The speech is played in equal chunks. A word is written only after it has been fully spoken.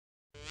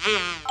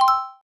Cocomelon!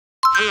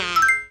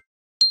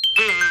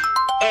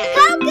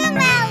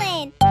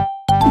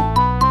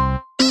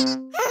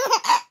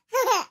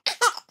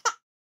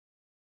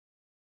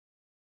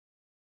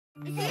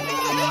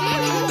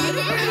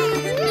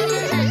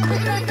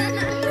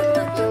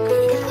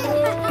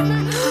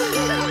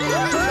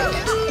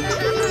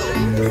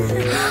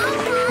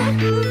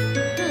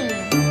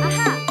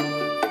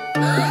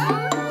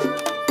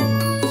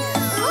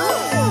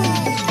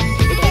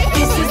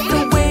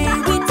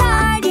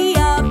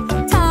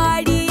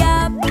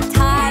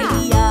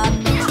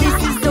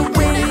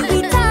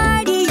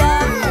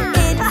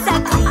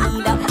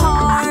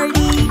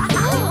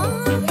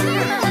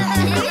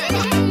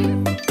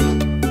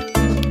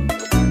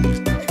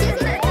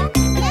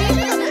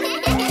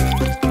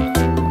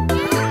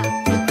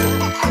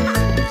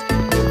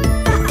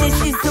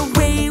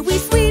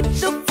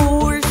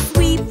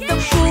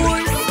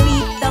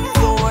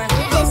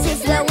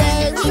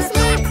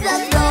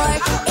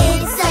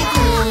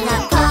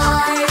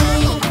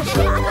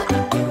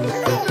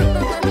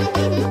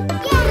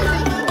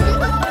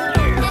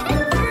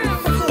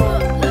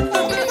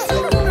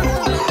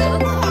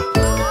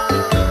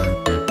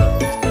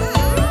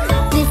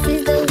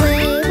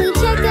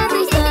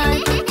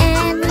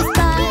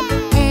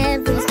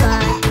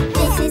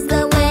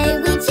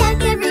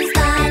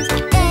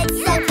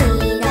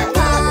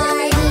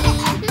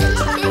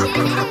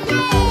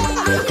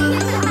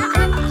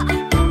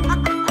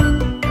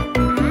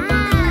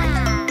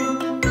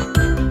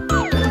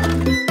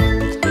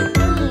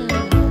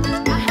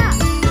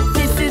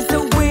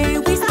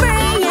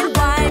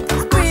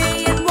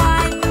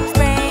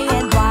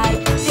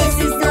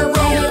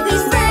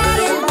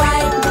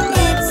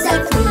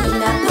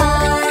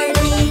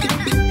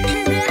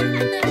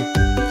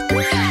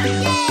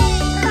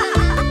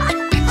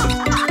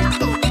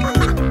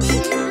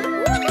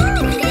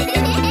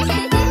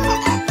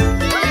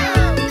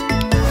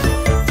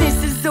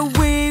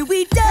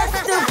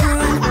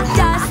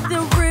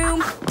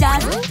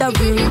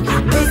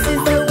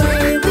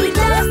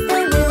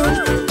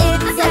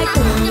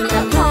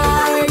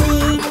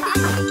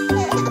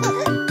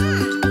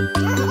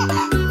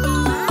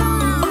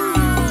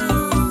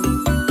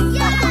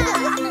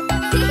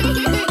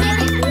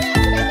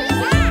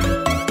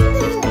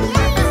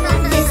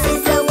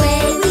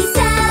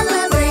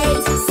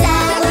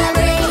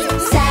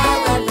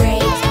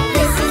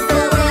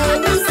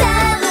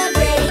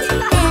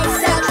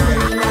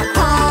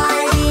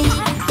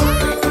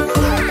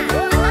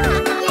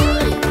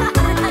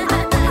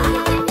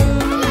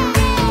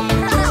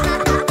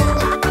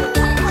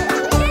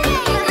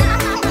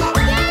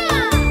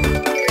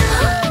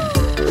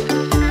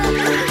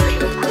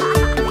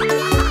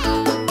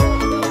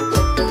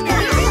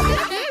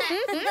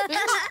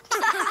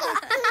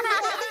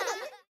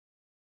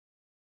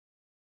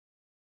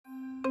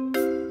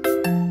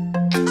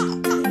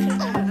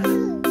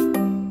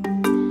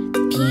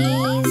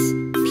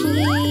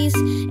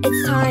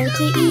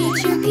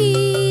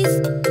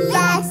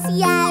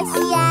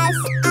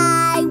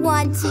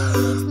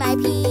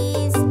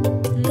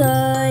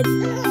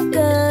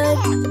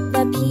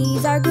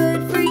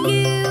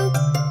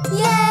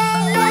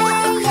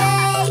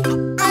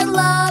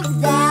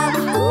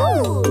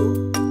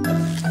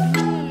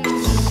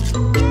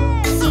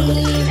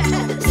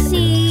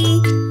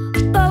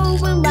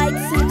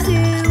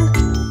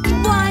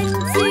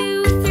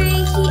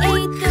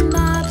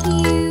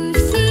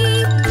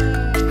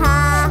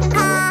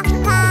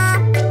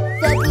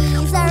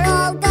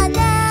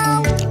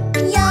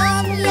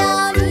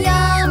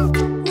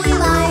 We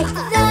like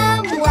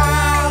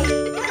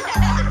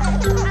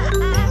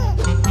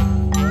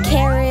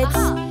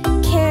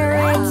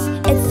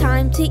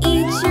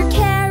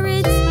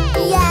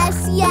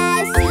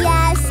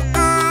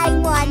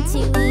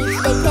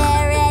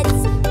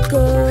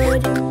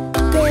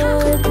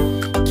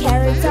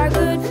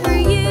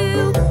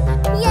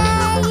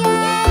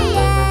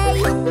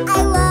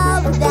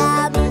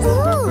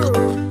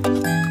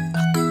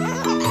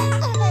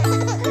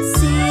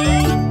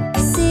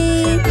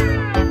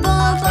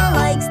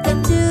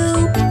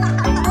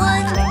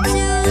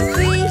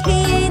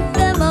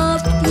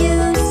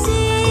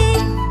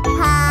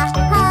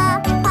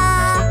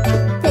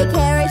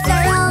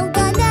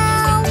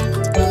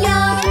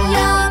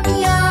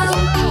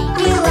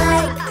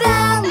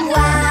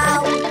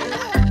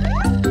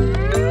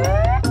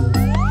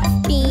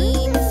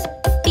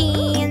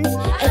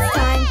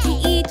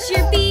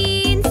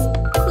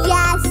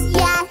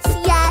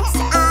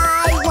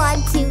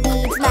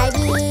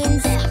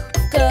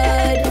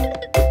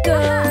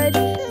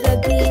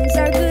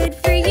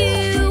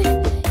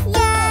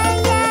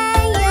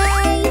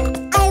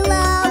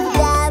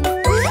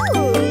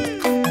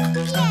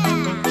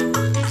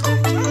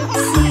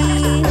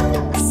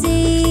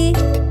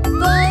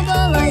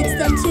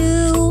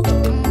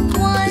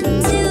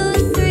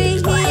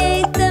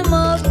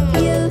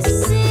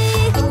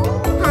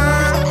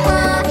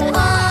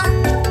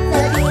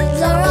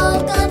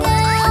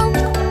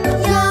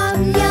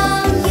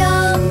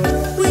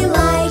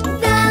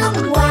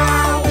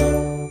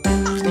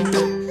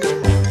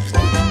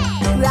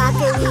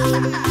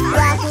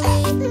Broccoli,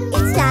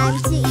 it's time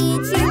to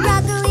eat your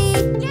broccoli.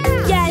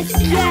 Yes,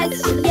 yes,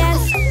 yes,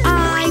 I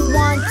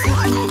want to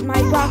eat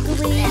my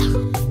broccoli.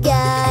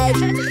 Good,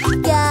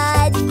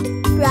 good.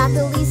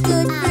 Broccoli's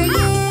good for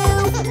you.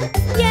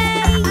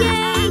 Yay,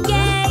 yay,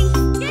 yay!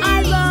 I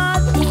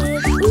love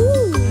it.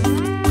 Ooh.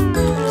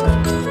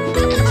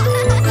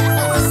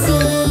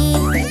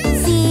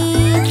 See,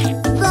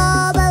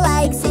 Bubba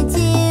likes it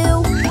too.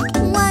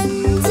 1,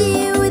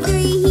 2,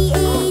 3, he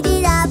ate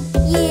it up.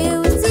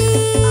 You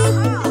see?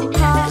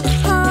 Ha,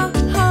 ha,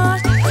 ha.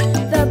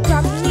 The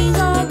broccoli's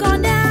all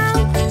gone now.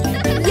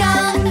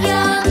 Yum,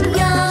 yum,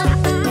 yum.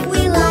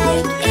 We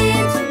like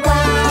it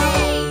well.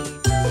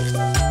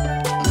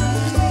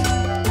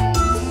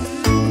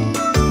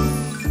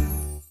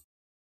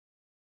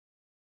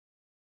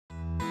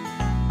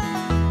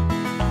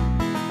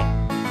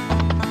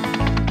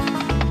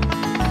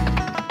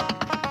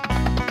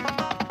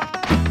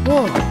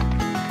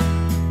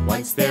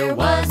 Once there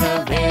was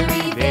a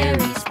very,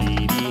 very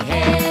speedy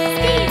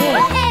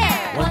hare.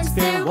 Once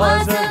there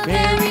was a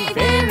very,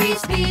 very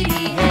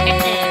speedy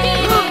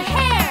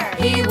hare.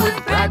 He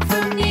would brag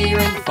from near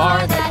and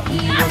far that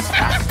he was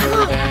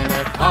faster than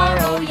a car.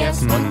 Oh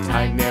yes, one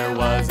time there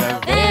was a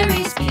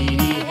very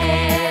speedy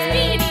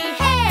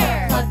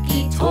hare. The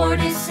plucky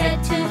tortoise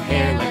said to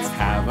hare, let's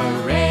have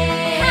a race.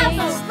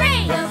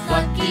 The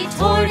plucky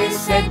tortoise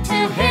said to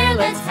hare,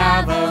 let's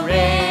have a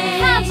race.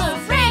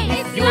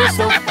 If you're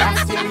so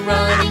fast in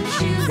running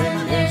shoes,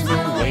 then there's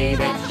no way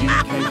that you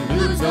can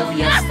lose. Oh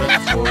yes, the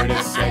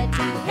tortoise said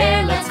to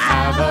hare, let's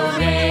have a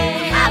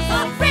race.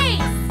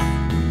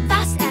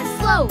 Fast and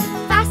slow,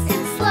 fast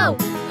and slow.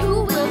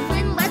 Who will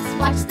win? Let's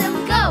watch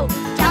them go.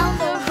 Down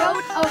the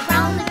road,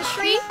 around the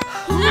tree.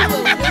 Who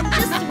will win?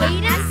 Just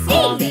wait and see.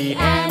 All the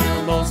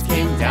animals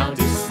came down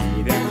to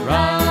see them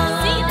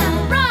run. See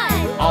them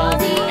run. All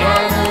the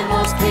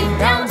animals came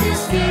down to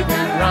see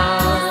them run.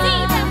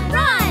 See them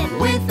run.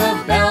 With a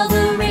bell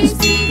the race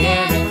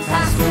began and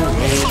fast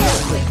away the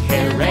quick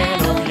hare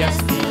ran. Oh yes,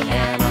 the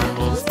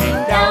animals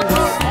came down to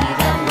see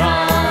them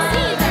run.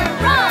 See them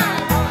run.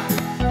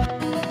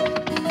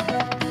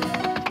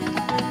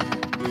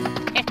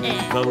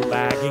 The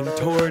lagging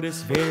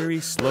tortoise very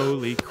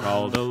slowly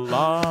crawled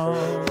along.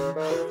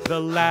 The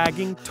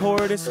lagging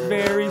tortoise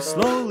very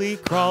slowly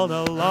crawled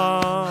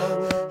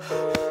along.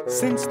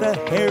 Since the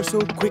hare so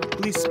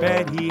quickly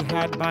sped, he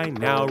had by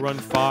now run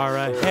far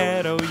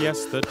ahead. Oh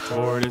yes, the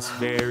tortoise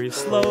very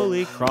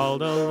slowly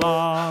crawled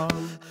along.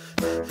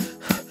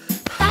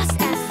 Fast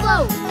and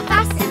slow,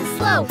 fast and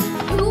slow.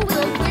 Who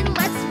will win?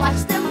 Let's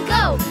watch them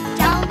go.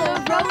 Down the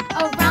road,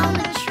 around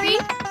the tree.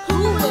 Who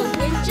will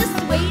win? Just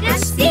wait and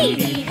see.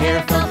 Speedy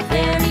hare felt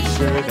very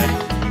sure that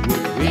he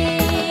would win.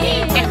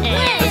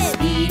 The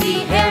speedy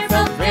hare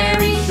felt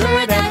very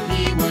sure that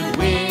he would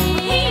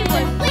win.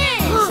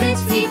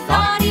 Since he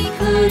thought he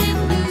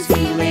couldn't lose,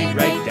 he laid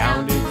right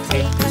down to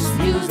take the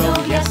snooze.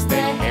 Oh yes, the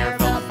hare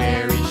felt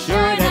very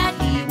sure that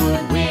he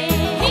would win.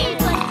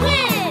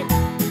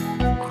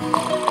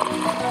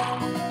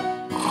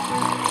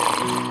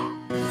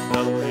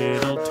 The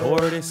little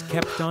tortoise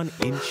kept on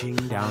inching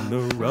down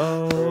the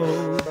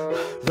road.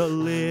 The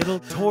little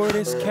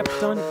tortoise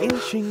kept on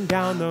inching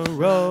down the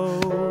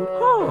road.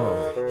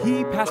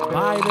 He passed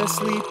by the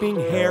sleeping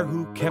hare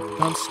who kept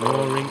on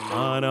snoring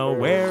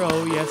unaware.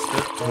 Oh yes,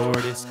 the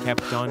tortoise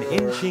kept on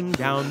inching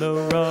down the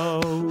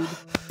road.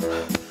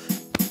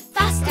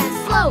 Fast and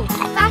slow,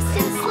 fast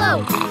and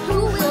slow.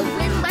 Who will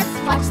win? Let's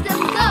watch them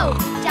go.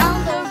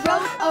 Down the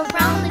road,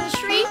 around the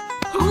tree.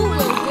 Who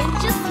will win?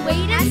 Just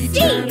wait and see.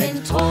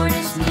 Determined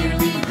tortoise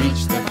nearly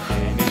reached the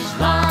finish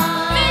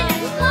line.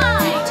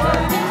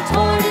 Determined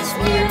tortoise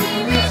nearly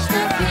reached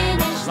the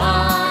finish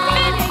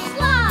line.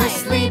 The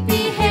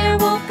sleepy hare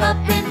woke up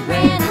and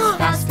ran as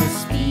fast as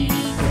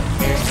speedy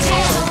hare's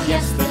tail. Oh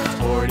yes, the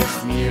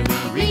tortoise nearly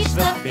reached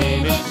the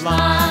finish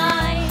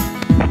line.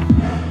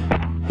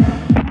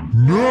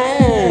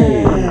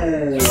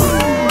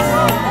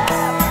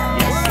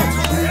 Yes, it's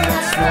true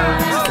that slow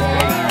and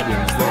steady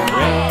wins the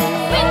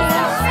race.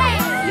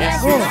 Yes,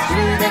 it's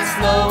true that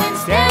slow and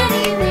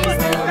steady wins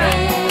the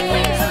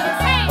race.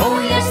 Oh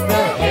yes,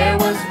 the hare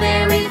was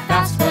very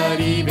fast, but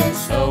even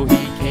so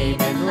he came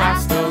in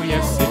last. Oh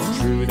yes, it's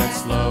true that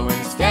slow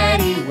and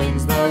steady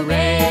wins the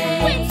race.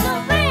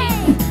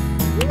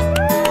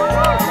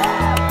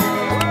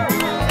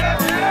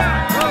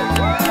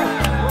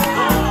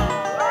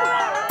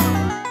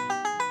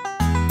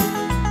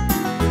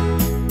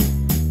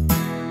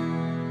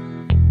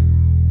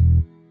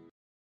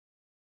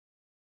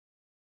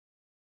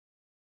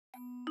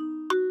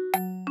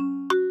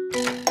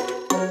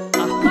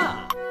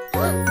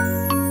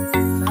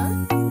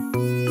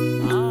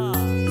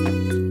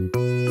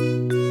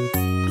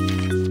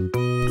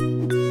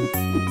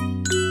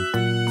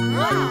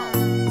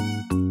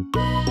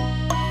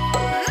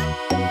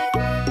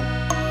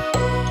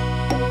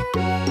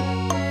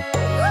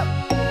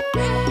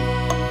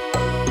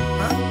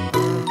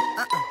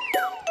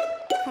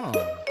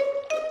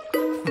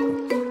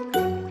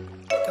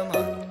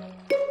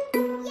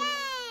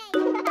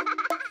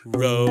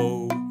 Row,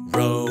 Row,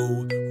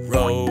 row,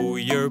 row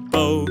your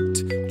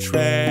boat,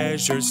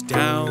 treasures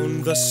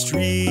down the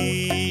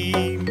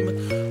stream.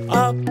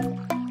 Up,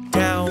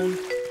 down,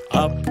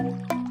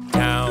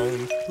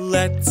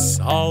 let's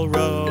all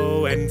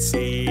row and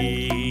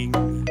sing.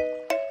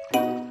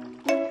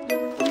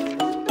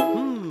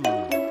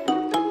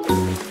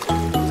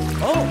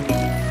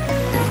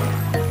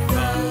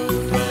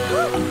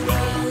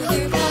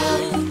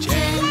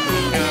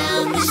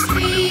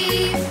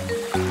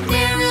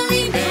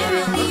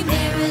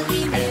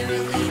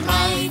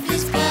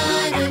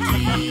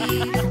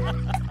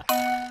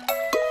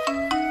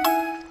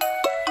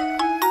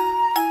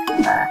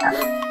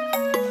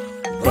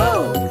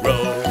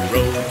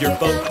 Your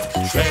boat,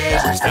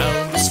 treasures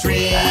down the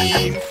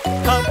stream.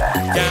 Up,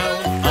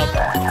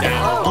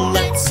 down,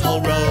 let's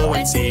all row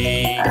and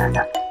sing.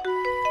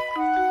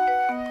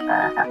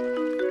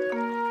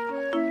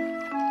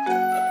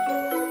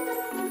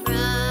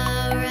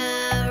 Row,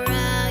 row,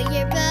 row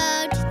your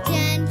boat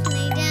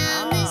gently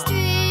down the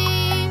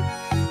stream.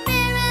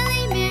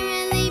 Merrily,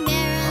 merrily,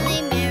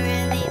 merrily,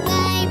 merrily,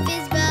 life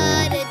is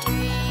but a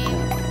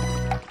dream.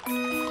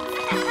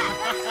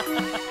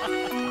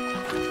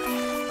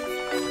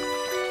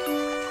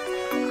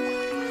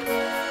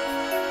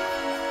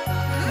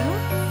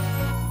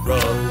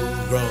 Row,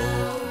 row,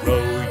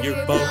 row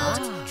your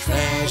boat,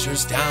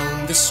 treasures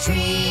down the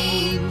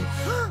stream.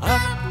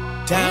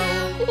 Up,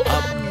 down,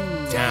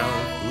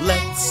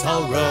 let's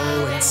all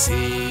row and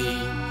sing.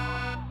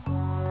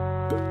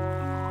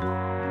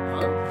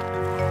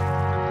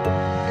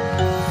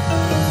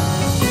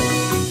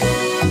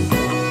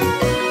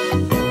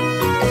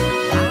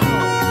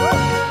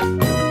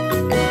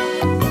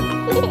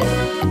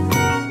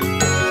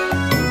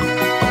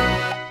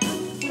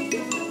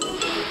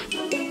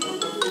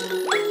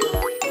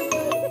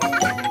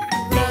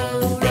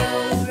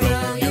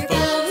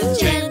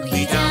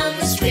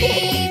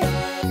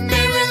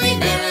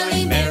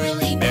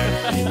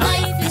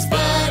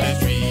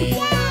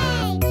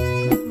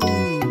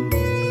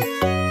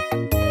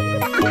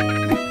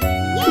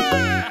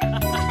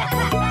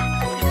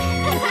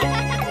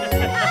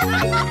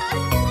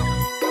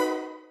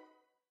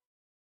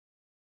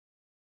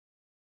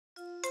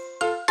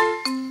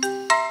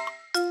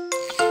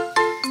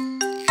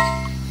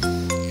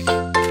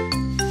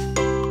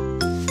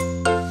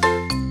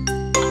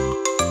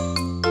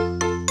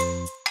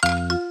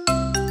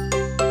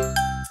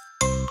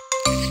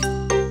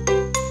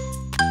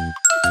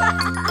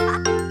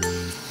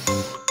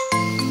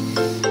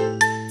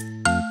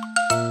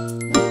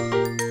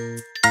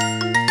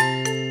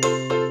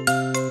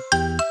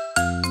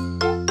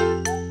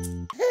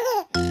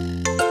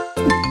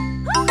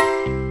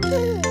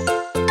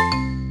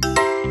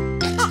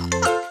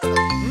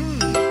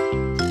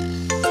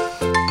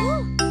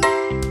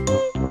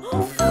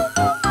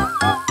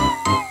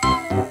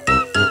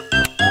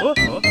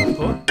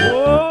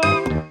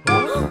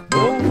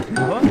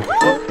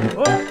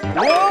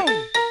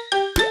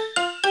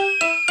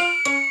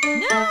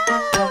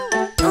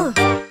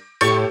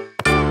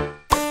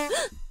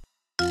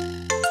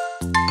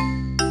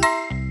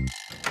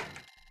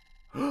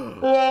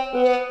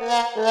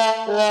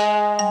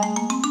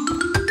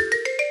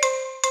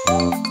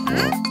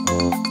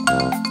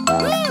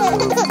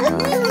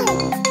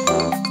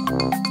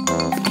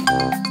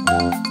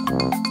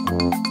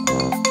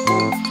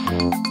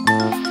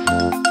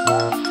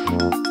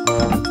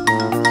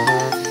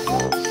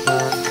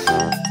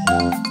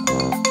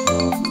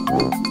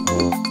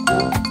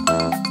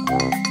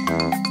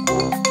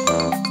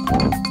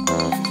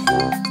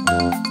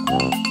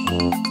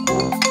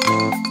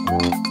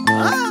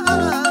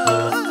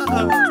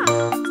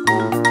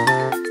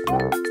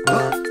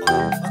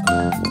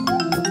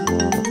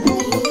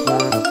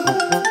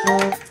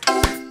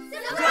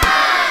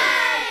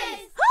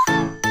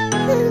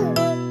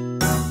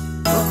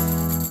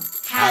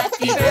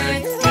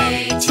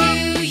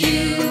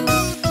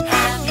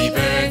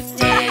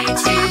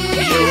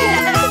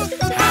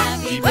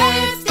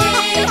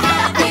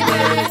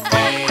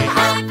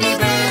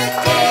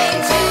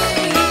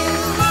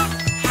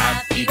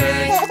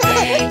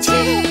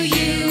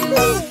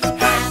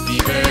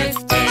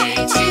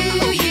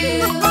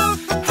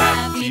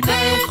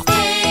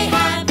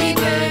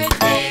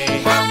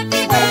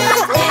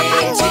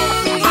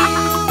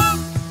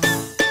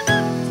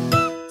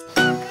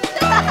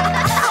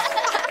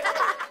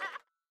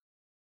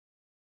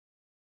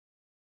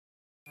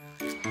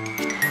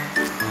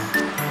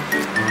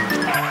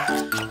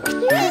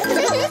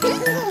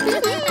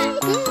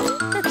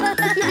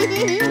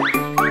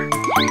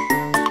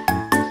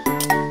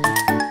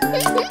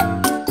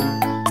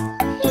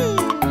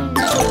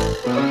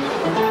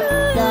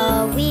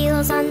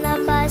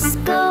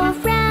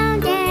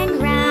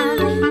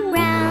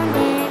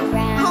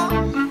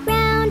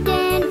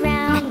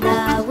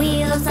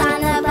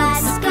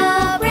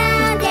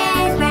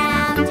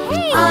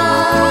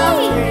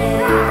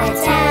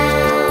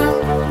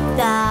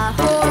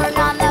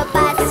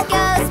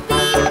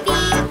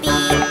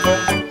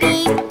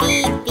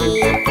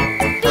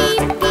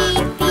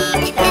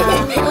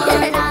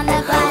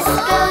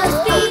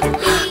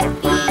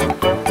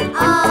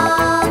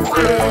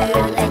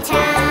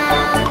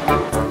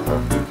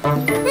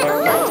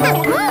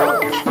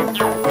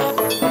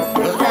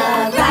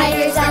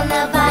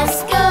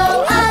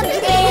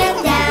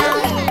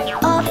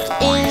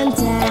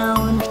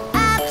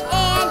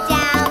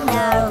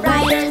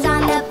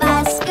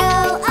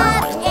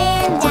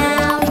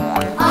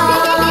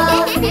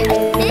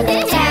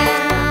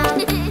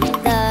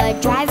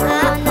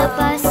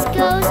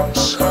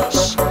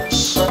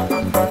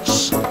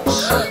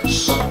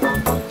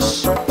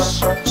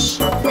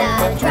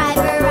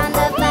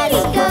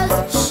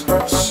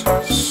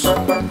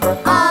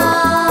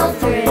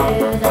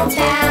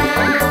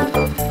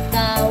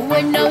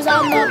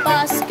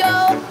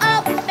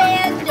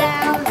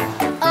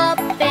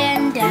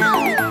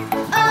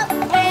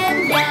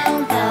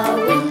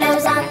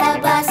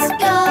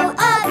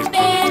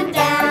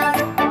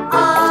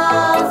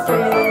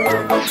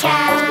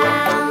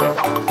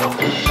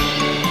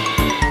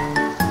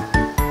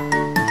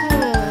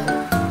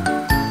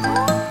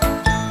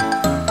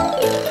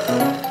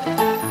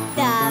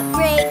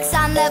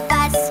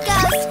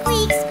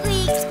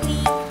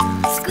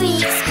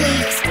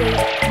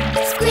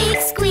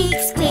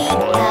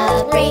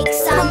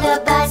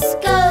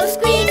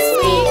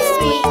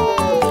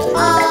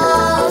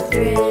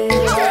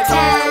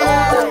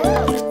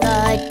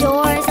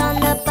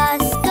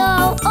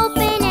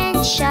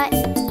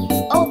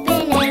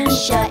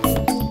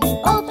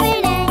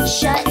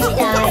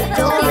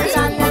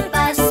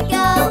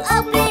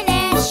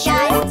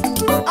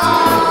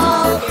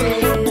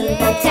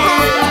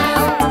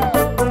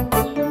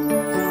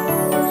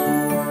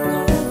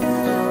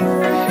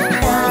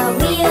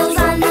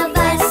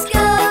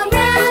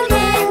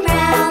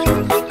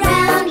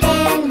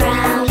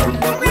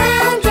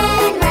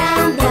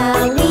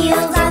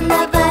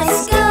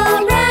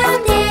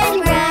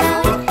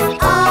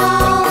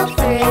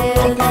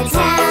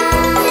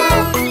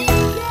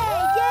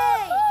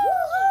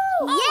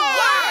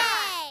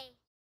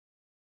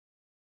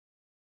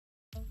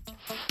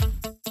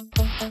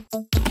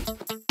 Aha!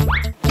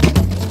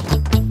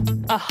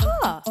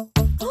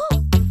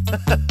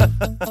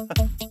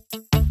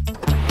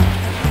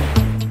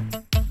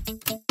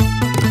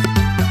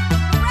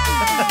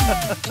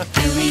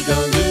 Here we go,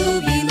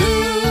 Looby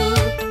Loo.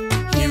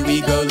 Here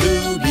we go,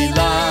 Looby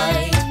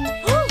Light.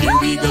 Here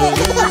we go,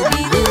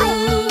 Looby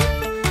Loo.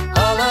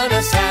 All on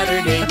a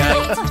Saturday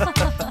night.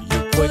 You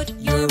put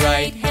your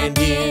right hand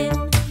in.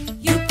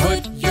 You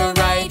put your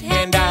right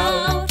hand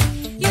out.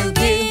 You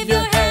give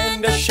your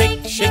hand a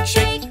shake, shake,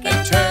 shake,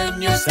 and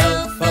turn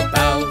yourself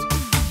about.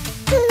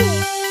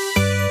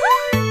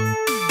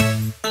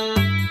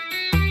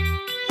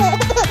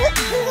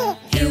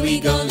 Here we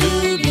go,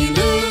 Looby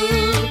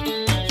Loo.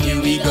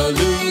 Here we go,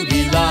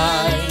 Looby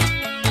Light.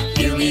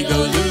 Here we go,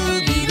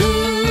 Looby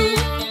Loo.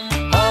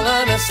 All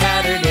on a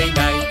Saturday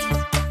night.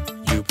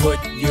 You put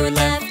your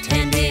left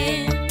hand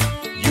in.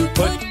 You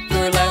put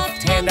your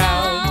left hand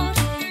out.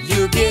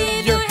 You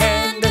give your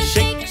hand a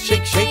shake,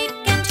 shake, shake,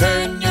 and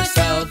turn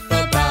yourself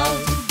about.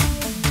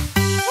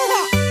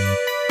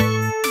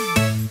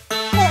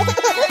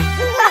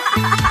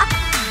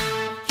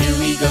 Here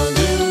we go,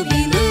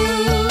 Looby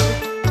Loo.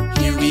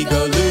 Here we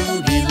go,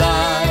 Looby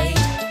Light.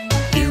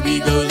 Here we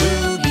go,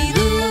 Looby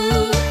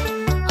Loo.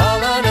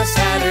 All on a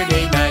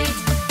Saturday night.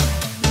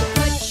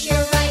 Put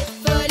your right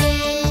foot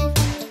in.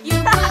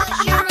 You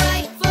put your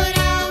right foot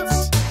out.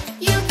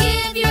 You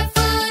give your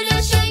foot a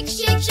shake,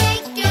 shake,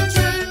 shake, and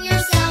turn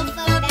yourself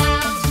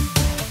about.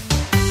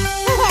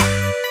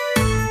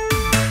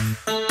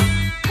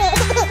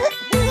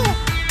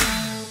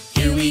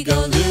 Here we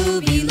go,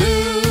 Looby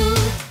Loo.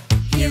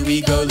 Here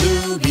we go,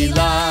 Looby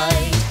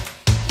Light.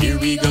 Here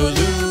we go,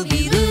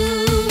 Looby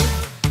Loo.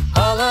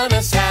 All on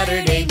a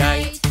Saturday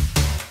night.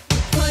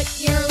 Put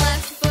your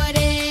left foot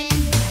in.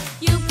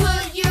 You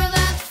put your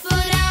left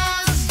foot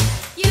out.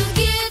 You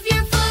give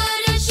your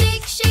foot a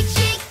shake, shake,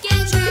 shake,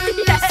 and turn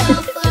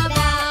yourself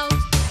about.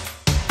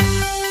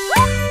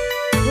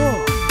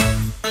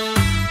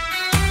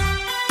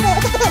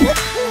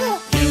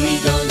 Here we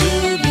go,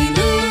 Looby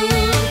Loo.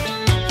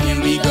 Here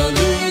we go,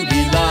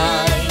 Looby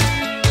Light.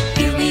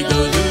 Here we go,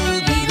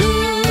 Looby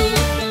Loo.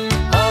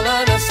 All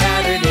on a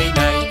Saturday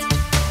night.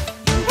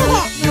 You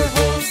put your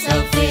whole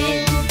self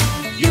in.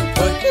 You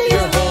put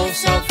your whole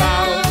self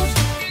out.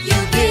 You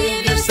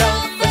give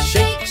yourself a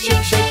shake,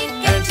 shake, shake,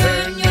 and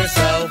turn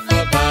yourself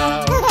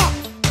about.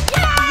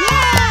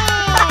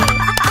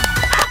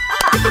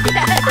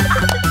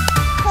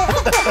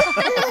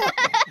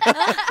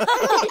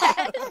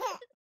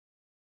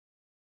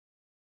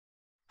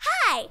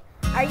 Hi!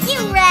 Are you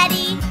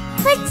ready?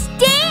 Let's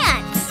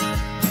dance!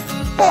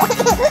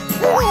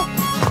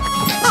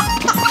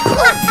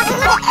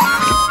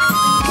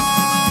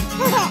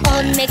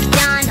 Old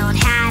MacDonald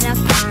had a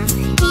farm,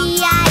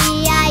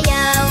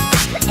 E-I-E-I-O.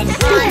 And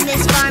on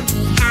this farm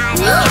he had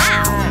a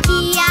cow,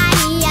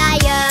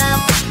 E-I-E-I-O.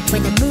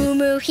 With a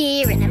moo-moo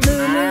here and a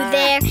moo-moo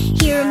there,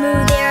 here a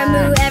moo, there a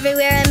moo,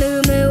 everywhere a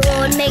moo-moo.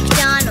 Old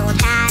MacDonald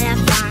had a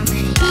farm,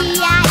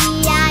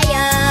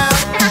 E-I-E-I-O.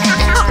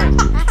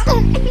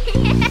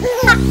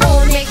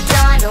 Old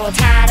MacDonald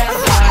had a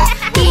farm,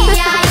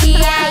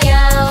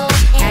 E-I-E-I-O.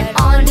 And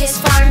on his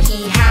farm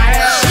he had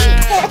a sheep,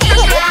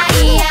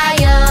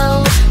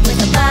 E-I-E-I-O. With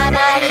a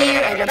ba-ba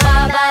here and a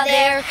ba-ba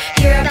there,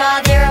 here a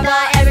ba, there a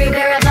ba,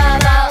 everywhere a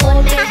ba-ba.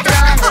 Old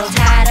MacDonald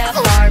had a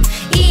farm,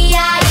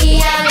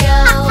 E-I-E-I-O.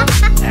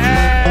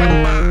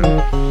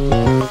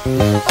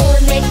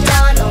 Old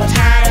MacDonald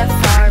had a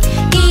farm,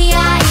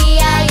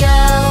 E-I-E-I-O.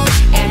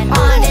 And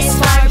on his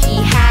farm he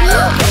had a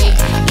pig,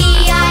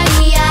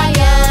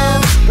 E-I-E-I-O.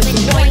 With an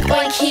oink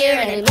oink here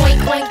and an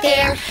oink oink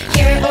there,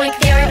 here an oink,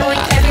 there an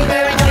oink,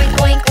 everywhere an oink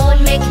oink. Old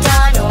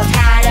MacDonald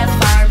had a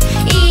farm,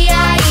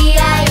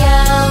 E-I-E-I-O.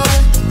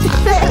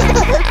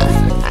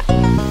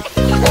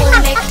 Old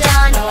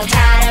MacDonald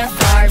had a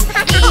farm,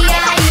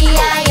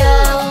 E-I-E-I-O.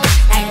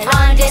 And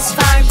on this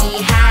farm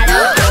he had a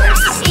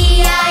horse,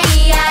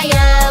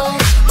 E-I-E-I-O.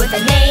 With a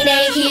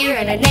neigh-neigh here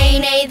and a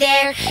neigh-neigh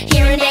there,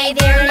 here a neigh,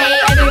 there a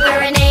neigh,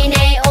 everywhere a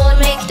neigh-neigh. Old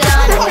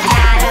MacDonald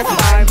had a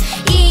farm,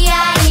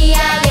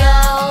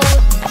 E-I-E-I-O.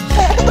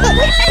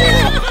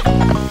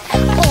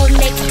 Old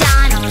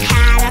MacDonald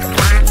had a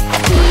farm,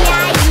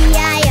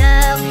 E-I-E-I-O.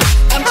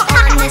 And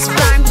on this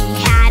farm he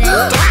had a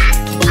duck,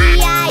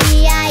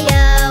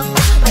 E-I-E-I-O.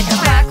 With a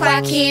quack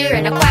quack here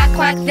and a quack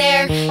quack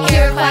there,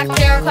 here a quack,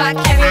 there a quack,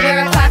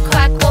 everywhere a quack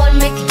quack. Old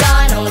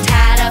MacDonald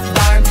had a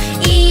farm,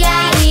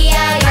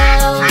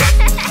 E-I-E-I-O.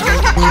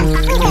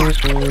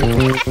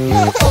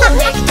 Old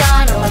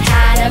MacDonald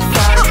had a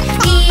farm,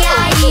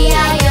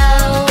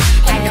 E-I-E-I-O.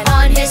 And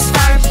on his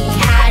farm he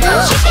had a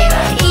chicken,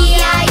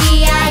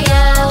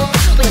 E-I-E-I-O.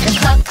 With a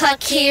cluck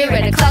cluck here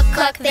and a cluck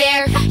cluck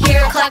there,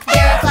 here a cluck,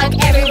 there a cluck,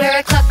 everywhere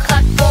a cluck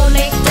cluck. Old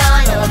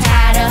MacDonald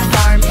had a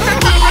farm,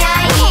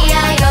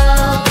 E-I-E-I-O.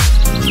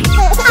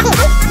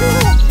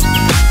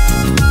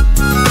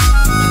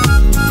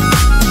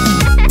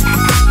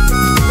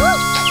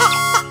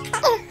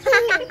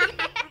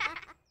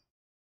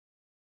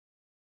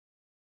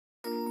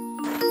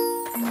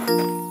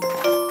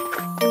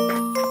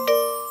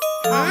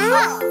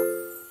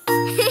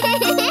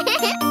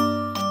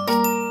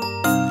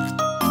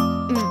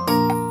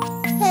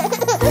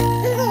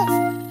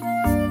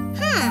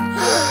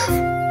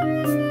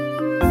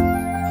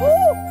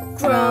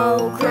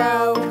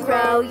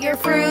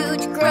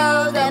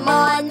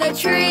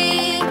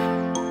 tree.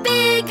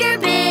 Bigger,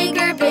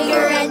 bigger,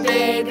 bigger and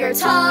bigger,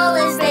 tall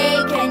as they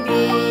can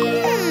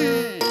be.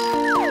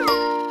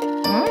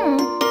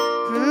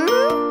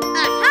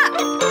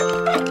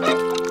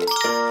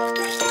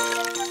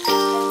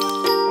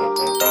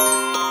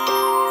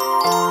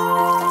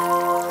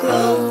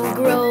 Grow,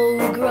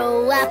 grow,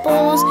 grow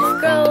apples,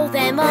 grow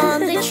them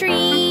on the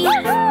tree.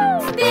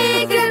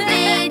 Bigger,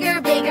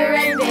 bigger, bigger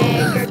and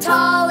bigger,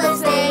 tall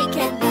as they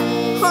can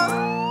be.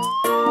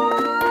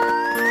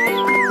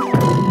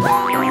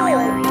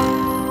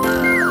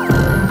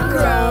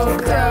 Grow,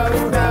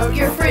 grow, grow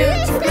your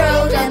fruit,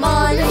 grow them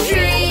on the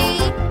tree.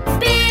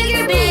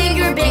 Bigger,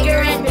 bigger,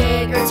 bigger and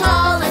bigger,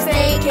 tall as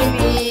they can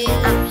be.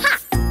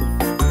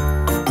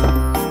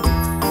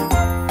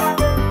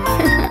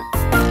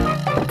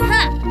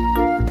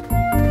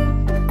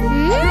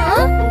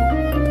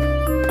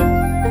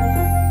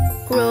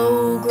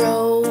 Grow,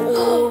 grow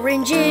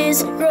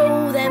oranges,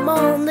 grow them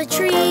on the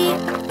tree.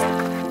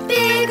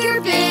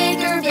 Bigger,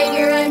 bigger,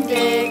 bigger and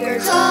bigger,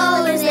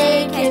 tall as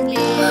they can be.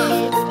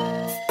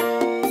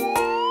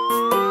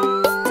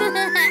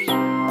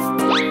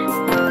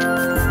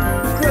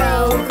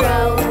 Grow,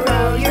 grow,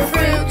 grow your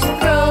fruit,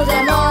 grow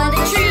them on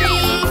the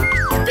tree.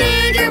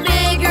 Bigger,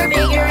 bigger,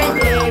 bigger and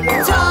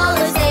bigger, tall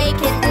as they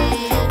can be.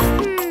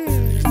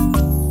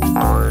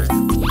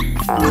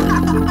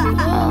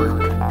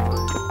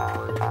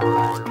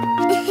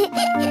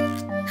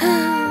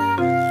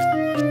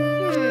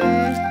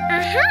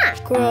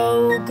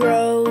 Grow,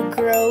 grow,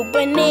 grow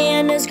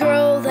bananas,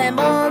 grow them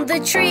on the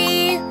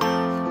tree.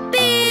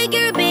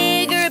 Bigger,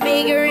 bigger,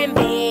 bigger and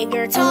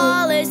bigger,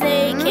 tall as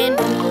they can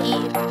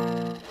be.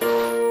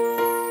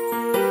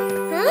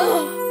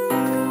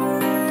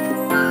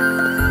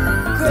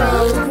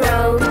 Grow,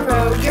 grow,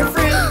 grow your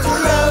fruit,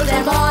 grow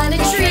them on a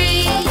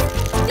tree.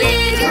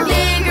 Bigger,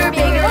 bigger,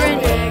 bigger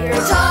and bigger,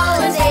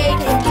 tall as they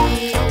can be.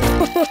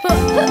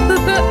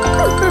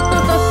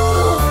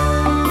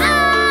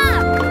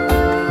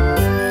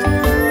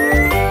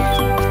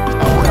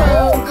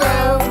 Grow,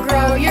 grow,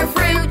 grow your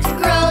fruit,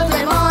 grow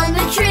them on the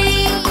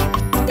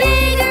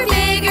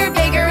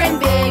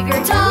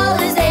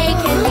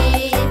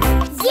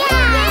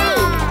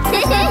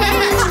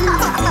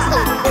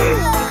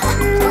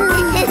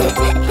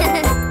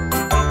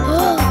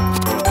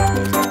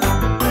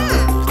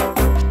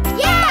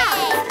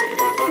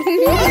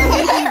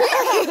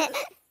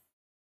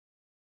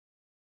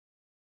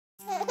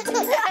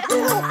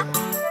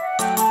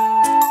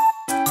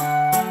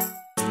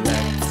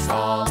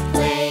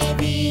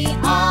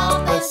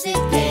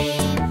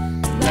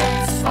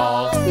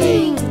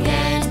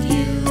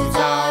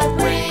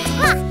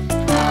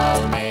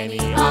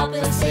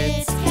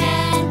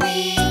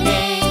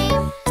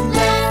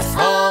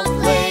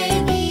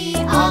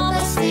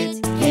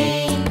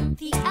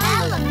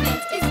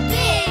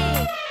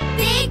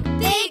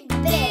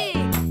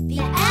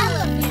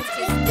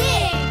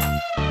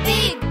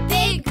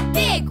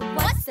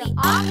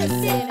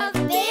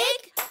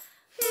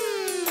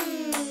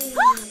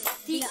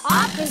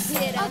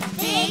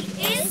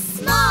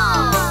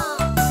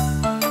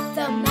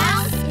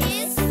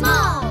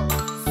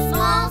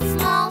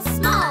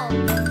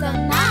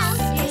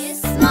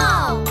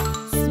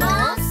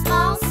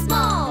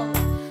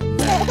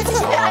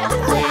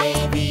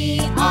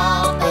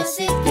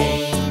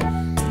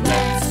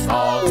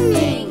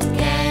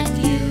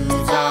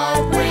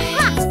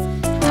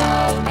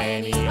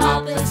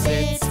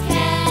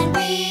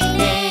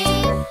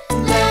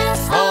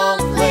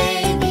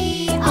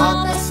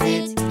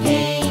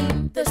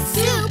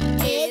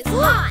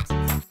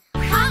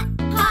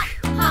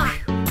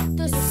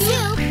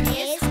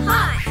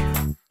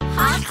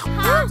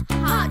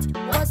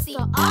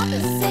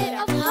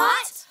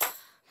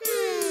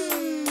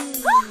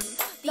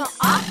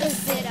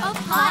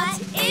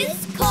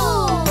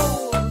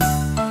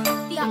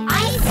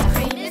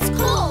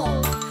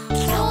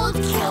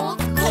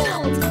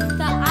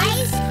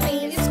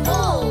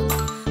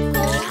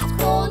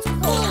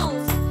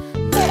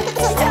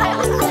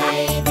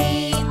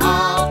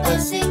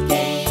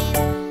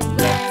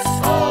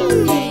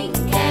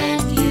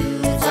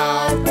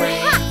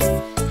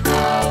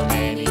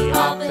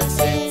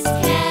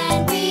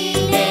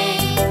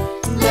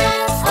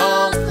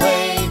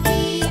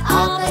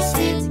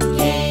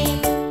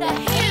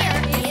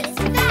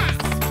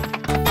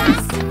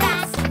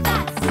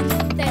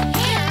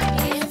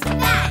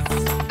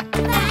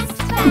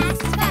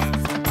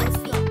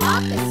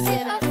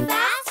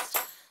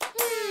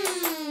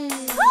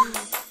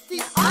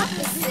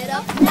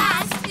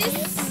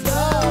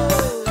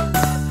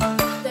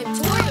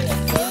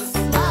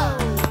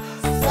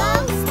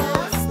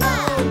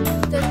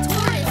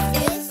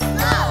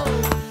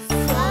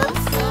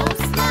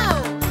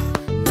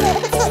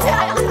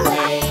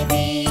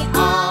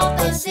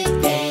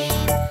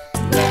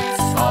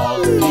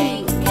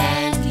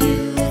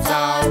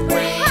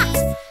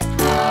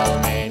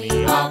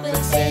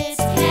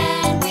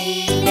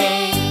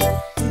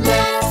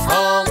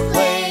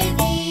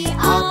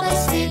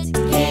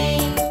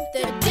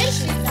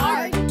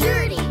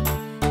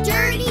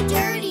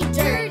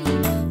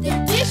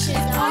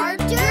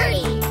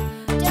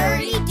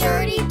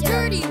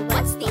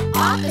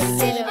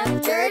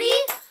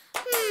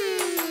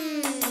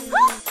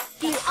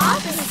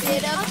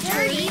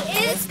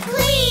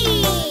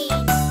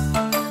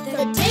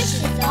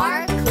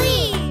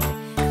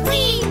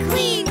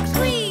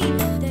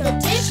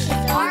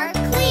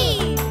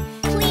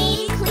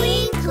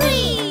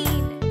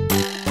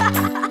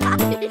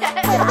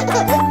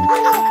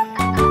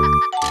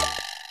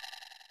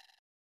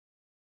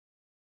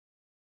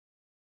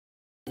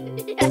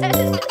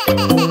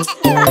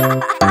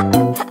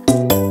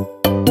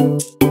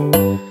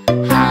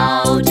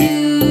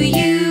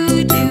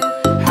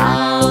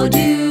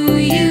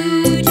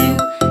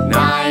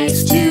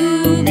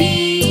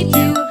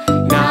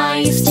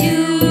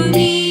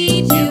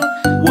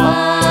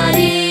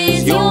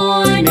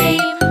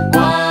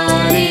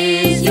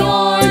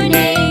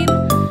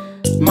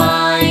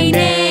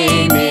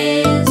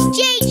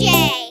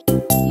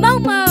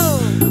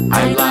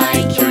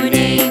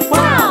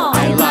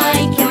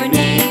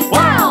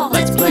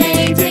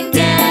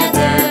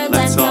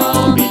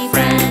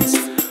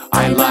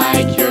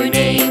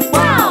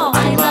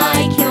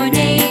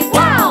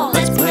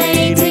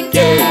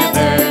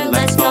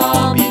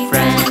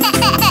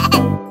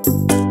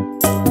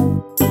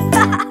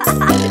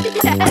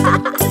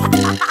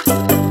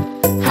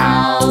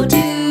How do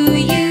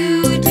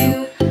you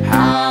do?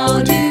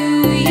 How do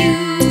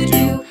you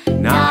do?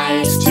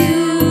 Nice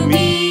to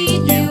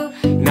meet you.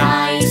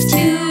 Nice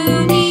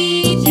to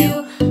meet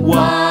you.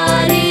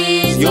 What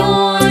is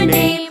your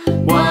name?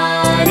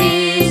 What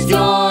is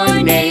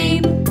your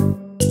name?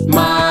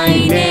 My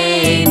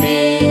name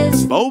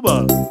is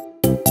Boba.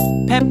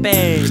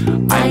 Pepe.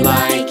 I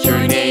like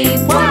your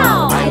name.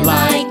 Wow! I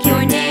like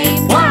your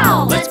name.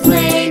 Wow! Let's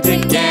play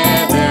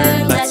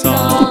together. Let's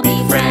all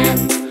be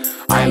friends.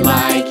 I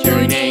like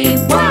your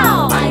name.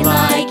 Wow! I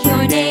like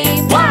your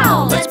name.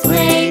 Wow! Let's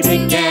play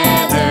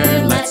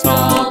together. Let's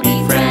all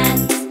be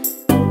friends.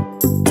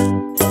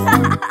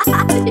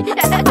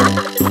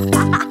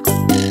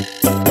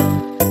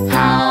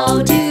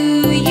 How do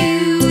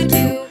you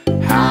do?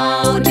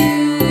 How do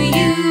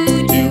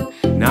you do?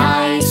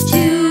 Nice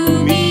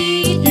to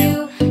meet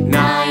you.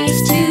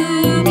 Nice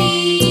to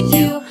meet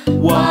you.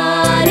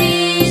 What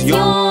is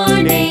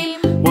your name?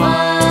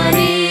 What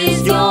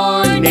is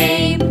your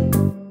name?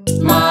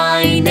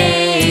 My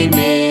name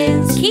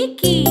is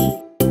Kiki.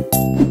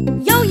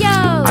 Yo-yo.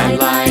 I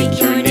like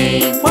your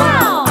name.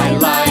 Wow! I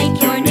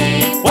like your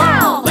name.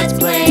 Wow! Let's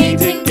play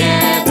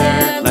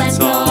together. Let's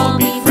all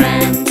be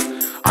friends.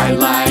 I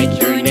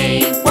like your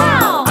name.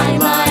 Wow! I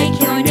like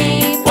your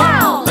name.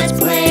 Wow! Let's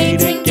play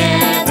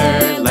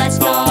together. Let's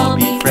all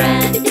be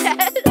friends.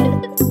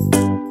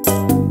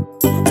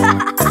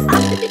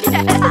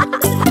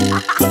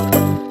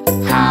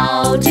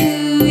 How do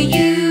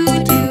you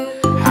do?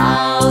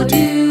 How do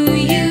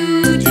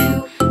you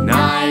do?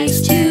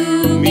 Nice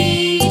to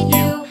meet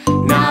you.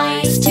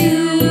 Nice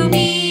to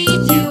meet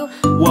you.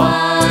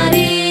 What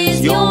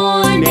is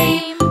your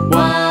name?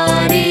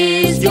 What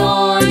is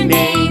your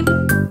name?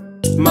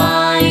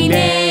 My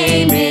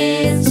name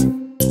is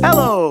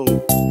Hello,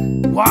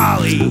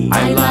 Wally.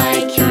 I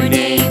like your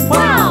name.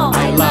 Wow!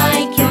 I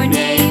like your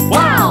name.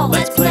 Wow!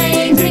 Let's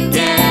play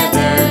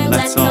together.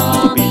 Let's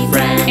all be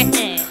friends.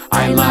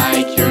 I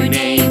like your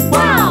name.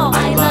 Wow!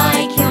 I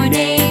like your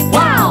name.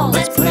 Wow!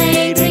 Let's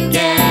play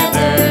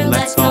together.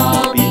 Let's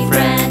all be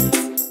friends.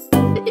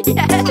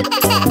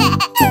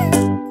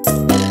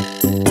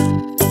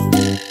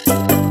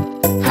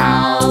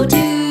 How do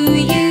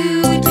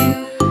you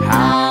do?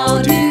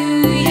 How do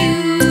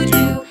you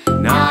do?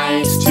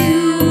 Nice to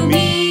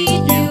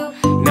meet you.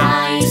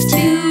 Nice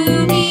to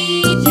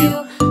meet you.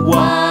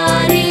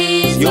 What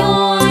is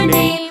your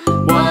name?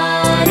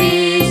 What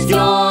is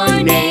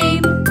your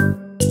name?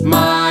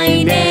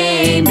 My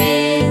name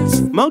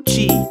is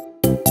Mochi.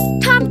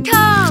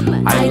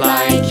 Tom-Tom. I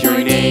like your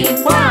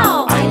name.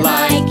 Wow! I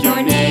like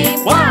your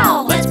name.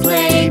 Wow! Let's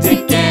play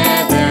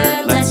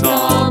together. Let's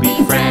all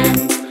be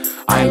friends.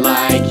 I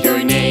like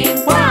your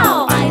name.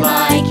 Wow! I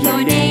like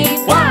your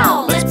name.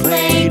 Wow! Let's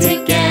play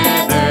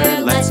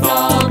together. Let's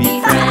all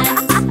be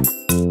friends.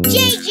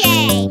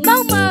 JJ.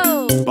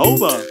 Momo.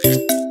 Boba.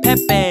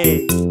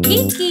 Pepe.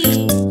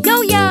 Kiki.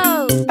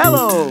 Yo-yo.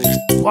 Hello,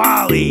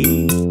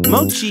 Wally.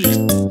 Mochi.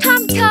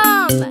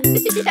 Tom-Tom.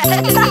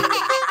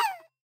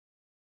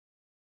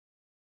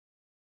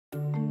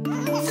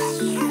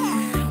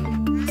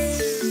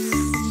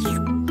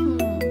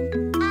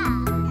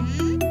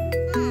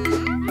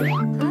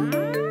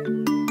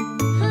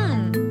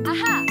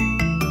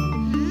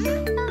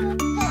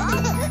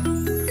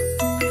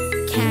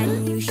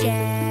 Can you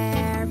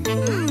share?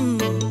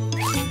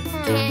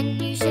 Can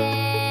you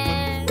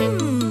share?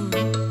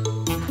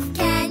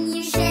 Can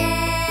you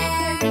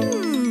share?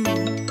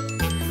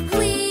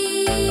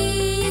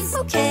 Please.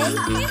 Okay.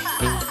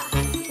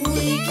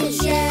 We can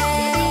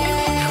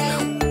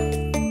share.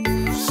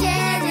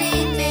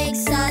 Sharing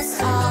makes us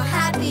all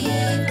happy.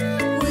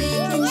 We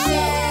can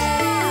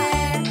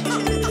share.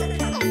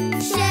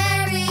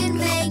 Sharing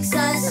makes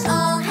us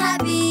all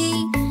happy.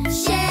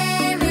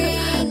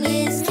 Sharing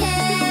is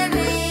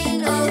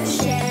caring. Oh,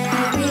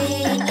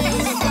 sharing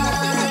is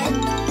fun.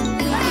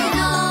 We can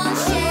all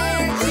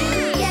share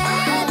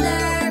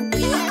together.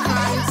 Be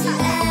kind to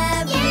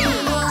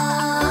everyone.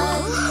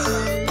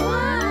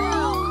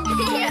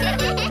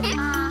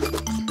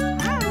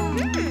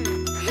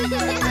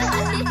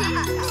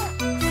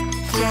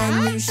 Can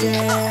you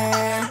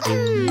share?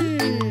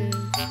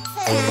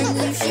 Can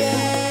you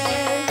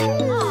share?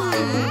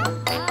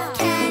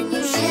 Can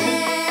you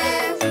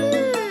share?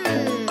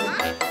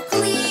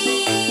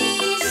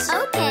 Please.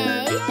 Okay.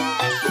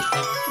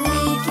 We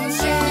can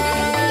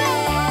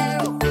share.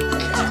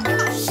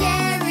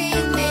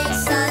 Sharing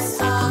makes us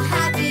all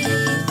happy.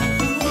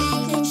 We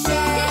can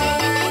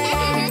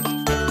share.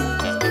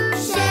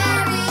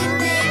 Sharing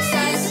makes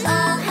us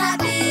all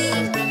happy.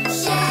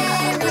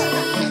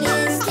 Sharing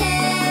is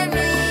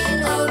caring.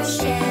 Oh,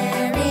 sharing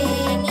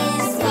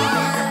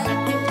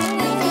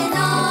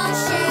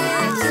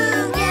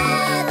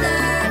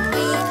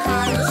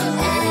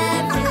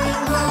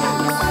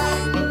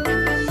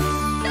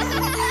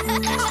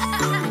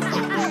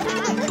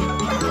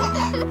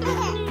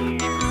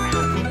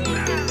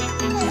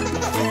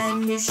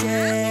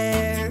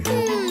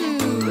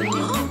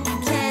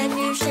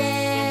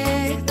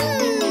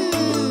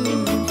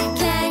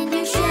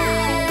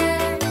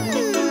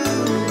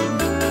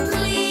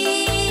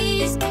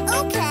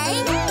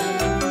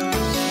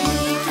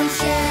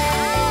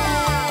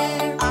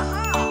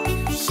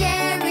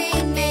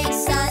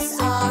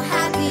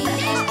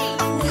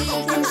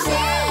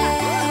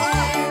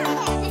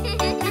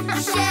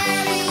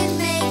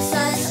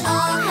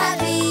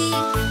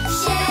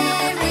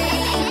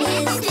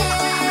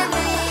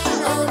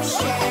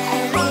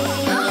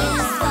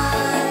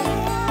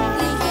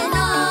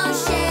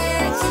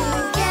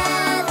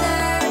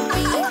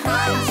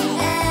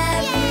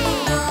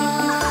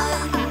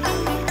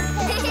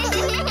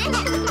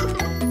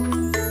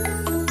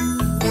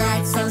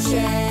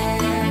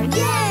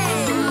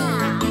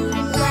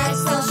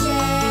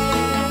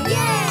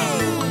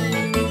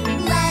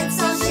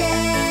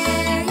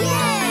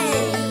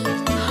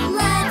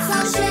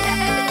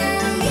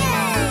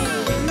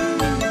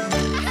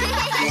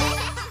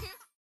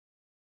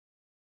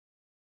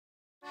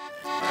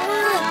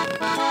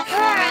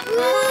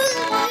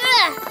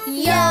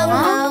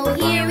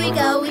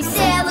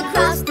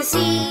the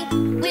sea.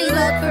 We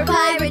look for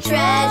pirate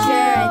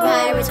treasure, and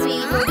pirates we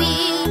will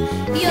be.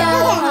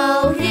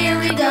 Yo-ho, here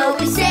we go,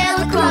 we sail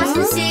across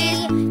the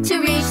sea.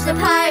 To reach the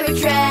pirate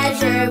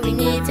treasure, we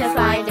need to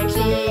find a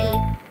key.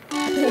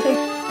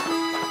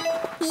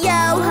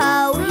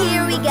 Yo-ho,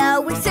 here we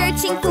go, we're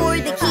searching for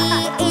the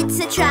key. It's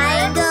a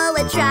triangle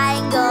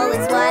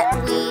is what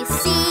we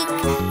seek.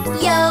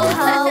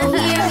 Yo-ho,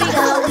 here we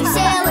go, we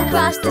sail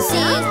across the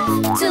sea.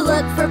 To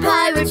look for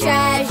pirate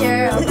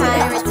treasure, oh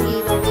pirates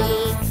we will be.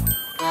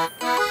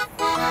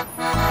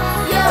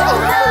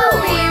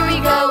 Yo-ho, here we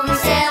go, we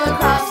sail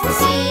across the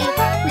sea.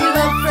 We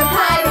look for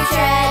pirate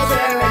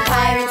treasure, and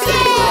pirates we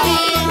will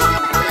be.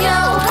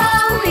 Yo-ho,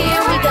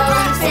 here we go,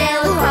 we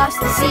sail across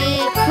the sea.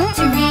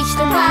 To reach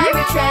the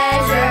pirate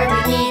treasure, we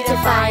need to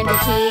find a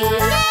key.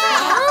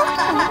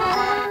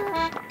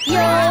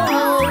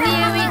 Yo-ho,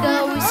 here we go,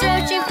 we're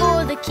searching for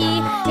the key.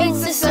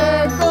 It's a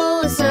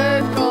circle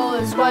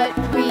is what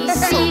we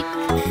seek.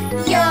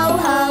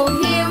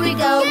 Yo-ho, here we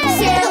go, we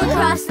sail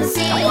across the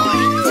sea.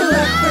 To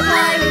look for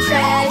pirate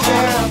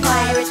treasure, oh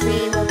pirates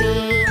we will be.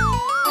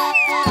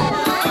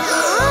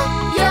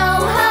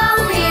 Yo-ho,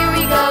 here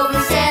we go, we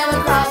sail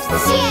across the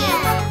sea.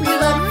 We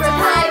look for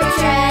pirate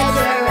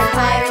treasure, and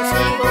pirates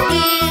we will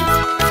be.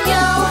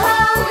 Yo-ho,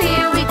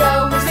 here we go,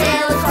 we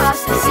sail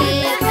across the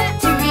sea.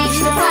 To reach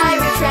the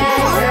pirate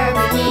treasure,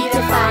 we need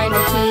to find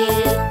a key.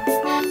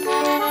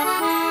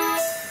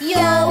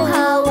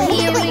 Yo-ho,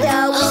 here we go,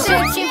 we're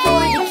searching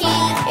for the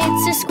key.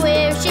 It's a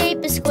square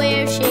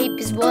shape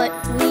is what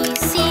we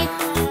seek.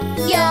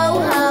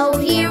 Yo-ho,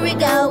 here we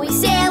go, we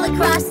sail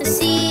across the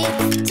sea.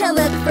 To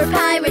look for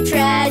pirate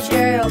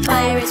treasure, oh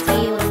pirates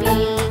we will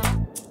be.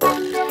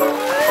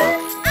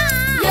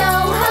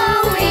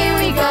 Yo-ho, here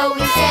we go,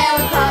 we sail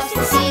across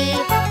the sea.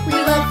 We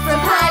look for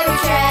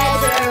pirate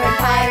treasure, and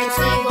pirates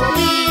we will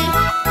be.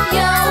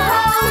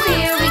 Yo-ho,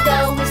 here we go,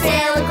 we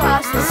sail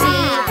across the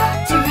sea.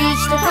 To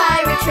reach the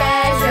pirate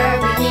treasure,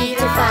 we need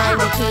to find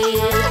a key.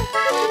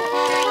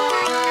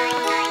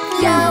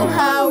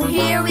 Yo-ho,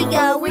 here we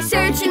go, we're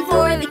searching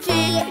for the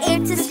key.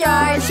 It's a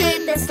star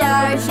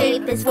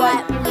shape is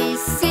what we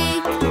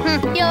seek.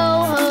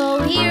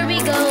 Yo-ho, here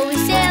we go, we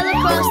sail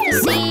across the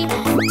sea.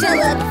 To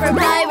look for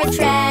pirate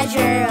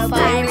treasure, oh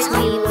pirates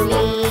we will be.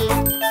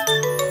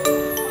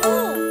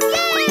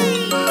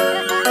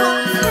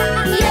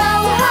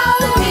 Yo-ho,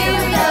 here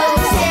we go,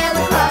 we sail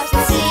across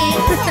the sea.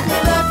 We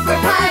look for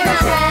pirate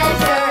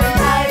treasure, and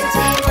pirates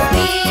we will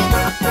be.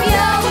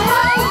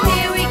 Yo-ho,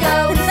 here we go,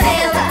 we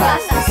sail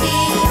across the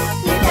sea.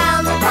 We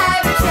found the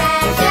pirate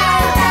treasure,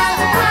 found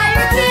the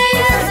pirate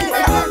keys.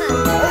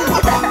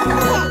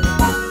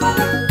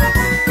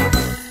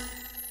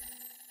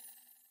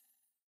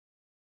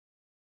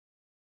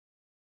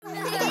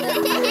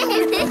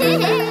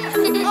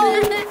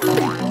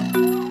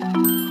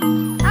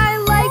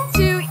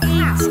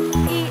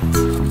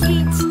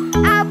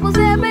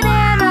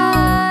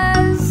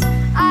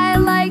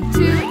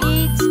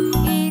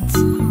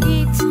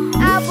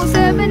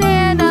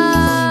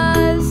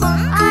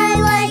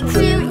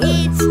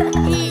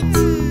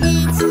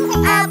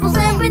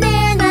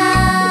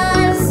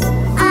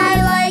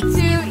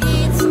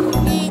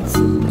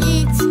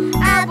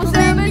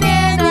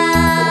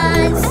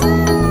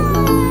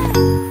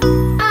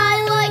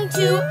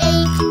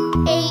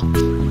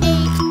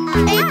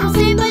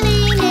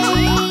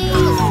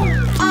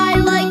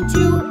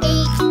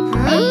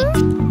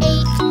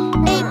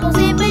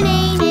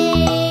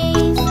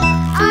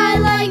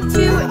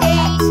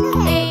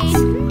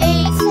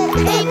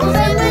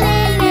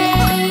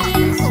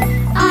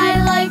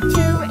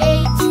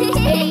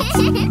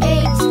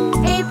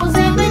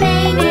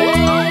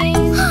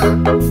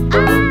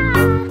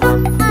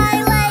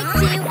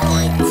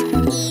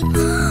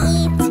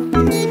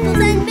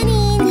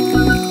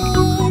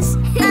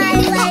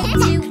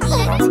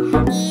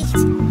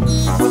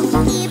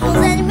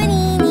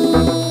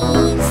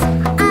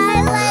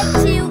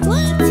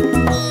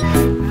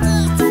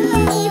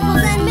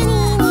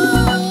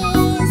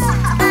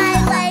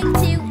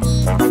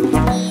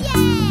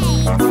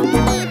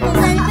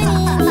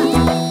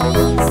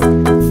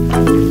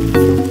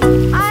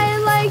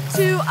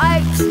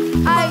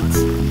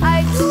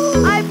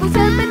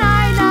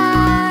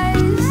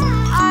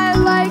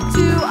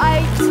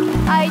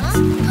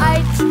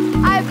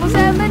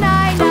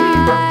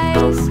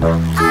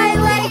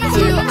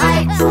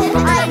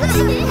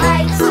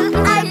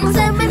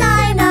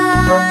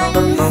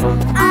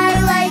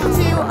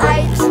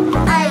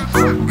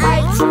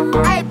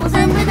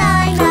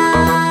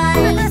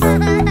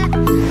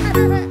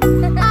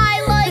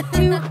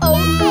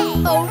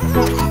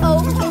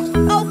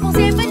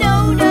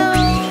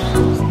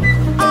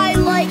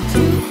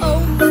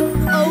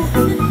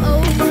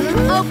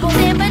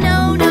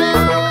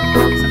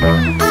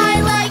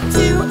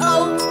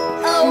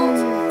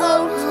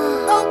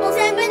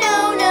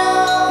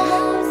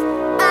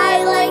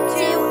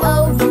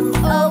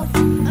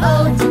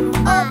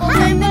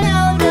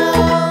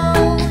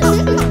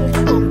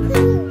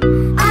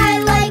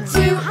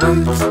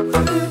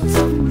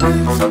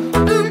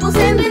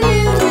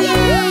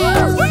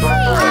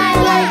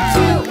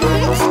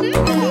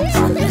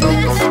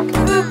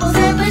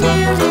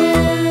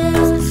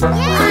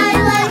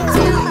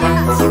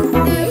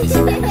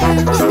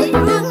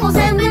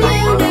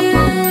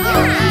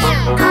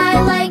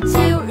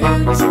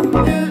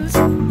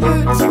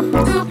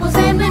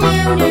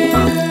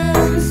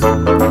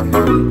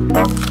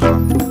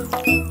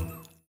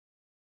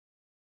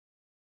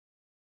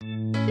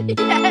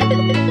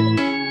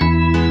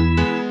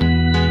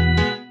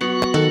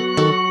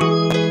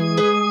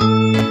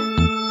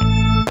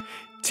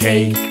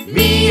 Take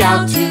me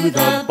out to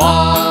the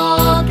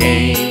ball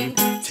game.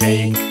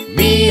 Take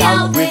me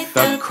out with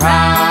the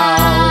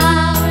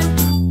crowd.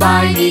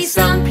 Buy me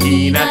some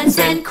peanuts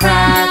and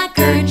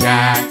cracker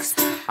jacks.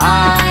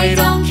 I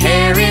don't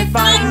care if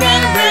I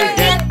never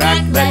get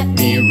back. Let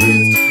me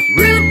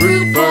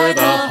root for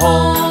the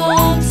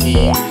home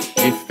team.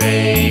 If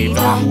they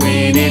don't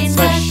win, it's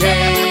a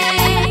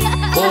shame.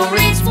 For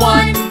it's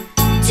 1,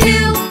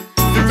 2,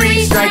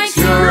 3 strikes,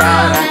 you're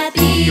out at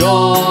the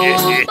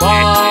old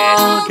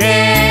ball game.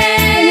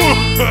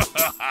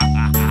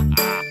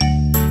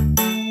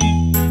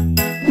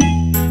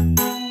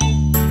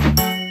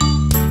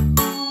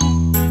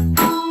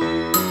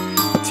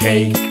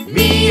 Take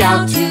me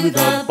out to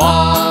the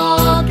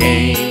ball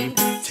game.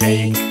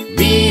 Take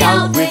me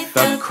out with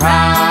the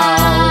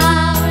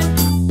crowd.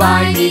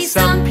 Buy me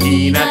some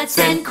peanuts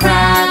and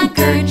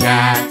cracker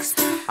jacks.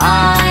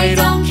 I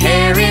don't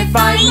care if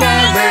I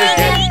never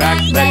get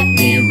back. Let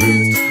me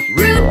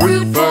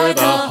root for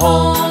the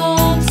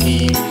home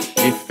team.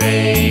 If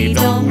they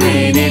don't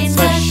win, it's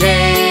a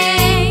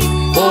shame.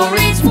 For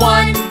it's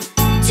 1,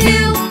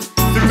 2,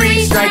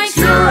 3 strikes,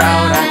 you're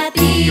out at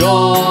the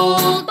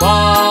old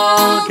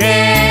ball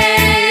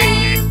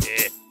game.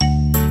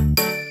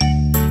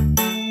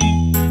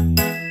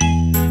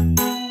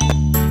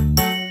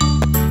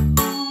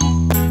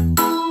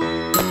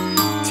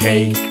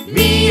 Take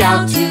me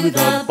out to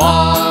the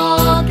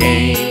ball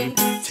game.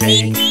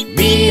 Take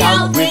me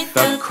out with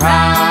the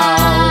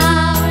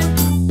crowd.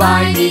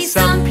 Buy me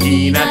some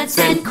peanuts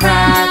and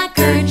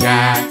cracker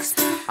jacks.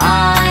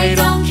 I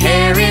don't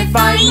care if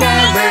I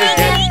never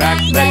get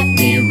back. Let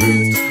me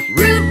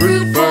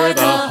root for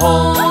the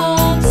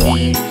home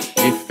team.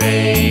 If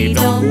they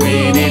don't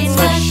win, it's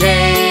a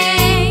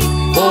shame.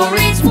 For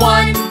it's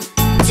 1,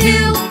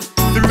 2,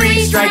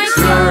 3 strikes,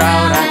 you're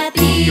out at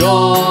the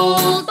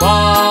old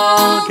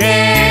ball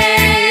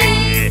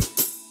game.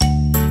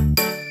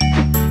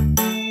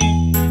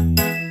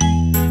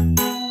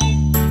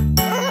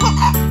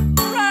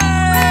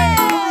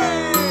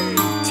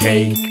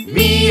 Take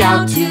me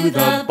out to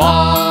the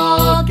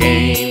ball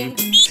game.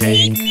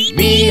 Take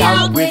me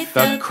out with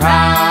the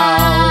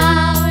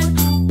crowd.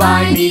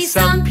 Buy me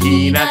some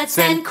peanuts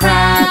and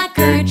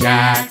cracker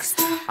jacks.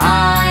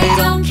 I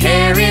don't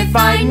care if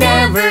I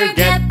never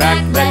get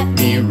back. Let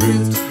me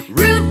root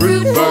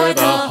for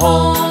the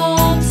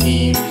home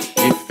team.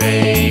 If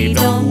they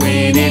don't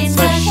win, it's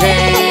a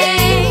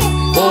shame.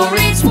 For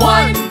it's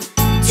 1,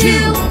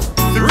 2,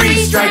 3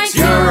 strikes,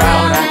 you're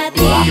out at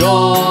the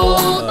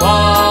old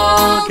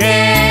ball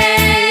game.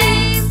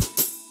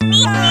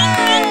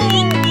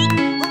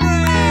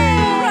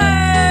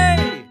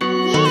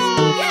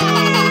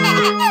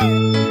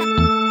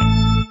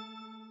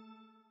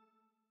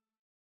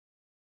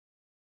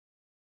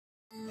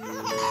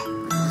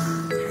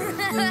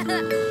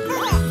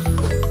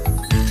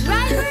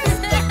 Drivers,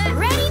 get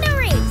ready to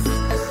race.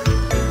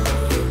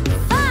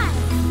 5,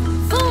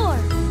 4,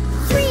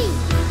 3,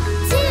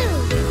 2,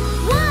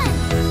 1,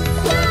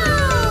 go!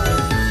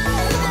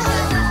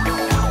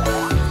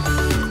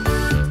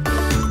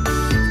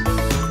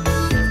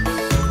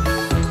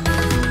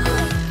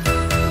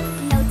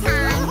 No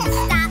time to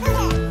stop.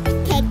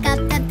 Pick up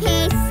the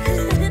pace.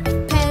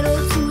 Pedal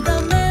to the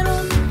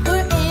metal.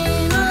 We're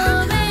in a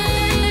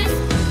race.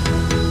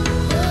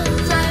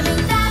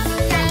 Driving fast,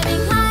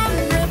 driving hard.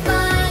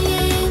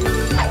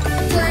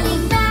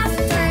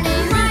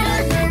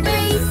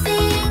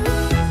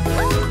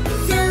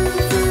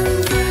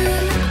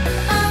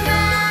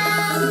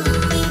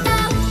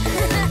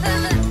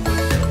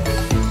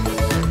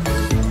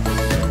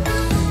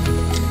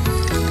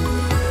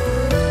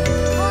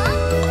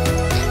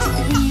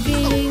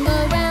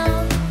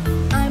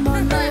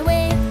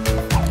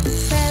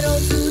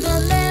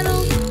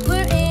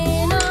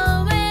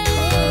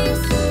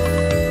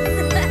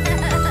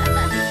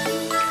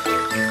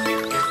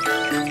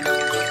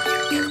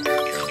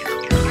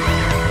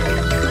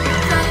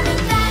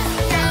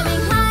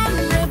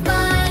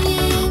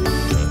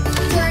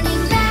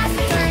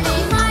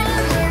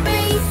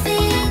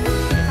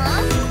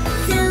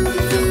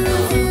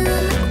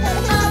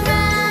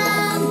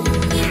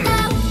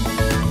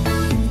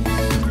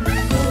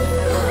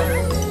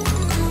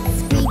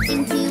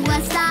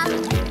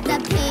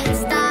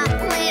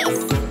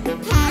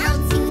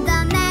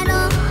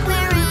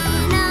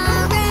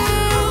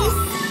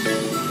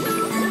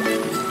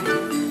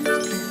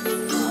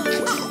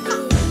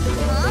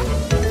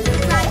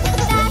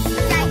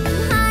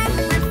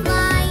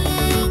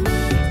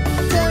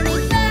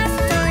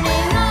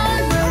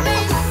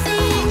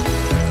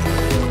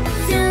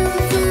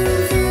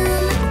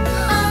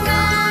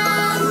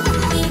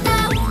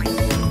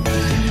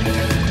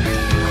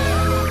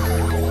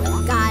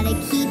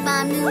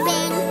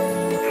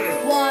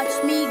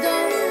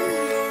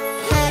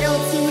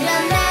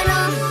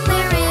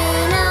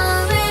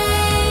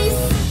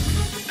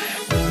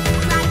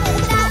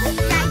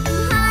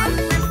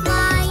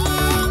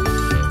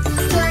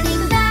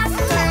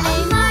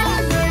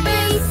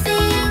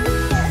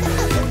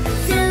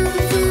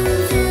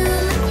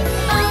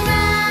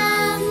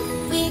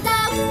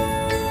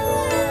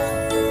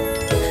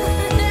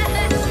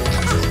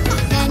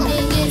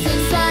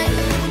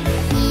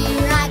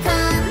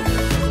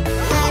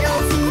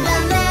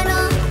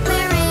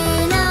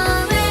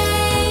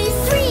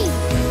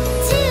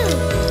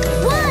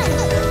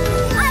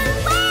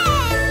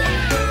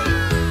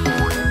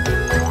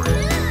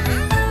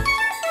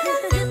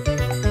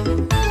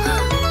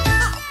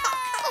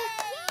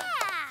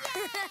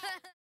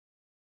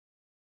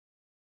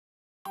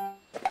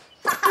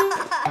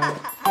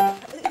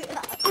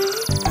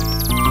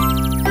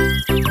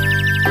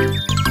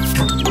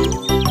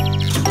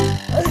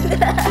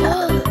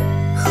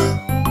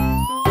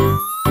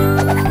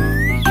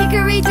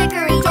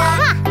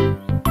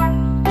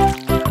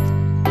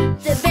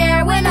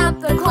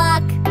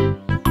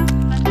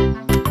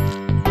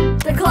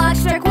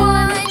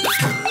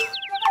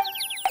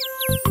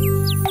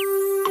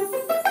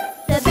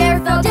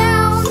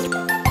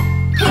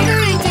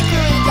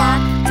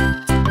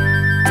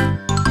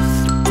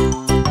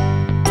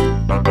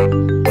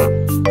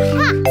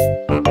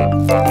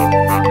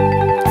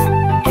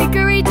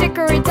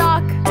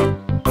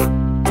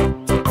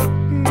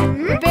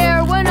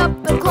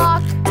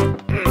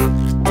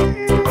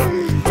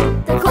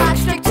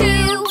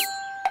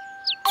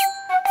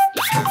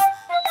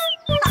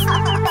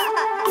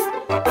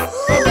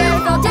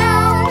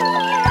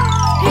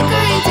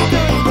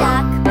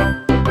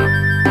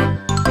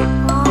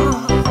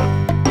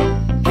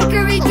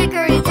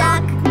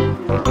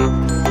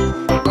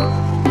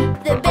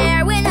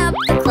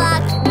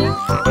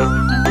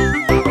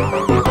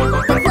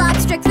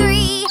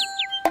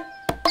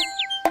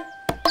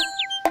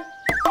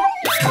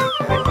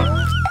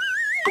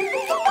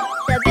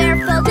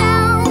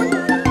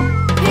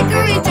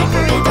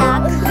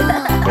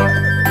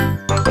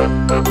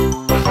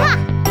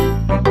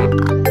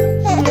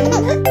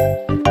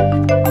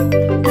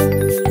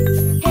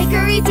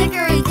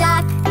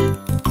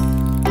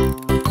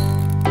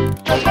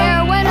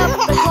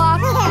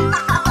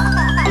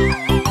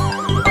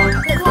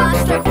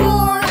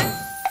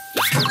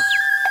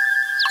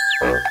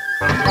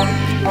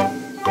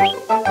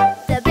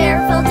 The bear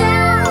fell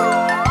down.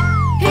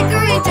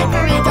 Hickory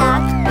dickory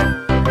dock.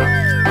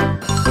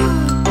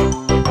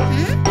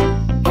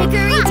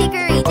 Hickory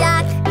dickory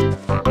dock.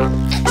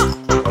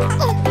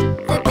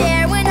 The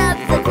bear went up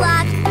the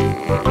clock.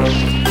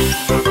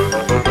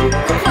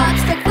 The clock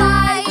struck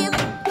 5.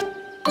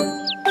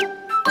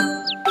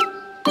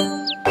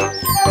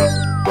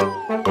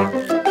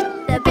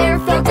 The bear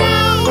fell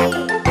down.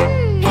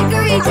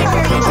 Hickory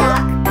dickory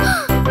dock.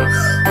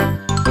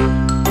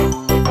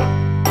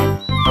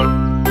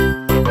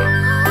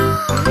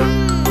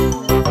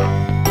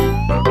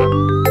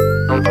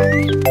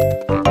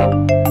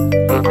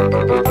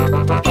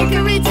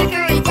 Hickory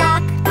dickory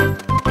dock.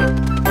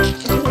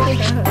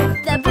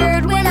 The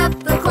bird went up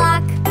the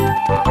clock.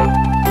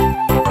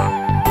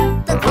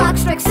 The clock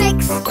struck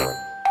 6.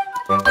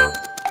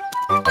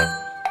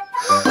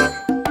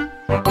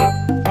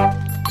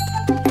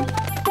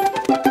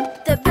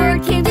 The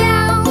bird came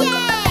down.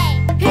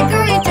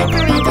 Hickory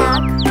dickory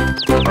dock.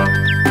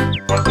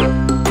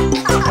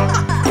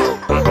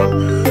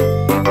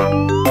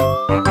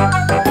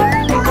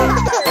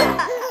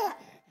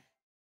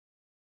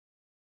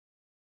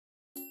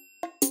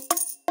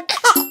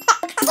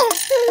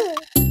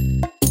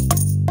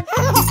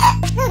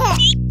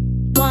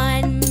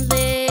 One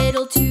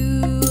little,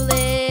 2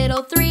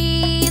 little,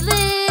 3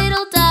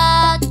 little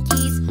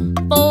duckies.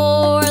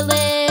 4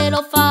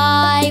 little,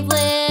 5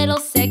 little,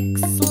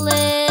 6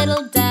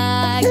 little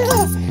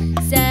duckies.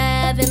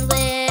 7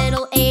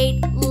 little,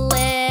 8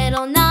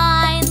 little,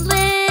 9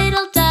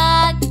 little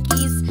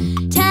duckies.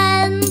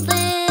 10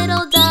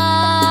 little duckies.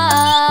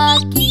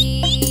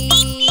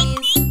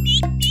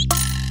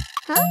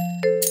 Huh?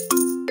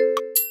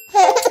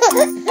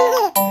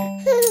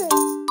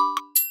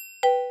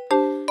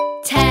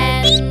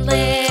 10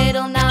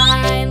 little,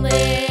 9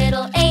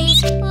 little,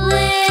 8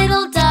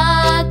 little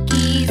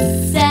duckies.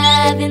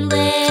 7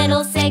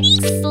 little, 6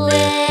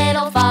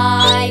 little,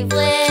 5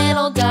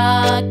 little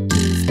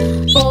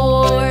duckies.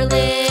 4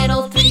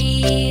 little,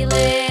 3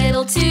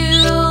 little, 2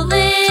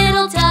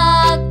 little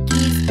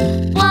duckies.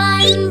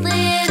 1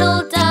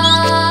 little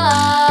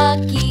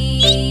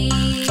ducky.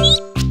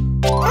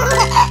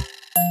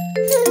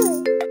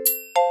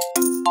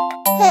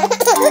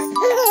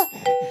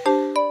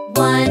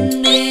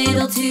 1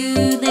 little,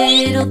 2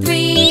 little,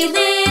 3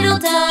 little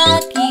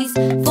duckies.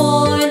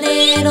 4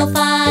 little,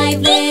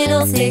 5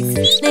 little, 6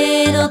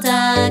 little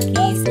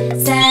duckies.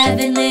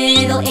 7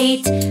 little,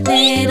 8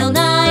 little,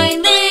 9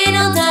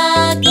 little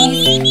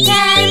duckies.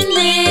 10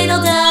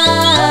 little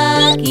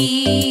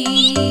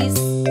duckies.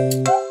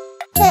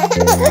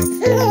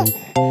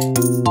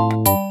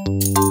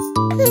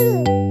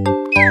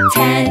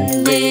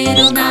 10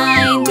 little,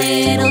 9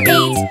 little,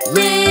 8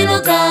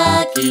 little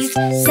duckies.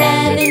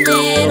 7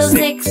 little,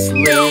 6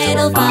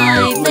 little,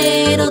 5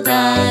 little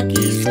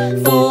duckies.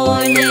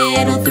 4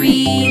 little,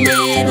 3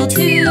 little,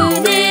 2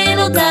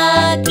 little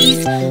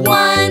duckies.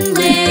 1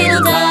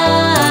 little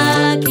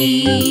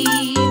ducky.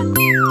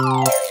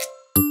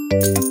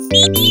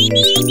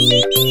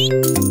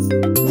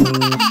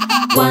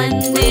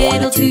 1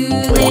 little, 2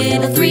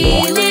 little,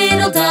 3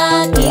 little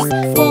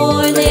duckies.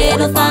 4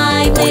 little,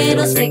 5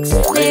 little, 6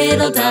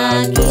 little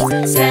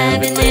duckies.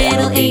 7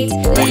 little, 8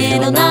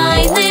 little,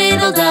 9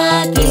 little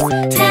duckies.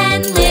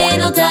 10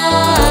 little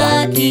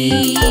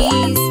duckies.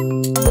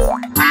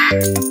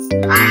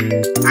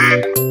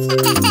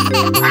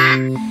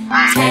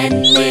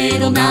 10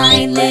 little,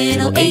 9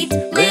 little, 8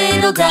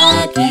 little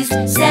duckies.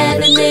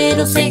 7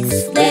 little, 6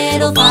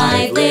 little,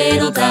 5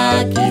 little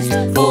duckies.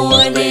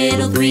 4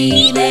 little,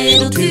 3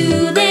 little,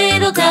 2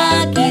 little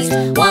duckies.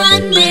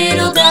 1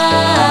 little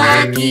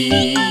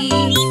ducky.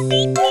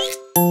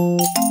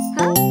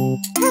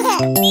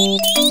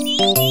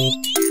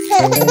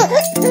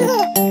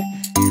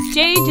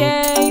 JJ.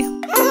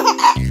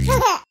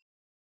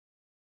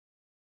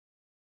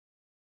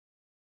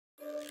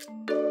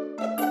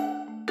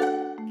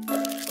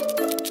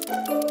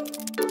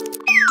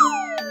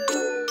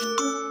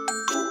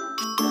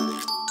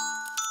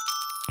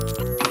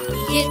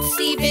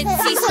 Itsy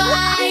bitsy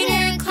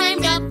spider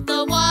climbed up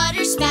the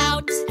water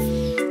spout.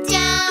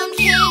 Down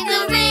came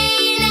the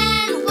rain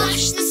and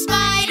washed the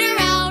spider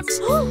out.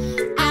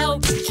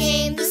 Out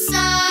came the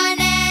sun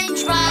and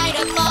dried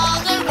up all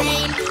the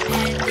rain.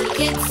 And the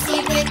itsy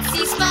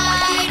bitsy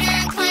spider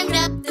climbed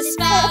up the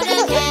spout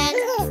again.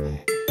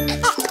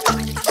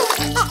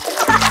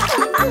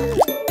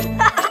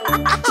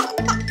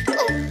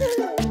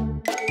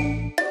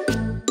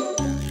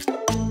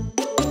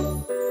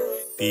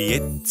 The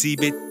itsy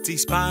bitsy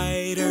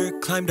spider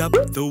climbed up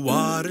the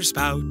water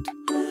spout.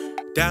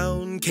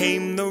 Down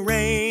came the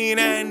rain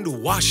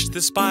and washed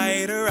the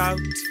spider out.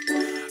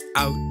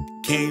 Out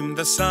came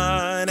the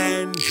sun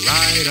and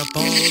dried up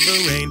all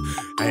the rain.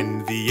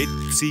 And the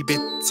itsy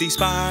bitsy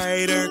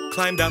spider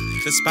climbed up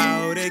the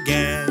spout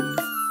again.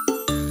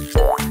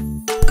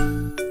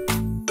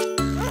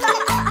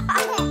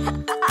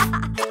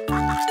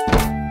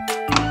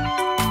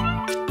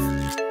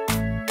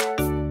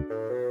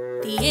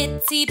 The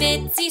itsy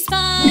bitsy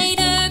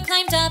spider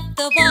climbed up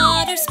the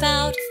water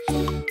spout.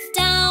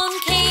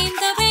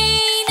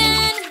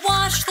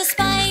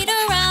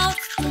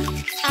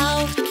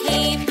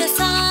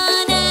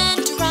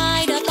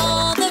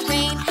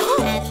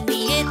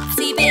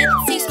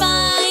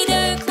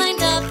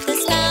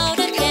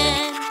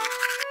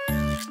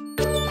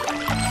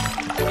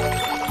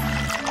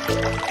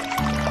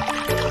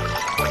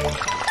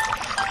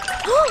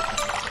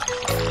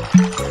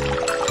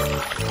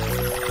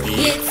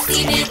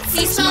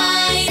 bitsy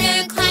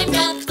spider climbed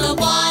up the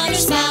water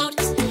spout.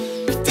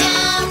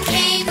 Down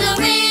came the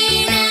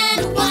rain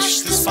and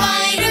washed the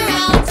spider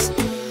out.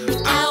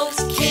 Out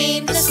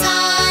came the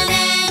sun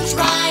and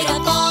dried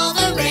up all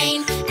the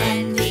rain.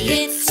 And the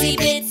itsy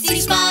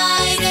bitsy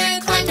spider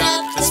climbed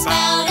up the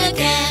spout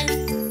again.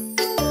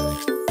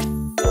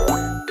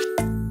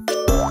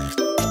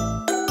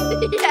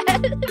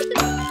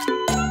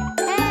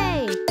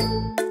 Hey!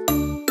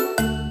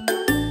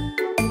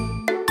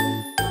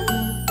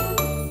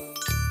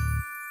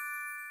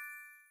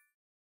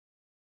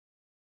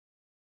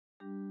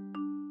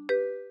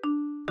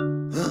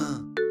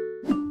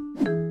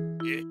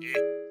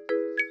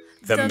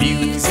 The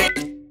music.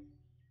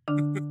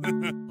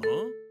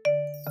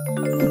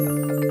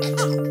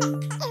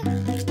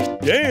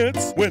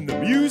 Dance when the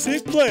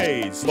music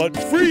plays, but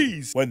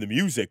freeze when the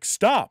music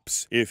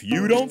stops. If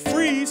you don't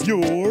freeze,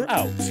 you're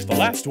out. The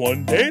last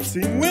one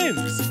dancing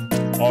wins.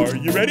 Are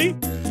you ready?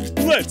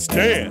 Let's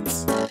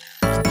dance.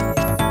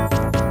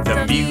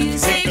 The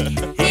music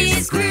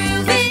is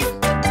grooving.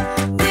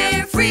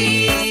 We're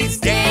freeze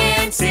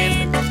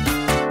dancing.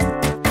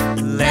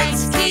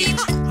 Let's keep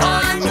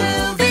on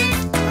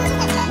moving.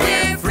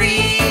 We're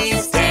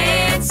freeze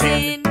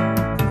dancing.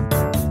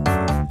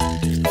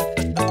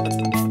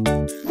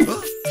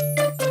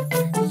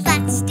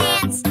 Let's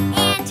dance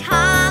and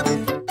hop.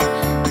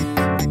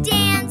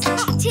 Dance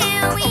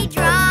till we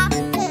drop.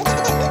 Move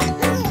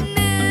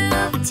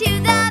to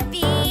the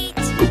beat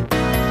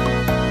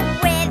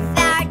with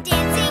our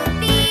dancing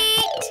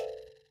feet.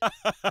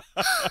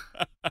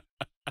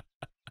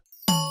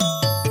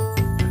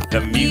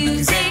 The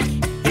music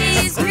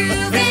is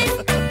grooving.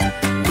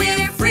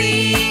 We're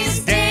freeze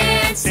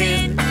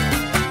dancing.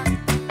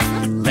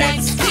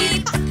 Let's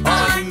keep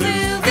on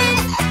moving.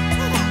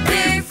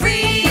 We're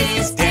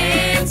freeze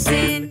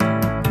dancing.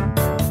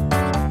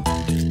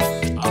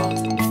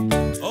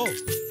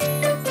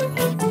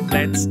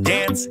 Let's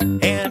dance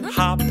and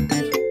hop.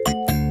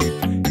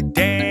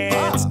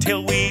 Dance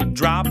till we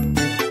drop.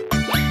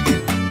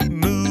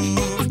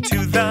 Move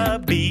to the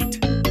beat.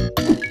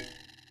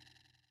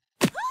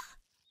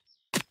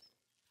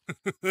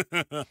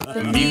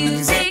 The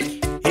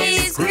music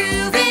is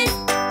grooving.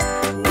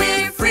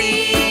 We're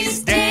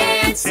freeze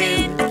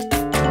dancing.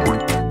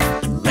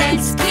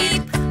 Let's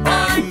keep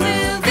on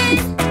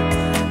moving.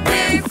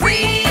 We're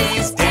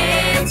freeze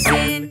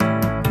dancing.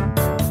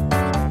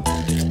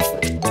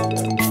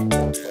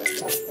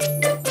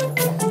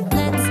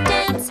 Let's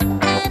dance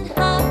and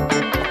hop.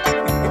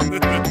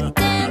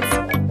 Dance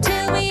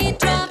till we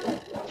drop.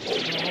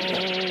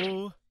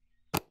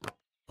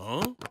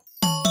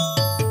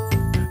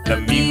 The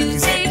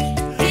music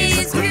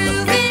is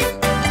grooving.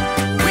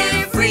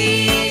 We're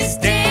freeze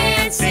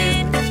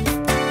dancing.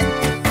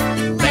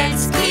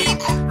 Let's keep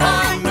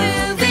on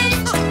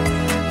moving.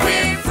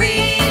 We're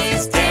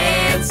freeze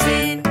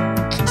dancing.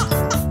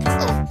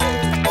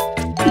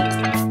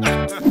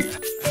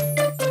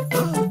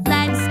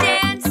 Let's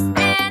dance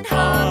and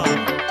hop.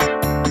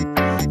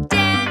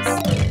 Dance.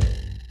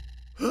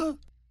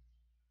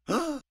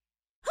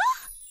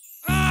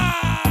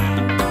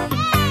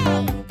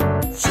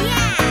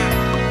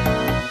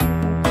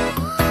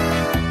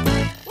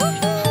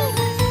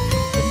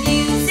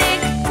 Music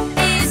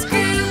is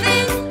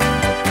grooving.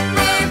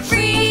 We're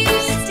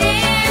freeze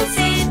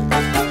dancing.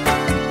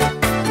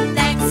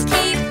 Let's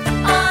keep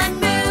on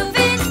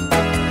moving.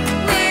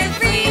 We're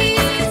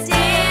freeze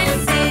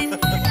dancing.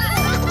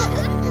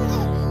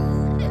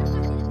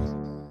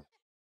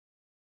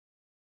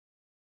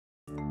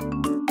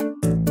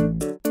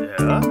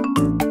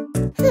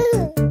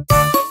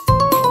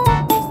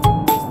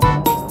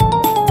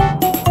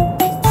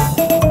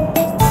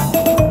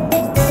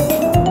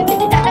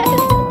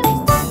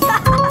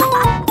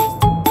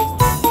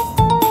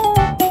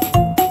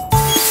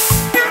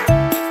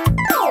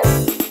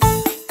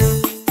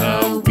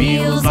 The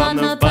wheels on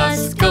the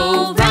bus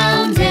go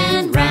round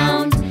and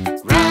round,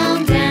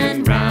 round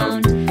and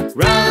round,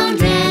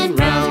 round and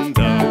round.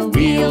 The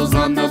wheels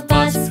on the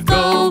bus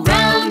go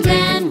round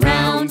and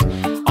round,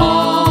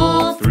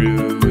 all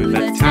through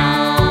the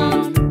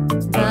town.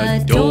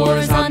 The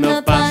doors on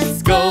the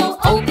bus go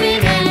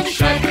open and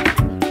shut,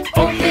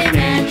 open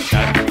and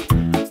shut,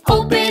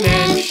 open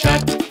and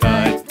shut.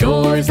 The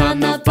doors on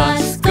the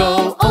bus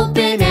go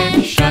open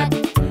and shut,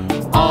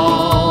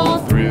 all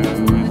through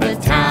the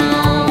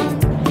town.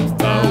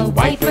 The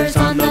wipers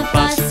on the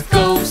bus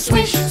go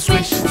swish,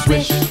 swish,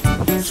 swish,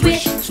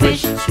 swish,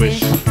 swish,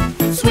 swish,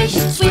 swish,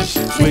 swish,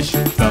 swish.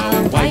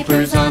 The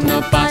wipers on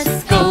the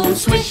bus go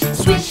swish,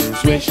 swish,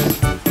 swish,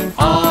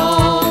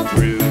 all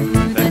through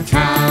the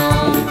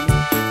town.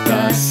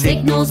 The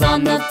signals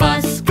on the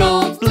bus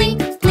go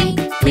blink, blink,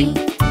 blink,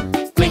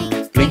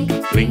 blink,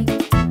 blink, blink,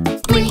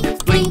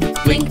 blink,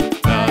 blink, blink.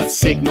 The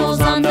signals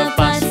on the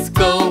bus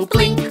go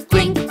blink,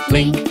 blink,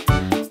 blink,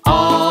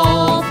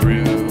 all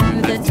through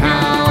the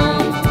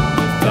town.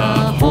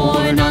 The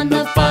horn on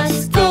the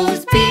bus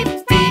goes beep,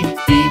 beep,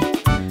 beep,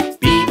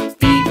 beep, beep,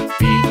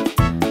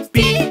 beep,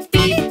 beep,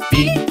 beep,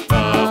 beep.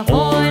 The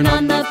horn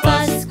on the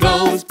bus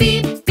goes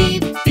beep, beep,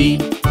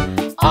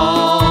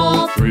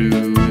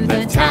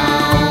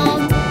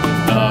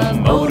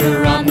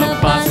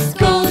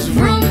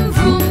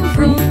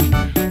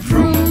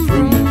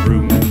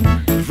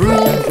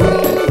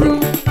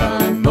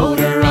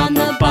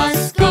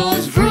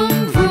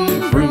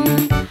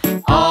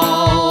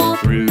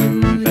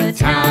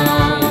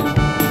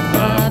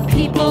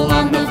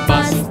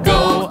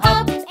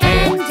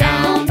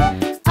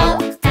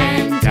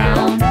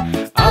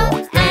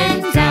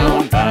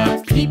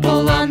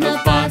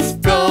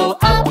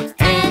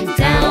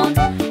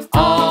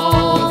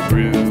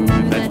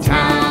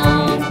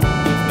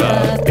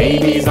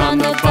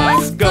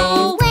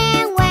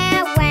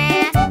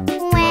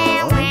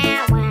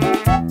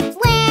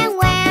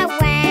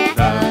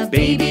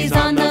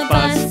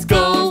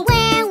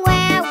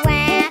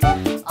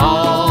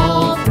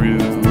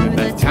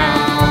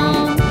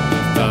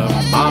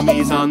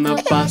 mommies on the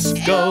bus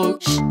go.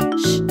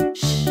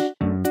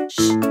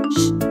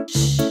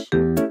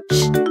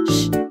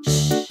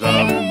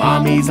 The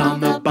mommies on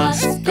the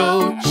bus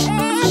go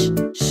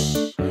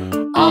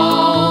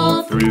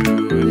all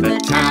through the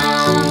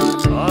town.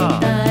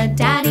 The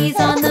daddies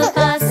on the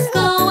bus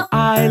go.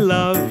 I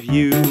love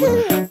you,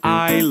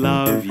 I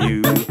love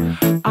you,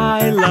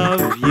 I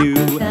love you.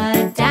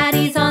 The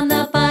daddies on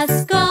the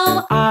bus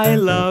go. I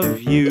love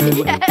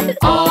you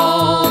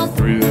all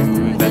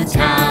through the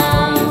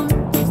town.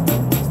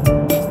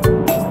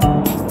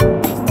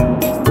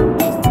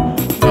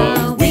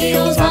 The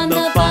wheels on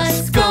the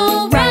bus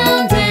go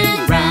round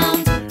and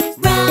round,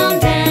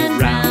 round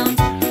and round,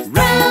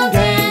 Round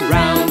and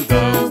round,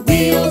 the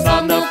wheels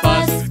on the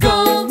bus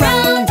go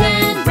round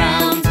and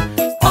round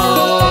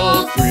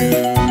all through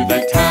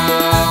the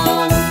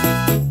town.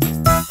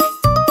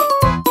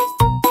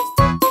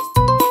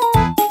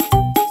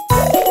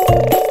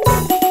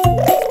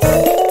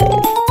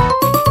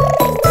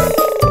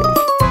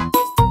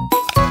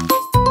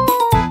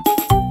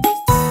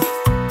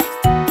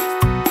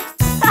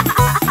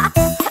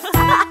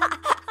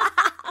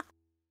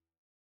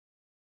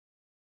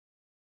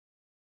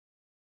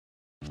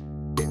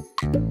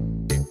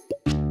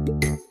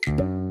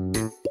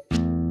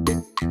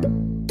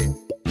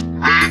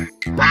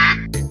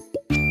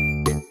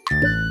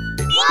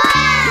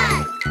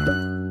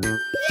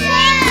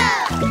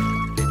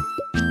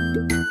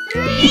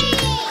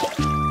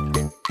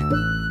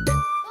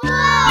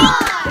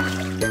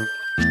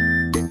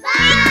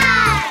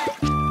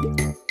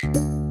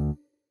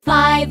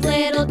 Five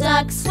little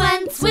ducks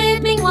went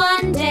swimming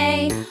one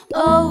day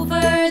over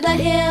the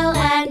hill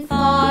and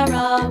far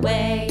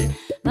away.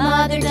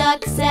 Mother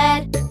duck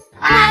said,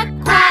 quack,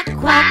 quack,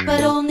 quack,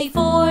 but only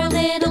four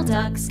little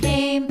ducks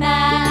came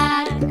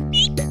back.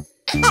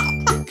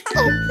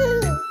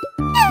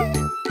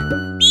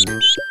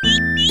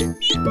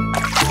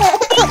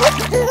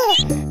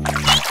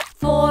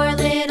 Four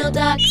little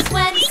ducks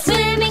went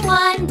swimming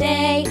one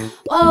day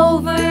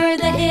over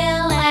the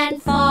hill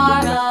and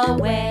far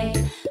away.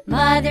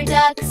 Mother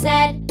duck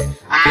said,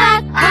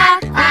 quack,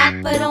 quack,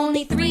 quack, but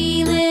only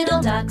three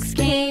little ducks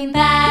came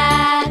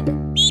back.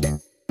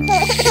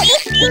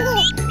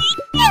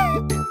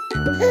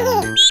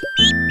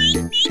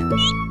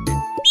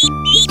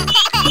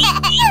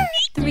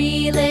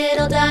 Three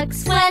little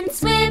ducks went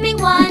swimming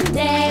one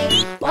day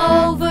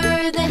over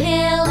the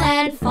hill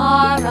and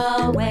far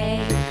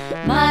away.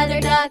 Mother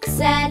duck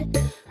said,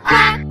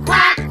 quack,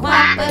 quack,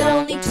 quack, but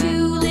only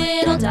two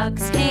little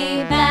ducks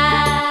came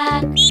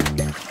back.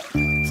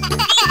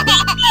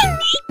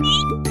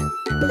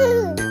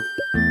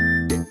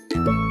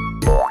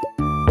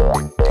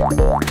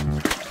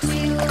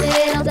 Two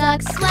little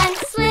ducks went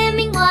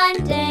swimming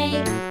one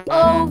day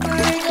over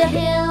the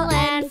hill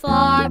and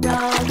far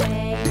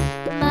away.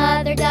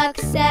 Mother duck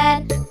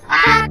said,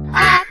 quack,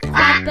 quack,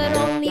 quack, but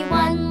only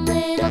one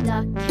little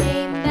duck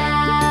came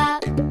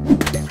back.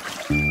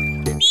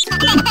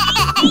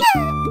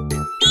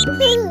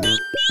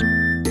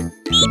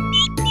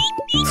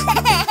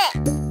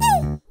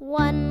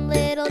 One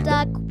little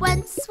duck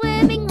went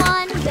swimming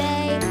one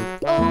day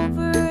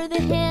over the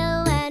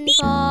hill and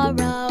far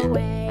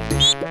away.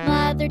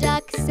 Mother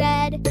duck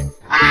said,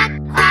 quack,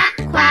 quack,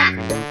 quack,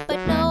 but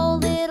no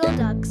little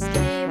ducks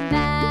came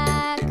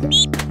back.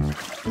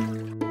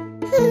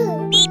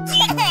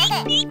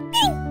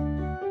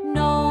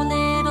 No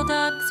little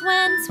ducks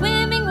went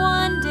swimming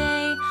one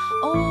day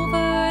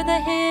over the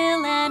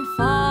hill and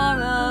far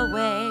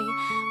away.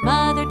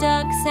 Mother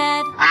duck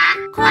said,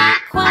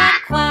 quack,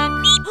 quack, quack.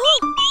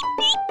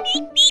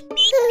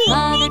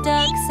 Mother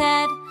duck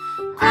said,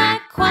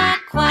 quack,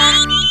 quack, quack.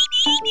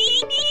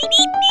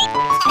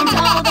 And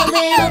all the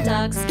little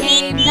ducks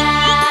came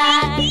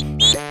back.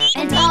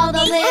 And all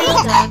the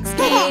little ducks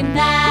came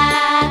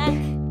back.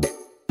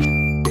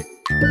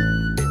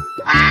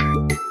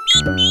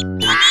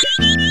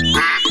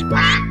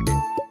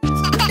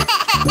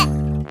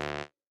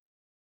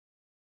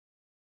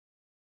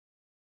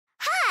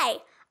 Hi,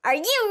 are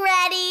you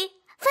ready?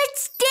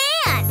 Let's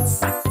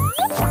dance!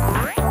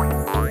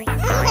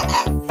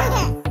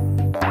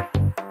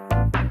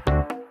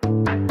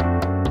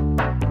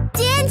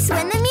 Dance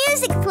when the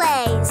music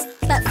plays,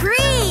 but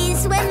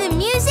freeze when the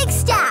music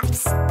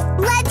stops.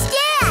 Let's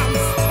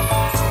dance!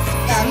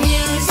 The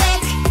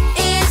music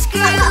is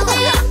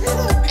grooving.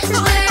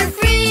 We're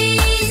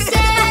freeze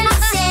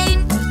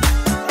dancing.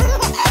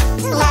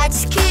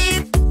 Let's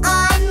keep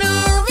on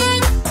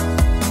moving.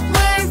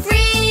 We're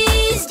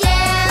freeze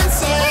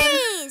dancing.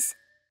 Freeze!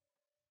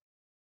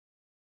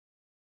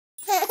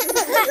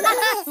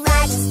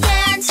 Let's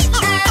dance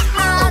and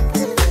rock.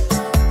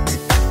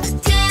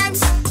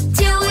 Dance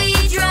till we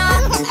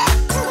drop.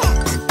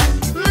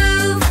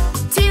 Move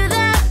to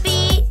the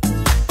beat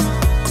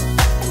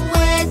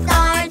with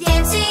our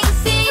dancing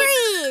feet.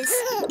 Freeze!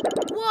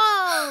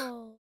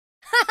 Whoa!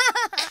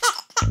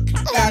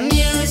 The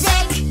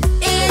music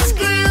is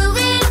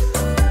grooving.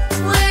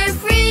 We're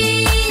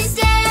freeze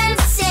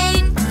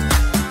dancing.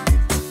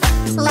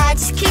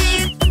 Let's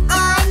keep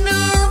on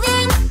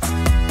moving.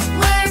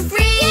 We're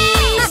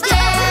freeze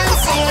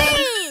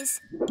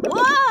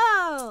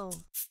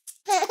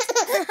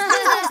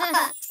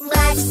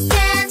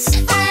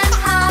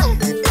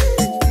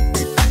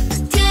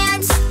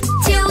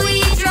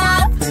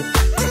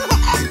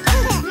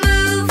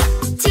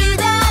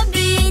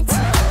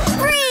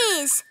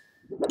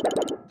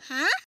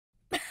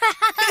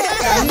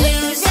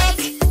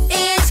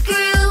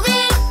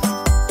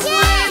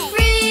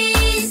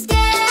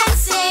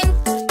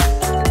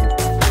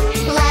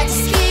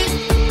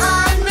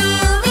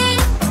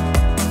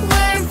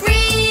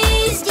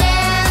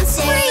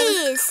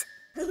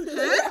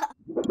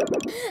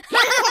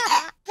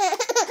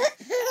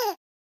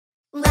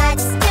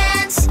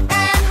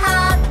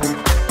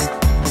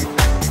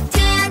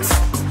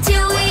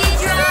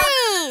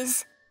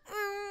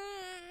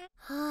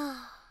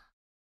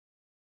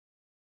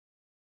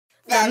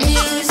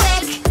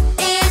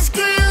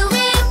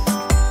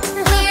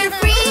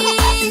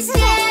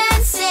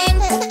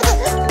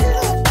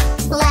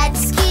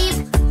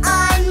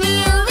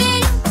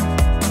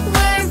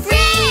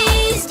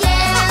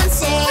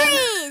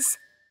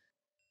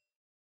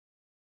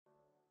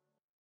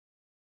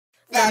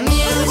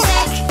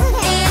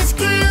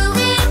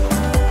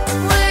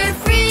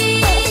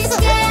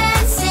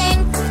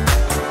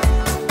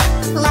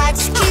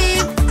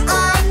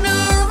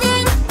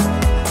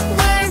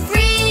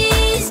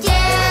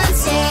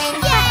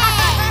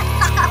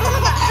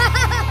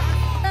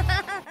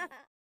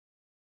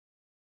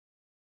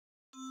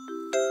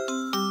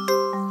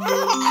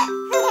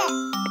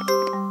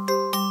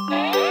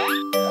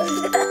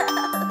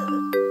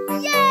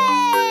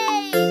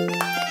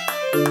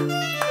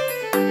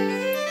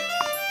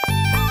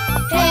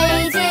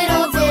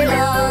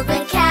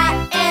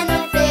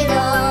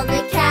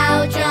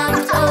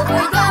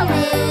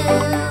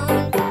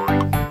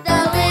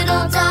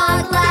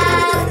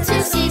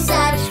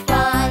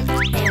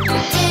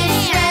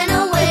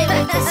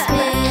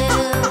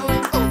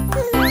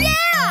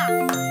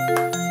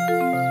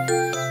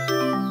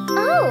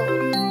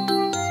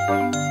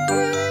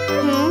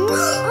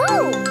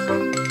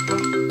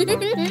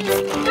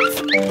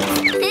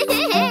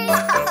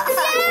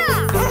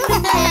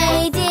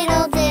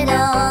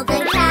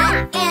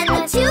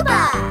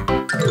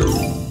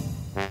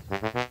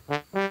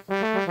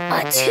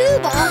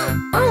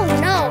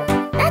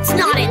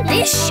in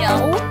this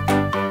show.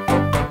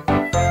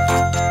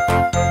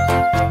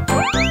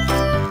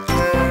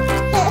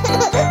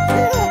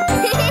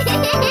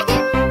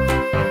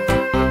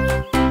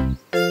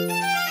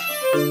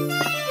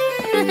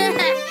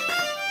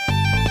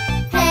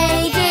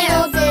 Hey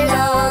diddle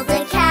diddle, the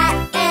cat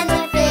and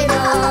the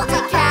fiddle,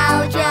 the cow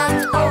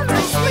jumped over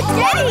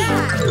spaghetti.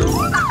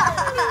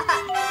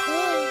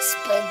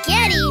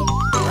 Spaghetti?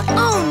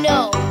 Oh no,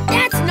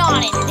 that's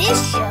not in this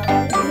show.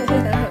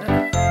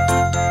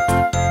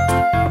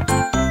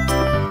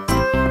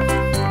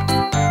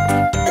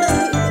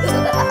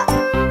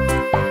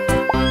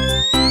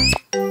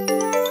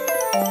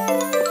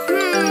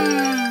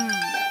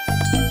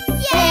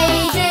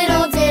 Hey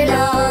diddle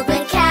diddle, the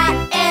cat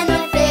and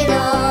the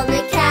fiddle,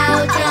 the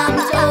cow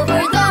jumped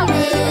over the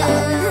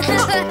moon.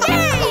 The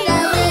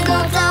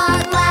little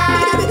dog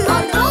laughed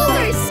on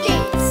roller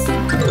skates.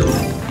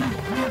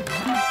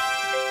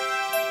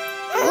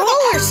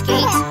 Roller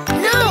skates?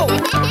 No,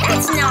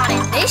 that's not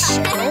in this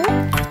show.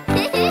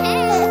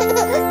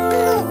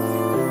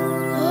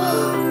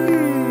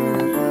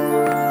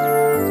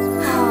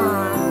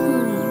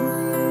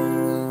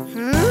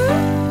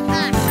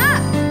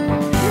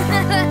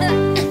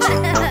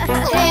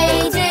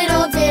 Hey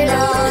diddle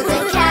diddle, the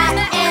cat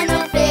and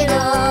the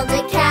fiddle,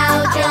 the cow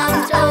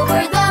jumped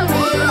over the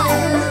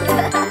moon.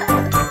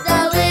 The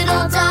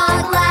little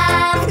dog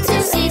laughed to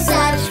see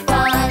such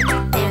fun,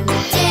 and the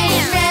dish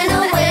ran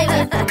away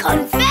with the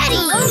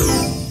Confetti!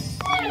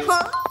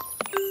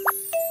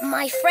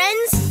 My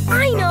friends,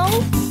 I know.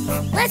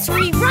 Let's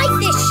rewrite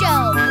this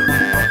show.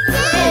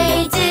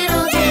 Hey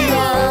diddle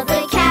diddle,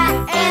 the cat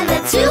and the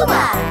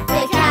tuba,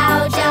 the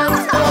cow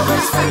jumped over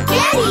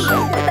spaghetti.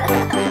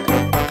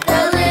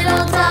 The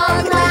little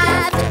dog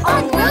laughed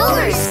on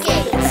roller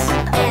skates,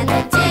 and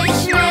the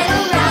dish ran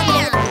around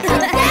with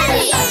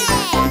confetti.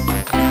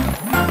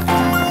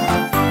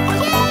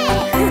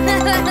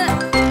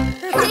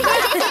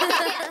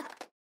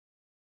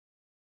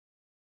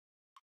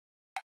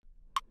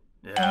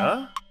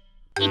 Yeah?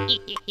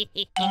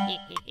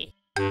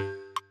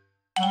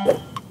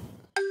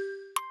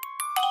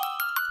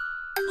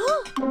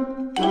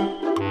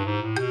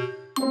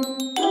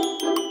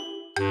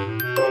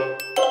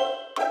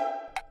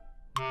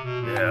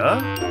 Yeah?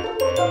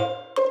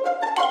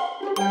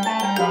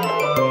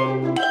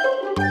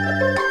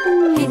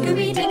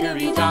 Hickory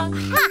dickory dock.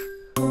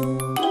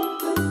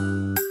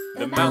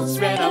 The mouse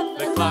ran up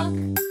the clock.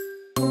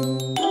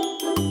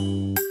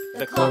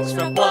 The clock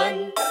struck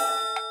one.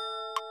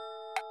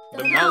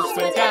 The mouse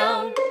went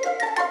down.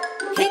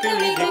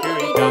 Hickory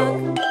dickory dock.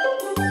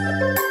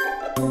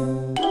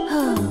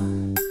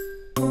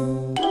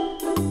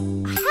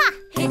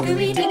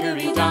 Hickory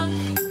dickory dock.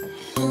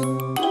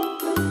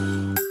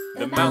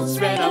 The mouse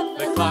ran up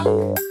the clock.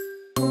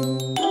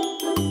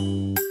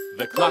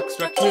 The clock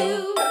struck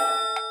two.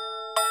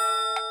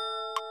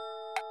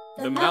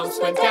 The mouse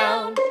went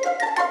down.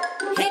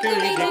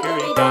 Hickory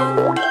dickory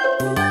dock.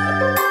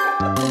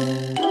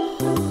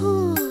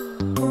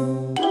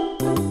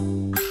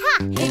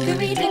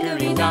 Hickory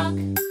dickory dock.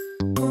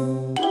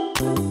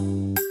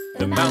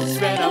 The mouse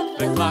ran up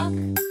the clock.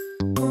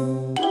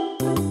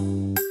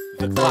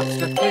 The clock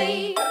struck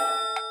three.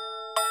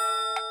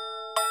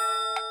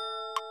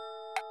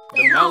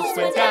 The mouse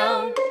went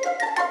down.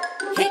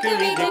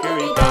 Hickory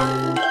dickory dock.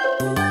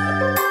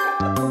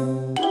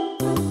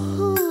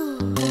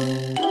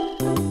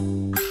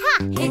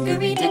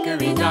 Hickory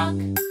dickory dock.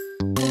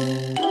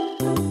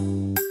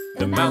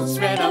 The mouse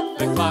ran up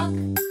the clock.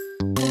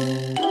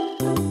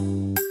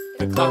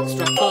 The clock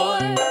struck four.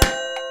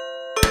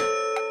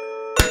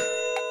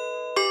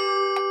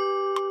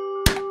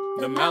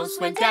 The mouse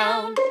went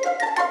down.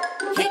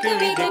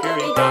 Hickory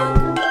dickory dock.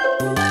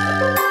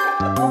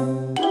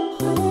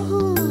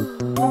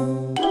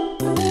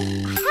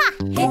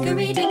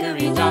 Hickory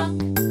dickory dock.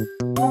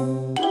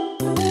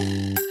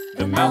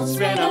 The mouse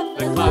ran up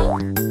the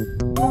clock.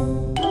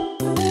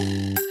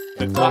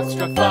 The clock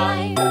struck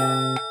five.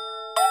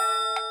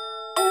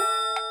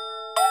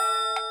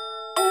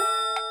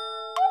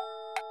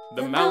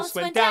 The mouse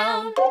went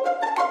down.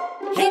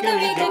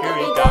 Hickory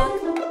dickory dock.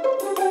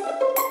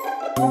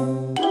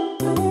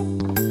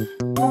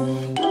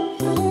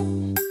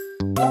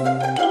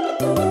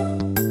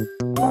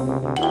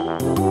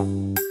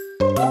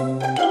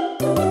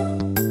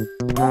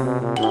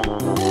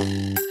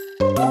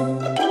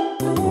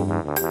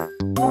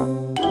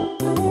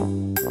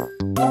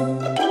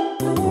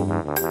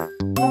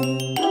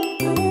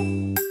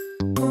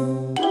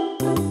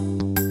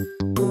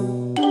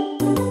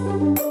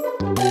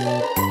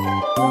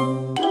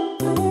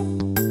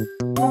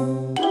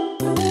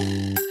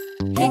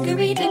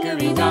 Hickory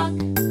dickory dock.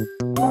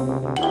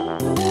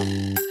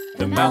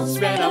 The mouse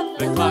ran up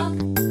the clock.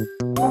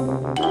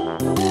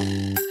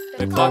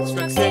 The clock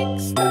struck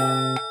six.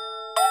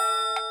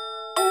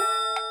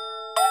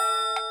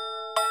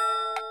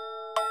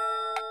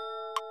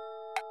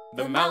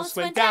 The mouse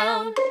went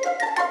down.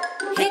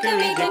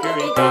 Hickory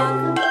dickory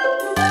dock.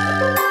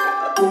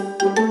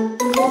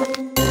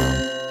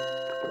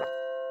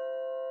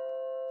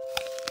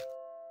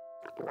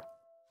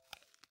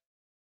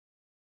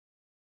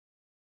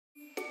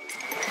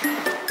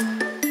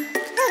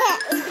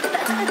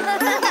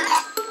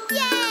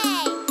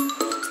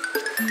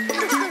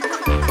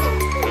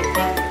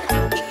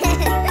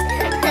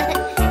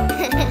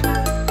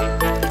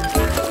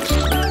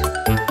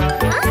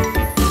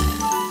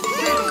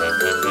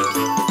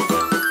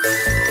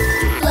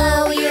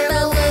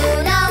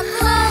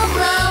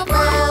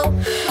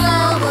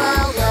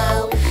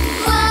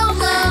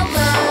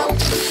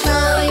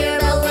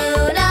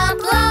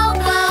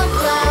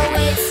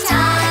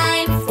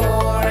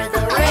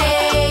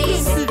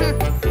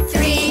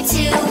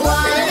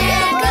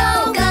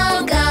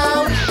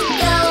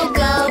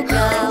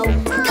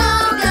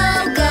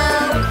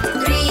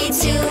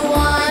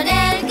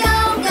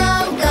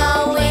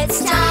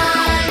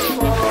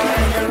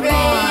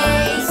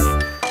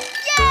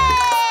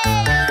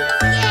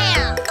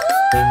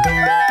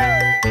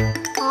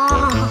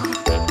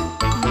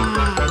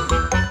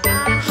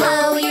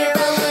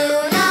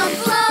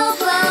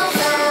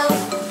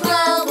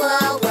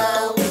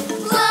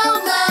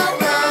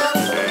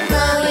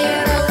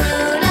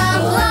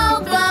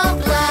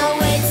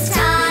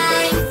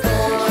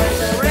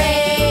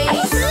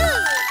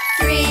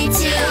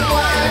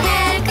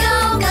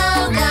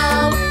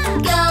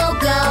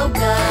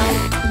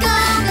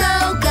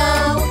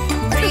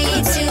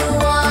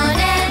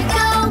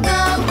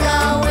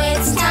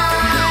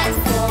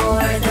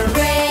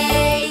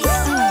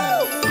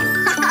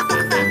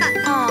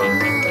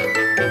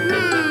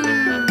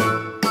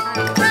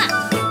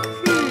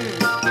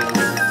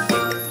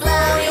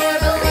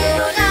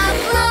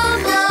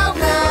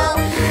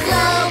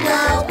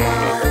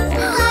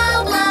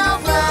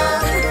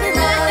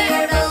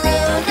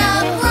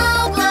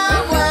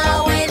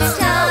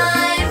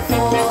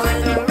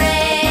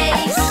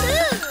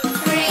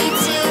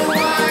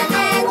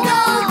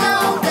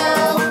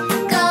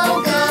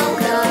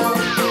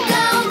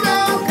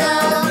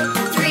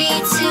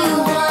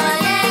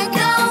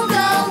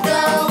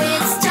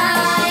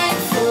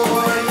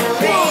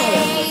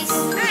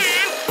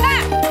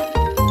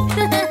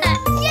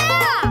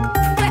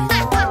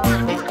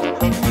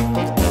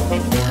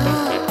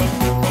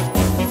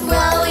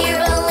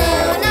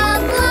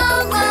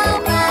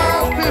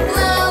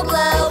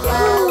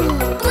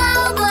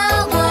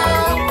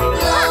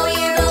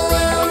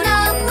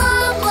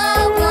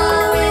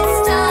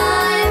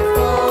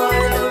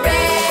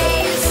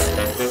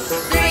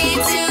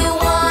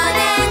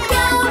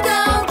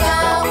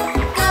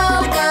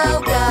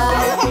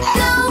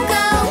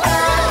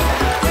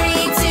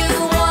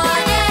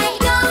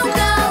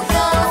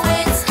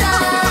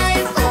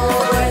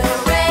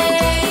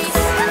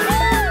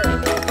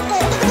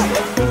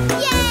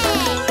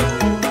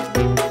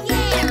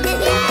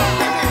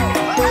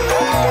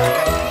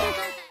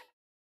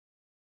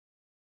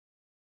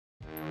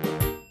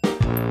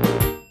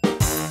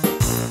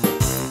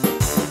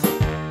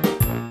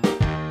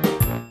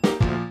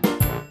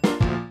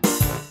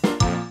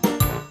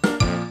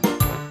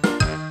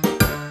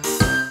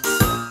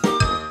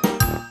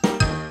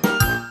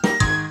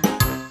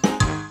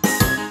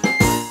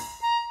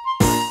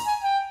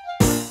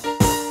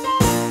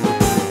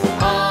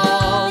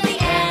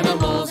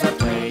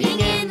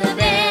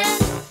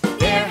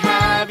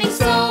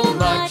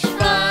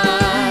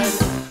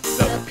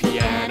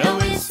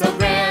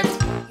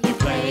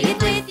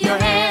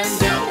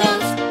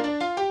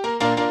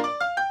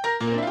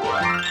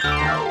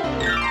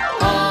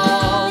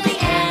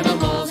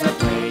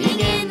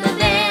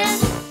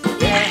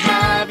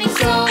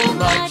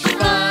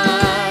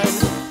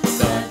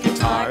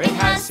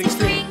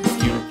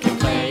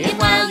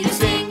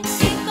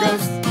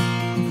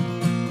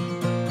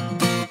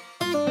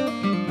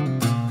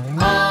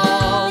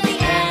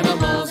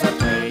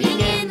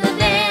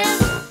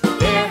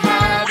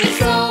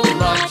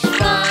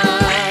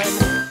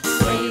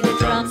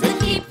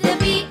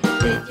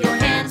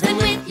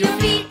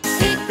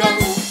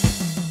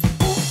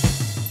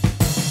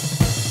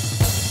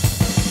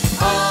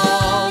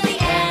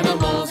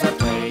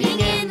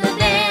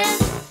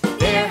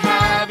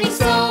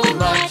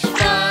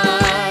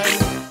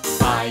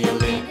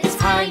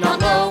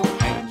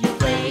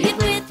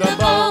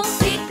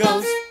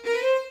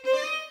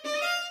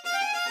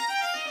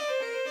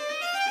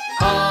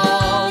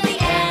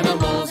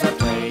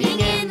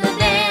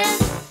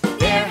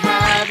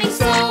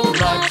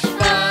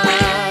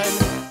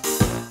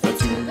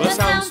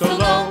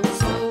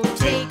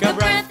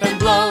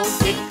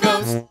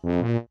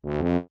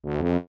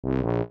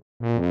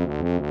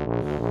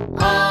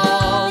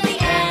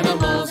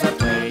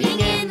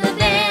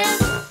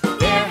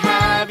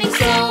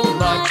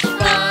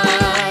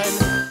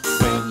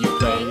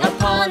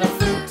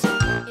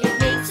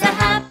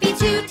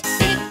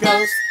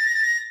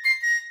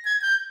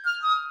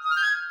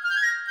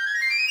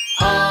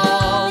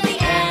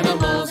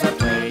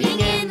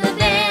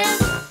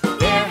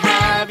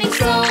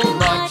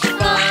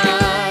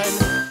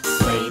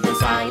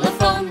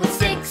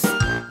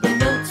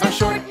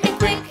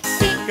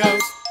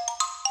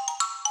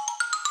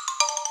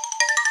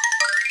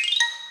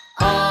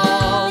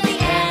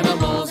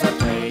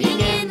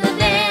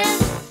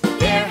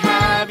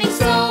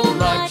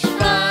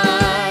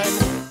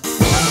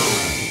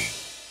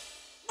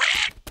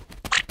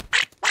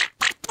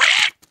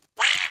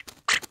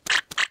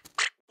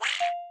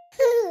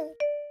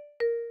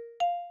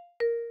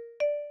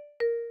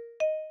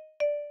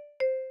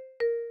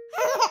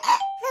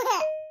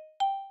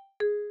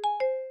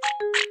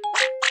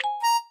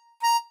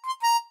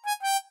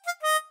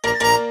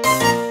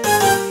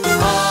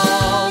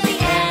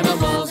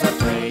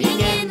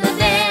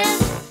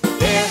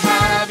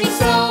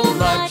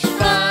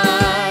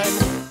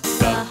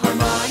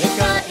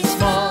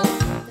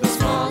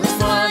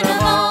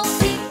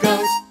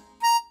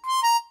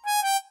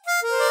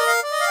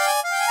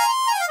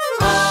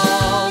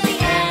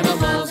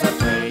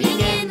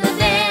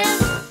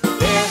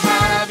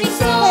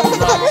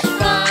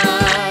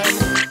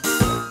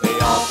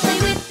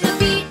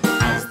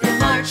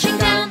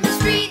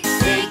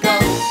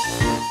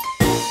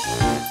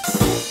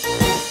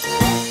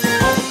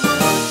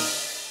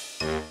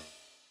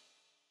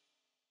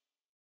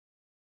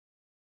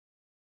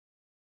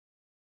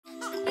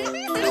 Come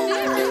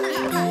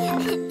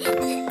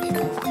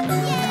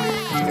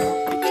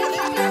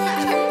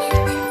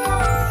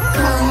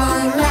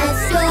on,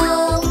 let's go.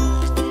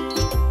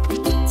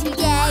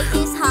 Today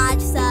is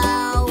hot, so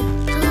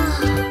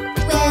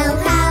we'll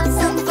have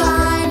some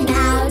fun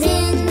out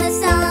in the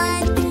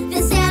sun.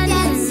 The sand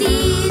and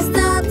sea's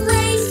the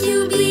place to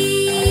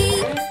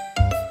be.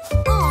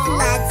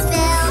 Let's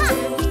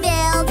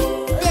build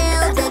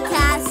a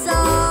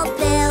castle.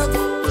 Build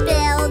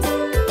a castle. Build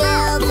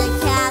a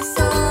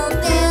castle.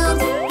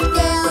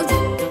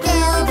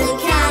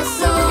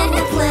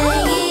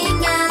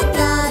 Playing at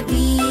the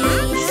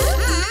beach.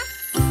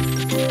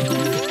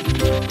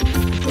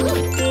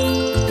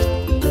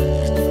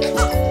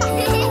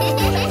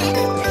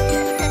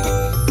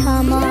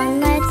 Come on,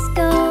 let's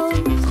go.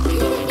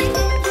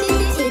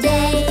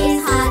 Today is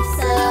hot,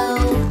 so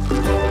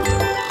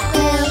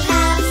we'll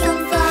have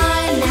some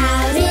fun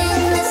out in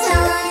the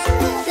sun.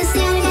 The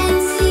sand and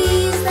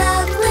sea's the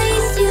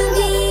place to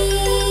be.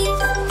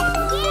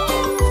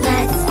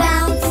 Let's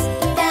bounce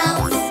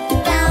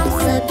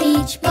a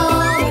beach ball.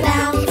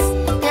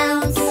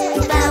 Bounce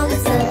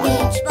a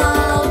beach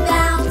ball.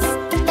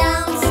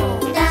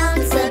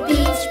 Bounce a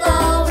beach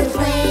ball. We're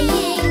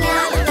playing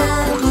at the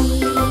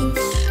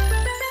beach.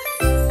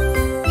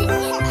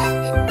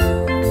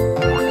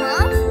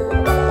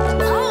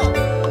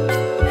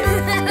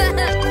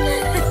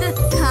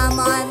 Come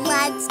on,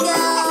 let's go.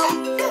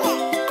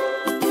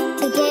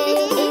 Today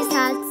is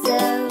hot, so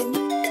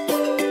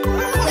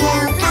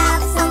we'll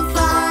have some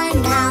fun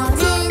out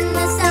in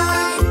the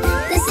sun.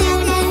 The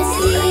sand and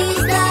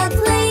sea's the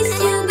place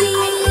to be.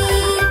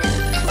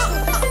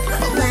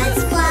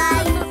 Let's fly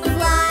a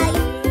kite.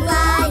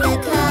 Fly a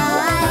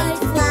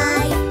kite.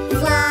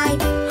 Fly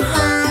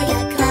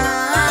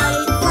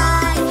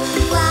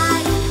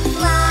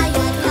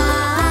a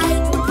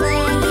kite. We're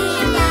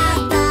playing at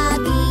the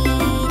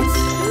beach.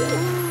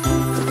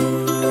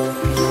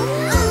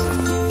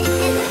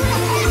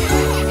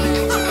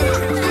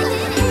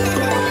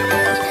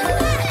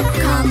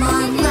 Come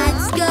on,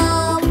 let's go.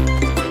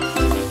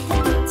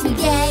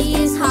 Today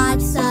is hot,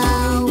 so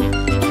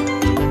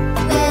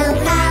we'll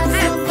have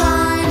some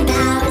fun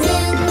out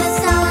in the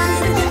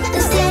sun.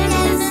 The sand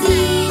and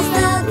sea's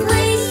the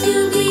place to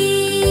be.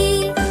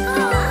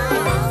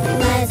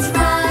 Let's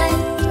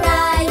ride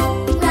away.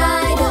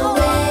 Ride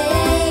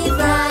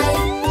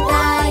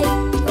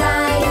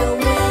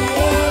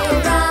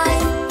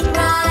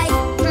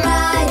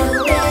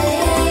away.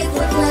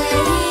 We're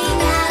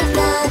playing at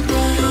the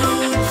beach.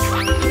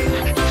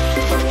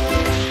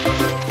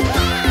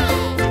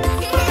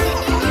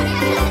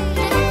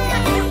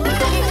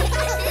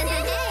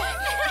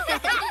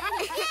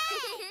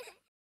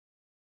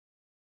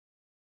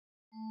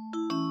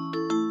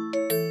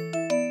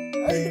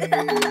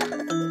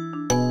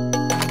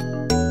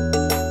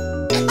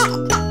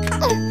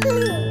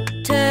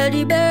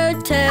 Teddy bear,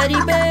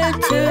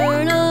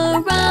 turn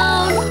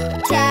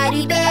around.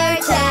 Teddy bear,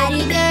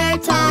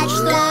 touch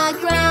the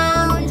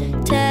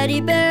ground.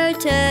 Teddy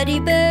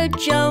bear,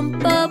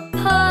 jump up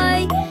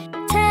high.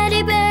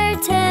 Teddy bear,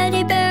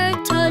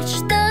 touch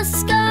the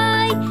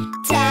sky.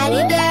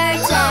 Teddy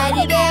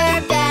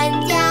bear,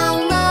 bend down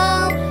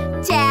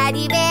low.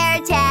 Teddy bear,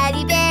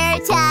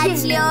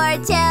 touch your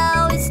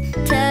toes.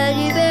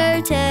 Teddy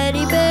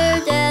bear,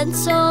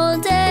 dance all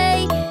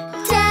day.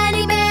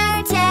 Teddy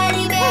bear,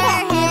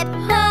 hip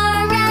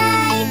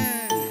hooray.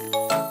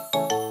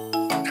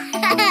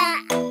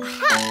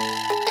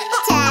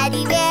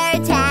 Teddy bear,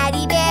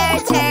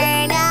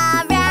 turn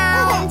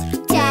around.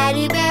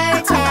 Teddy bear,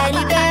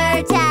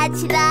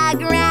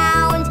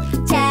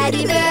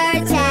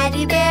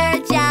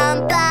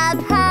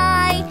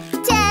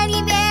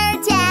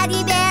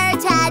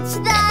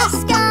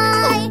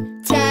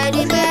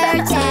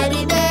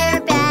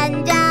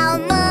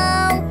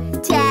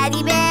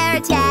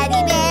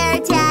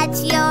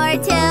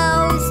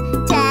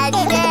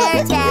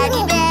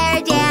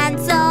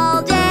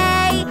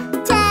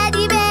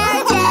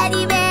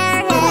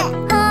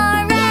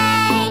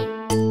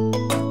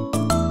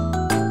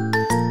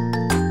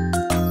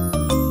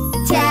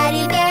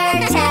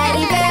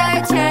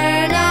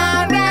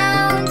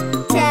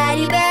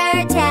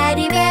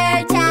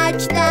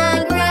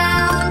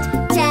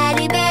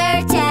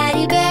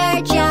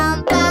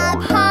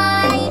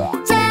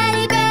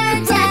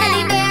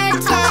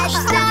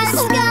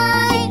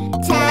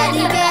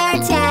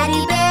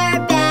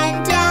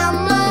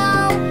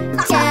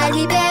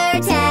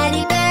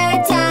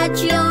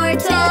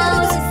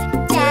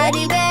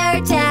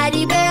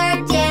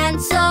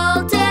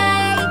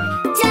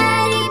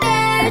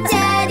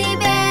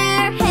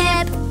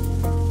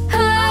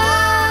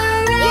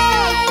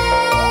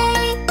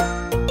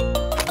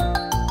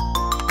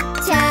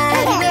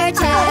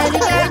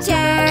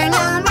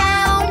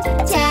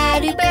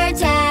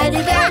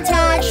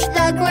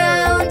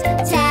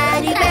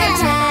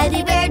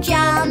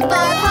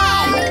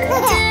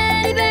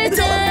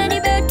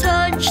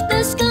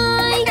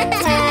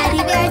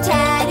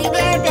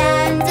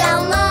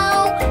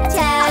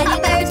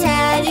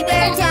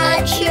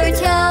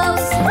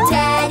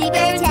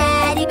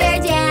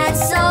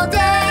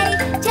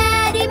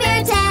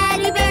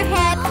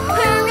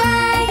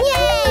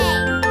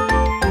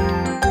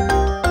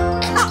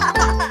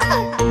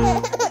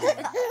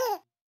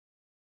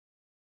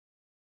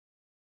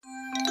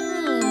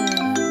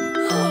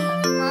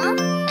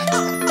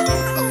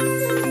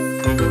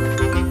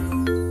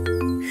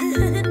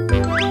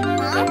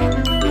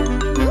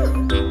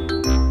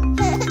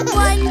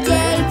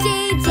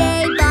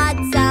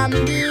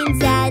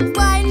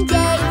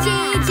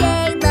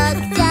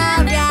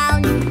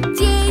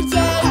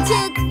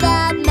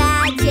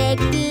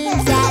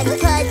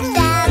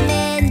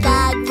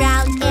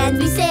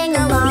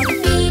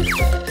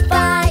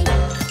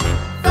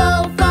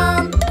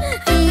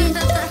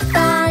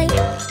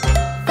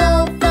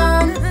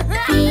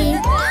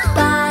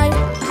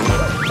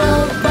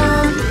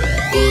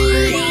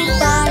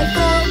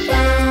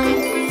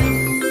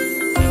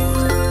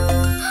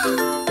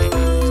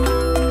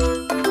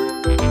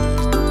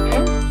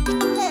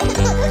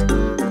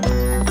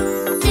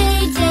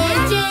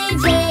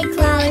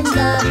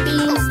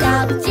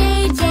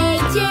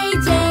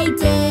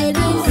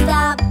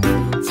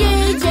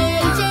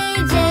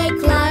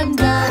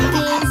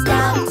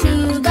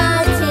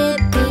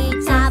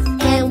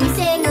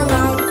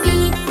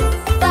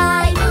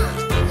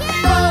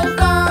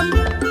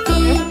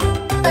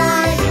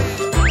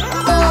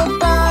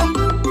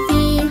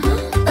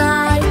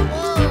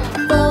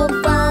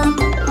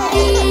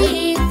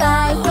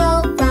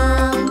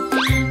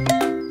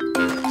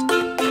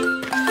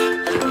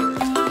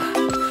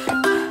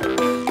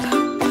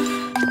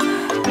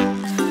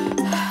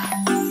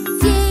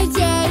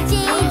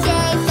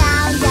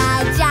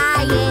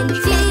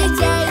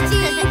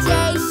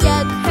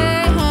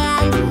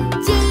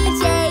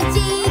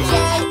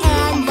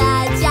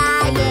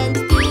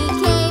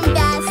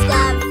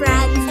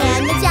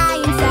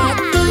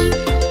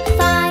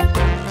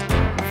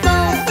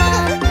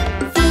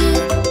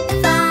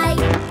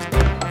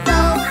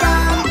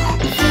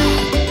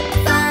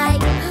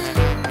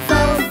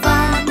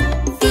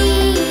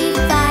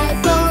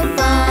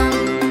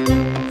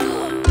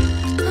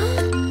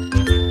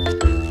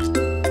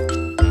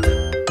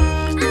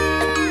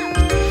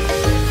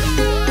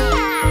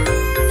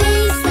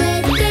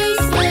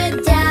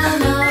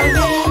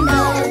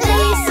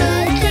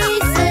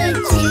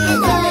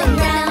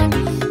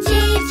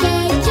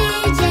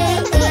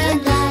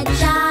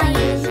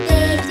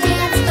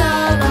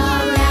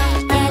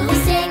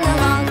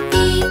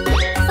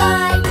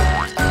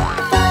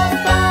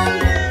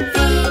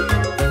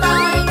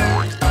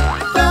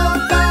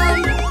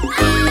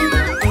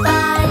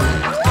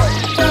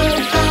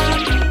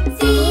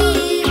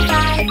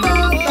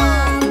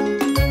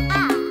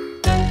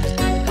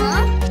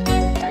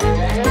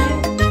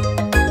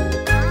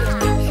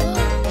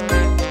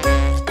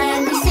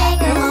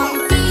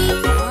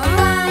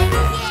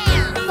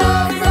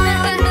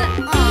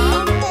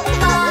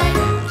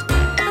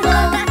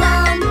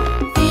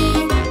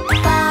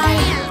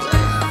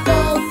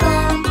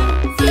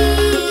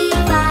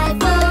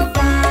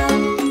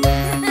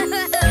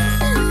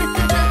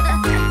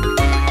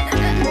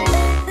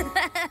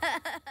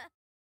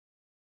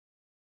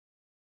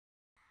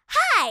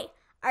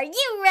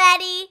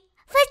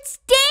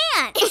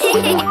 Her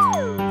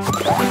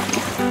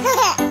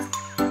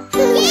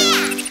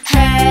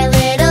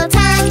little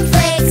tongue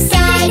flicks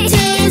side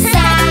to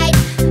side.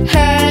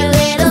 Her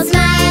little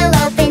smile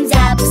opens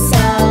up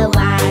so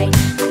wide.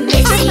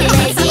 Missy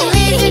Lizzy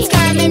Lizard's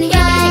come and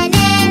run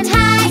and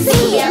hide.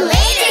 See ya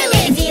later,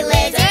 Lizzy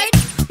Lizard.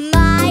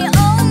 My,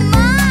 oh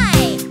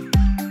my!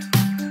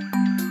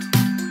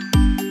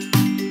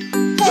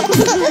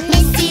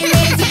 Missy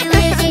Lizzy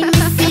Lizard,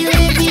 Missy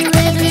Lizzy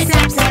Lizard,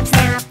 snap, snap,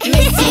 snap.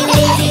 Missy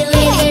Lizzy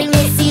Lizard,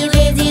 Missy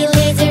Lizzy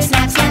Lizard,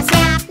 snap, snap,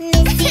 snap.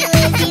 Missy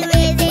Lizzy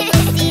Lizard,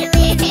 Missy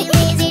Lizzy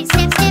Lizard,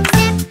 snap, snap,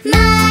 snap.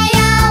 My,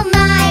 oh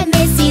my,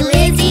 Missy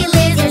Lizzy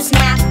Lizard,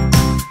 snap.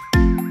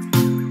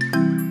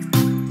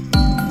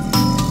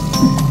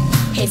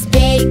 His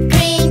big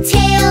green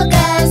tail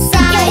goes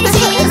side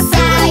to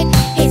side.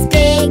 His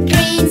big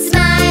green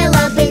smile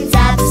opens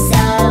up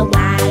so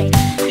wide.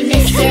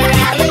 Mr.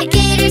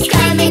 Alligator's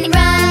come and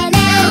run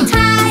and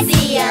hide.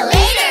 See ya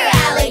later,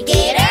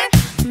 alligator.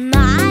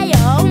 My,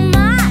 oh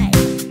my.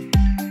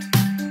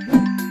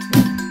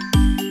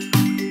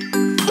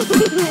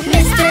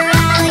 Mr.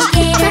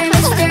 Alligator,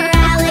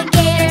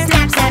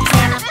 snap, snap,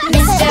 snap.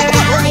 Mr.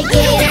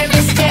 Alligator,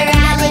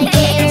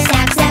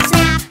 snap, snap,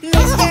 snap.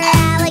 Mr.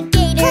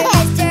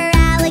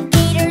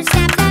 Alligator,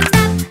 snap, snap,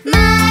 snap.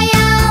 My,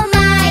 oh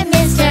my,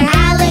 Mr.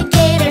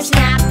 Alligator,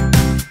 snap.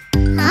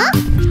 Huh?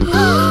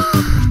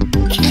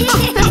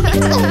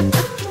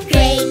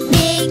 Great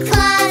big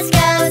claws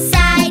go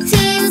side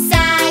to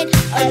side.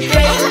 A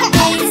great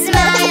big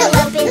smile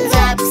opens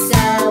up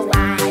so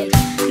wide.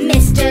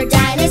 Mr.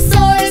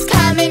 Dinosaur's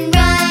come and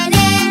run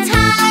and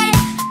hide.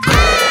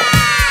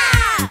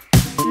 Ah!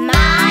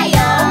 My,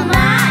 oh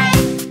my!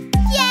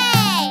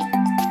 Yay!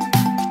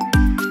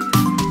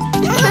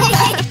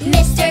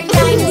 Mr.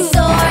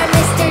 Dinosaur,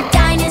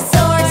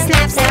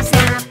 snap, snap,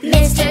 snap.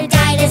 Mr.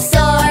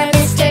 Dinosaur,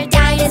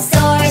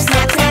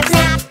 snap, snap,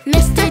 snap.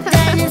 Mr.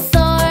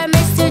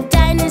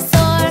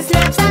 Dinosaur,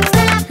 snap, snap,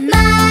 snap.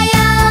 My,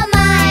 oh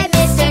my,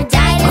 Mr.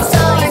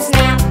 Dinosaur,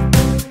 snap.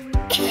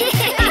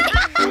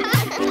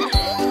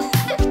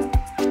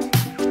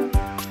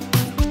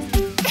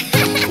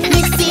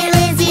 Missy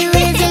Lizzy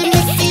Lizard,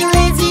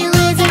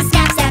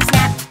 snap, snap,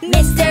 snap.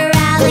 Mr.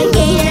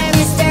 Alligator,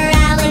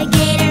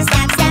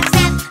 snap, snap,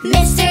 snap.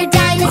 Mr.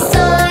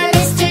 Dinosaur,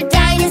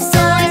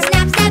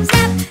 snap, snap,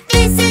 snap.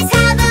 This is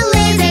how the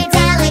lizards,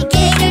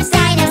 alligators,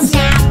 dino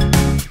snap.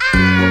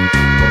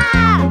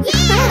 Ah!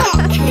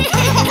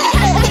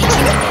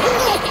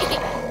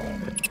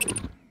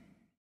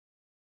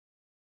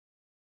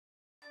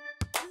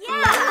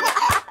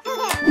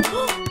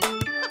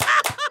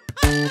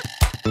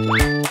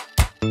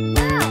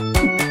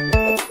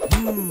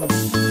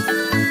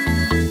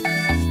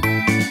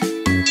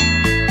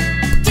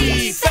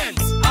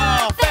 Defense,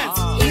 offense,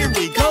 here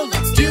we go,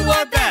 let's do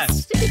our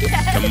best.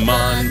 Come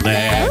on,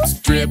 let's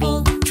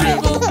dribble,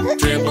 dribble,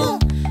 dribble.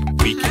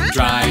 We can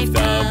drive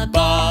the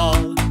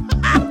ball.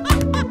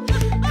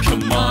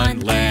 Come on,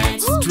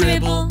 let's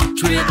dribble,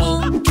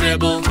 dribble,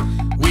 dribble.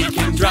 We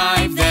can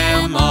drive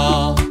them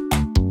all.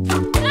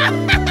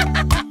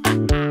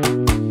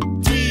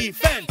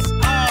 Defense,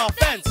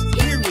 offense,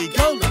 here we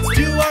go, let's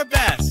do our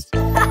best.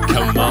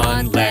 Come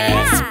on,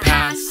 let's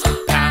pass,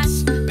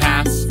 pass,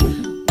 pass.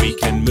 We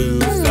can move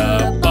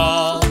the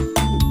ball.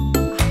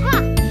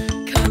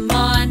 Come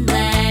on,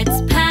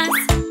 let's pass,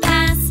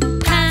 pass,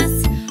 pass.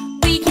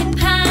 We can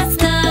pass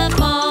the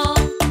ball.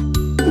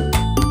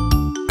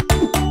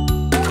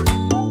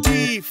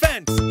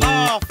 Defense,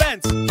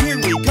 offense, here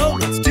we go,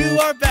 let's do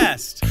our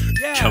best.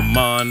 Come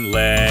on,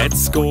 let's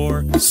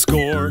score,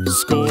 score,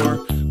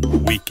 score.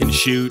 We can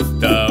shoot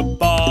the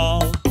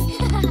ball.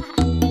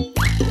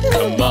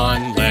 Come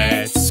on,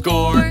 let's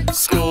score,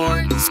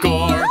 score,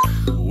 score.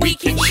 We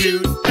can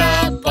shoot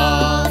the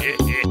ball.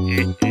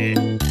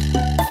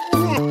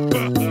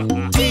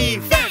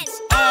 Defense,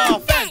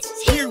 offense,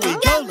 here we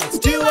go, let's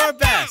do our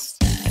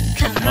best.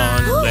 Come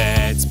on,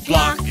 let's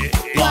block,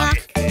 block,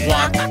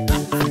 block.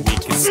 We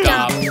can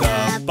stop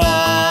the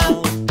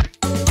ball.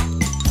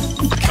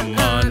 Come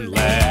on,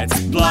 let's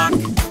block,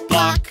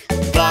 block,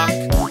 block.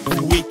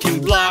 We can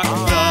block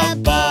the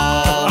ball.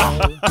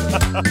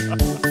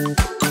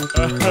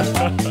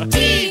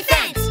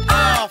 Defense,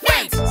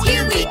 offense,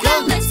 here we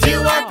go, let's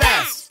do our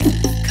best.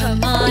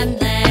 Come on,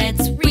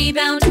 let's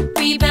rebound,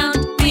 rebound,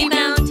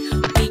 rebound.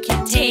 We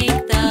can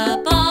take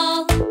the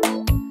ball.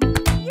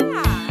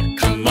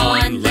 Come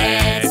on,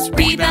 let's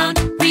rebound,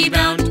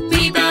 rebound,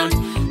 rebound.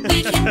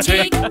 We can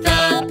take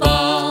the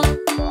ball.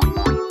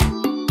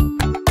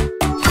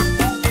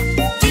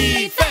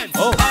 Defense,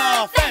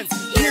 offense,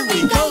 here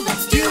we go,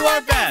 let's do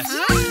our best.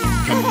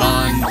 Come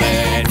on,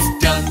 let's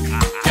dunk,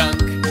 dunk,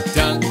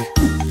 dunk.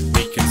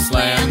 We can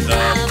slam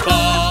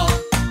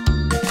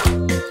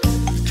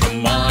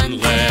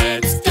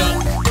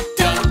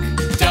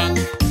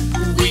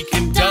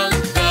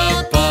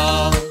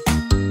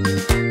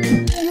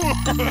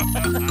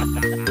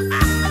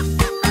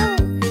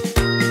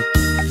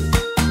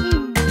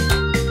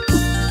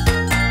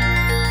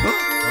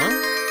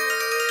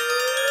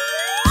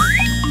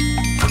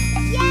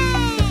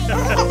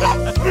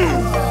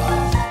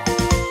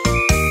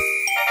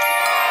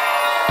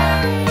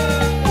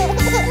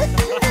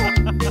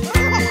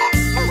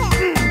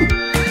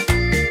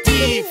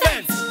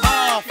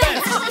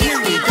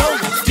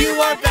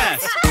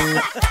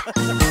The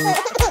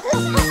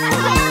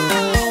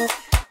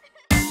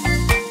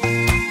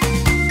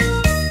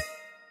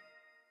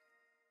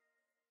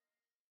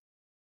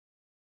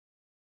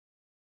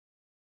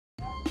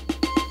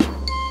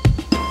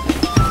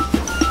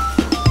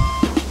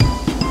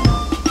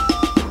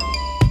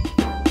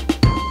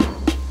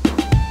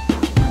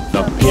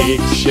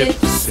pig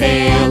ships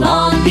sail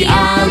on the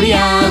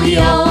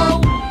alley-alley-o,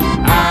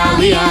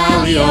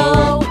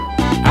 alley-alley-o,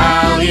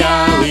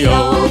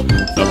 alley-alley-o.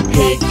 The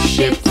pig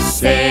ships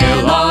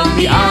sail on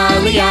the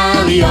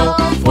alley-alley-o,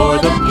 for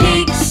the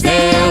pigs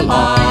sail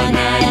on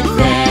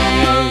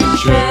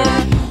adventure.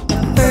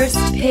 The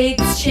first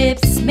pig's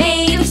ship's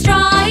made of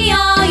straw,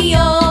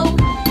 E-I-E-O,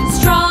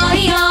 straw,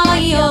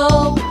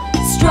 E-I-E-O,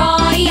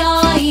 straw,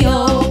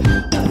 E-I-E-O.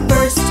 The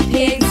first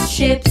pig's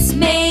ship's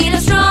made of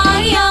straw,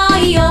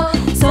 E-I-E-O,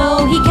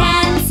 so he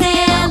can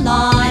sail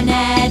on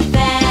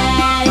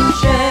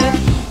adventure.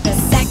 The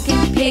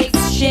second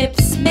pig's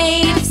ship's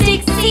made of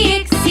sticks,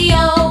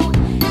 E-I-X-E-O,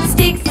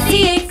 sticks,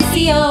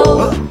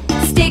 E-I-X-E-O,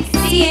 sticks,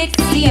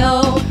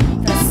 E-I-X-E-O.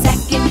 The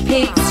second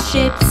pig's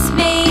ship's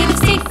made of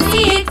sticks,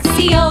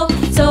 E-I-X-E-O,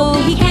 so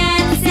he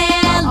can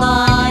sail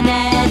on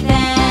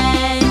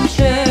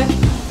adventure.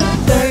 The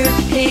third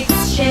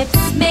pig's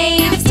ship's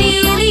made of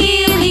steel,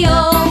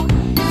 E-I-E-O,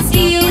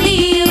 steel,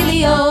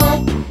 E-I-E-O,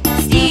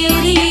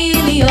 steel,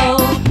 E-I-E-O.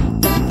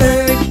 The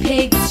third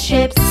pig's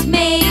ship's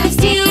made of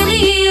steel,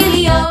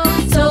 E-I-E-O,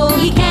 so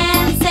he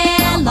can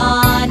sail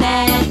on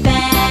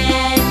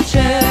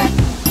adventure.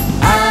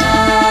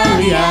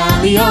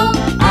 Alley-alley-o,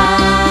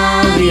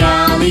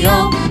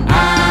 alley-alley-o,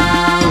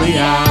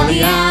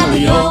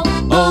 alley-alley-alley-o,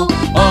 oh,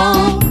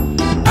 oh.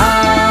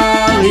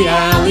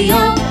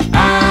 Alley-alley-o,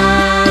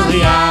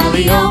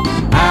 alley-alley-o,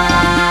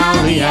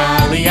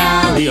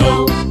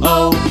 alley-alley-alley-o,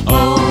 oh,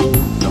 oh.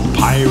 The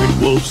pirate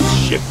wolf's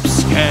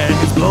ship's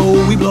cannons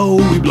blow, we blow,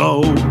 we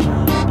blow.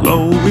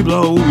 Blow, we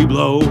blow, we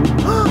blow.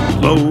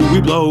 Blow,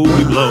 we blow,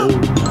 we blow.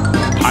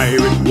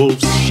 Pirate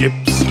wolf's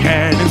ship's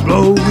cannons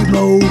blow, we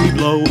blow, we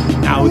blow.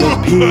 Now the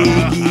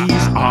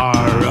piggies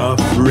are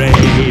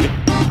afraid.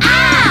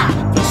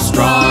 The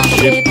straw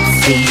ship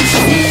sinks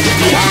in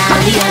the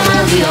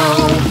alley-alley-o,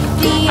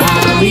 the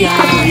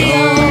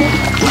alley-alley-o,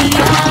 the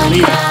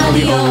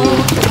alley-alley-o.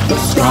 The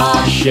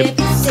straw ship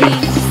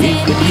sinks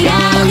in the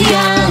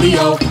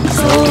alley-alley-o,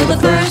 so the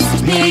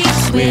first pig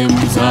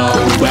swims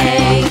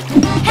away.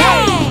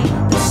 Hey!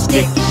 The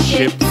stick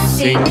ship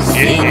sinks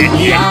in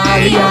the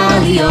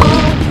alley-alley-o,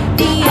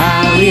 the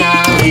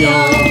alley-alley-o,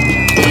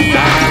 the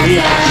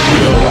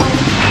alley-alley-o.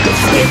 The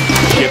stick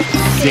ship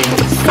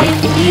sinks in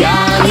the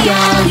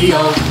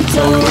alley-alley-o,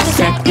 so the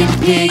second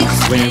pig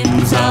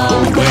swims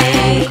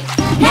away.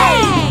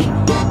 Hey!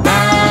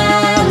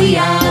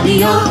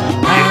 Alley-alley-o,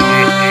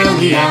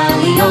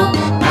 alley-alley-o,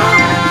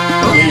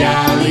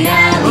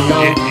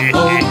 alley-alley-alley-o,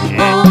 oh,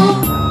 oh.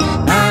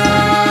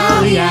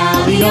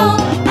 Alley-alley-o,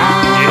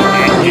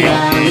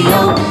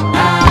 alley-alley-o,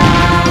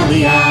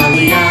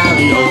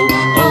 alley-alley-alley-o,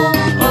 oh,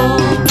 oh.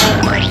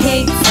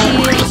 Pig's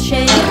steel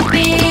ship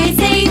is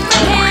safe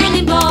from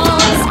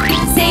cannonballs,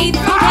 safe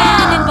from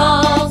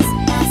cannonballs,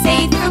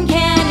 safe from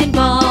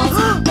cannonballs.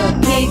 The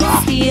pig's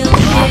steel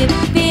ship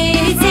is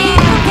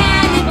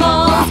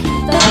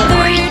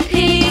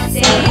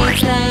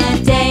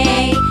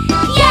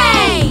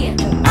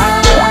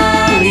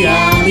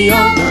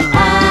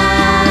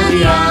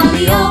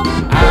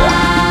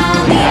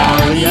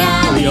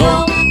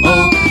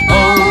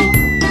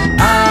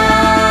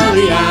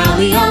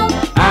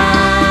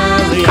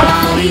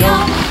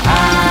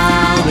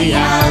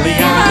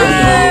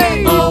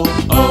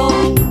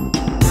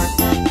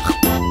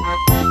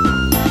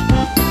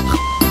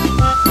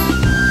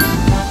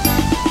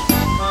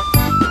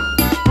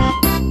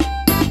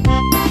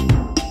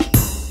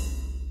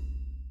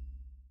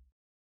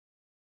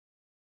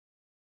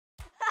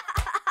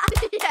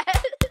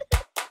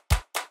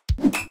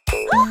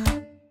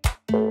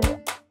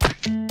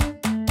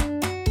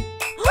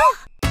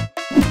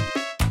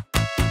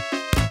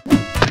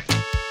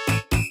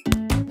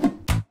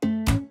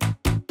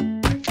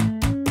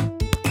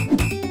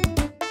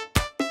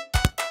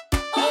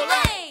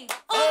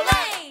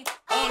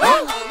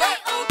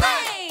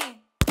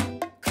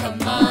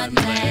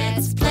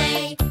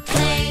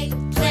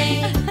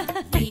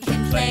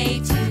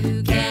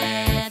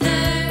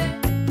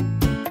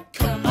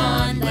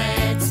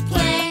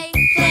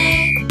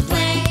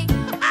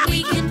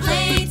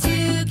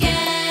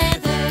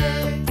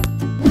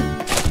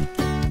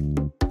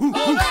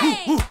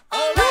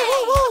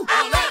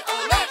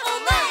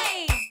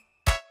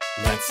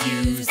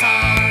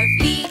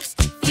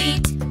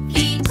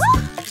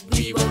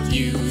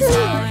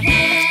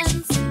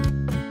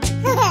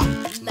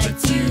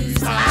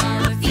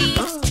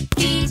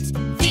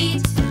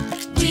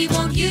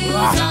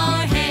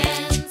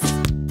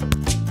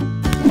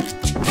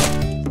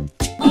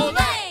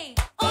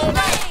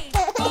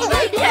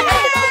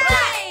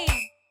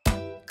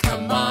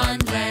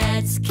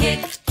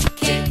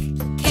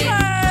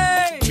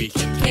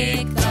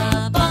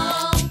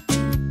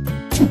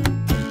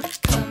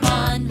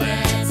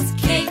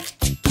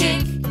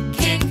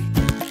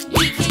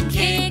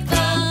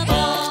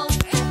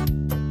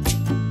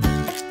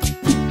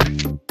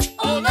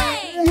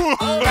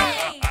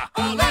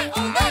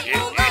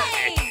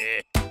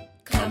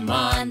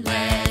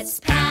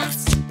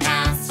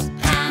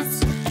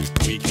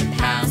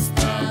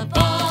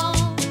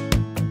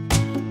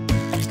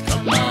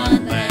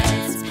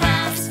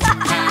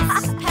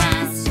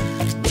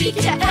We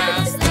can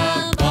pass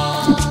the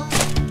ball.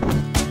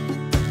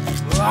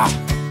 Hooray!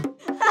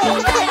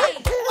 Hooray!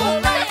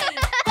 Hooray!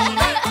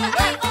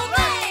 Hooray!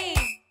 Hooray!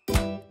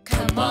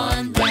 Come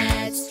on,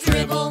 let's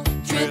dribble,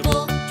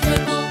 dribble,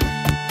 dribble.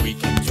 We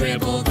can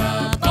dribble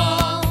the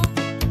ball.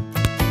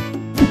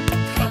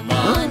 Come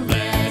on,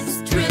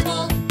 let's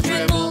dribble,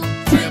 dribble,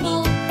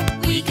 dribble.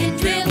 We can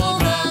dribble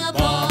the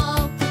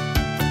ball.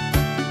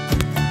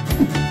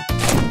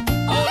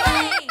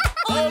 Hooray!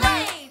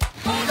 Hooray!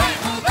 Hooray!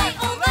 Hooray!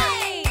 Hooray!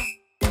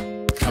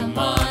 Come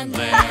on,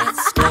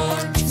 let's score,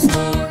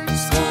 score,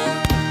 score.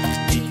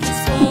 We can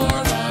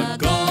score a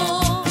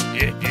goal.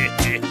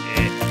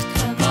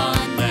 Come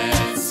on,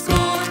 let's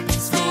score,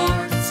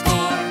 score,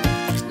 score.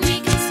 We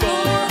can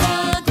score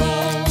a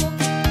goal.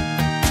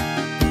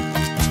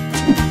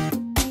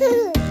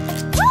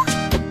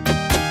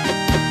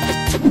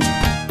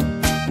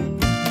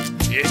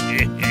 Hooray!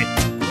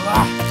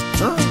 Hooray!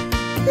 Hooray! Hooray!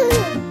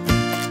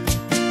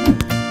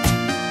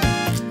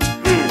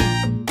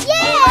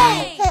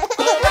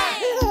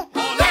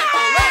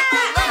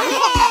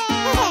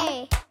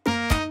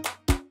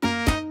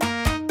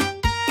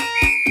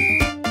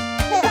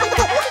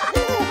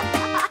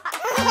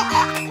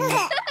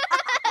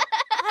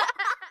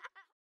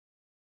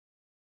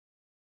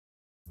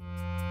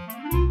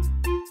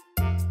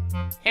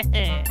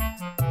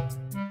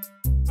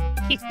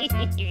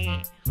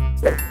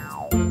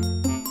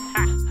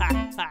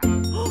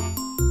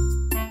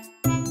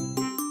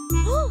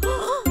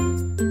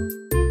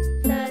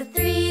 The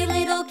three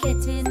little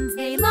kittens,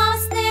 they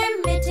lost their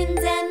mittens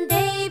and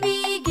they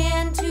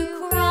began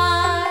to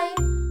cry.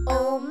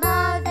 Oh,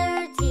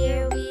 mother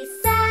dear, we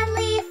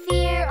sadly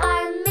fear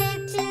our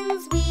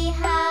mittens we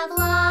have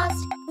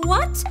lost.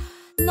 What?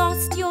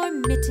 Lost your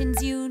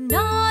mittens, you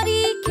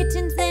naughty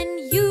kittens, then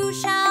you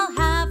shall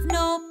have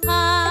no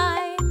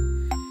pie.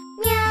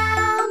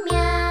 Meow,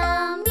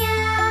 meow,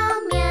 meow,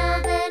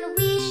 meow, then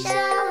we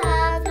shall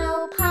have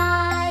no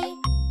pie.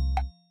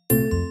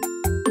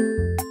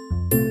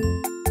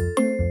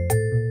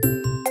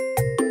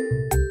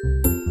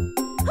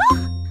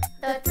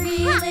 The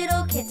three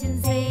little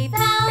kittens, they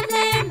found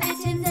their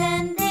mittens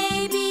and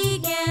they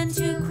began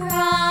to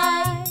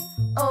cry.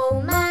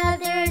 Oh,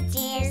 mother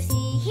dear,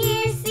 see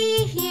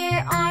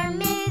here, our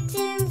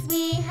mittens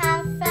we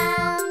have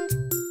found.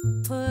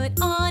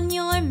 Put on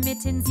your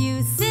mittens,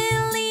 you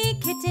silly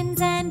kittens,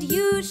 and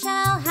you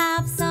shall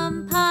have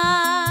some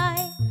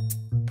pie.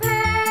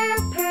 Purr,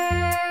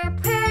 purr,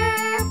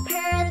 purr,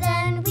 purr,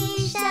 then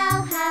we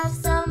shall have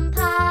some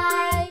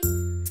pie.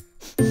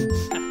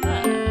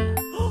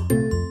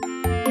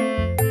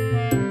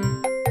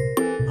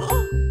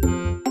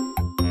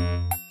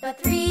 The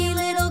three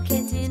little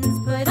kittens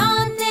put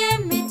on their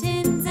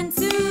mittens and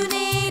soon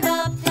ate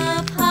up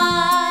the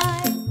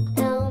pie.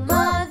 Oh,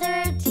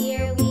 mother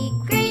dear, we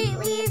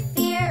greatly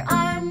fear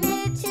our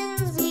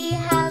mittens we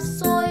have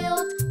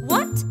soiled.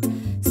 What?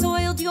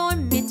 Soiled your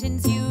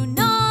mittens, you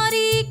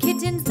naughty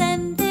kittens,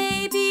 then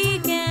they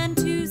began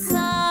to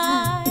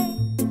sigh.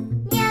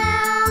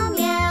 Meow,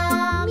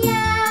 meow,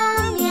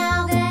 meow,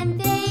 meow, then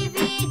they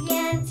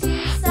began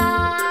to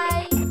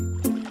sigh.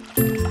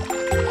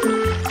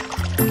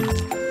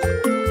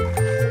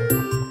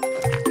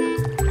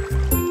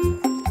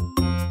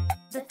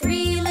 The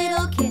three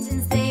little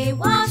kittens, they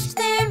washed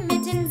their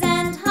mittens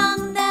and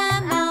hung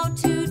them out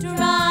to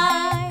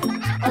dry.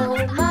 Oh,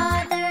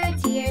 mother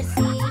dear,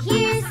 see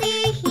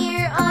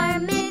here, our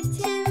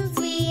mittens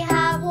we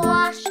have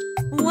washed.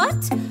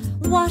 What?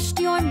 Washed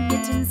your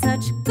mittens,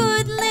 such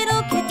good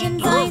little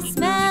kittens, I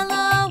smell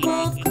a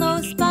wolf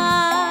close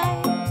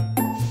by.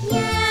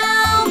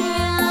 Meow,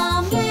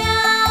 meow,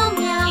 meow,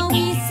 meow,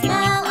 we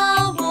smell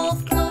a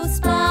wolf close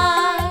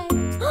by.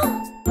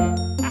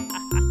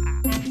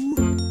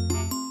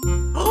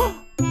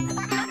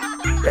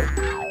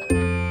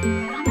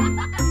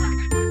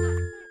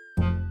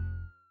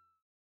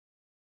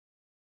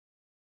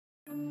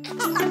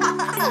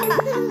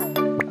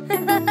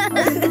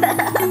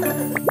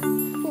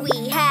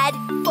 We head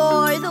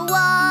for the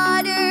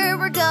water,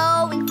 we're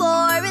going for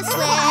a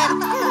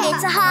swim.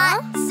 It's a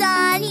hot,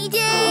 sunny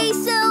day,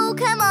 so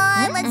come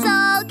on, let's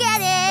all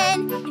get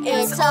in.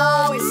 It's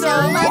always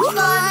so much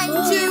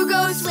fun to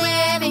go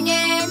swimming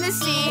in the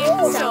sea.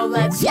 So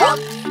let's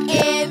jump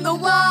in the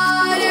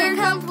water,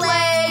 come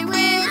play with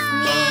me.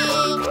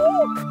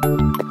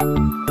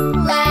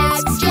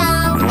 Let's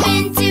jump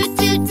into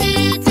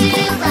do-do-do-do.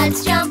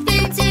 Let's jump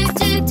into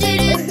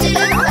do-do-do-do.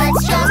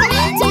 Let's jump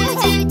into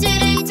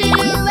do-do-do-do.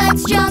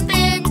 Let's jump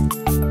in.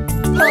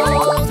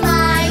 Hold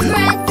my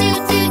breath,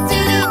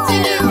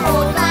 do-do-do-do-do.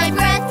 Hold my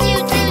breath,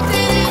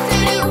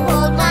 do-do-do-do-do.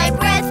 Hold my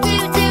breath,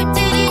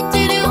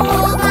 do-do-do-do-do.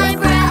 Hold my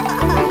breath.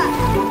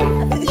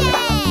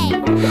 Yay!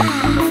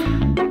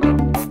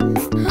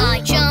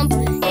 I jump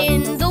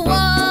in the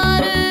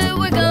water,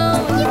 we're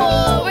going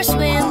for a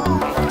swim.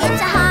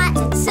 It's a hot,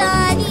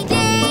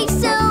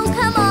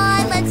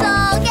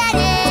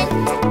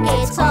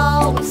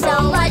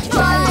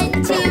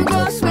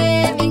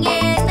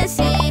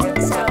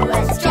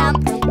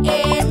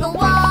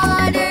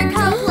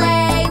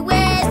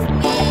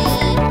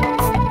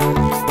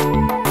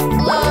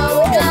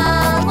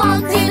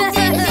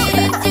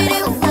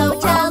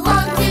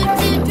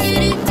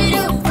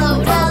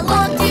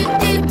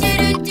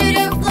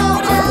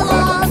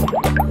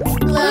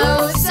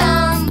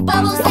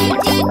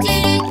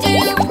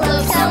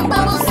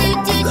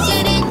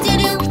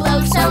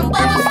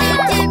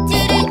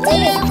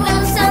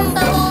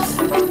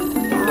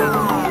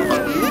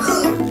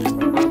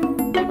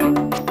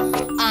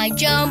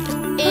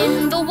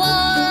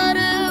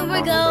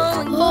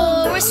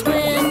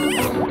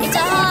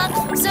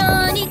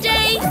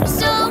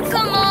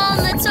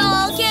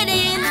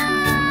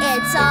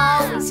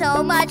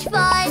 much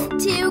fun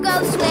to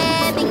go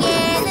swimming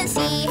in the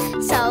sea.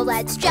 So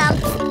let's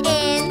jump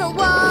in the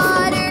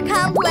water,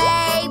 come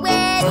play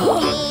with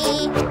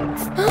me.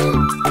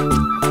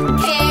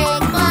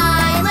 Kick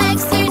my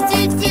legs,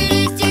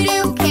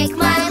 do-do-do-do-do-do. Kick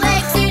my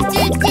legs,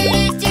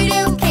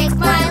 do-do-do-do-do-do. Kick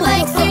my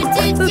legs,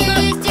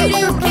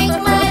 do-do-do-do-do-do. Kick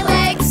my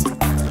legs.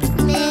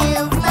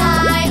 Move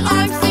my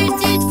arms,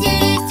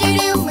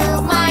 do-do-do-do-do-do.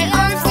 Move my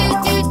arms,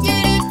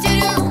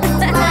 do-do-do-do-do-do. Move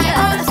my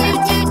arms,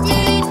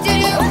 do-do-do-do-do-do.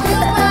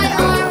 Move my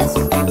arms.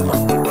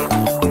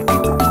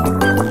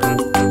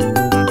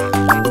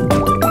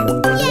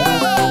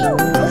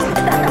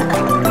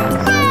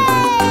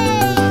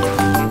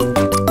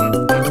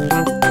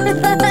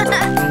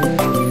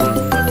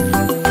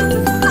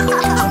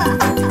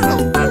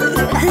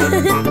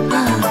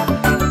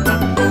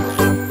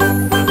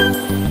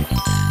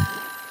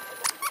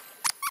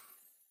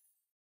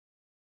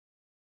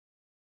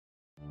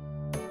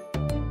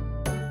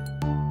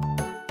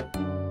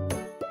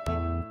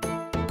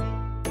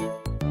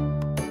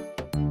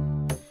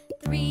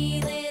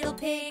 Three little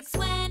pigs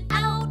went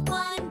out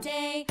one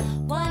day.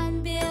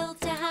 One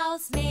built a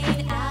house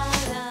made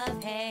out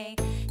of hay.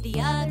 The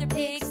other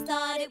pigs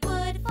thought it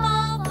would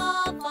fall,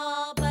 fall,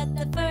 fall, but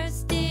the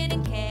first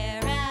didn't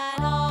care at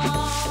all.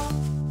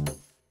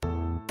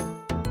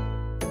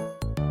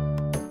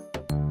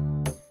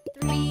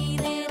 Three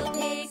little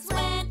pigs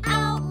went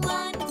out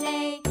one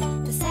day.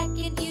 The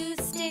second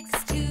used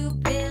sticks to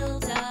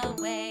build a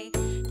way.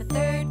 The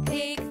third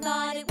pig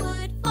thought it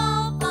would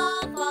fall,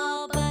 fall,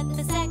 fall, but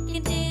the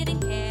second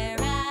didn't care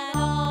at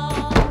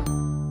all.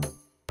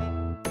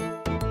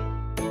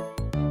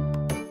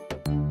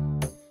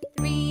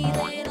 Three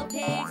little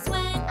pigs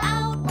went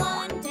out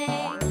one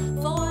day.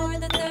 For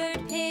the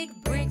third pig,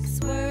 bricks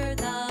were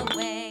the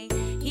way.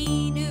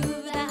 He knew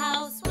the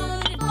house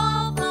would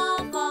fall,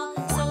 fall, fall,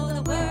 so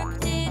the work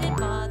didn't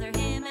bother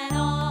him at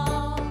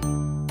all.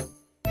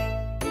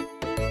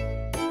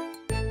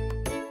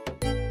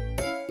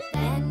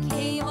 Then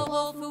came a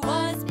wolf who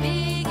was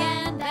big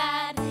and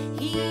bad.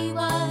 He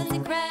was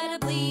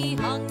incredibly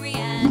hungry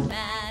and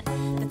mad.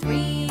 The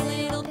three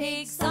little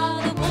pigs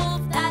saw the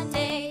wolf that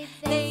day.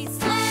 They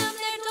slammed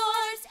their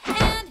doors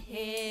and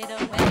hid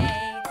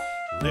away.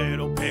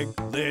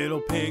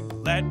 Little pig,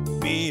 let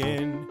me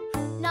in.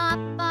 Not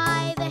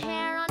by the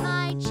hair on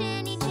my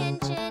chinny chin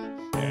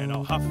chin. And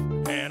I'll huff,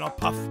 and I'll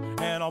puff,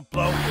 and I'll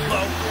blow,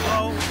 blow,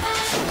 blow.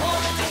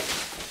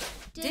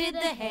 Did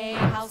the hay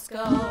house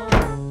go?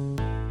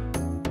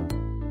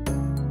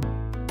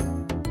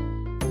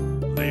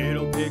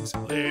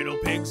 Little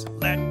pigs,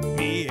 let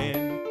me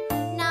in.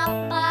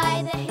 Not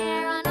by the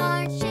hair on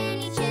our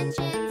chinny chin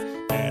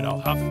chins. And I'll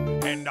huff,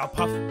 and I'll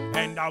puff,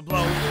 and I'll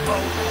blow,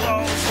 blow,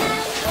 blow.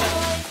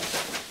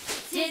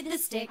 Did the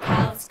stick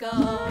house go?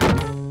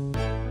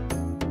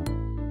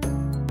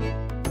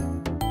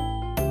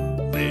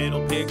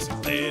 Little pigs,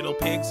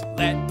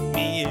 let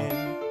me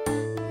in.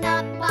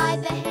 Not by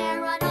the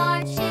hair on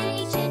our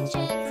chinny chin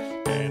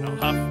chins. And I'll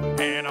huff,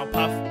 and I'll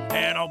puff,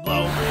 and I'll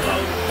blow,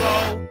 blow,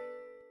 blow.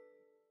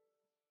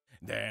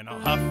 Then I'll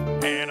huff,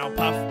 and I'll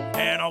puff,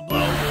 and I'll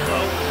blow,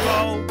 blow,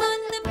 blow. But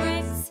the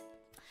bricks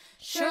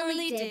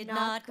surely did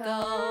not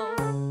go.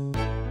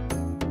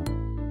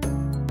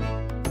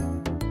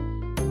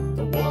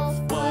 The wolf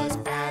was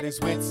at his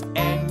wits'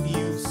 end,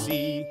 you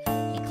see.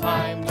 He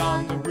climbed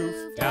on the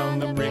roof, down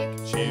the brick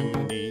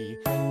chimney.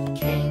 He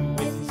came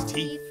with his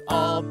teeth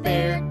all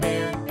bared,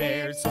 bared,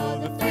 bared. So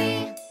the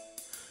three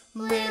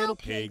little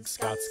pigs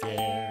got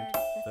scared.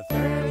 The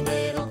third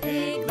little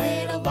pig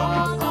lit a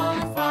log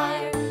on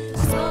fire. The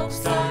smoke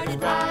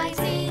started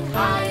rising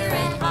higher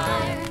and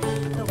higher.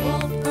 The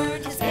wolf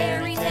burned his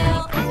hairy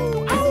tail.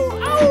 Ow, ow,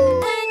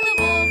 ow! Then the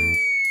wolf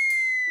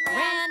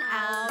ran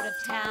out of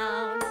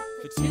town.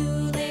 The two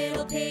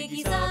little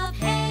piggies of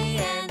hay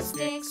and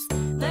sticks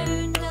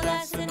Learned a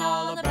lesson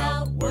all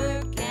about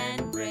work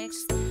and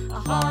bricks. A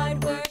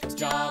hard worked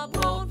job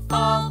won't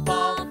fall,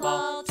 fall,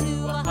 fall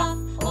to a huff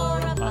or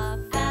a puff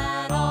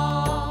at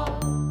all.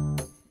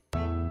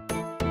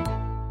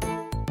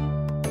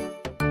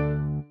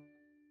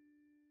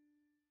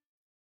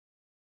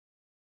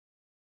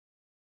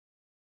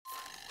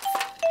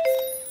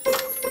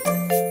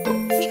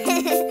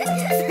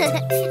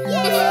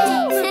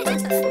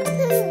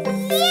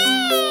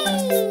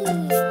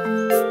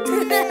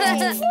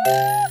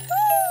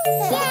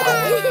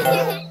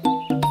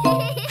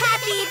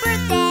 Happy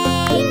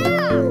birthday!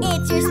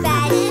 It's your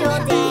special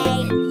day.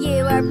 You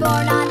were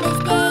born on this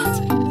date.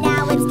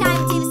 Now it's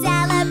time to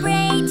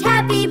celebrate.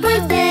 Happy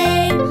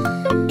birthday!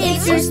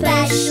 It's your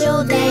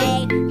special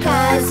day.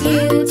 'Cause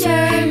you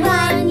turned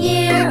 1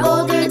 year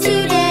older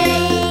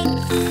today.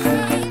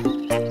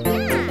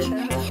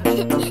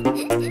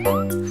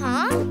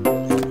 Huh?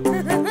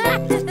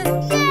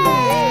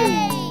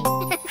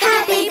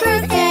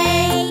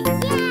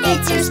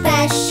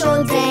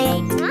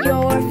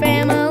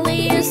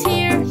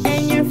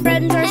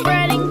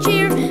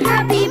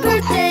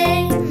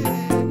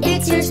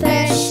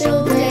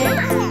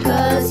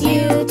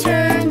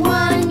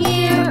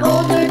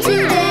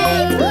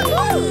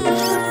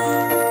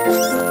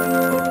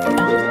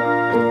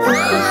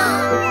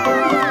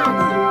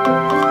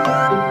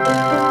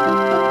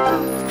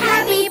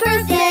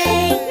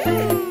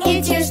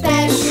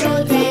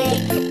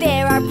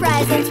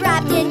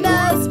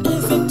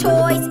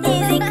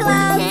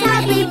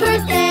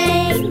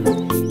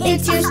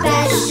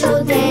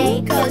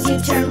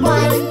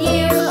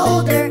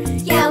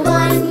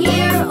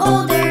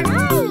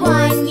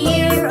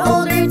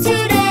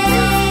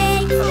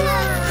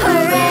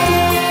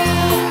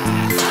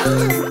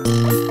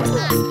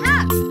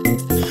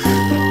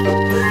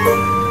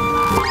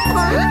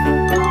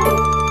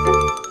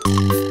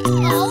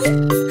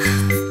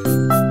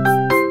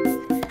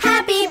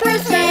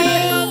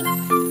 birthday!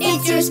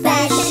 It's your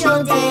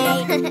special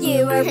day.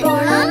 You were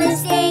born on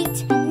this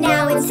date.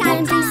 Now it's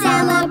time to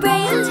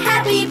celebrate.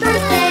 Happy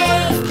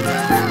birthday!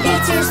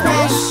 It's your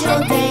special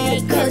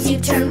day, 'cause you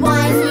turned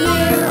 1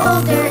 year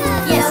older.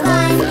 Yes,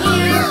 1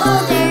 year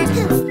older.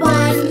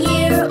 1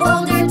 year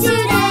older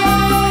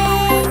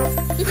today.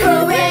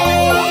 Hooray!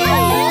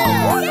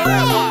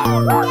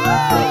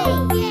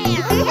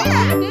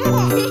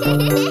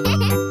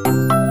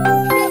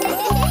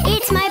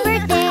 It's my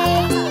birthday.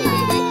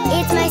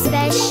 It's my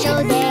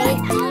special day.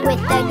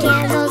 With the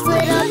candles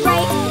lit up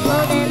bright,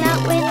 blow them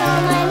out with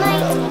all my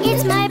might.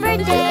 It's my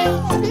birthday.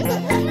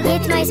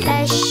 It's my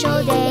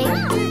special day,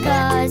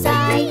 'cause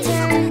I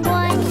turned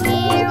 1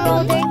 year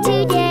older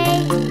today.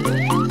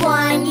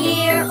 1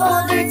 year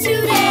older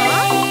today.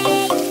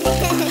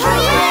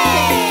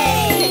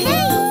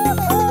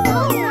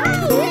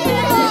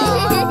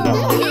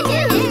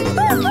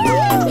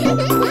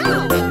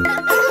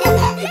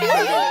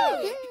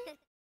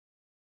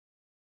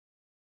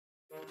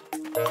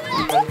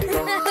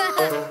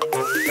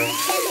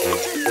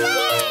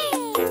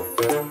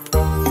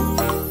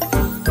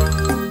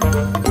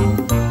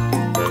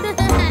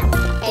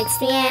 It's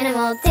the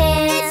animal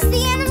dance. It's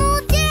the animal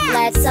dance.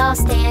 Let's all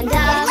stand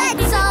up.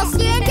 Let's all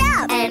stand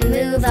up. And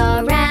move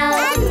around.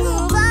 And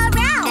move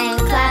around. And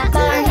clap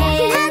our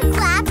hands. And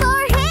clap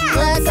our hands.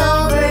 Look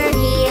over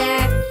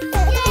here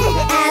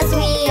as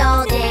we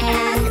all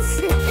dance.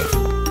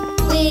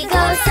 We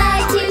go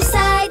side to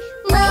side,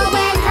 low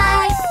and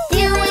high,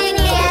 doing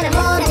the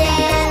animal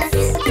dance.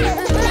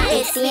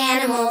 It's the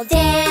animal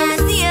dance.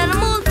 It's the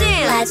animal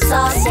dance. Let's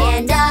all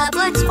stand up.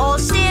 Let's all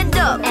stand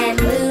up. And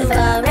move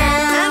around.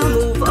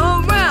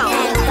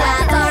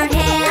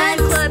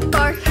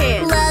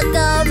 Look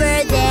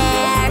over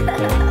there.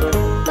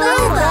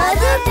 Booba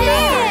the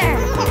bear.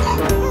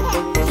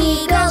 He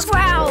goes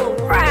growl,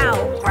 growl,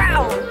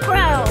 growl,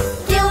 growl,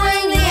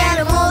 doing the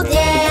animal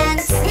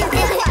dance.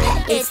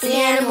 It's the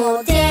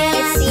animal dance.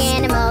 It's the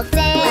animal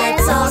dance.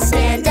 Let's all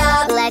stand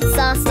up. Let's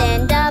all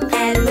stand up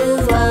and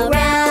move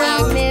around.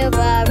 And move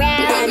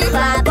around. And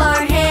clap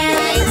our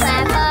hands.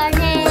 And clap our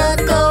hands.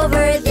 Look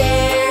over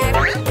there.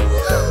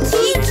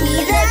 Kiki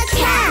the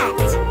cat.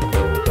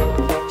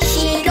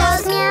 She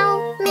goes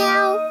meow,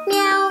 meow,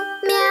 meow,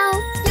 meow,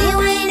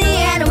 doing the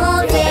animal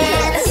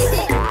dance.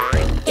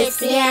 It's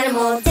the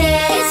animal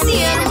dance. It's the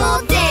animal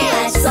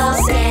dance. Let's all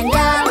stand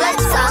up.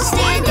 Let's all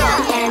stand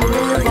up and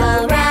move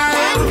around.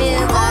 And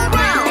move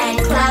around. And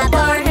clap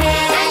our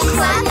hands. And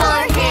clap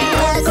our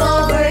hands. Look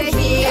over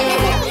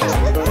here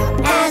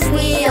as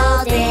we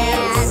all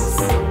dance.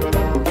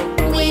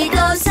 We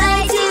go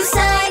side to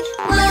side,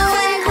 low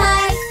and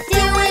high,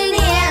 doing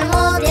the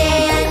animal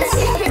dance.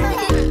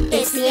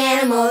 It's the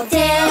animal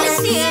dance. It's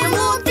the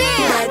animal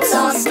dance. Let's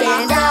all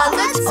stand up.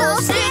 Let's all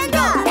stand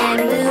up and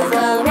move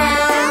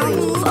around. And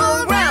move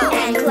around.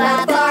 And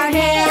clap our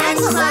hands. And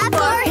clap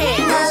our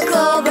hands. Look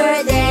over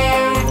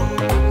there.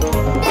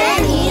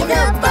 Benny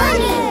the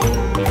bunny.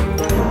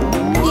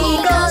 He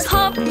goes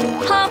hop,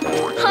 hop,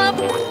 hop,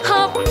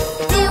 hop,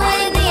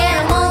 doing the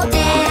animal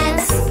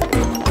dance.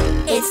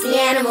 It's the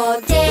animal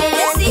dance.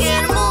 It's the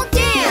animal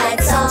dance.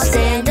 Let's all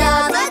stand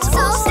up. Let's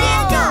all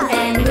stand up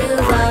and move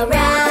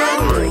around.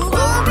 And move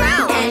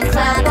around. And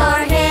clap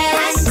our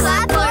hands. And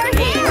clap our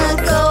hands.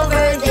 Look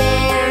over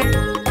there.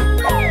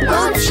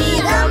 Mochi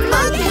the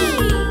monkey.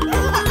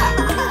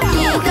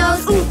 He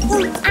goes ooh,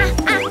 ooh, ah,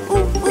 ah,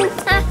 ooh, ooh,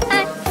 ah,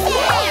 ah.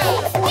 Yeah,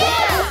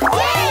 yeah,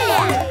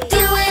 yeah.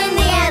 Doing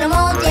the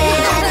animal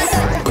dance.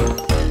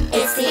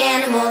 It's the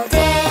animal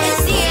dance.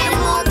 It's the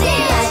animal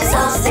dance. Let's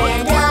all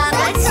stand up.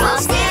 Let's all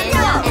stand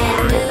up and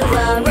move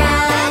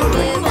around. And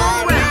move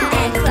around.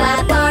 And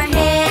clap our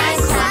hands.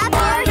 And clap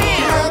our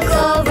hands. Look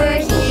over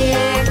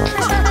here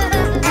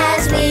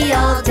as we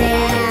all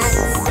dance.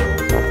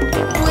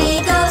 We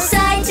go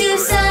side to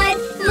side,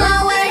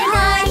 low and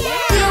high,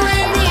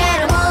 doing the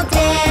animal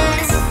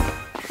dance.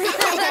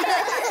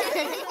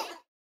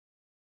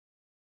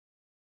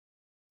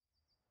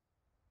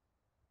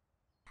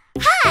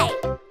 Hi!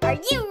 Are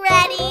you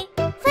ready?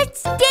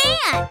 Let's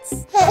dance!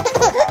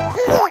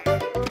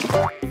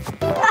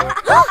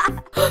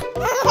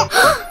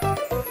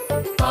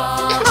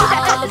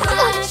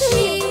 Black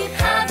sheep,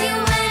 have you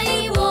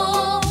any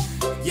wool?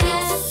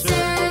 Yes,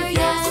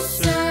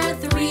 sir,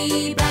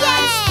 3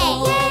 bags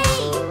full.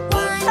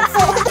 One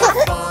for the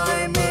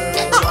farmer,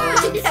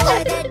 one for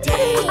the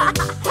day,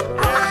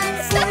 one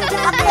for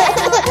the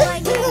little boy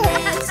who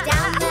lives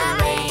down the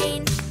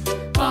lane.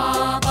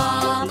 Baba,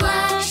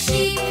 black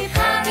sheep,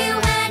 have you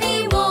any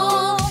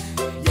wool?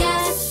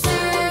 Yes,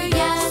 sir,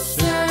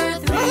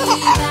 3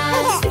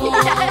 bags full.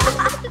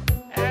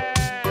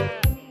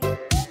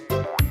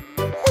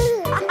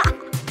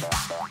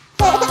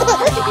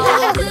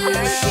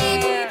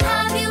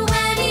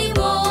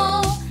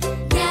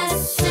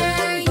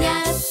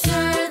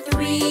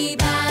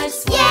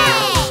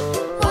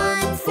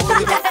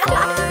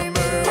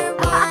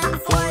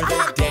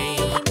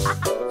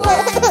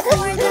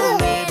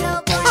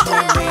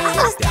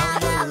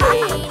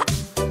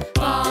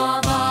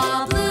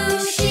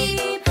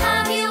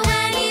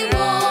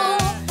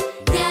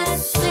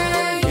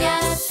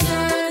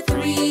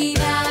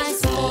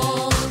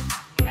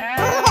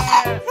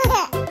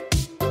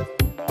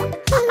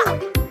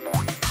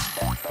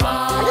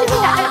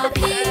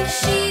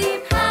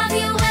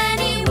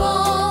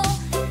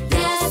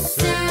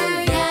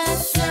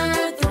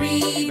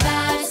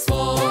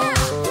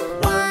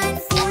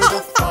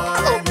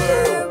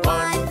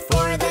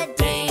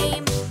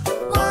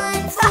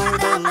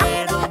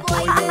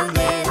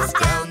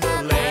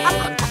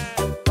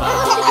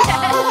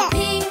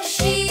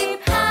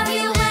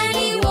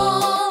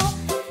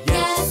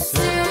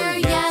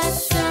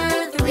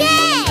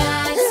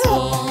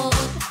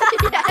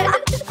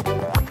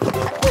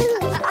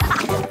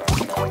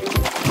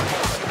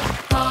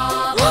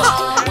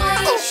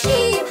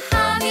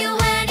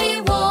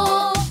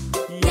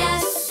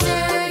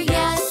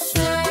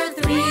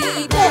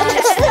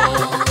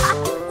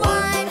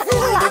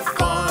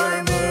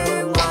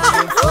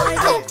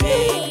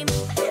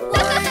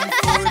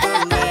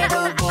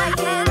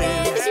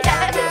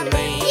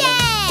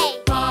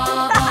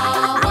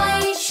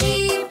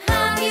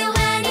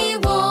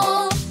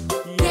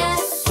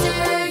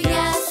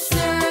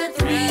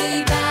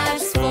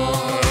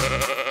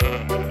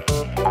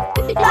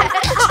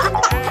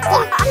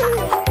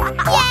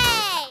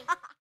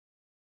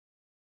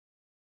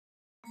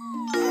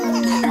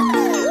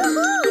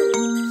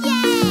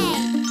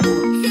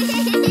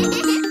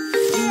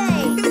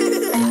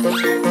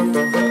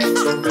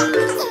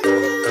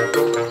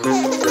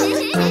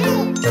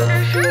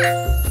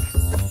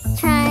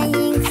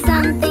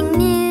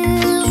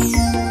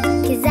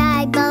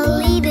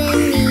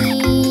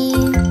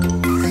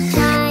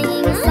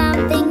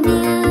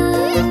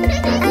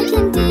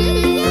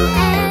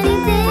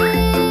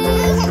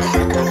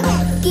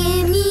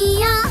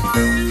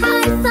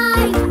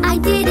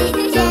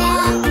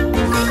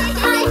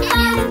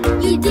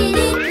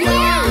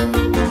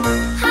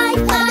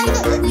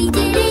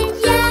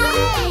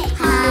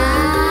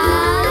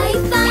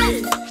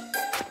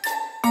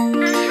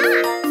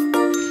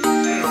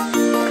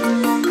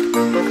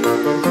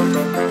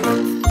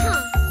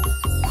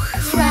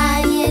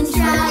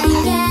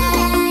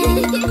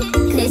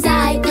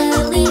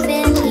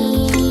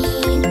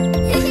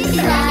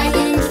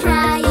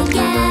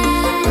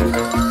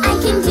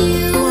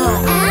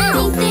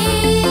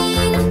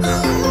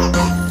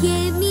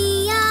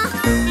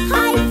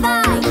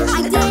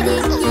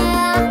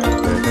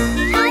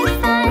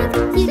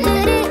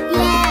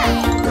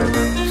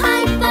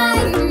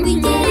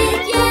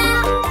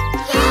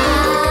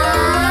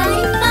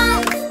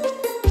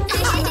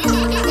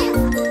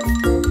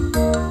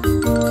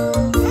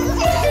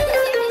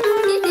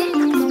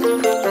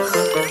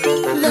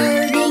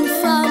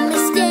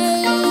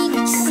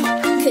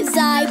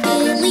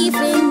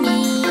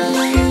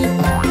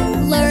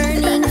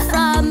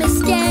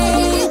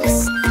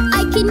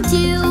 can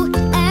do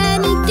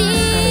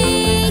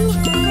anything.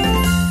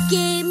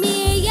 Give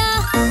me a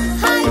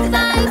high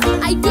five,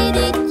 I did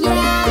it,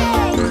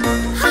 yeah.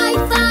 High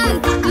five,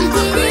 you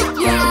did it,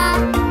 yeah.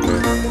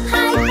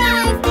 High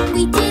five,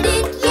 we did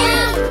it,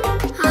 yeah.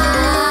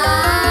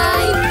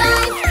 High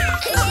five.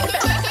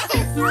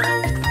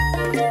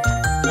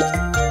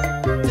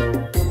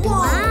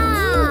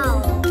 Wow.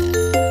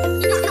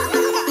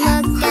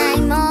 Look,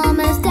 I'm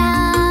almost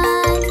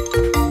done,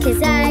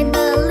 'cause I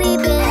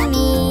believe in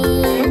me.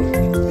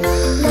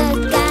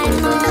 Look,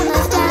 I'm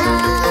almost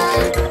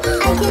done,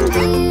 I can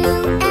do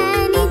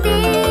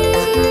anything.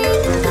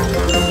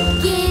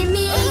 Give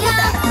me a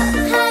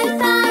high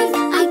five,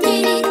 I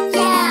did it,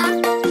 yeah.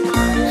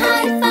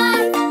 High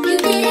five, you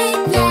did it,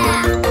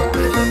 yeah.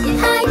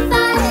 High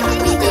five,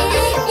 we did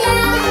it,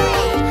 yeah.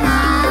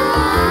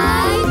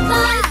 High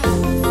five,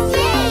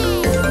 yay!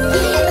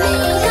 Give me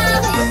a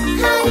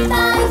high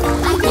five,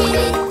 I did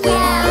it,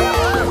 yeah.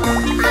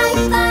 High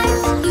five,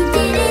 you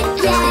did it,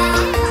 yeah.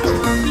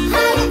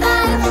 High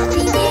five,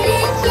 we did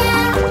it,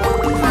 yeah.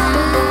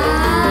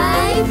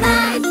 High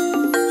five,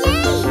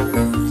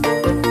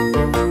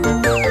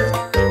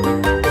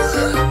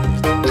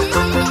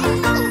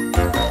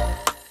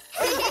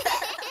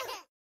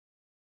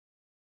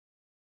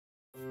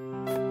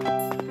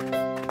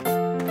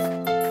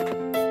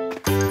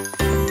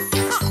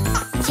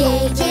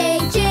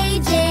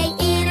 JJ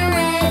in a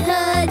red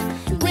hood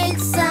with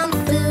some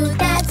food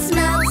that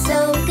smells so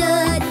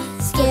good.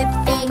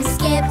 Skipping,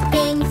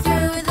 skipping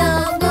through the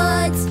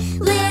woods,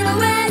 Little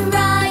Red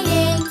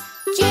Riding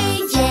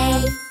JJ.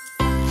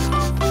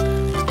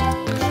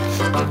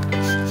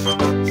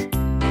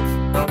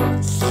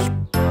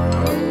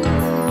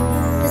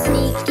 The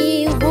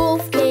sneaky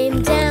wolf came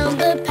down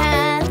the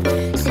path,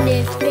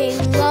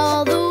 sniffing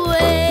all the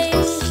way.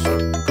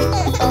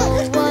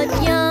 Oh, what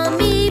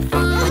yummy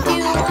food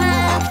you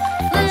have,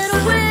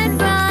 Little Red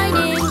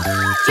Riding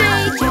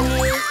JJ.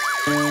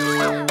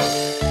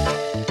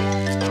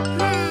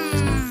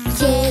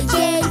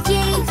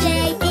 JJ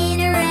in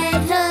a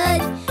red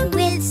hood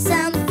with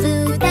some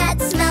food that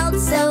smelled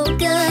so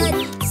good.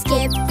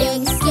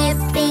 Skipping,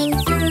 skipping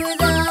through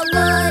the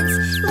woods,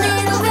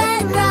 Little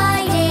Red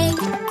Riding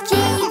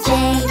JJ.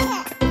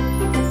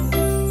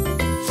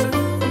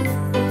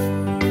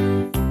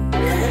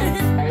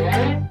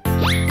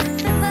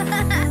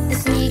 The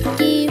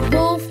sneaky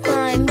wolf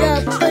climbed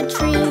up a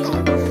tree,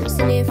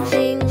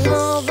 sniffing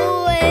all the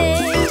way.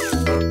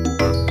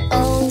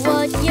 Oh,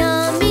 what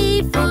yummy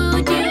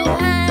food you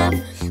have,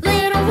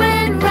 Little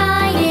Red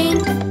Riding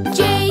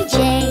JJ.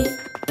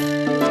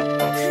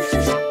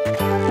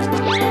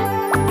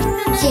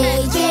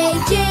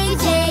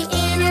 JJ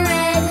in a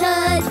red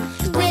hood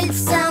with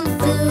some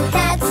food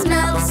that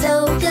smells so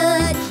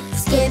good.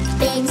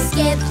 Skipping,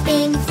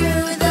 skipping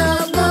through the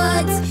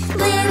woods,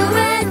 Little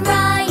Red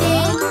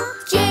Riding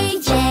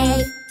JJ.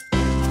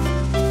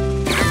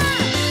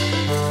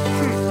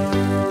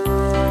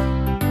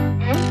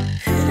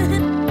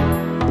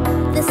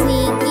 The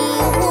sneaky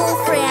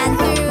wolf ran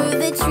through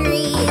the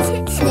trees,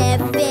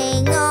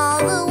 sniffing all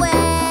the way.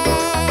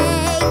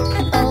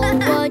 Oh,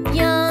 what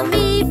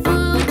yummy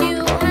food you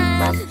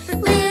have,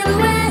 Little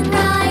Red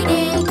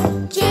Riding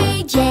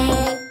JJ.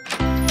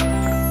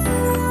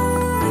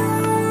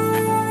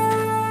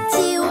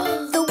 To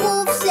the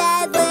wolf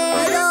said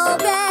Little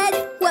Red,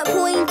 what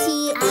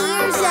pointy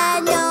ears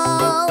and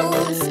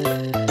nose.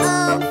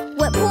 Oh,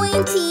 what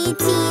pointy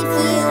teeth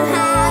you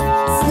have,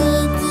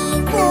 sneaky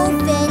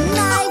wolf in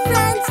my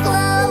friend's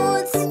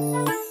clothes.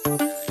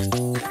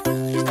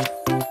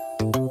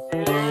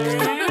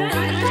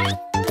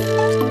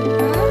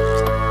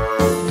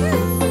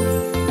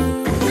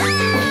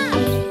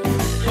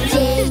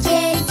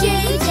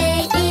 JJ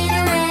in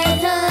a red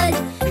hood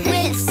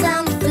with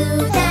some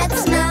food that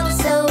smells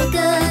so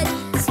good.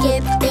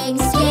 Skipping,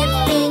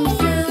 skipping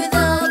through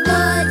the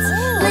woods,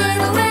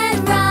 Little Red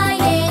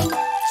Riding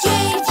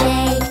JJ.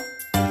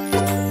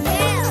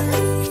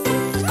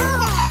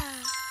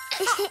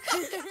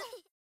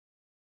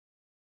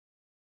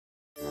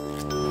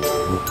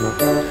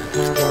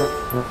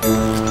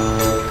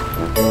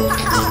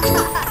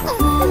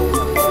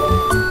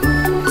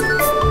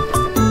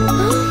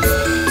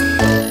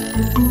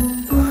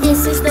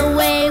 This is the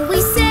way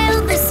we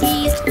sail the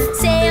seas,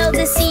 sail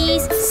the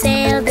seas,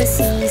 sail the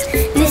seas.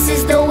 This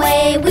is the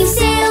way we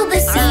sail the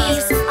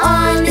seas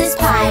on this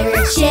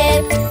pirate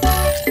ship.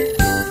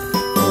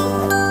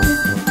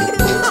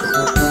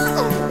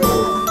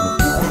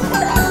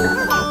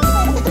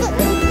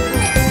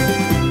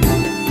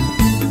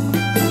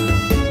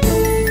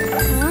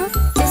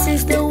 This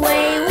is the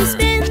way we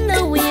spin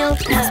the wheel,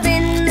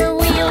 spin the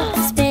wheel.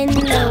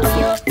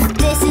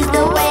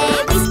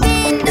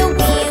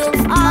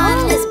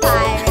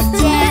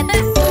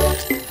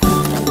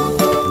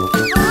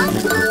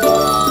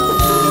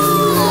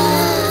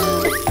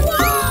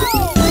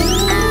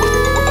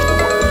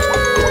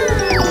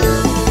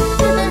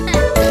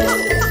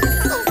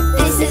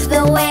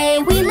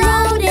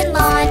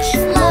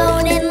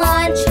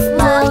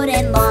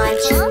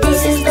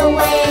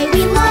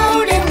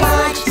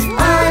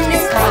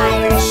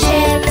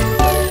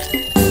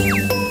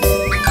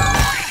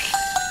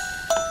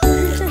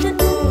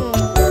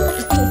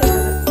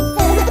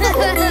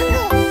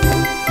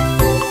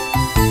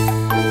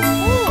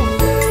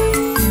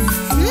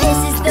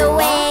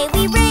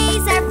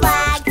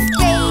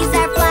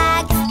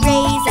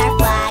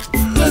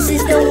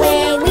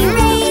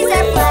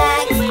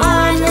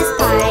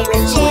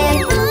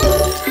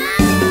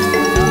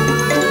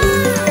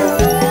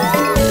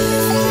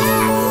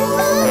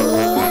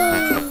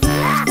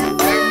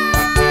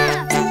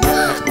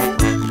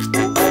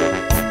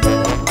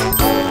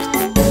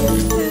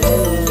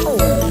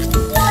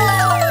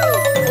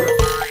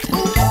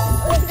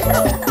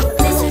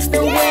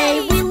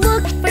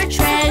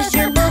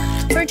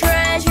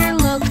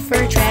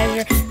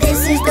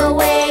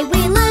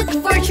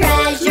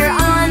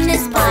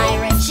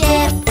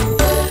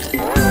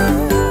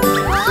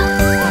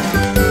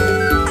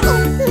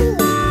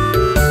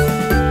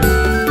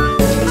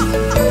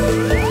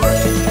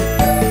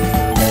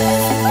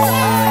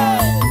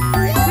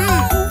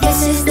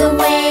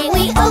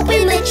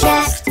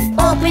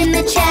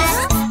 the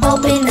chest,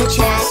 open the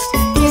chest.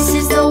 This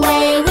is the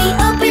way we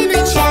open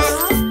the chest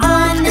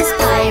on this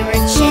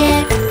pirate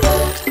ship.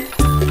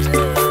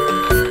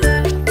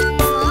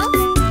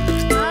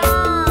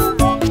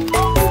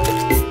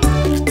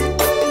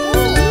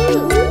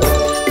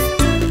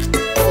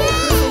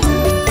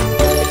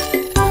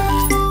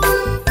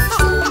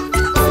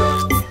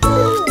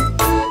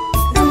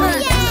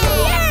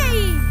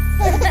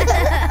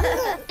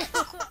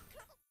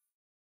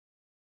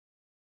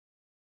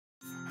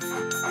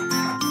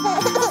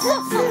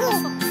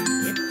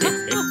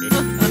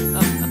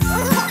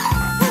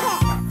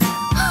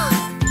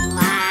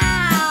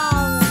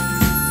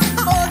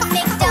 Old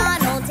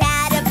MacDonald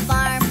had a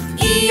farm,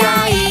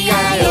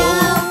 E-I-E-I-O.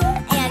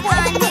 and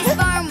on his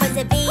farm was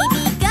a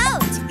baby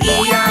goat.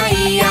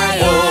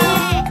 E-I-E-I-O.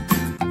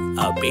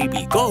 A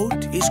baby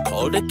goat is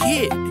called a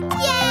kid. Yay!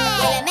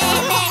 A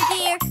met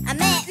here, a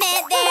met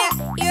there.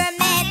 You're a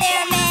met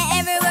there, a met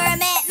everywhere, a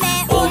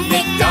met. Old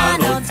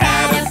MacDonald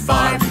had a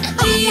farm.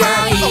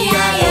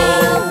 E-I-E-I-O.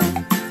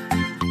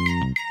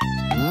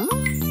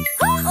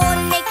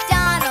 Old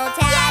MacDonald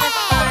had a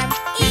farm,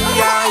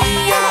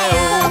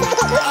 E-I-E-I-O.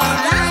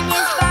 and on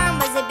his farm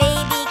was a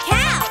baby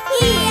cow.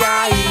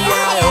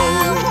 E-I-E-I-O.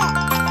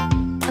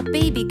 A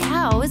baby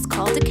cow is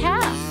called a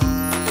calf.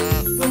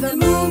 With a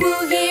moo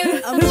moo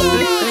here, a moo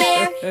moo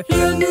there.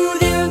 Here a moo,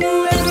 there a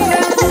moo, everywhere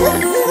a moo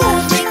moo.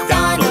 Old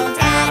MacDonald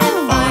had a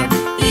farm.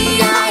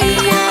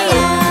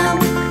 E-I-E-I-O.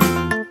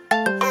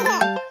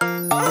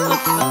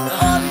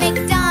 Old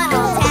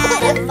MacDonald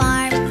had a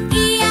farm,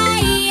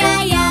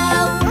 E-I-E-I-O,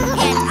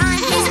 and on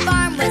his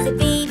farm was a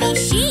baby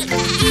sheep,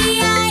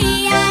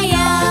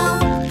 E-I-E-I-O.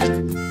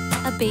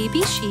 A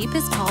baby sheep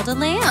is called a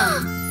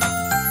lamb.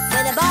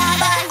 With a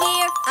baba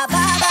here, a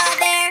baba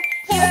there,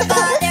 here a ba,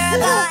 there a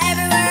ba,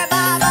 everywhere a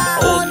baba.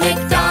 Old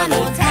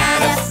MacDonald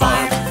had a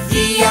farm.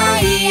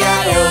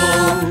 E-I-E-I-O.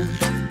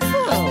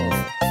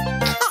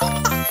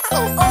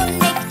 Old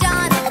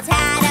MacDonald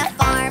had a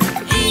farm,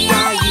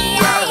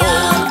 E-I-E-I-O,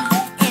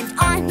 and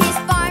on his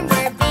farm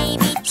were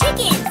baby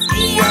chickens,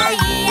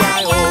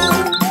 E-I-E-I-O.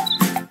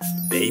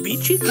 Baby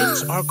chickens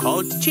are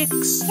called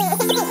chicks.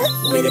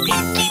 With a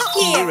peep peep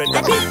here and a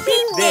peep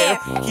peep there.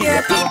 Here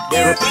a peep,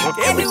 there a peep,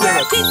 everywhere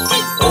a peep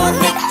peep. Old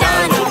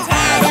MacDonald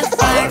had a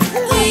farm.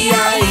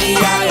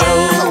 E-I-E-I-O.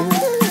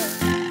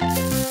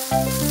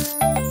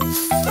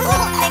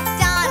 Old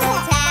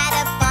MacDonald had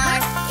a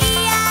farm,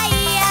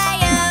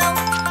 E-I-E-I-O,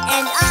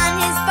 and on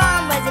his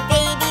farm was a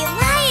baby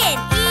lion,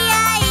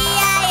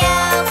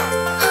 E-I-E-I-O.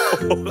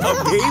 A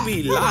baby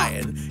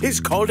lion is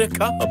called a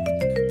cub.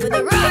 With a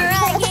roar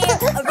here,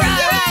 a roar there,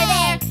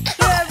 here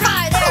a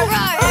roar, there a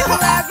roar,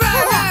 everywhere a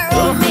roar, roar.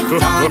 Old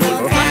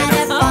MacDonald had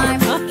a farm,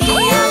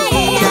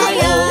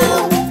 E-I-E-I-O.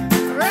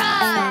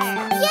 Roar!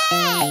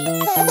 Yay!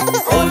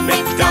 Old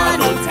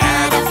MacDonald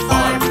had a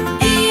farm.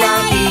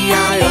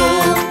 E-I-E-I-O.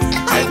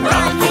 And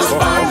round his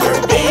farm were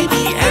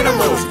baby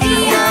animals.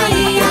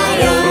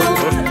 E-I-E-I-O.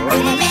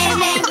 With a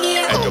man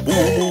here, And a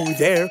boo-boo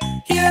there.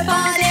 here a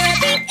ball, there a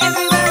beep,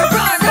 everywhere a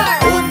roar, roar.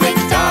 Old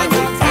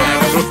MacDonald had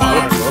a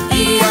farm.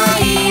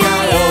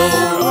 E-I-E-I-O.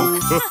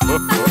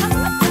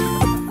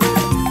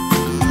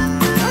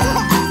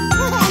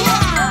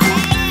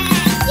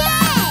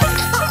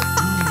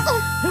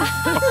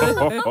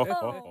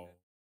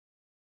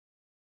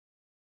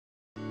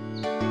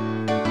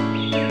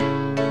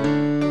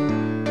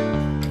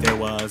 There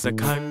was a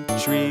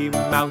country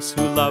mouse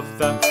who loved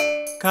the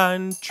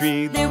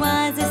country. There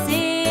was a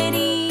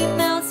city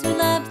mouse who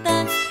loved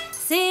the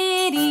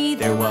city.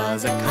 There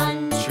was a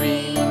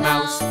country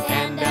mouse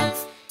and a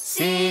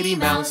city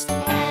mouse,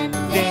 and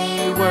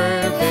they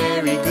were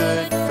very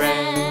good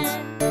friends.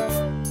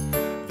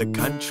 The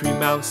country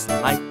mouse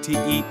liked to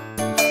eat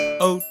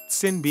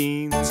oats and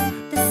beans.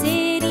 The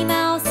city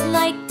mouse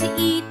liked to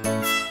eat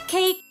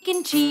cake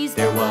and cheese.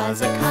 There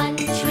was a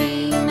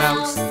country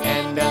mouse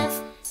and a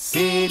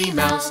city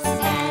mouse,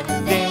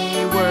 and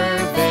they were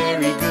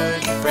very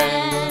good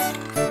friends.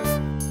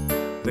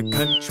 The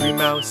country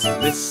mouse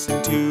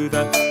listened to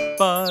the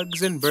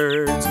bugs and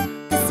birds.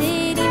 The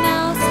city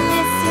mouse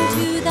listened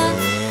to the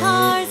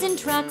cars and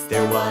trucks.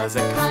 There was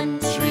a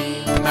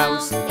country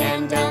mouse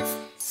and a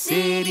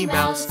city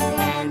mouse,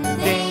 and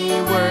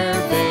they were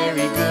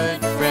very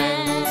good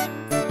friends.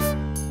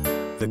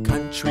 The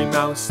country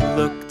mouse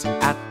looked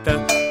at the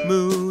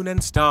moon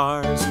and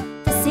stars.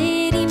 The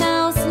city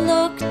mouse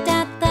looked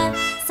at the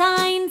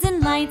signs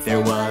and lights.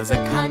 There was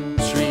a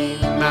country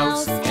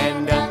mouse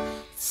and a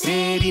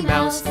city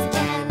mouse,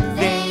 and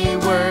they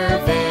were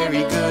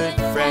very good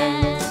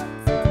friends.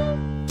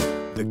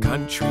 The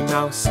country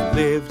mouse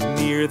lived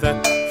near the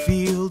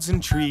fields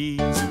and trees.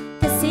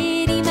 The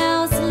city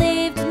mouse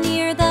lived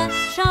near the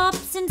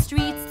shops and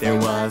streets. There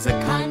was a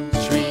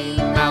country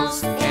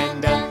mouse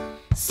and a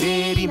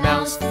city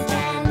mouse,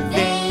 and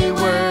they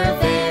were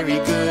very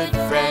good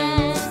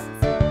friends.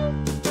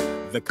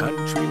 The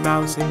country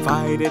mouse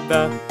invited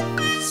the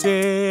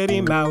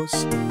city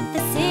mouse.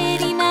 The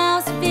city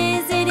mouse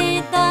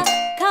visited the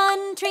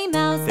country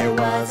mouse. There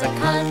was a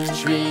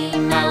country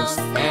mouse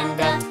and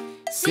a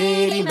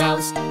city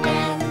mouse,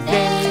 and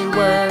they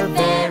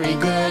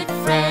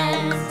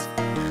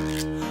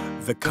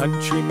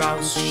country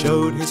mouse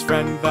showed his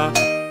friend the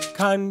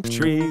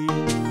country.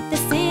 The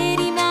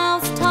city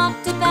mouse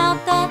talked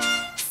about the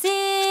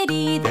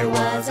city. There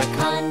was a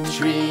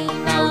country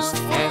mouse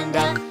and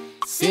a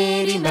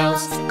city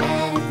mouse,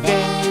 and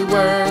they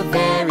were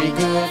very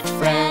good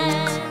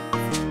friends.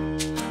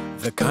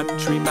 The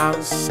country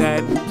mouse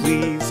said,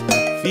 "Please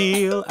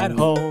feel at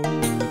home."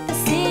 The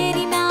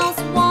city mouse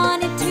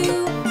wanted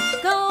to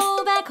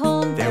go back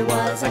home. There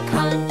was a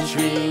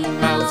country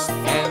mouse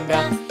and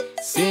a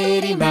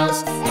city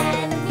mouse,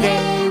 and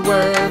they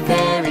were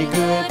very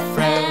good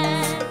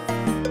friends.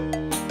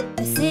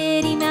 The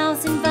city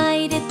mouse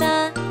invited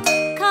the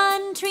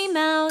country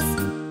mouse.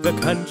 The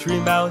country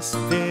mouse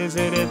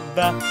visited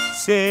the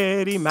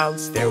city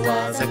mouse. There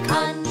was a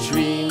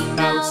country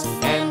mouse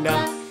and a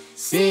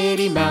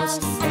city mouse,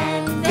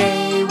 and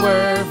they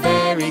were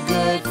very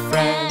good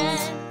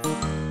friends.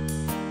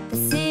 The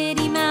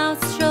city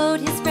mouse showed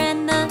his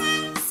friend the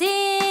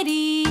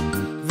city.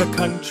 The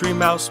country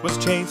mouse was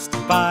chased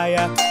by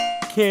a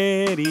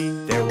kitty.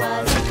 There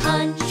was a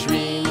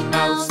country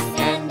mouse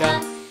and a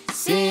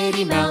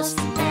city mouse,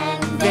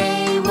 and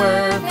they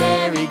were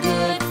very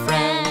good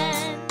friends.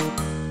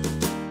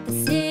 The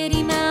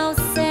city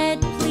mouse said,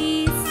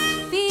 "Please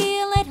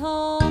feel at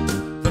home."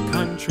 The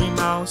country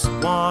mouse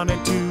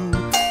wanted to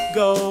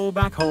go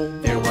back home.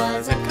 There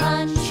was a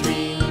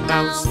country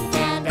mouse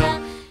and a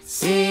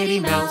city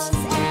mouse,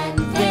 and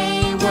they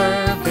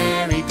were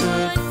very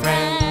good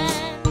friends.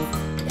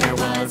 There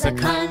was a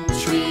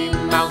country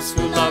mouse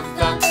who loved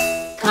the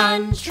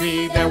country.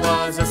 There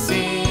was a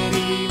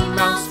city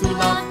mouse who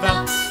loved the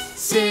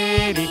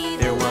city.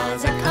 There was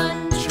a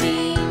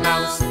country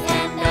mouse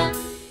and a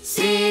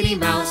city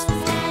mouse,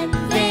 and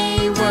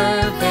they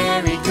were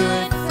very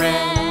good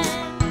friends.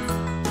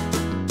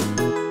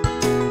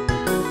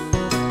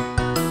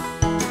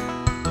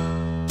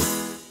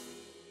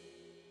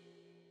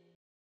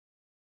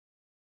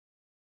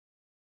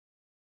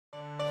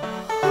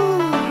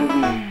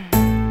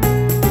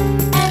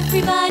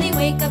 Everybody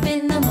wake up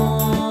in the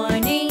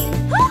morning.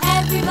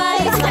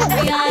 Everybody's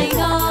hungry, I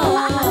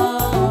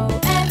know.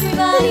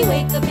 Everybody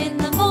wake up in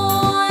the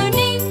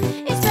morning.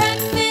 It's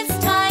breakfast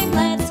time,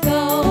 let's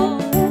go.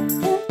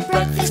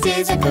 Breakfast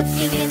is a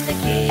cooking in the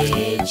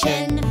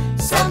kitchen.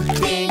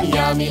 Something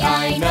yummy,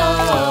 I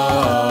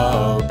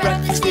know.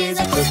 Breakfast is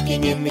a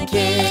cooking in the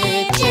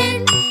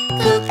kitchen.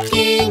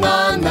 Cooking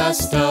on the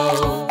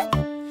stove.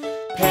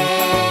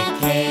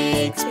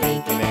 Pancakes,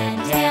 bacon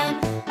and ham.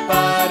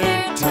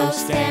 Butter,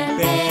 toast and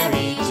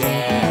berry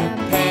jam.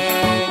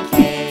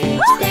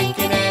 Pancakes,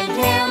 bacon and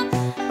ham.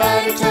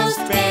 Butter,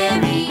 toast,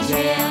 berry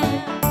jam.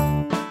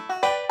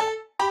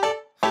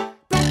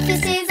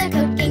 Breakfast is a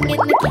cooking in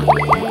the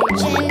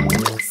kitchen.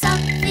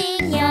 Something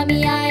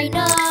yummy, I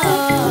know.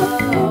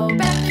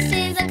 Breakfast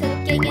is a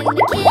cooking in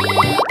the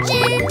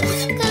kitchen.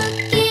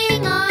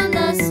 Cooking on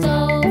the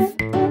stove.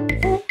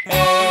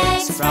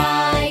 Eggs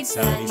fried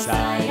sunny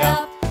side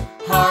up.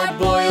 Hard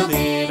boiled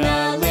in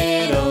a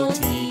little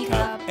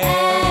teacup.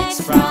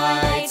 Eggs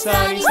fried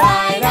sunny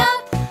side up.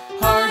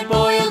 Hard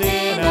boiled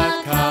in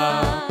a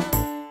cup.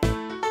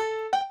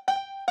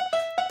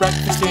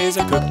 Breakfast is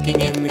a cooking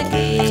in the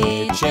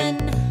kitchen.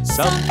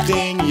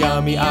 Something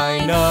yummy,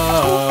 I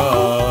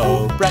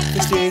know.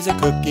 Breakfast is a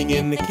cooking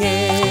in the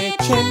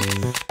kitchen.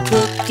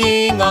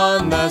 Cooking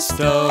on the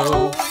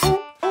stove.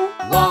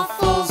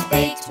 Waffles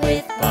baked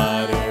with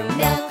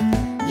buttermilk.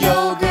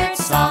 Yogurt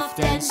soft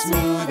and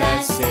smooth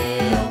as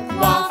silk.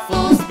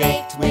 Waffles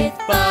baked with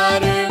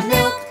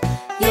buttermilk.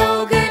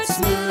 Yogurt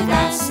smooth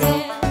as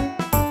silk.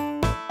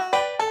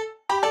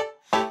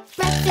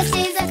 Breakfast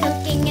is a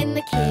cooking in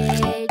the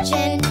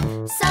kitchen.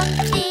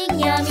 Something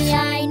yummy,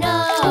 I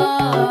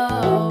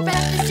know.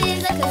 Breakfast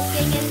is a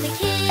cooking in the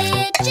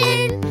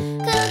kitchen.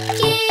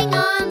 Cooking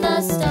on the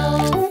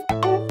stove.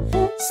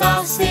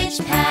 Sausage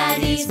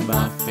patties,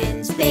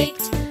 muffins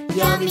baked.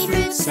 Yummy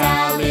fruit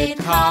salad,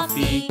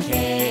 coffee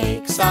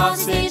cake.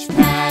 Sausage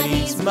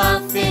patties,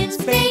 muffins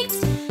baked.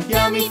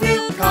 Yummy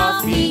fruit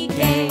coffee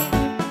cake.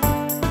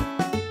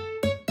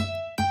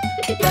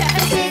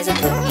 Breakfast is a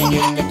cooking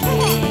in the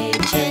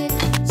kitchen.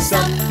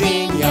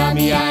 Something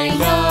yummy, I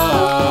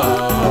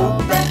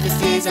know.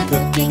 Breakfast is a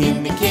cooking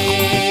in the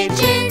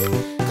kitchen.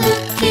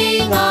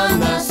 Cooking on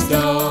the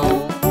stove.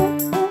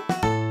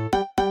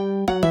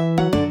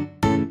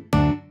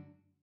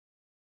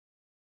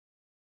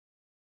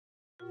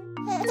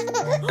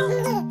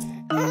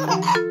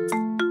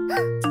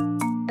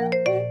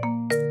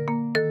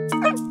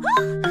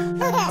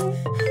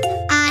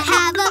 I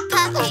have a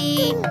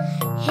puppy.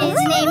 His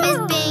name is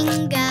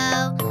Bingo.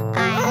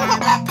 I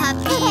have a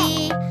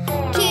puppy,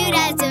 cute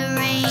as a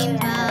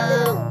rainbow.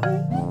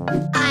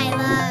 I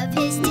love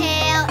his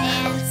tail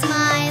and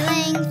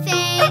smiling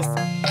face.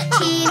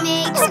 He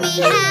makes me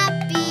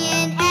happy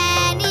in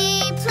any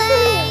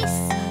place.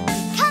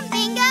 Come,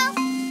 Bingo.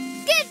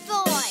 Good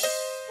boy.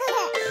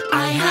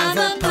 I have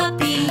a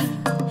puppy.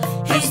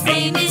 His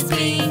name is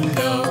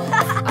Bingo.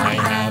 I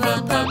have a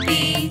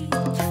puppy,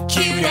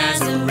 cute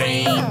as a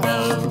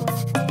rainbow.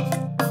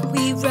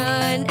 We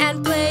run and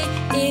play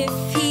if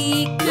he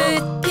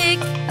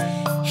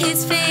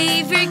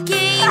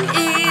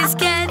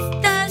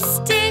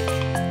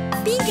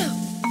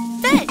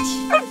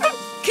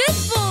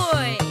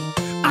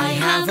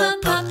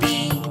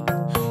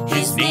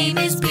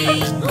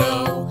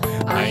Bingo.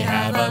 I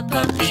have a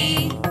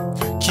puppy,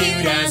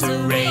 cute as a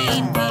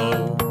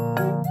rainbow.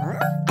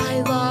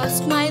 I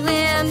lost my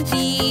lamb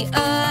the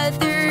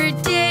other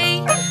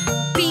day.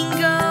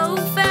 Bingo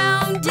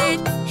found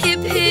it, hip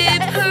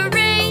hip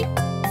hooray.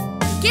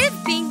 Give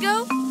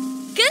Bingo,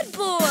 good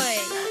boy.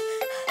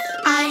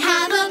 I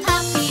have a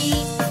puppy,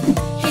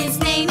 his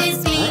name is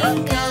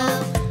Bingo.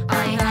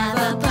 I have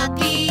a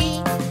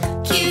puppy,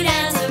 cute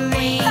as a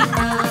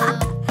rainbow.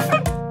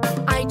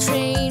 I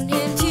train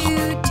him to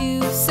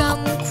do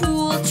some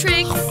cool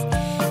tricks.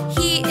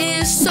 He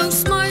is so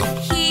smart,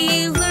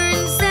 he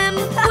learns them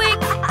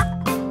quick.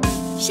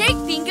 Shake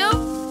Bingo,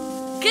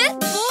 good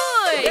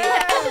boy.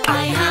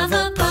 I have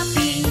a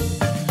puppy,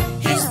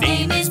 his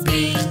name is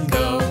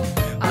Bingo.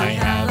 I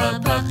have a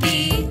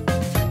puppy,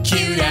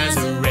 cute as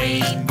a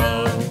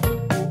rainbow.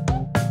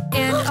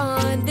 And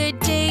on the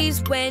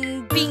days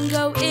when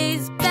Bingo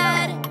is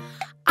bad,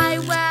 I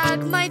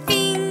wag my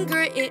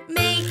finger, it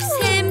makes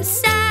him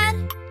sad.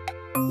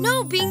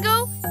 No,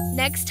 Bingo,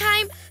 next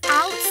time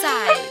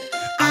outside.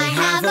 I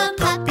have a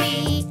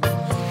puppy,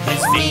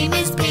 His name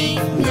is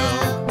Bingo.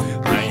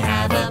 I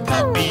have a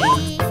puppy,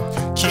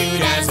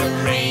 cute as a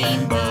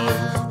rainbow.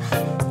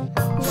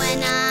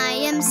 when I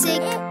am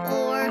sick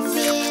or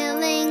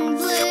feeling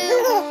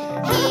blue,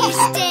 he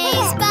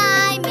stays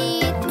by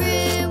me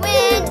through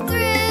and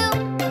through.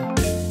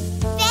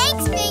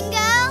 Thanks,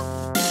 Bingo.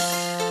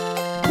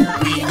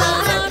 We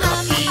love our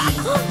puppy.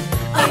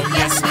 Oh,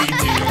 yes, we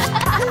do.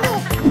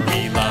 We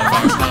love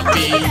our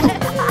puppy.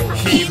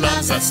 He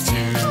loves us too.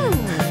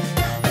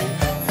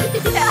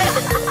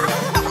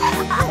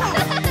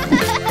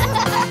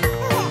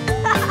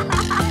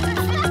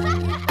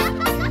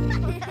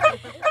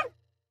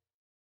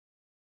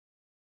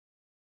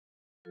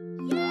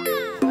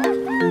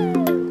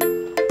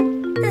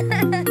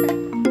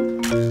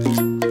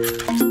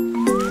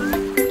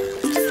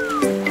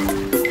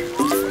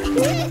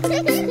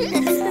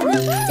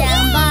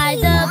 Down by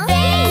the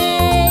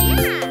bay,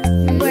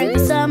 where the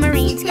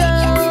submarines go.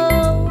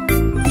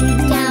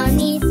 Down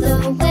 'neath the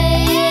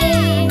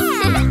waves,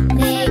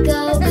 they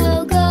go, go,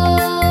 go.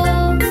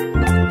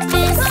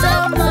 This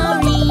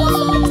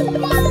submarine,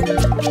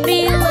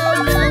 below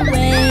the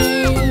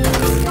waves,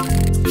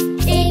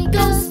 it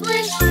goes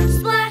splish,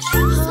 splash,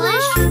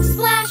 splish,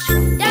 splash,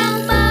 down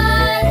by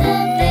the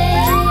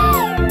bay.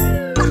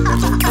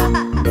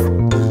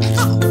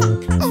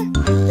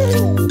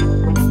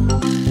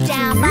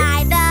 Down by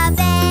the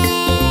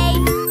bay,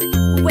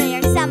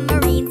 where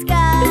submarines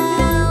go.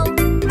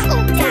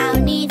 Down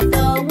 'neath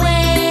the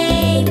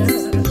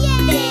waves,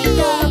 they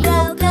go, go,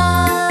 go.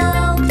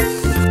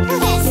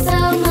 This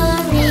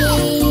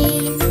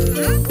submarine,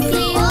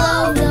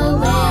 below the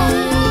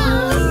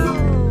waves,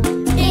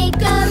 it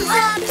goes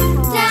up,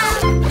 down,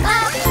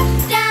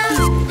 down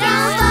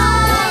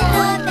by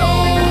the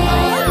bay.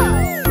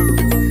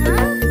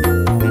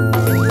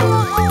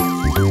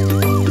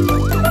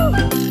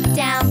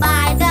 Down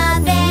by the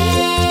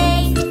bay,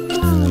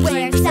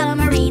 where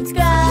submarines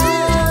go.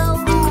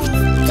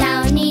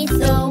 Down 'neath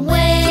the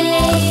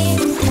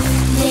waves,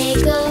 they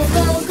go,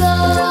 go, go.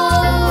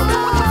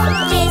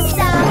 This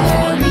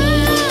submarine,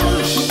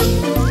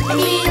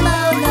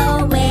 below the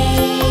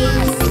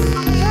waves,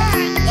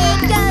 it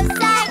goes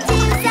side to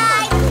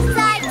side,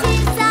 side to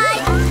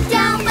side,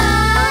 down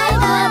by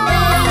the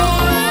bay.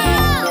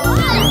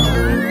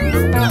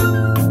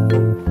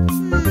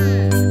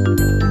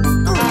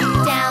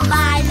 Down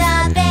by the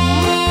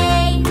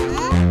bay,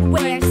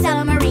 where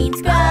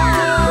submarines go.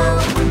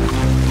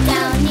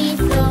 Down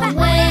 'neath the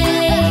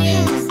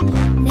waves,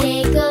 they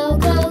go,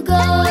 go,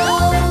 go.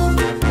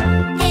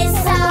 This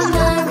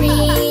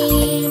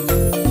submarine,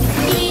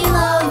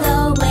 below the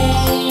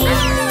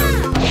waves,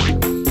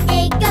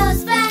 it goes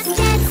fast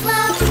and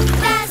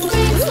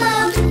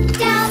slow,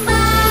 down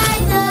by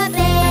the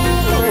bay.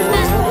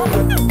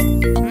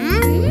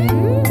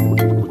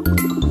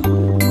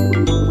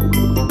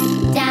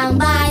 Down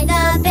by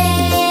the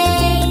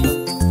bay,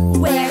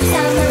 where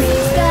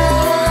submarines go.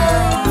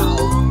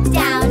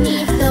 Down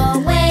 'neath the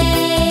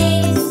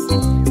waves,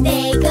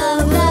 they go,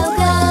 go,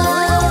 go.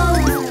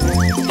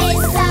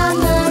 This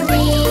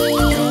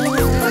submarine,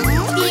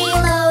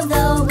 below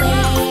the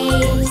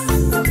waves,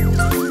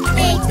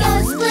 it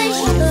goes splish,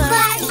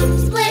 splash,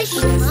 splish,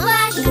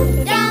 splash,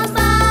 down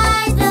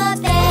by the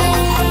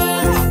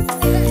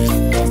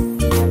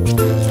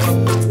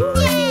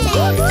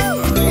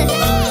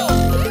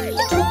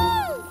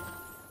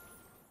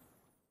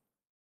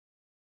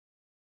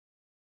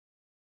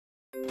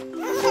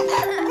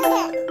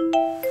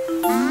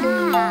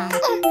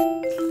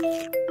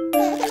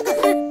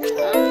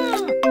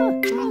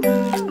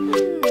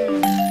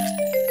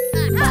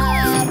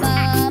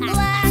Baba,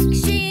 black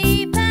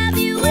sheep, have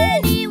you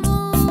any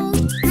wool?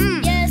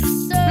 Yes,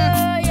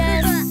 sir,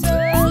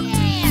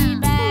 three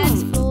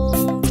bags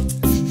full.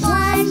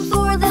 One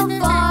for the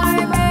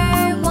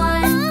farmer,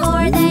 one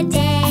for the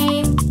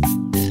dame.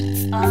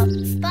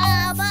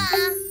 Baba.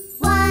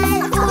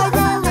 One for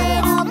the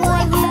little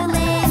boy who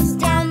lives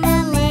down the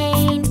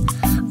lane.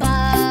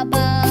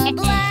 Baba,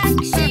 black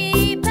sheep,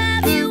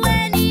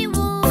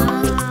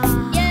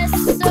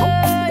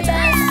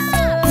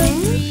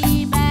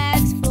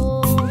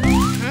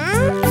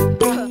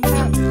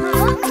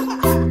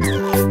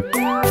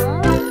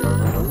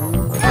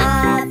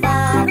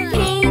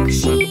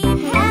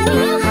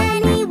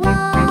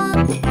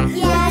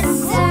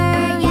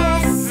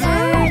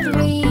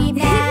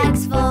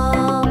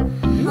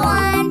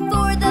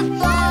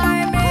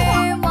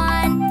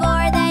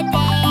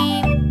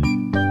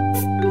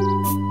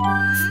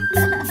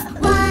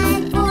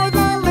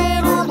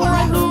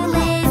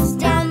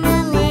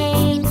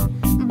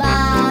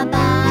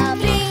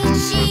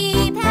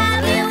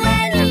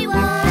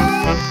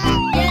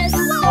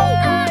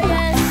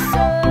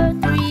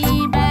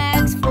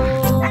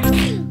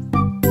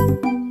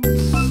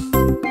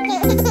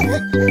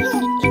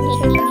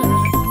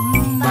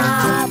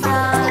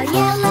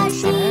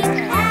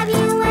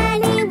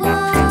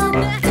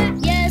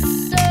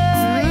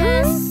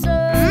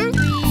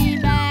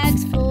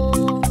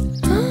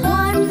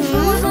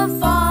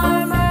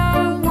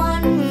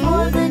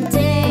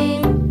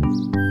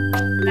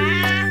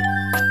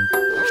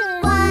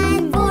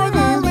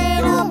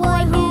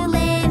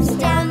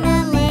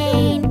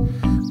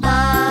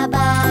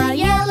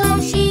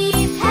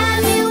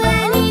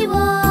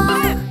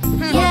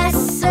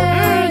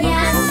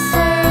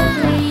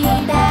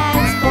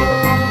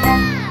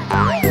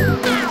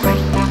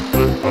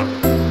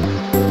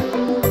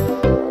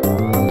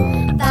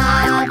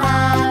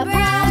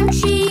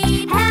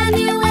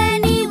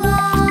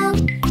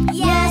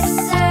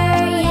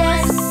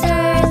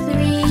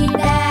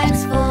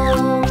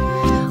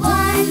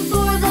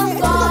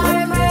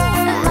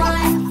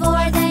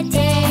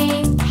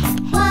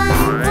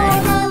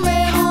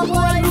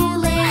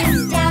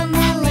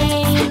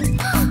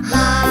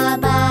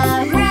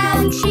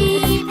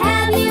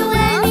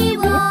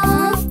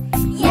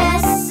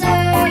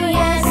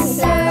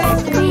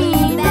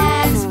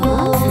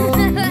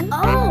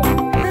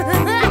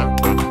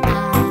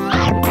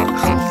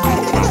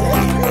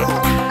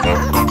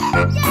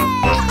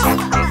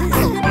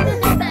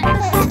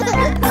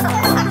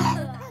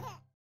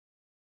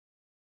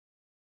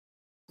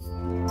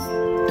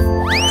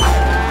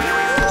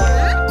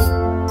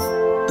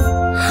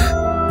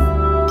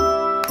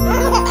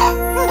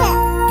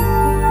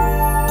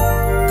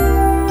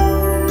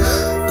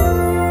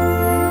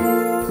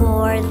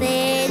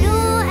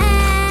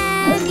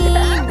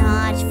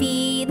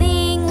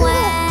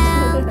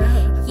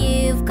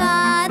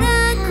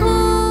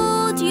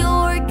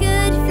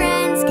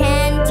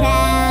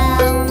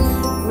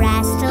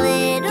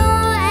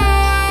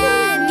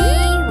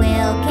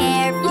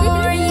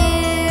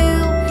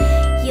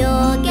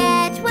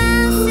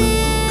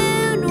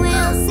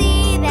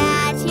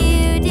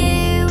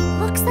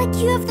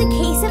 you have the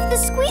case of the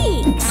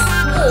squeaks.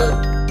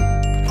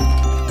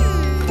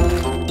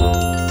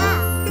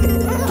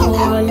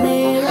 Poor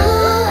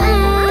little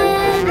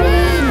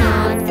Annie,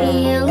 not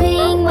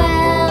feeling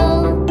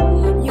well.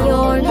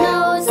 Your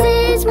nose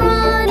is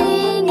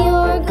running,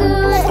 your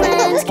good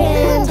friends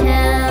can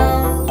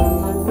tell.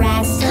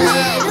 Rest,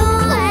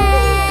 little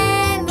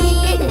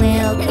Annie,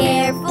 we'll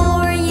care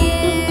for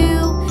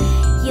you.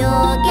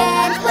 You'll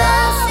get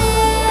well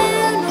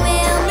soon,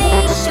 we'll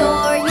make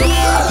sure you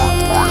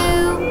do.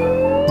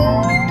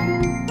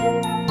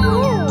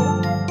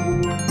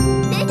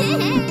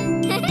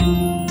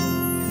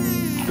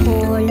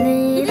 Poor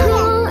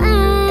little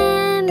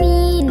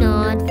Annie,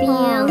 not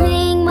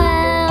feeling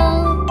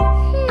well.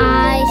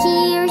 I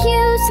hear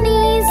you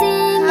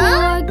sneezing,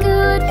 your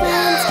good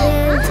friends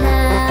can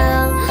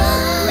tell.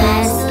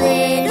 Rest,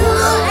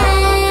 little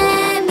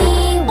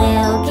Annie,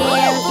 we'll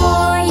care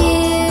for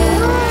you.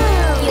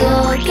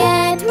 You'll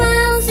get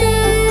well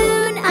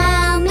soon,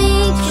 I'll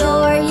make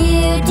sure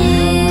you do.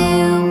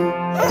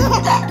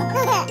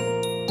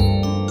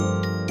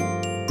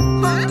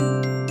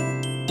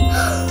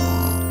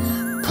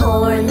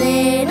 Poor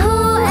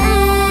little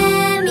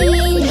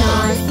Annie,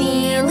 not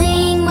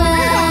feeling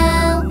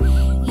well.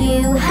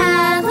 You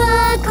have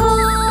a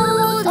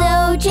cold,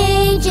 oh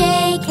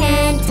JJ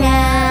can't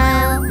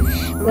tell.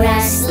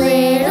 Rest,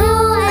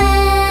 little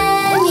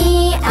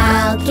Annie,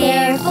 I'll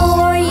care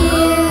for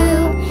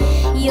you.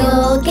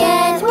 You'll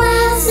get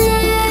well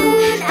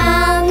soon,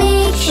 I'll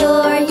make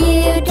sure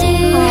you do.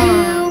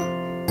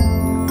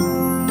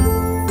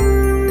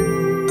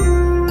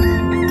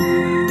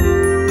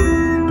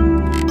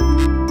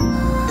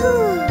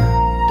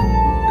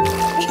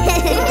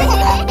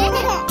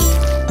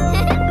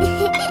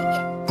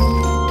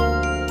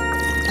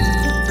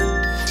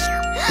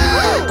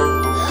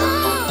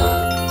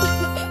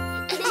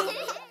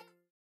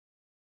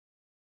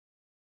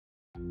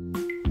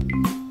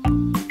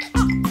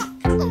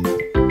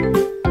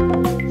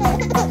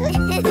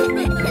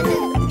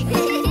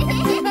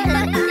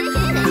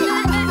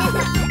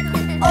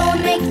 Old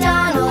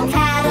MacDonald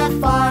had a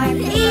farm,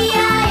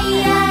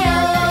 E-I-E-I-O.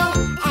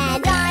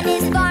 And on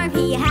his farm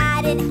he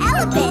had an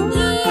elephant,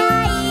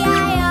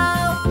 E-I-E-I-O.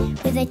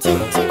 With a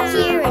toot-toot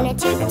here and a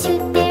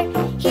toot-toot there,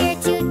 here a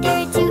toot,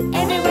 there a toot,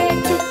 everywhere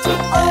a toot-toot.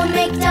 Old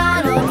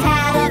MacDonald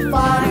had a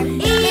farm,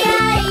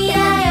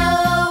 E-I-E-I-O.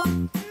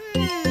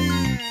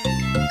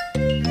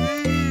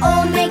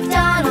 Old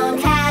MacDonald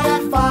had a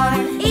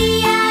farm,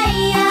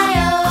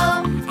 E-I-E-I-O.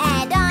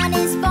 And on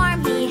his farm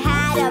he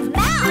had a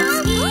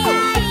mouse,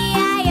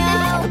 E-I-E-I-O.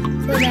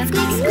 With a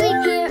squeak, squeak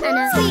here and a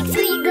squeak,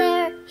 squeak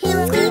there, here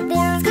a squeak,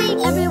 there a squeak,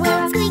 everywhere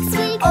a squeak,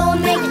 squeak. Old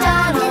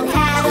MacDonald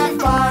had a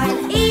farm,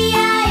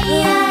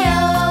 E-I-E-I-O.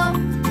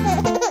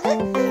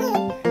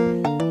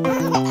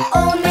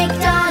 Old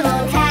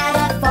MacDonald had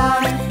a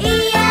farm,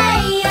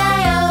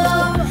 E-I-E-I-O.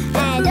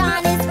 And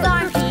on his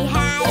farm he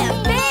had a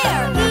bear,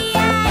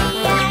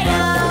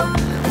 E-I-E-I-O.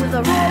 With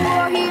a roar,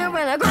 roar here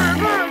and a grr,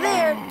 grr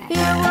there,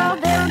 here a roar,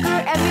 there a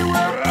grr,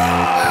 everywhere.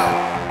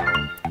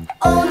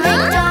 Old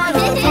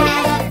MacDonald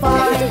had a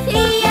farm,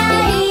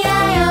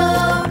 E-I-E-I-O.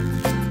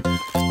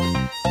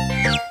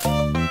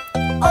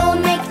 Old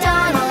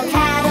MacDonald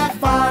had a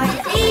farm,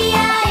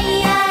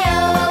 E-I-E-I-O.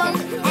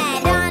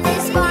 And on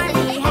his farm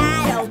he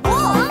had a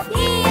wolf,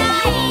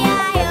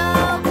 E-I-E-I-O.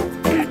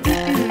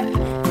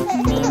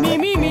 Me, me,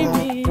 me, me,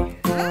 me.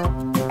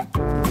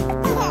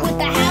 With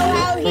the howl,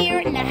 howl here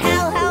and the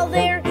howl, howl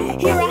there,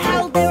 here a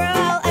howl, there a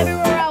howl,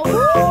 everywhere a woo.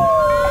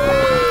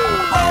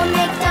 Old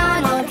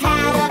MacDonald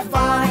had a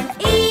farm,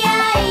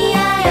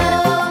 E-I-E-I-O.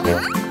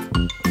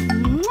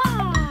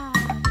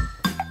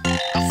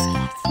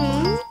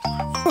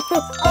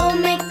 Old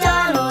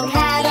MacDonald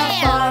had a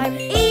farm,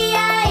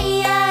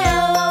 E-I-E-I-O.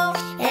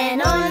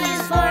 And on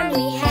his farm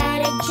he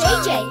had a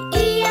JJ,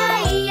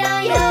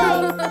 E-I-E-I-O.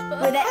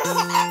 With a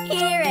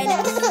here and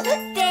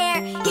there,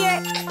 here,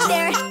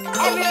 there,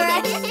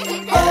 everywhere.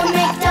 Old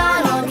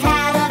MacDonald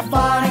had a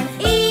farm,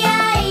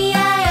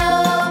 E-I-E-I-O.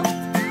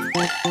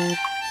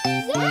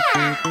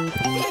 Yeah.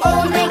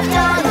 Old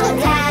MacDonald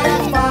had a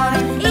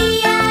farm,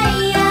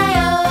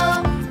 E-I-E-I-O.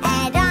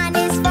 And on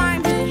his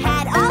farm he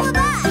had all of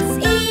us,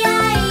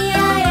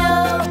 E-I-E-I-O.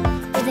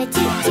 With a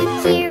toot toot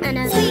here and a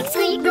squeak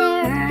squeak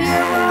there,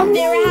 here a roar,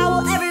 there a howl,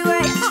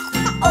 everywhere.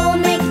 Old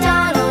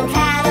MacDonald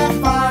had a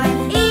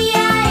farm,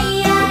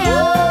 E-I-E-I-O.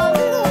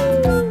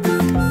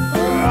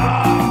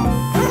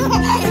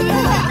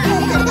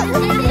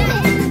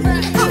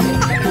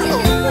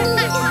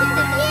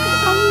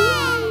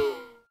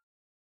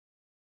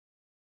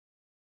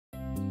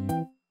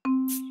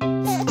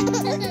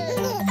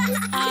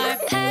 Our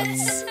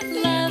pets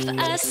love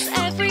us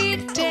every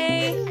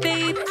day.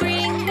 They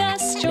bring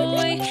us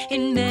joy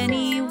in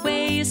many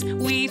ways.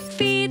 We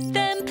feed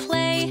them,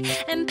 play,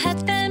 and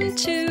pet them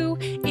too.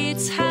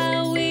 It's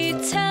how we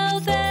tell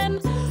them,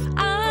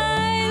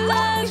 I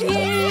love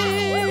you.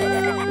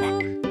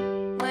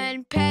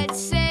 When pets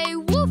say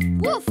woof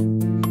woof,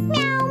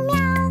 meow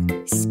meow,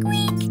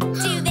 squeak,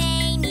 do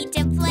they need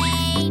to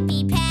play,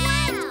 be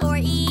pet, or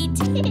eat?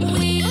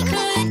 We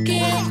could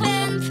give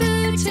them food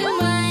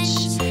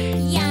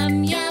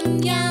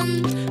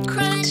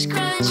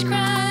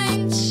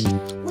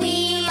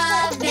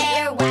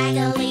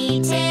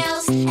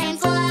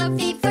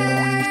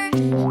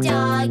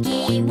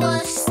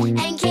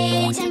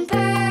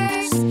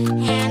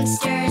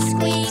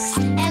squeaks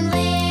and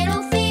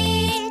little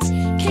feet.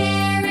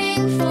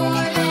 Caring for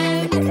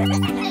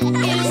them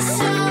is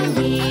so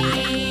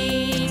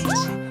neat.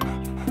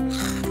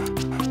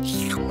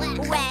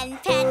 When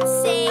pets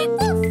say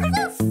woof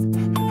woof,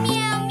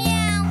 meow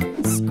meow,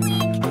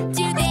 squeak,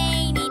 do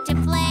they need to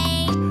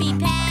play, be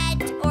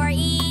pet, or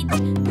eat?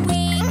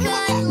 We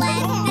could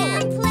let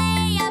them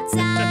play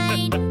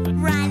outside,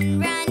 run,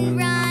 run,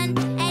 run,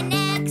 and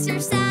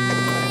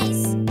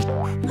exercise.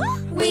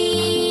 We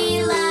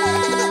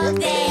love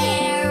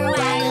their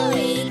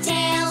waggly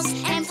tails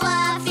and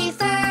fluffy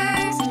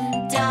furs,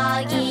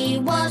 doggy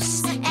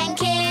woofs and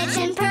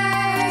kitten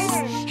purrs,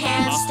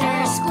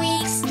 hamster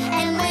squeaks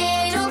and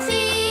little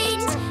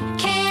feet.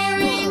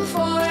 Caring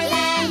for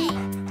them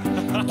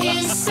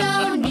is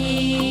so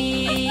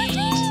neat.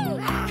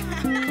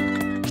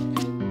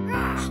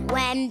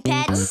 When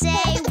pets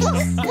say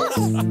woof woof,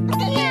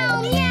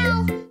 meow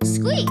meow,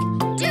 squeak,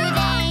 do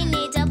they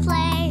need to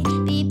play,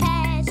 be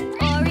pet,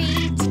 or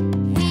eat?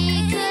 We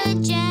could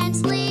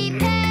gently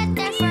pet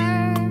their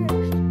fur,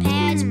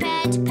 pet,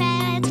 pet,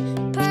 pet,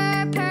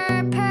 purr, purr,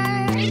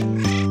 purr.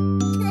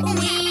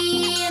 We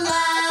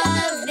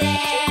love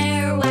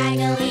their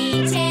waggly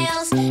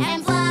tails and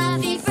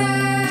fluffy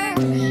fur,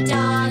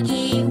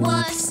 doggy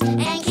woofs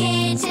and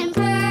kitten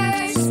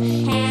purrs,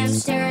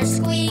 hamster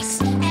squeaks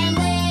and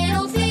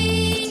little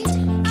feet.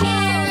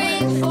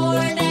 Caring for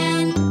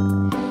them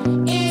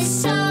is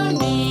so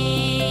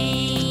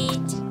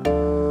neat.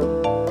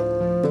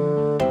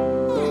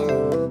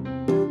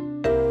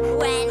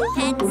 When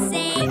pets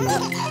say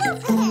woof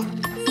woof,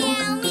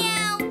 meow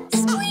meow,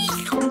 squeak,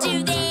 do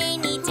they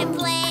need to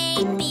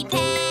play, be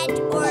pet,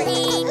 or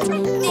eat?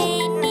 They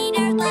need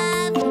our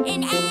love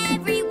in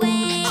every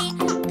way.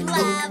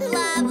 Love,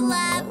 love,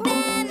 love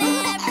them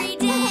every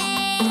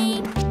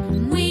day.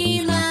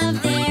 We love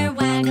their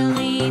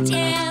waggly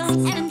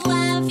tails and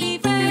fluffy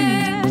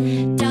fur,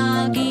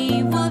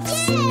 doggy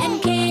woofs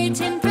and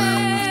kitten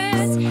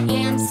purrs,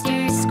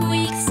 hamster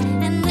squeaks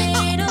and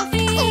little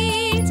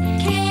feet.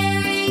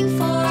 Caring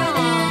for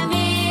them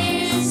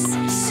is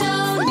so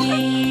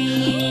neat.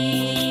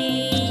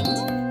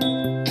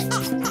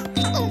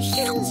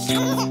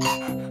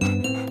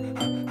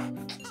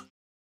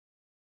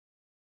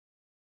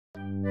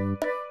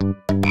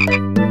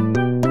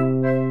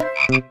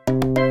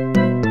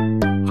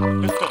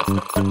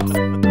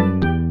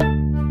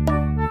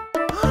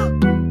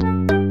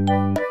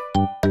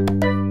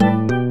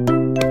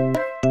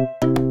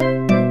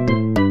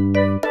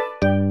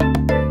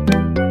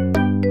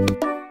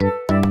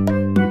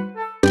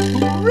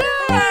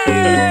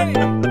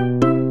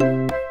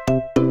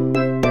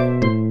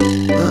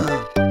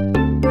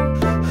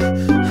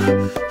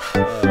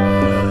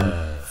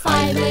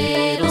 Five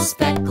little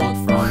speckled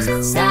frogs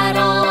sat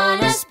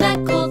on a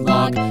speckled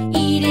log,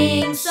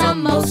 eating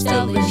some most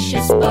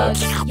delicious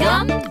bugs.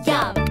 Yum,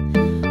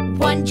 yum.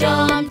 One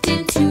jumped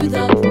into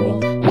the pool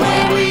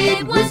where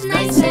it was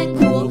nice and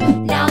cool.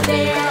 Now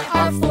there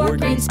are four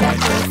green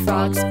speckled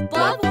frogs.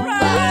 Blah, blah,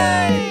 blah.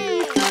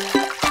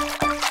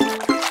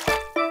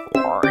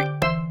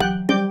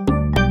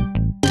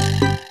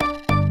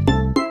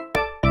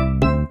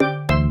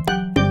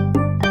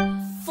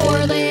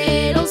 Four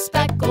little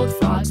speckled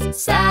frogs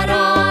sat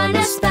on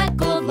a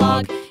speckled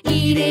log,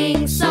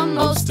 eating some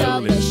most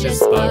delicious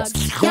bugs.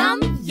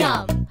 Yum,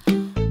 yum.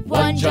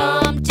 One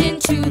jumped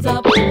into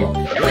the pool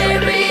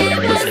where it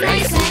was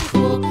nice and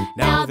cool.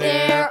 Now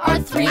there are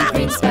three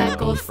green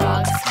speckled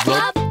frogs.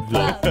 Blah,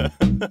 blah.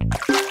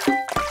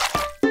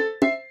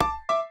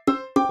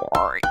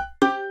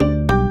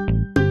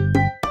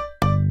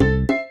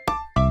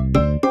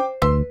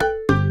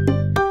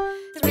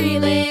 Three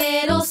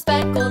little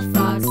speckled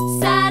frogs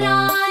sat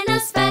on a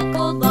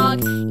speckled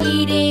log,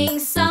 eating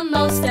some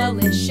most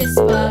delicious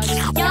bugs.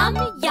 Yum,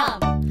 yum.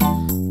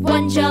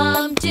 One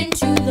jumped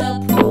into the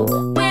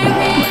pool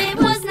where it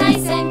was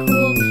nice and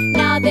cool.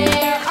 Now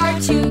there are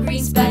two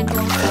green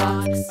speckled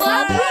frogs.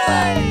 Blah, blah.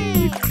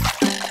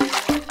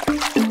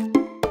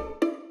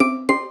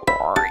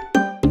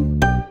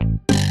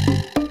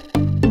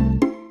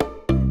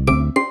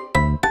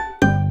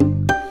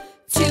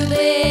 Two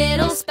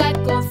little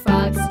speckled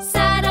frogs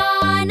sat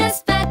on a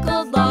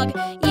speckled log,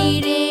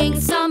 eating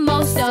some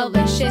most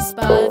delicious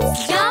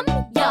bugs. Yum,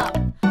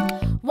 yum.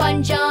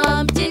 One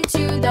jumped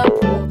into the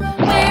pool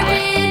where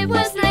it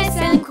was nice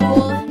and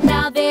cool.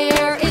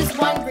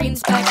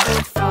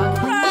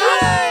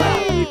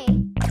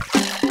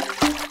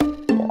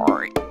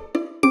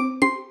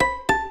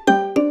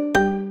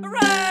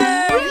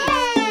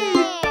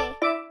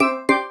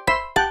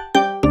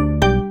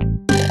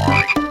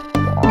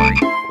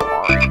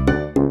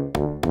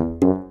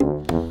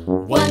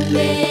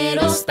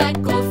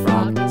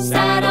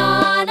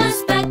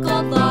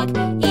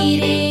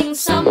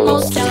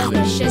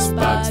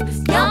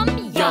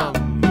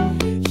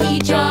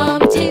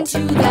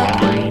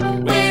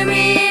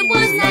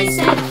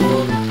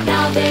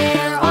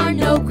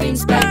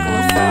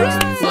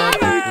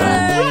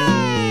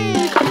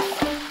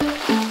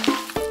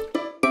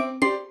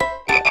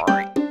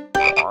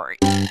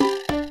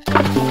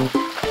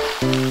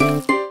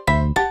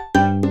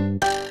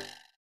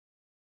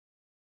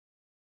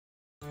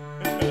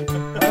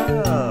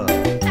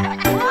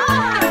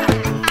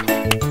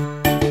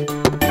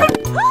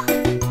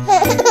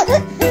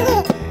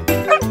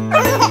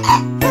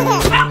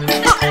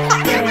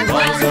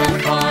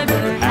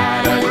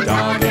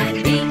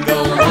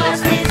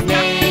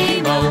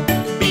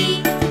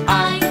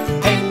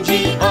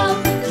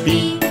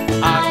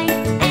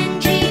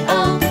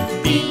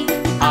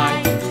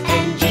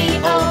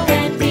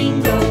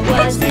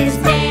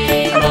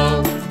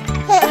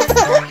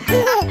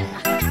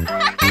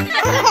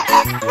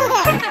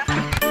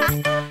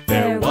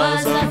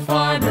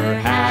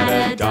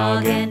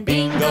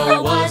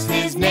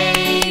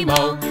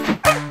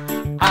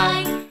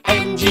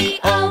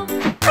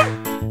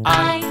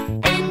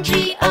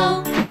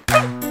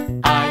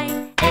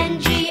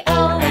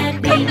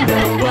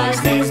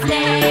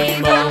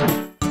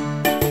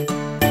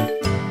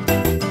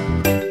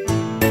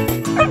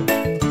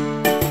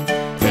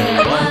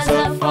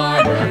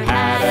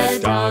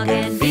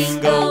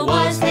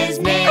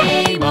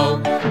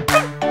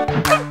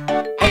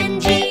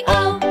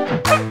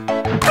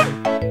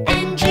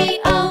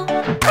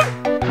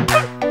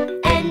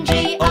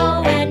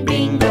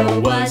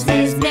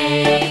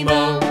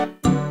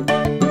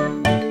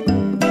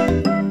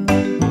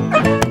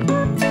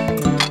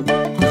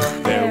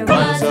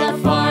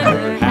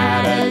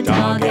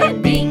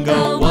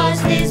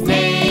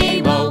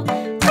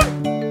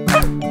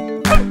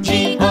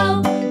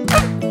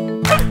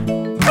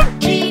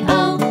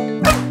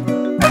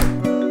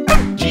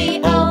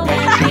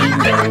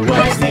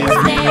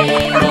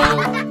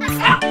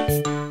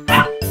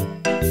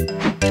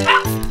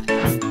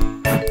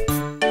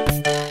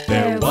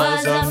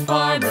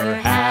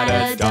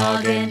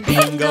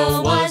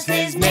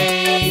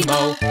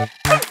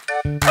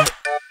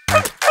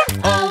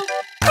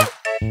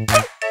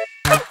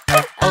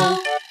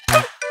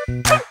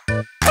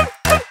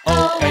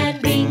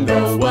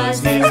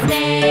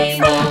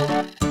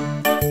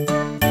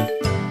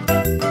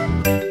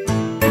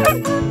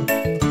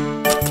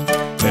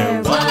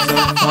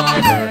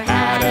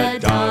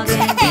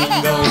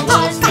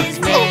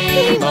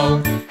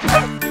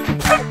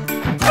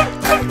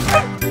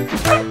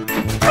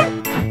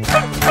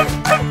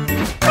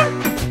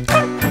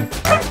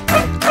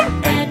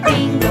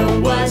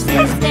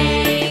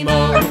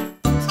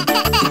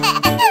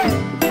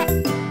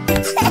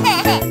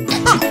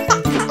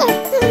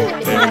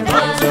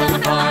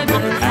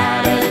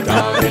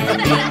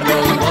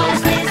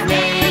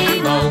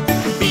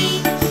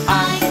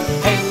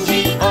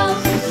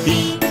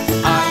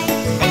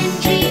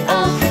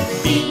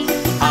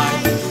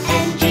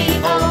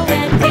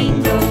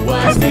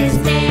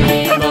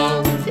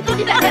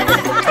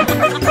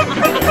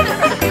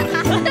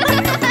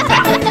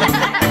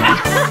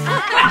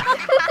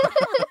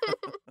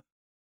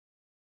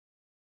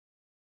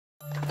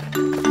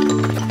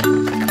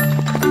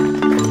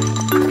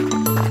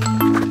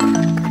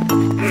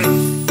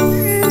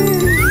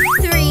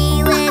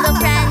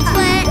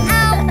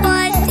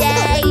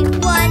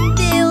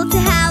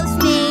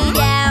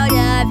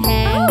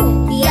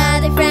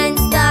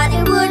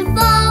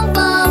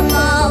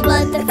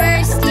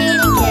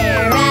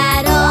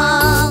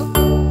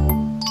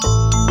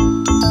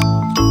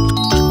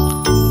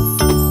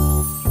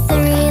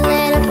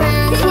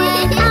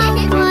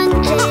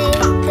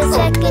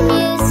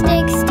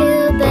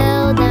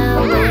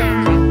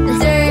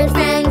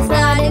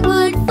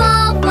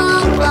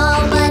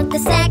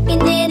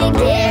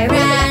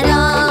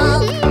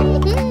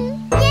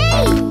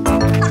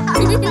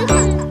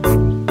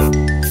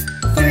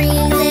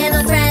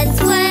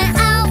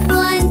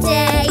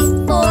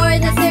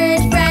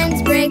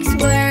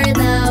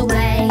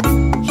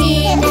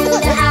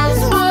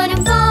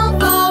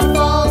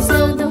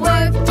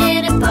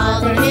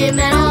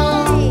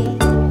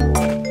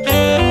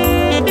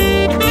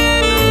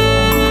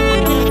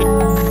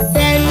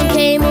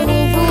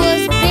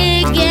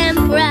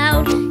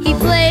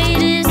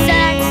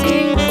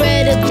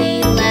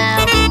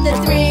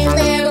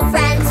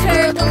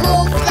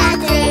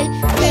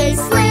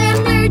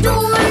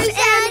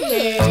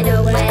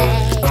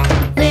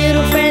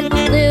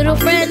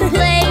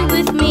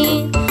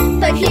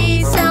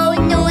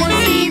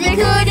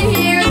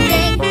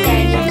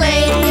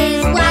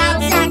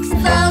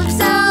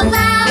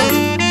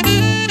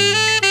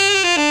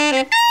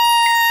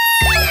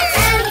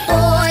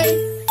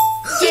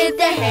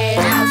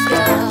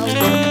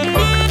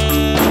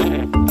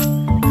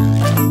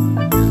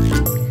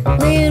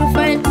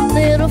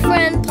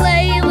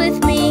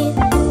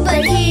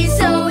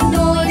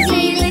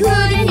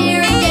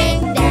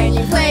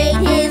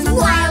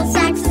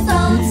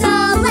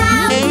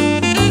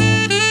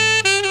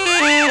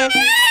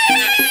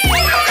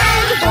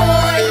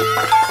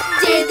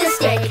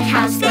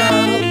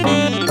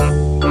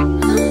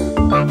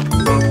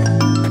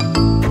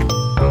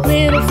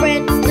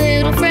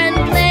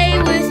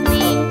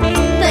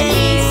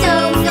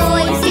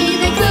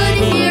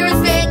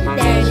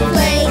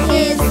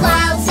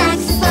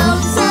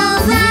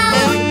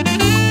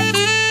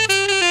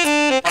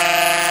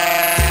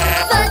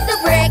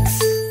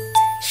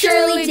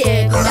 surely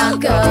did not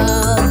go.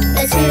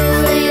 The two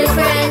little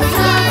friends of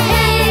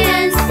hay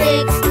and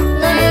sticks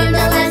learned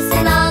a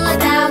lesson all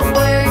about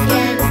work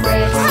and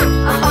bricks.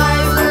 A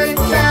hard work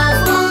job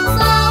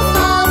won't fall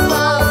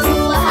to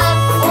a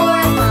huff or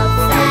a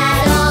puff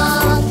at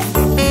all.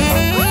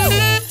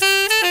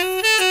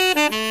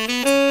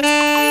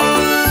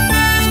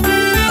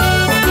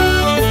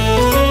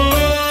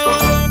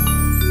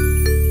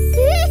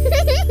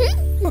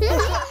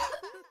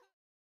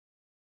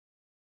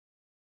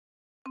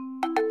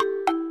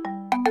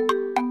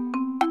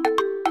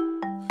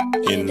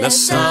 In the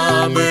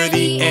summer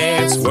the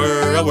ants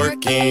were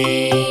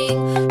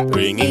a-working,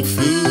 bringing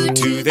food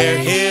to their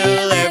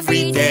hill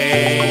every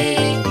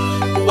day,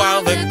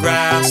 while the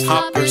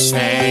grasshopper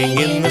sang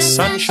in the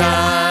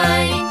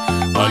sunshine.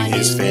 On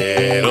his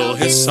fiddle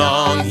his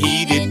song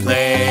he did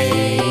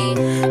play.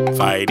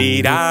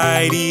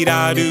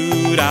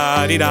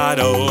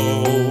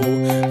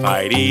 Fi-dee-di-dee-da-doo-da-dee-da-do,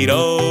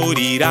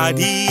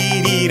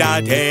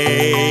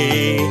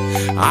 Fi-dee-do-dee-da-dee-dee-da-day.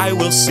 I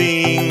will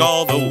sing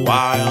all the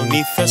while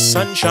neath the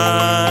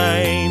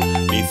sunshine.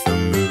 Neath the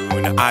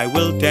moon I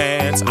will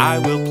dance, I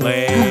will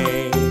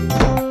play.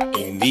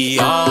 In the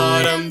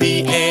autumn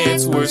the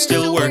ants were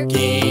still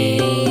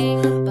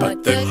working,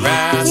 but the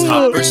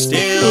grasshopper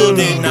still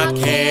did not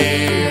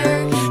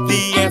care.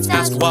 The ants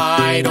asked,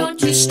 why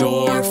don't you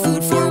store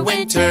food for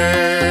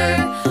winter?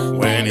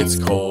 When it's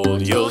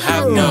cold you'll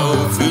have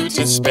no food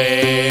to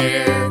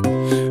spare.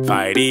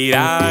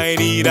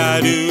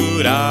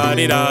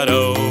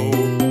 Fi-dee-di-dee-da-doo-da-dee-da-do,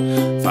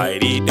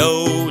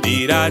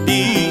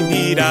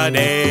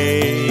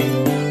 Fi-dee-do-dee-da-dee-dee-da-day.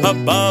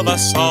 Above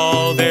us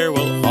all there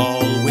will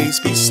always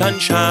be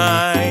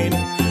sunshine,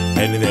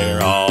 and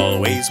there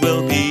always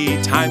will be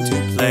time to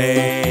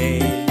play.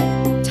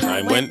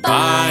 Time went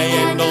by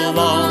and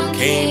along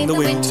came the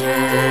winter,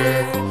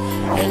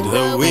 and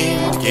the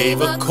wind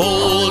gave a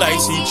cold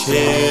icy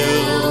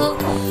chill.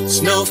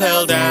 Snow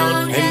fell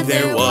down and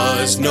there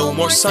was no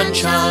more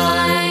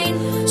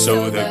sunshine,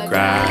 so the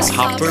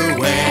grasshopper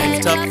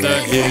went up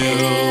the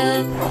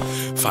hill.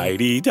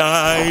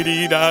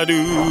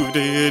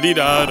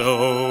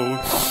 Fi-dee-di-dee-da-doo-dee-dee-da-do,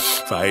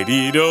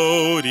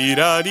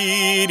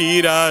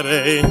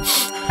 Fi-dee-do-dee-da-dee-dee-da-day.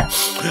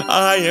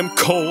 I am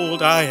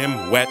cold, I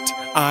am wet,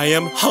 I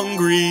am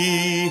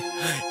hungry,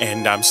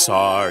 and I'm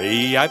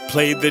sorry I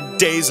played the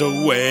days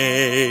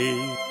away.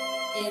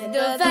 In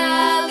the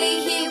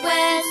valley he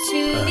went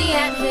to the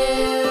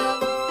anthill.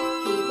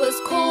 He was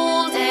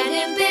cold and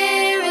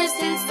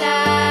embarrassed and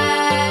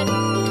sad,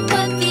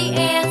 but the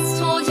ants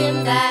told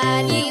him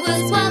that he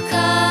was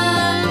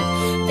welcome.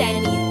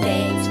 Then he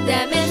thanked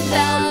them and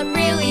felt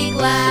really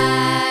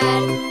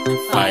glad.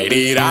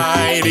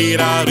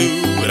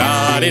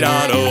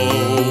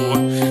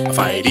 Fi-dee-di-dee-da-doo-da-dee-da-do,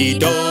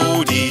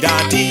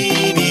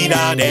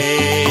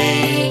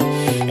 Fi-dee-do-dee-da-dee-dee-da-day.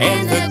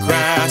 And the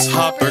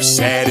grasshopper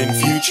said, in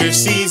future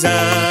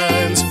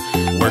seasons,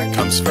 work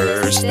comes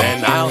first,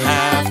 then I'll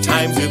have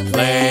time to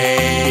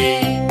play.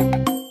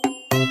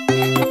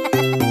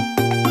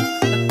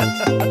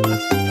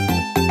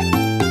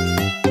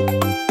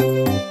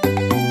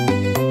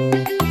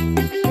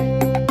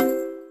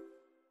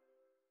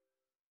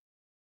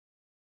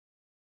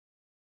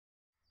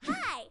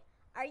 Hi,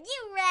 are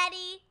you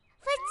ready?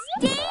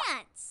 Let's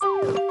dance!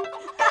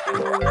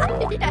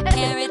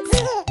 Carrots,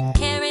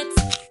 carrots,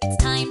 it's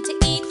time to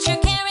eat your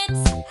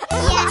carrots.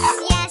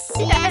 Yes,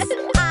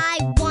 I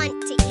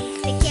want to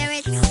eat the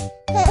carrots.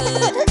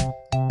 Good,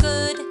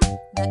 good,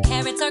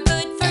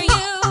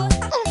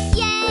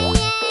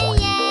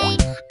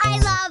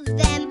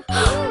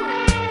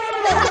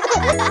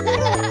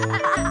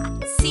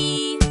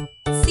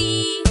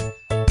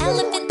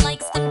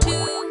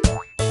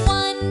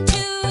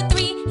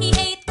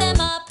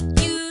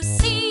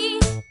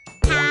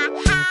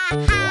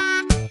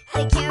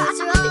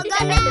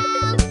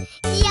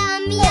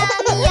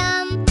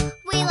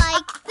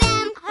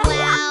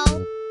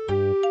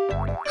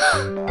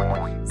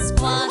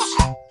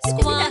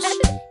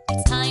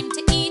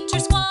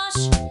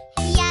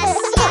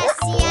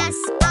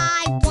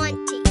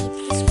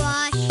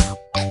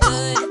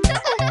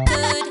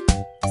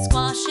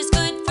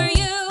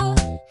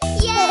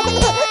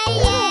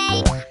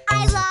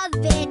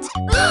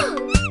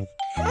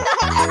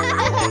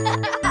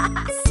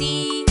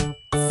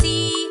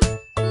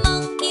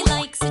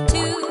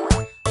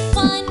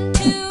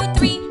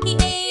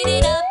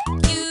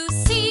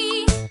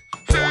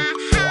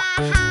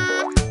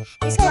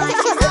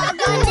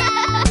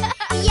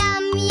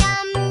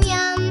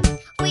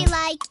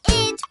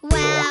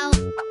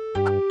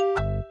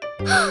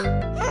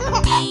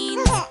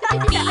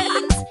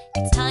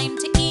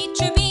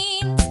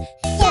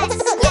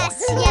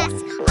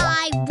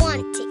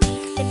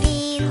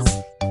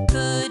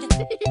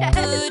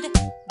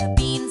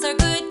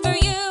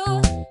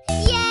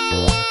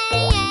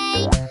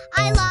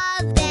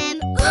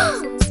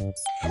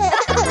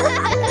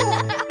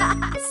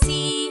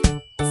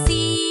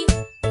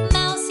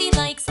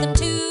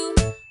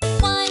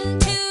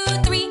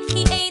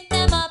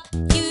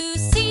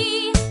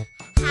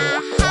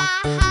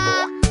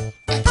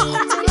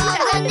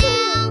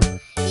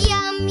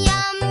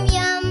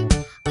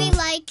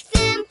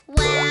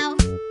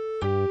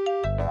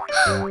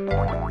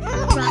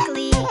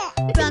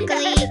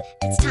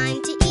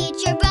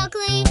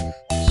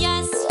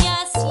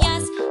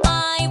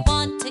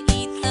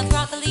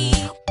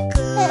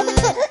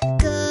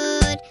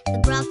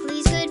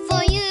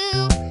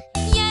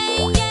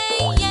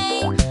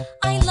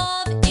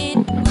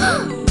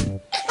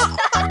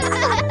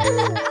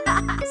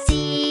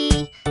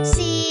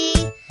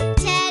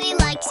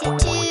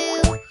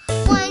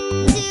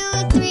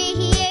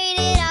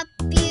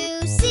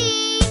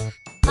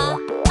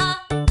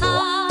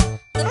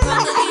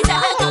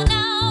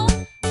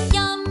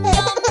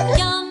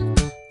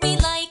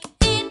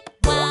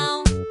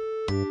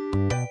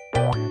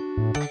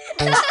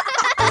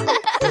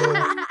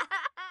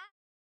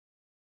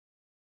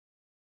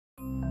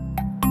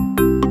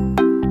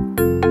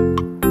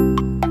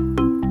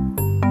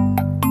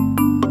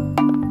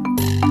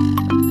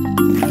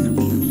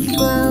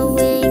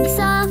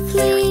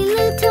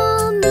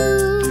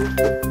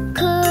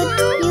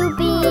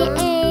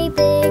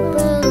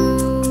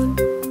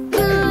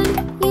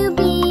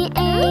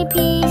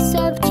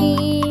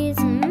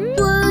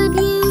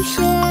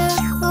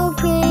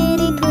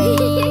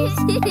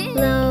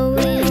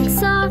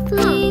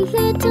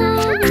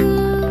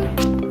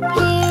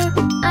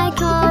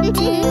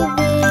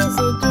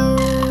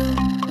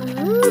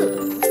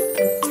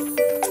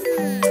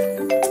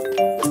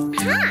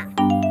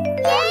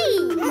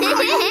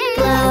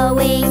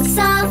 Glowing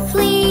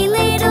softly,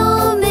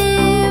 little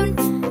moon,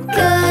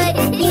 could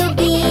you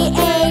be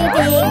a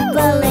big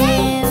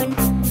balloon?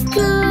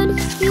 Could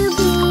you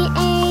be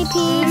a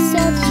piece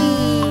of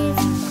cheese?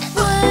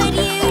 Would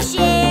you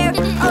share?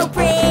 Oh,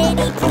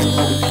 pretty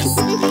please.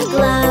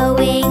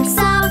 Glowing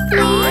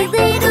softly,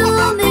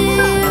 little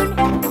moon,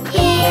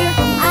 here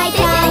I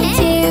come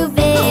to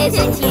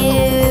visit you.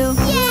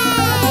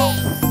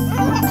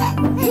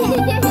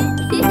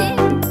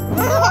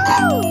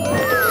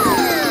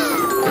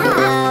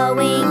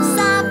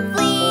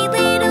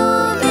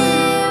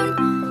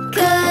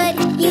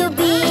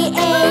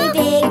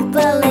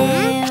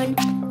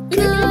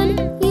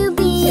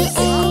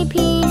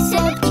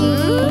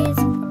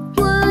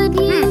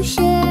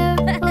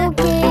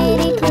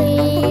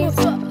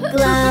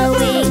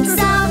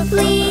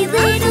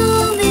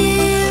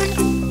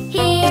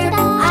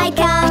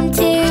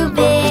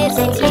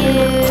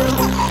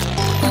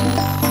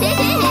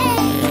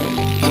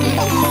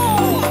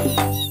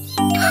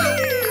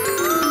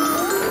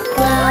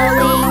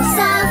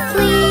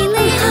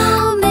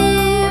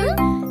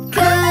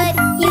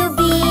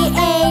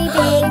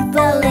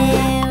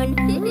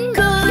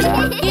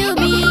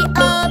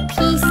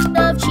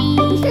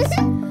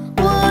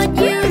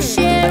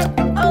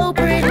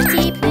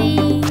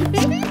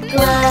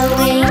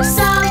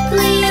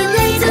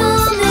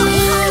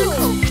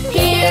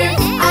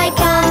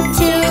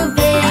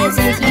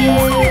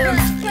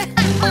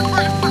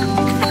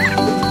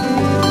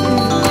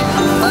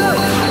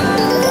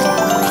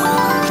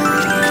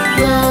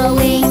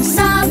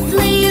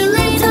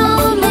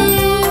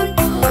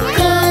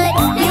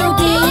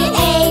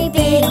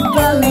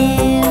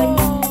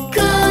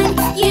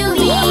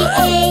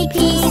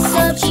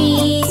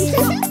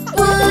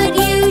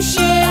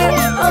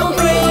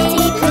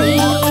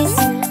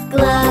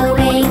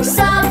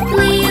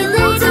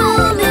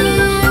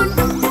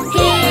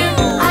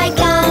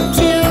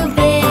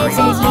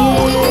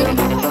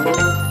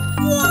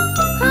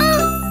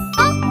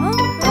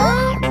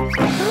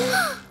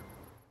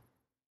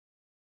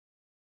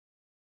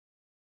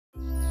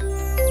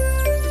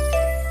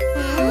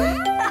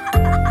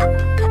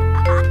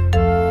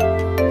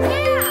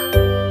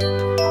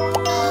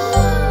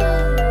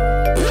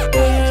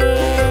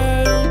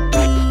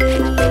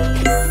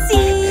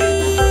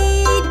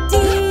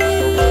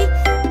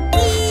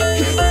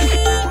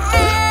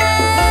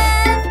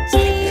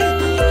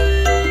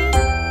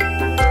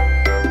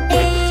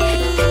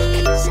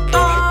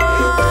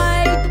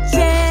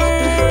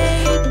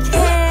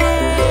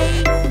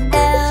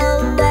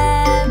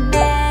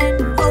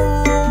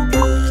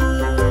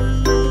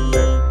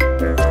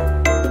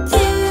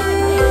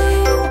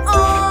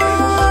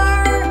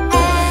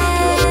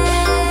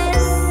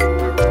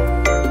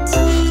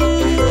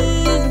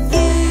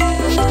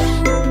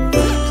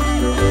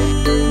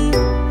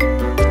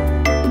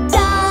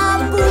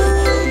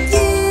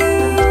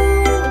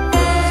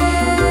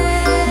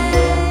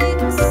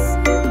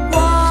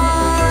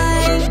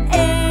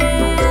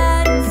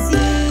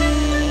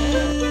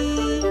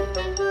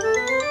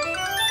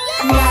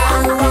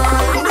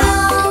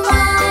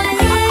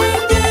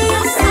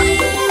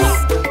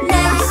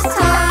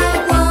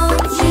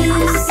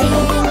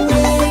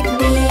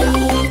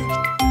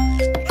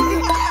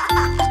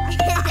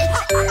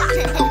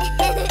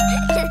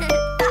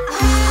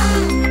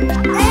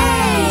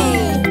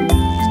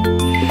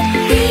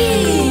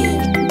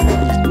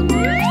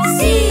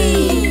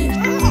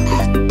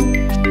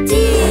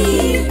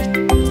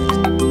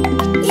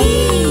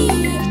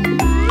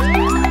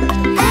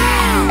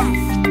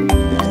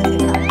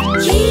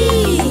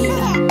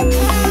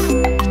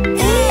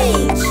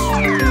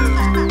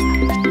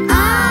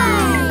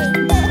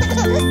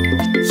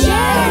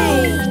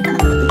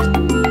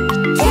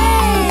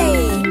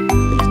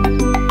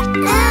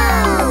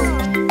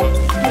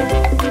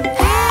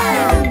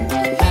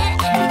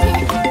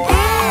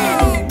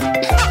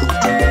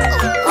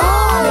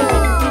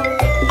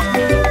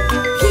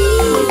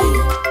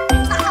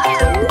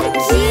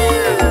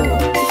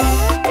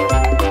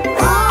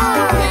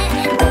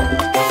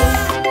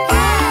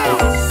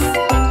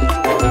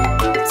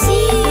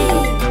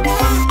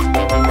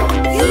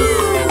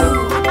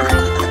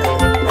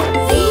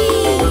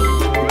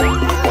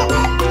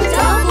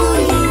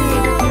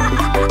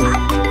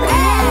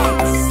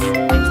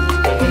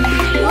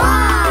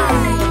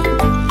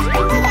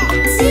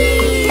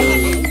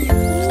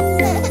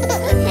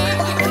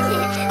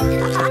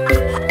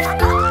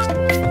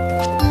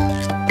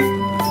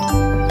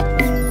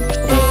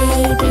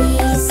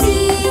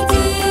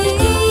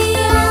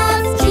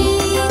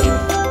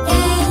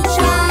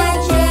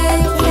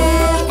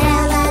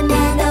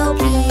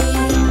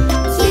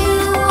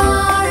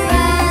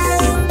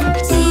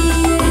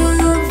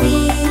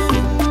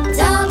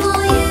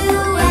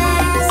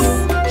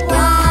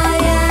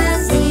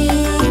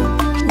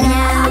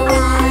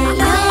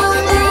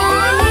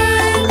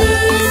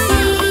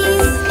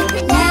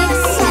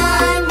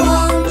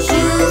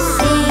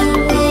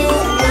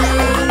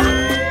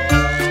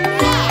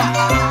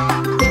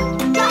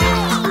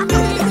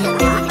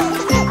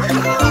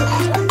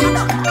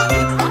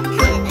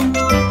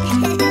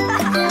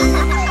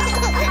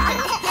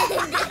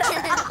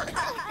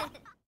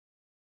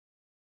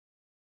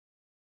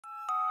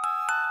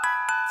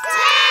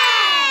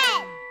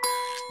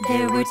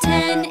 There were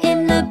 10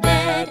 in the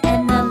bed,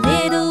 and the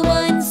little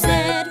one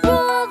said,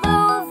 roll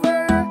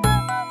over,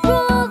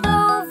 roll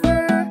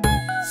over.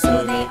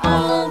 So they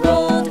all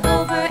rolled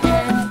over,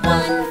 and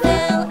one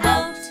fell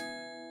out.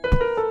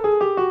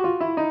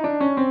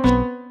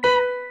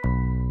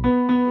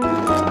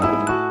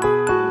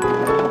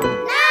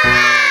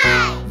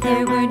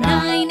 There were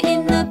 9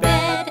 in the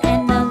bed,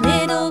 and the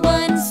little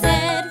one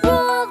said,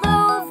 roll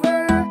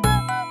over,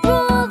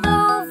 roll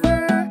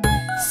over.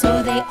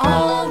 So they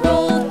all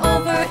rolled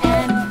over,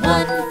 and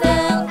one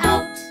fell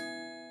out.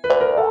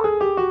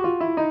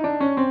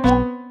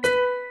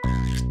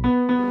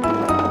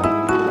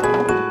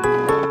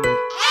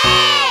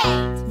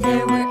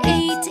 There were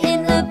 8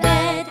 in the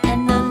bed,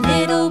 and the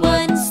little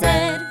one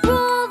said,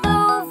 roll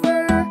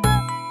over,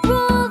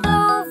 roll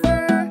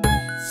over.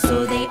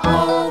 So they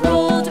all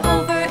rolled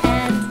over,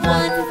 and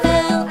one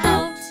fell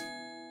out.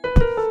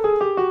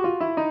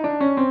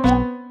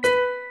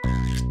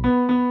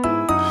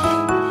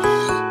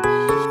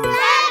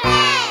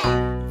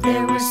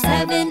 There were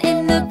 7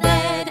 in the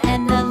bed,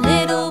 and the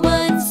little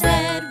one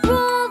said,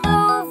 roll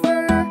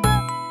over,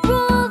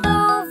 roll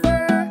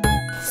over.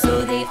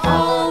 So they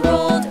all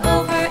rolled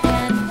over,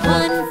 and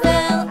one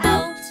fell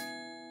out.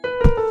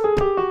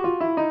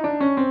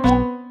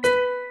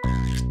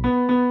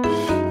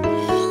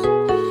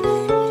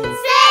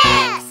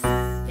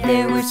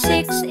 There were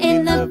 6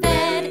 in the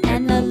bed,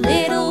 and the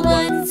little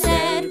one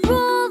said,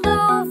 roll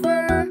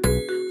over,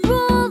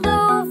 roll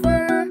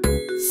over.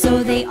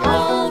 So they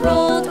all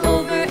rolled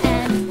over,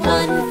 and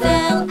one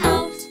fell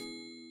out.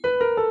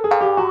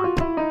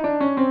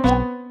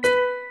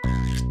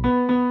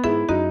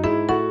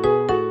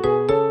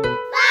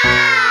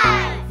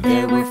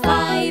 There were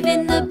 5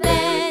 in the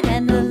bed,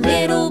 and the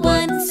little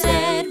one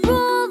said,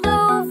 roll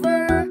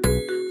over,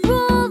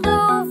 roll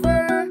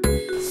over.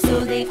 So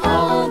they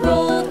all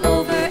rolled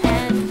over,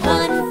 and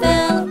one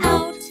fell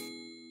out.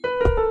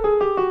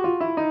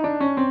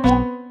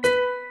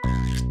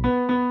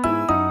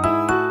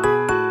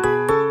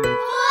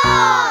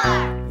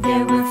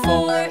 There were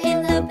 4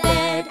 in the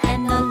bed,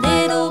 and the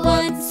little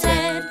one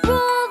said,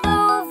 roll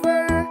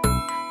over,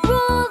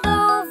 roll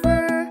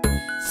over.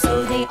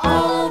 So they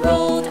all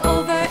rolled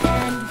over,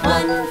 and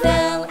one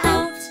fell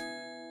out.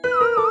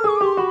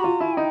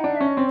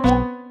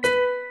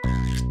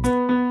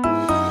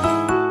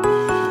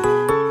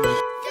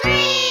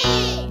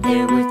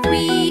 There were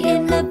 3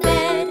 in the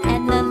bed,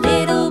 and the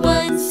little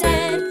one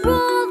said,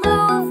 roll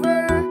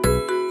over,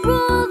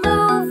 roll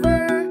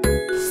over.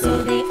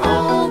 So they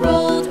all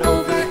rolled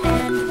over,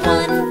 and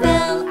one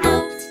fell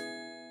out.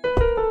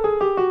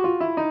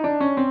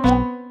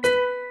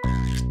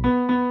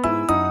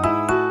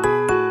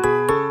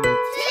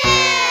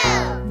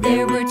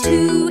 There were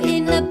 2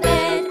 in the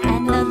bed,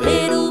 and the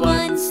little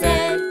one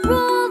said,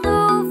 roll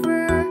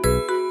over,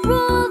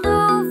 roll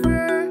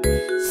over.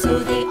 So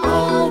they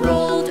all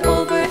rolled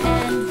over,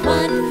 and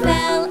one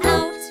fell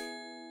out.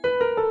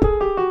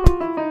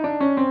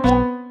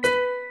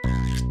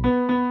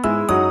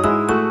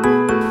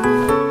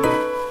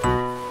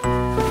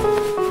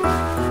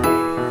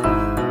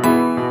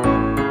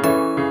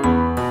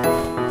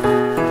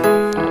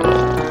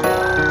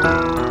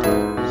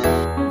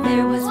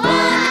 There was 1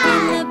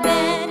 in the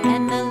bed,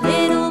 and the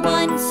little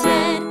one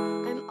said,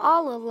 I'm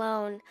all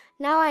alone.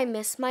 Now I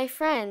miss my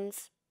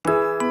friends.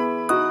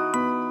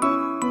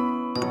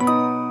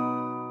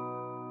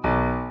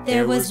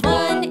 There was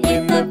 1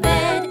 in the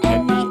bed,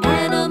 and the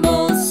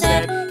animals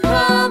said,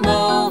 come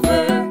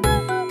over,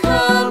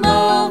 come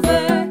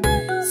over.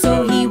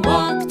 So he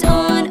walked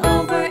on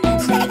over,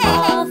 and they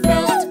all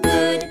felt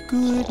good.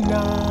 Good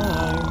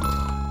night,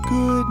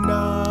 good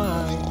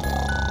night.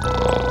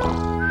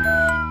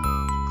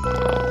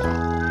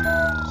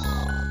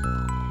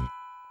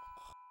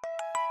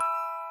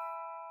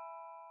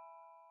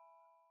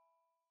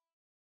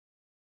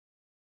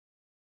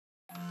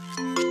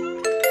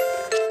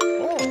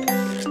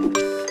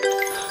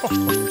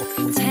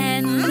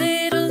 Ten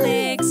little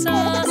legs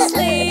all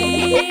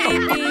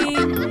sleeping,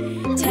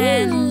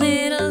 10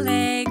 little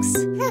legs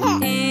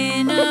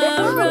in a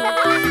row.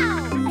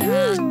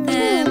 Count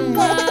them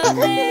while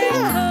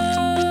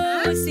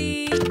they're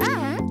cozy,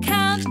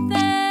 count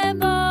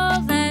them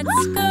all,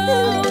 let's go.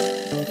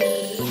 We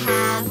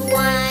have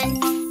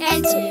 1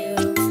 and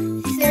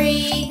 2,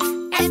 3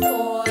 and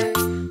 4,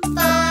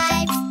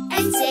 5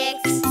 and 6.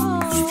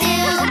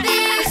 Still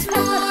there's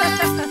more.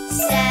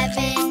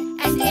 7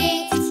 and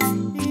 8,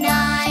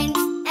 9,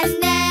 and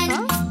then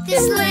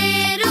this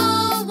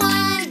little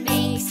one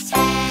makes 10.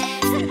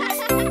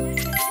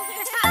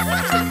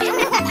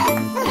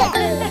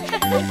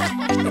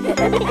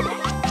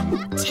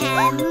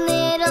 10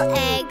 little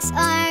eggs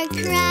are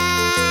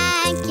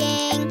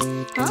cracking.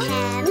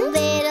 10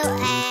 little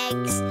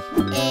eggs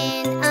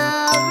in a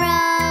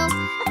row.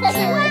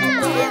 Count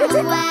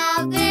them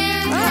while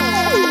they're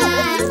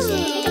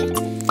hatching.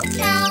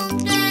 Count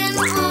them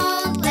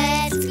all,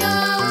 let's go.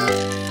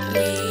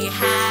 We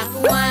have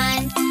 1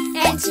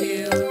 and 2,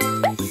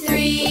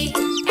 3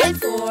 and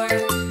 4,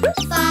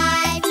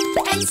 5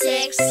 and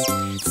 6.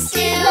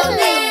 Still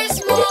there's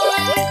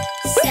more.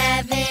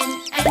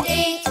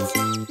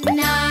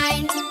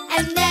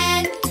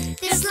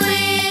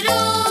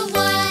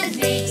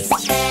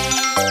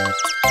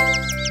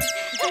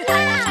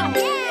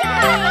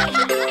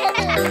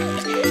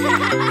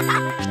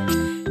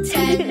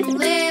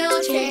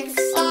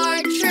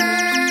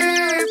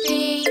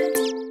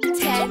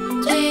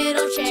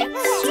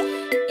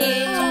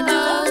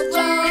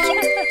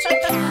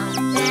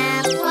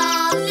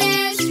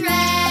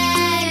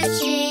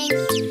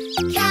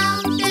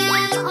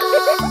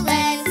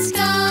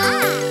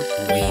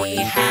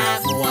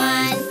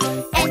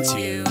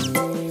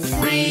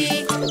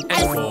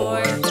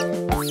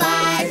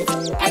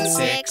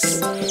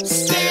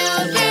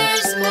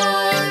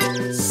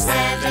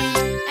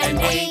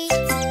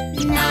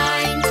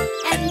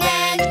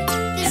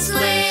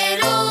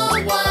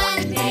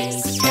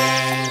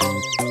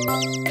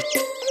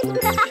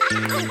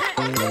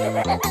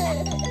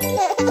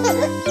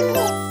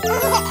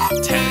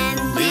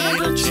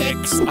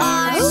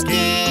 are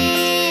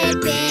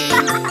skipping.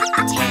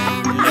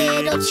 10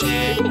 little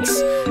chicks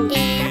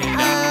in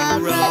a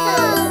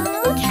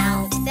row.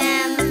 Count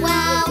them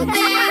while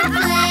they're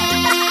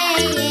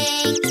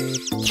playing.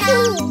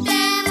 Count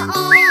them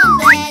all,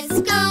 let's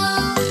go.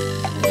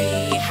 We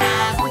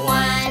have 1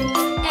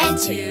 and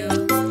 2,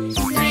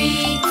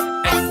 3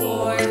 and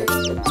 4,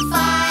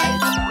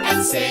 5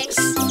 and 6.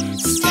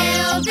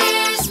 Still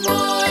there's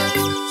more.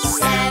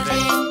 7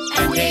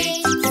 and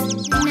 8,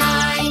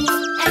 9,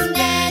 and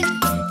then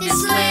this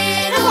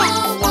little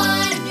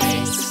one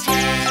is 10.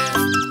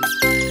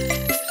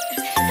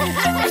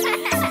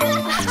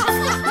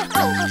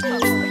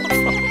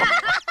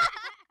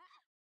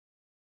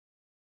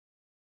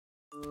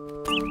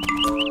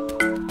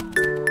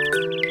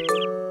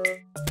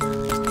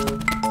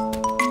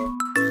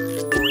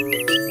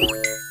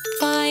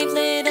 Five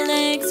little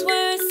eggs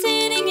were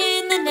sitting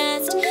in the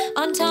nest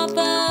on top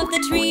of the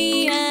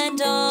tree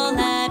and all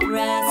at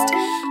rest.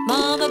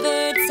 Mama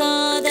bird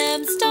saw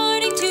them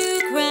starting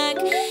to crack,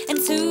 and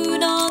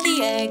soon all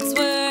the eggs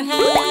were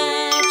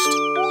hatched.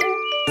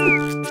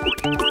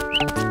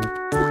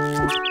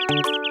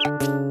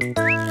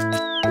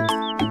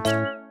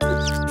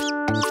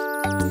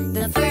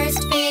 The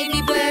first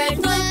baby bird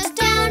looked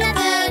down at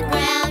the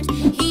ground.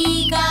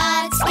 He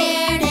got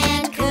scared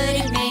and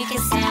couldn't make a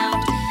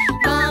sound.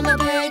 Mama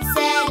bird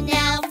said,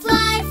 now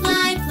fly,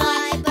 fly,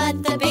 fly.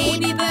 But the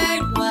baby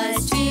bird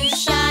was too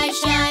shy,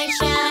 shy,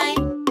 shy.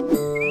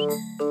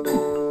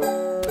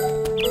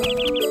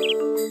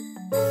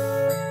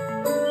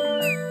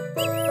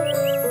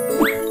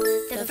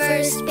 The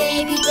first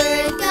baby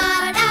bird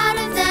got out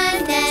of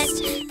the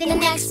nest. Then the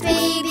next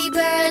baby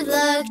bird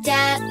looked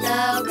at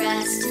the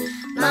rest.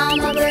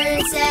 Mama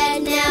bird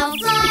said, now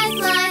fly,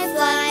 fly,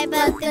 fly.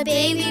 But the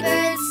baby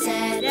bird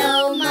said,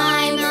 oh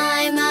my,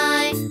 my,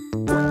 my.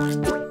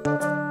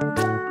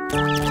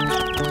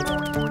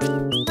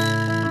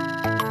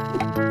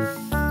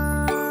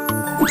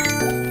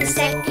 The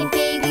second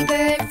baby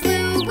bird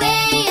flew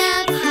way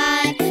up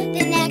high.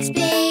 The next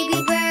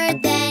baby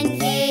bird then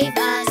gave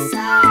a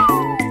sigh.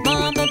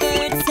 Mama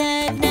bird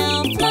said,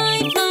 now fly,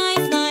 fly,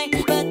 fly.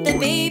 But the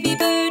baby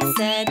bird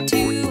said,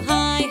 too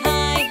high,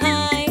 high,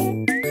 high.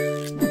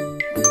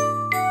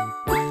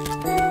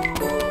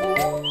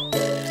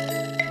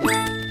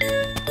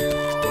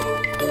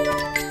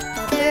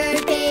 The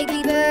third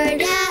baby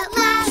bird at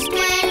last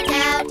went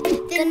out.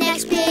 The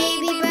next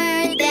baby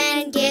bird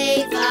then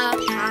gave a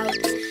pout.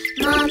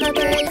 Mama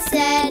bird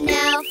said,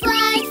 now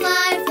fly,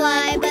 fly,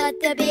 fly. But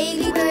the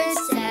baby bird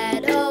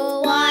said,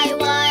 oh why,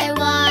 why,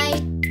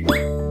 why?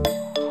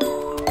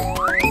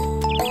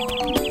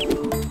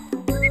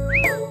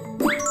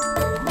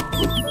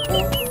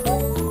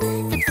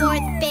 The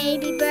fourth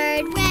baby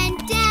bird went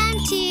down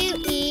to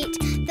eat.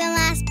 The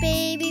last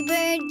baby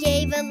bird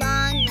gave a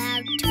long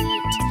loud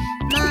tweet.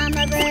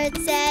 Mama bird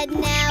said,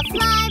 now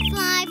fly,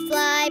 fly,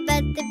 fly.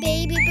 But the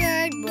baby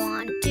bird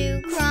wanted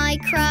to cry,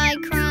 cry,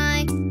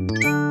 cry.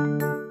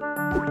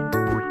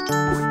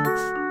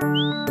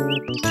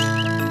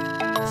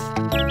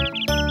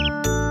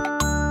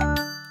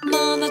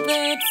 Mama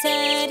bird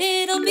said,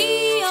 it'll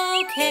be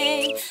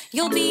okay.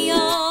 You'll be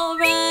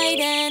alright,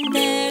 and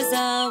there's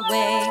a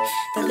way.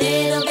 The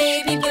little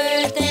baby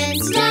bird then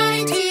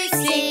started to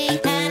sing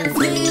and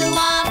flew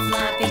off,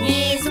 flapping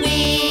his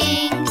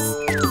wings.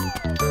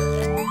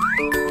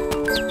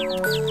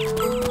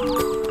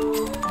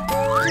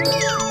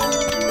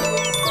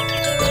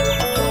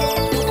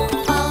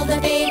 All the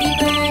baby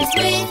birds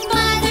with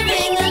mother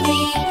in the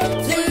lead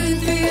flew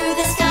through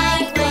the sky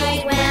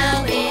quite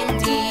well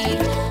indeed.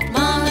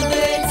 Mama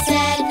bird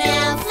said,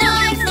 now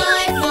fly,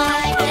 fly,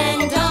 fly.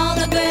 And all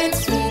the birds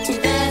flew to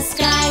the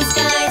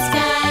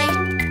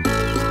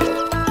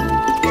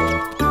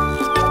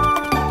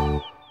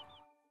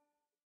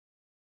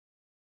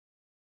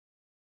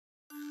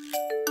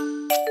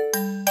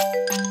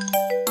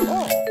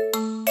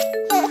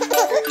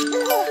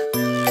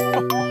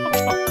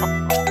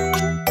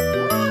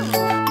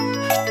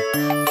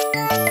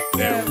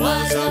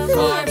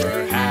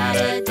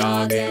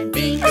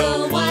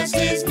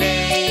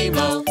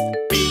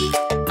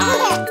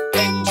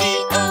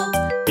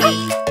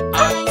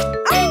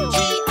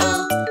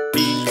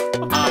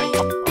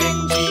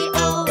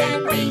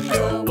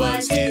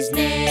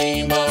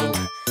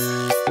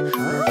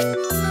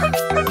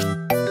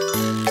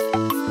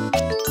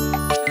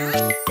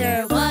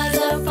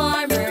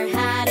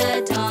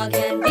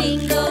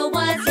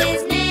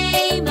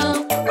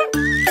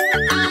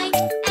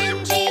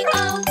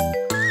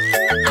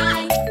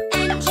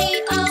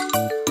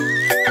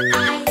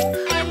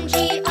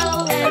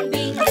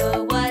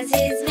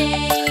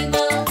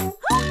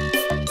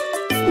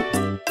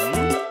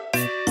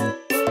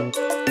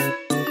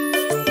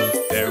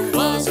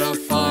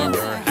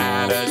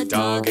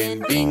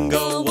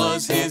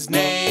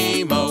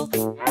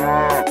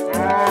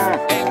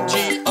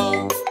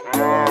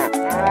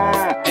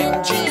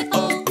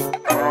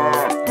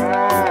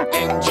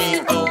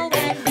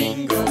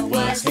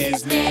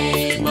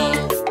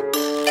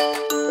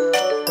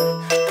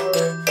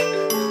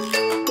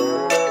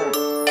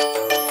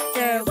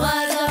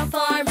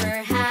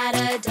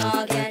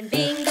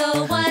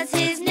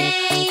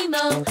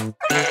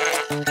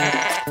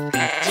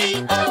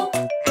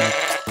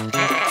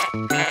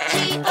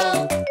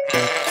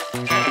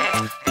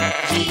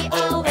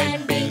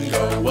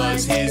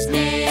was his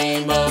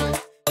name, oh.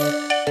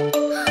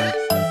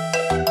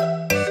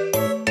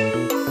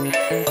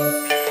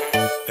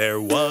 There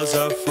was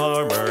a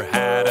farmer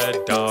had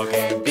a dog,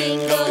 and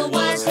Bingo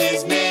was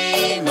his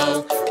name,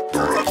 oh.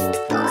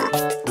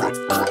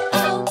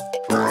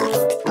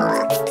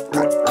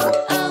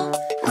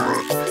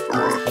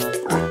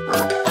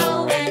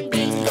 Oh, and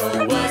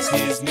Bingo was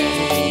his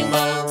name,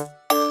 oh.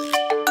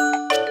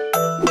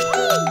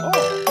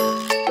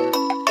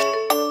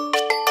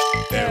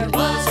 There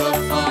was a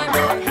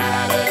farmer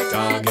had a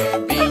dog,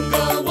 and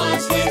Bingo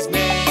was his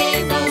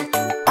name, oh.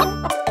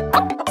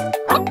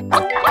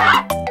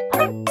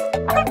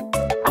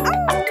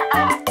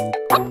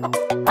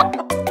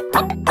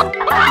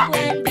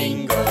 And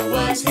Bingo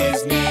was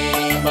his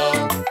name,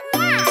 oh.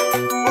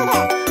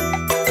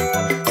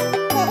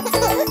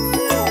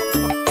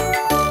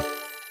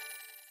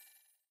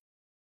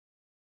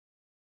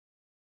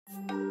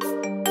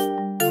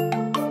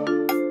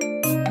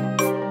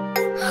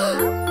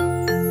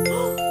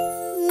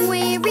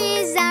 Where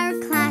is our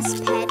class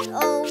pet?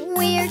 Oh,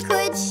 where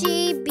could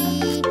she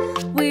be?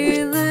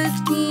 We're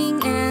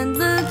looking and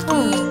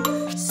looking,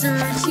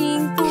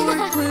 searching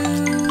for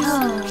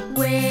clues.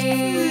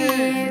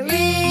 Where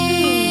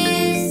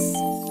is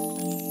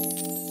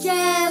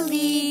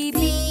Jelly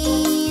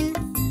Bean?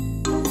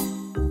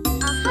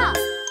 Aha!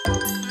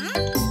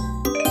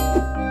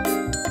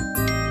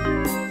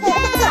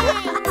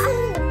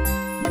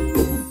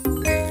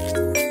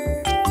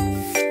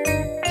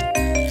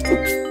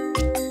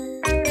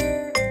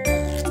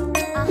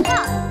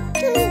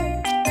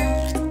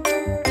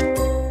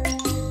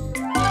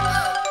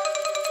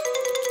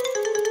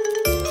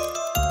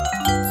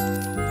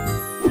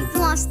 We've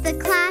lost the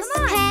class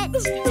pet.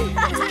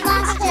 We've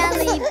lost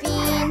Jelly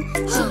Bean.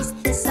 She's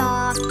the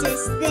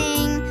softest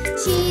thing.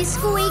 She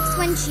squeaks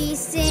when she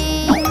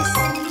sings.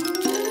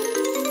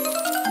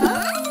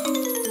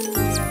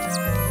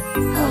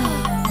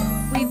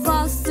 We've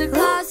lost a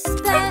class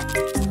pet.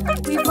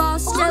 We've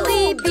lost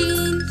Jelly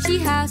Bean. She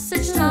has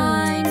such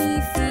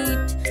tiny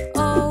feet.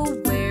 Oh,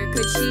 where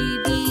could she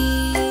be?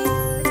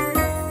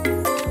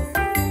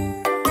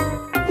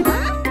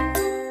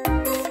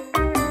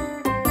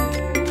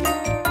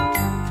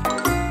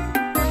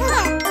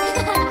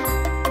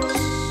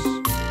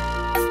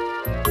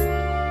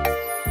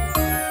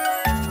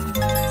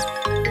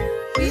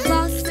 We've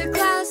lost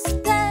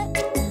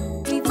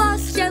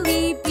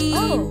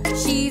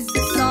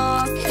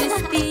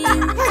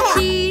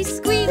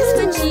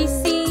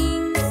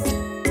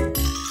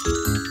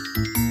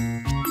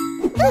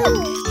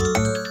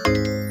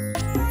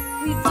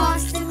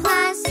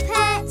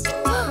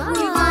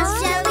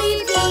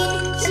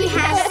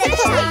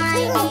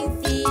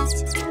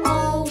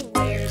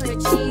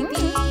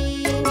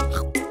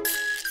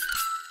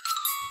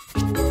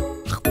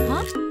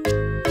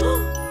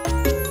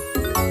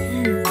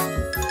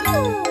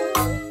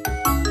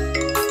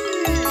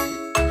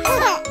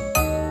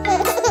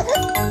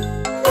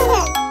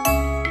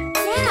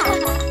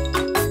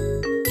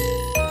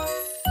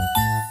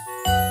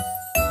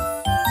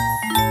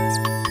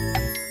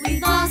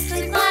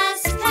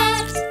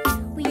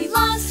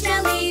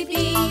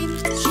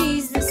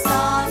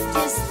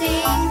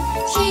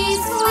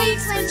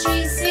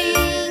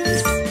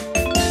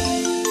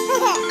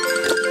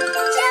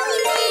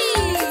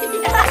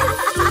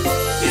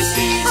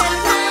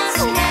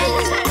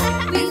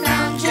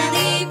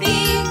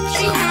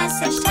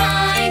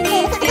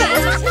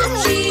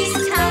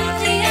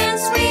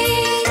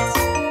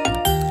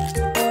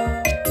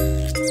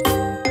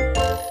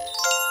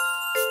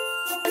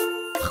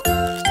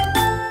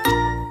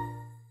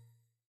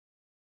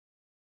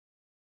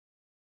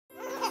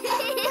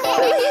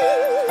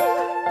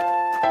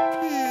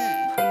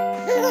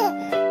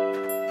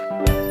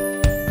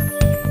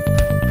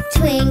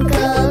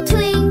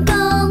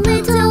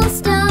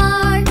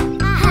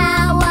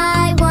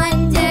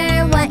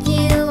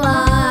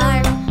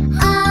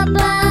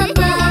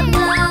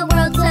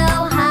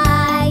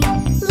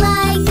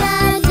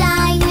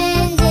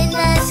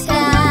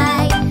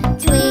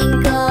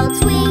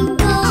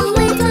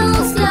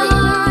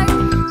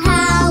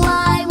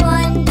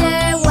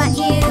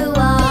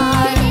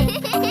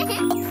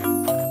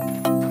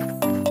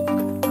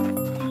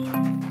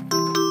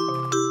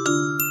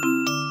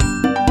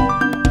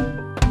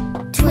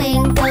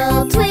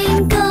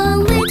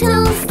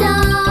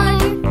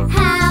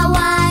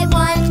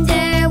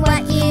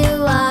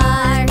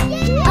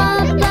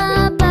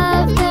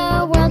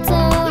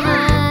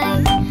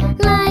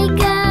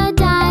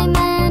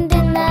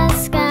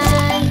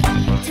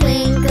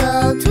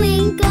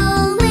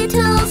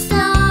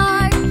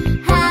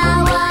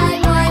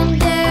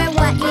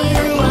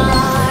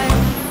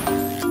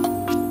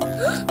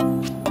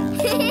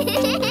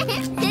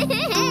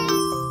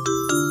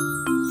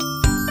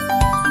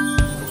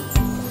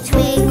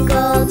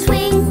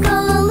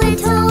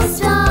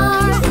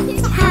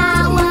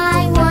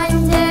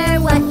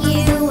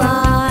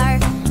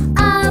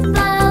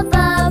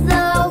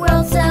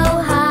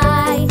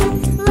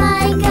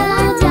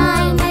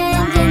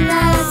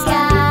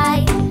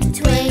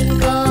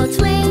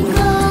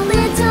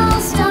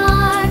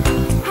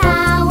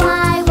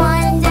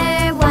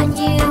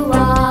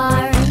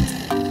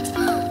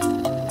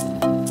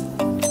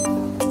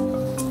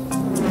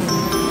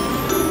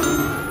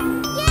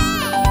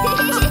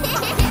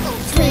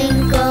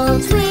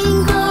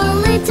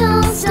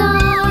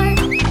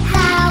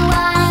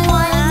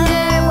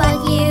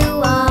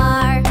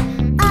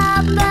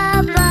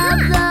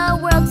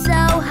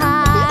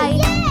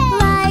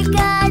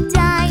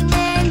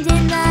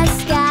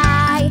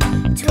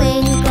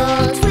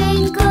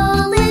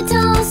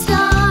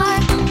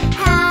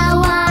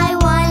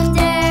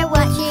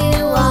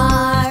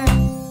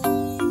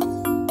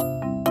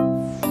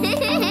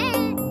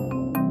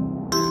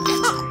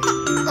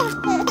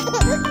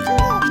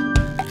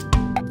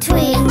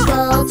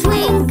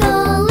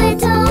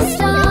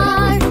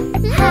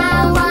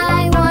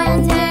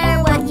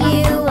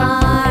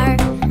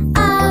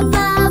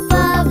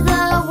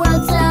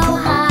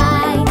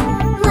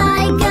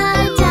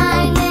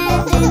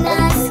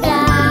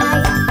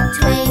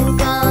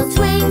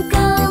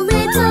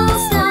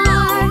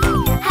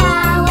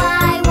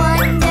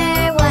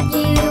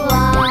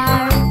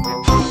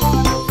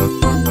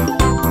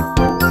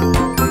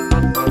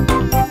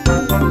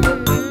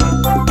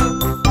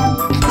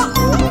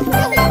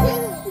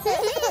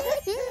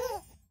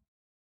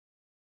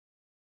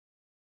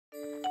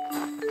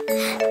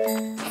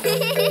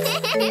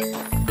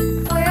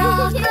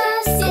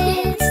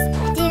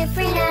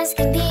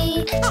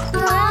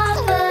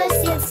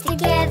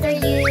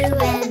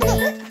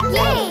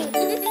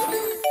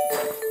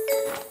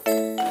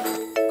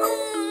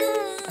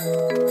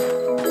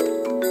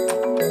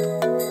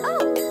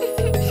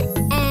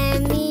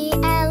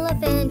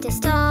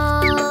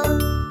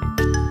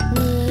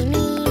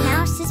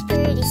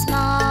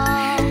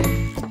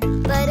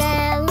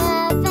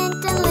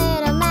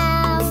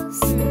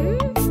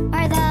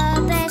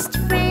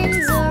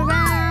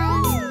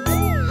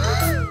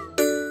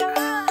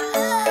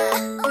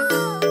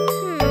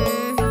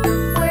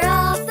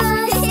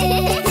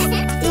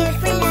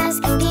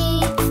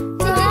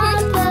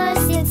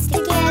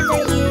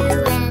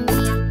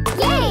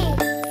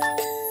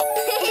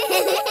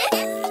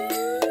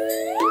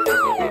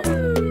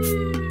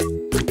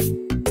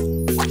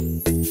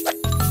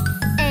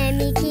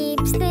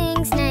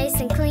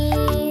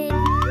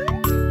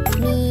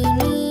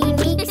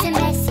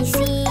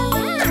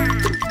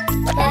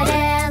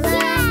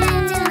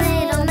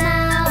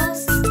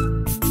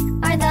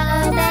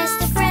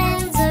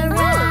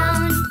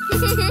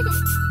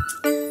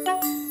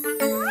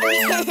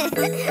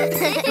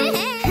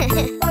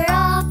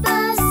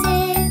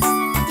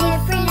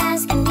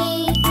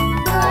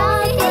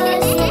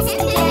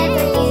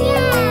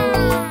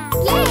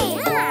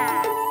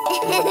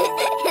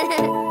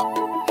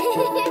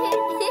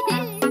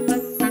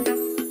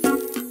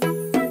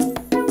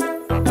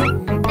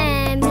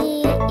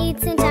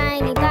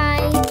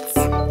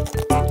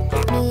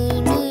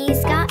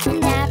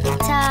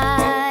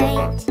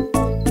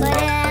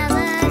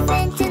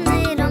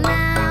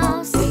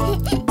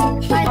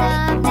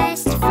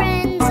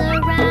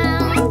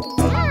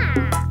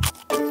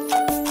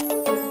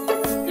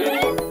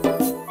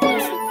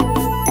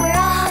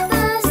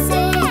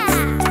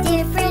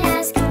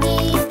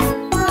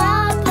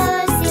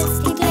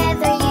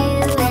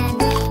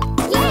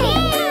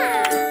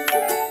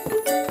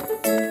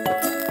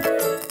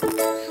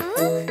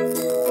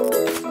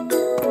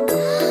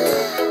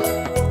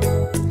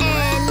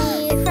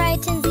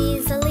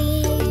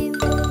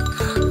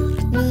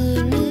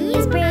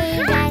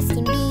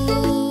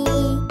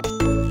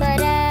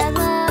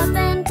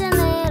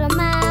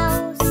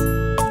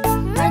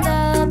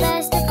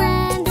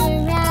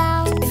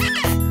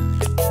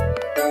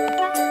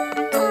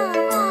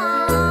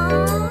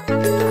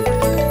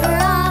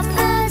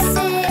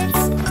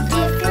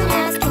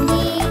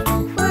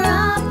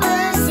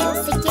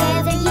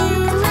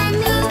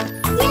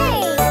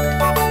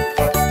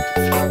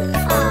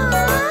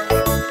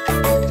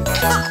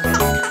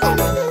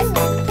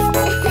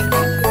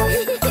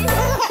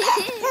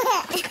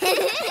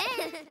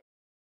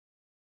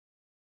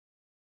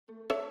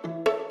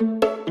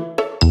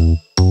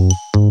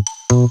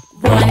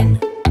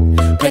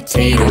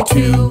Potato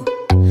 2.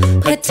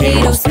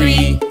 Potatoes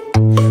 3.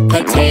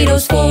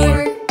 Potatoes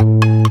 4.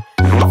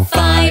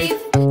 5.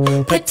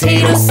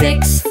 Potato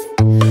 6.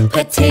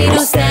 Potato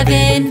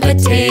 7.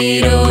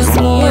 Potatoes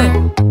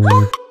more.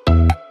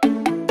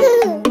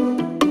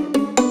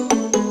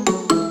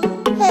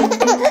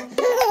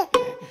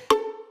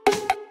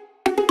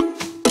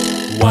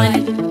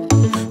 1.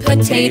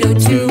 Potato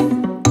 2.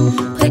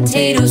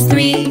 Potatoes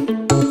 3.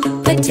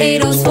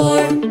 Potatoes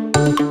 4.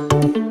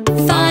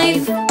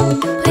 5.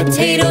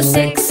 Potato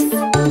 6.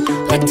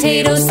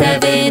 Potato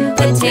 7.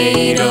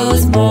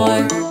 Potatoes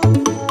more.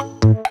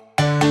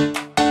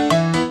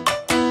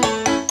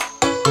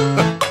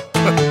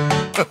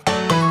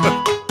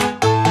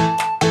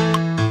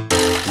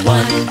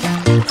 1.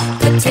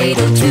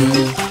 Potato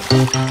 2.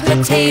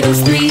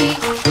 Potatoes 3.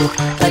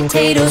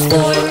 Potatoes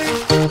 4.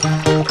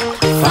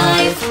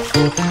 5.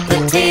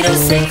 Potato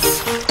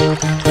 6.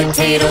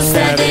 Potato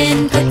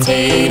 7.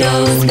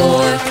 Potatoes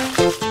more.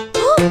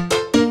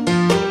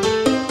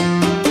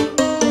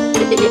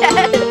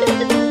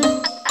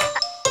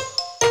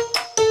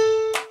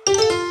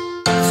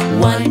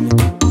 1.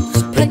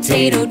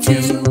 Potato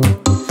 2.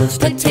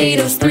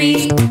 Potatoes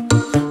 3.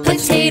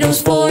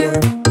 Potatoes 4.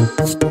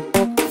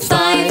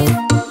 5.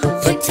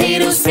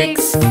 Potato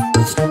 6.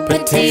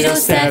 Potato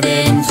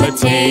 7.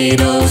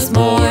 Potatoes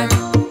more.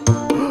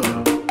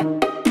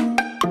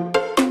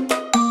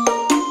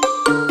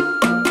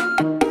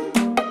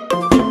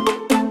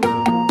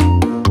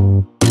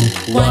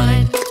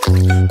 1.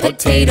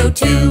 Potato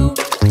 2.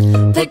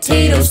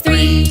 Potatoes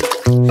 3.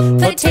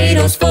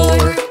 Potatoes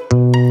 4.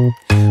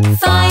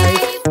 5.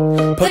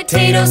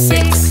 Potato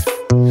 6.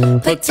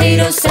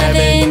 Potato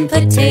 7.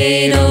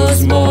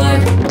 Potatoes more.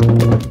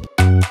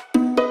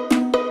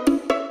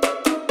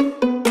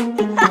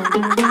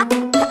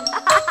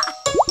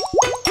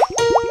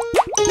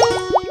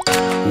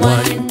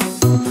 1.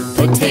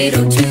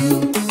 Potato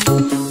 2.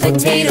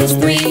 Potatoes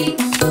 3.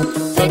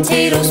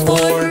 Potatoes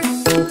 4.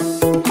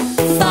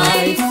 5.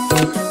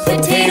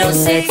 Potato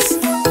 6.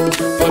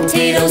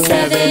 Potato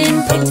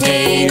 7.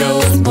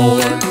 Potatoes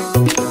more.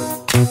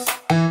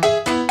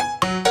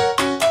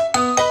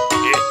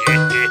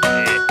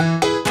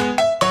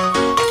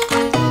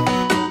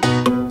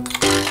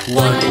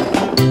 1.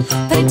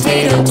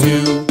 Potato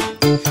 2.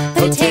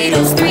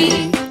 Potatoes 3.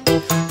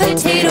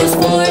 Potatoes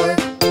 4.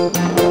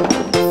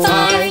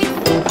 5.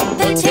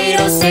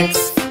 Potato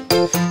 6.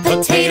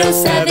 Potato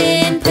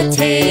 7.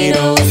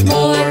 Potatoes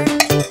more.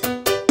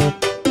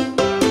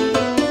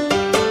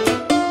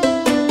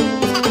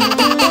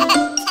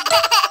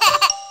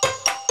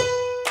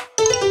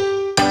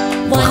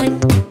 1.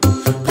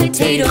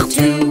 Potato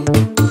 2.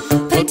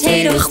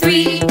 Potatoes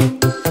 3.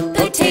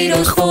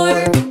 Potatoes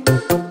 4.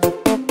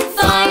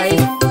 5.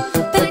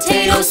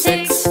 Potato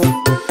 6.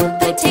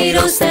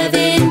 Potato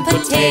 7.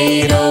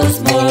 Potatoes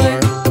more.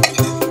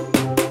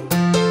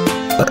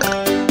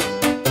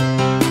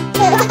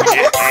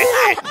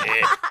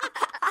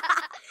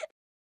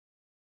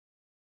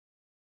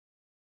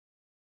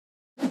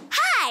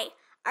 Hi!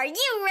 Are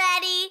you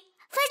ready?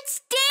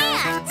 Let's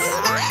dance!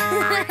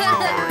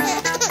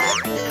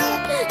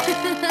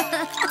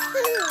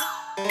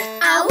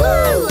 Ow!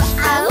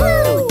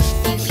 Ow!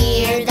 You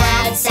hear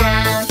that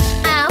sound?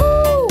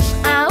 Ow!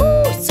 Ow!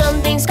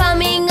 Something's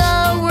coming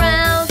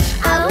around.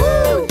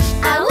 Ow!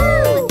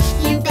 Ow!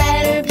 You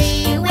better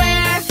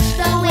beware.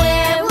 The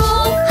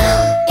werewolf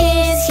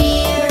is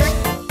here.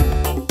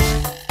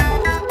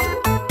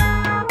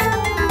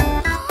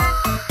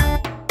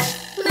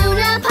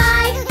 Luna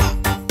pie,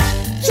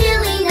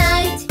 chilly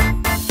night.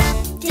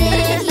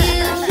 Did you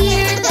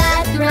hear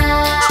that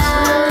growl?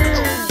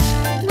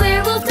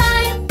 Werewolf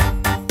time,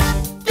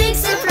 big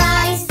surprise.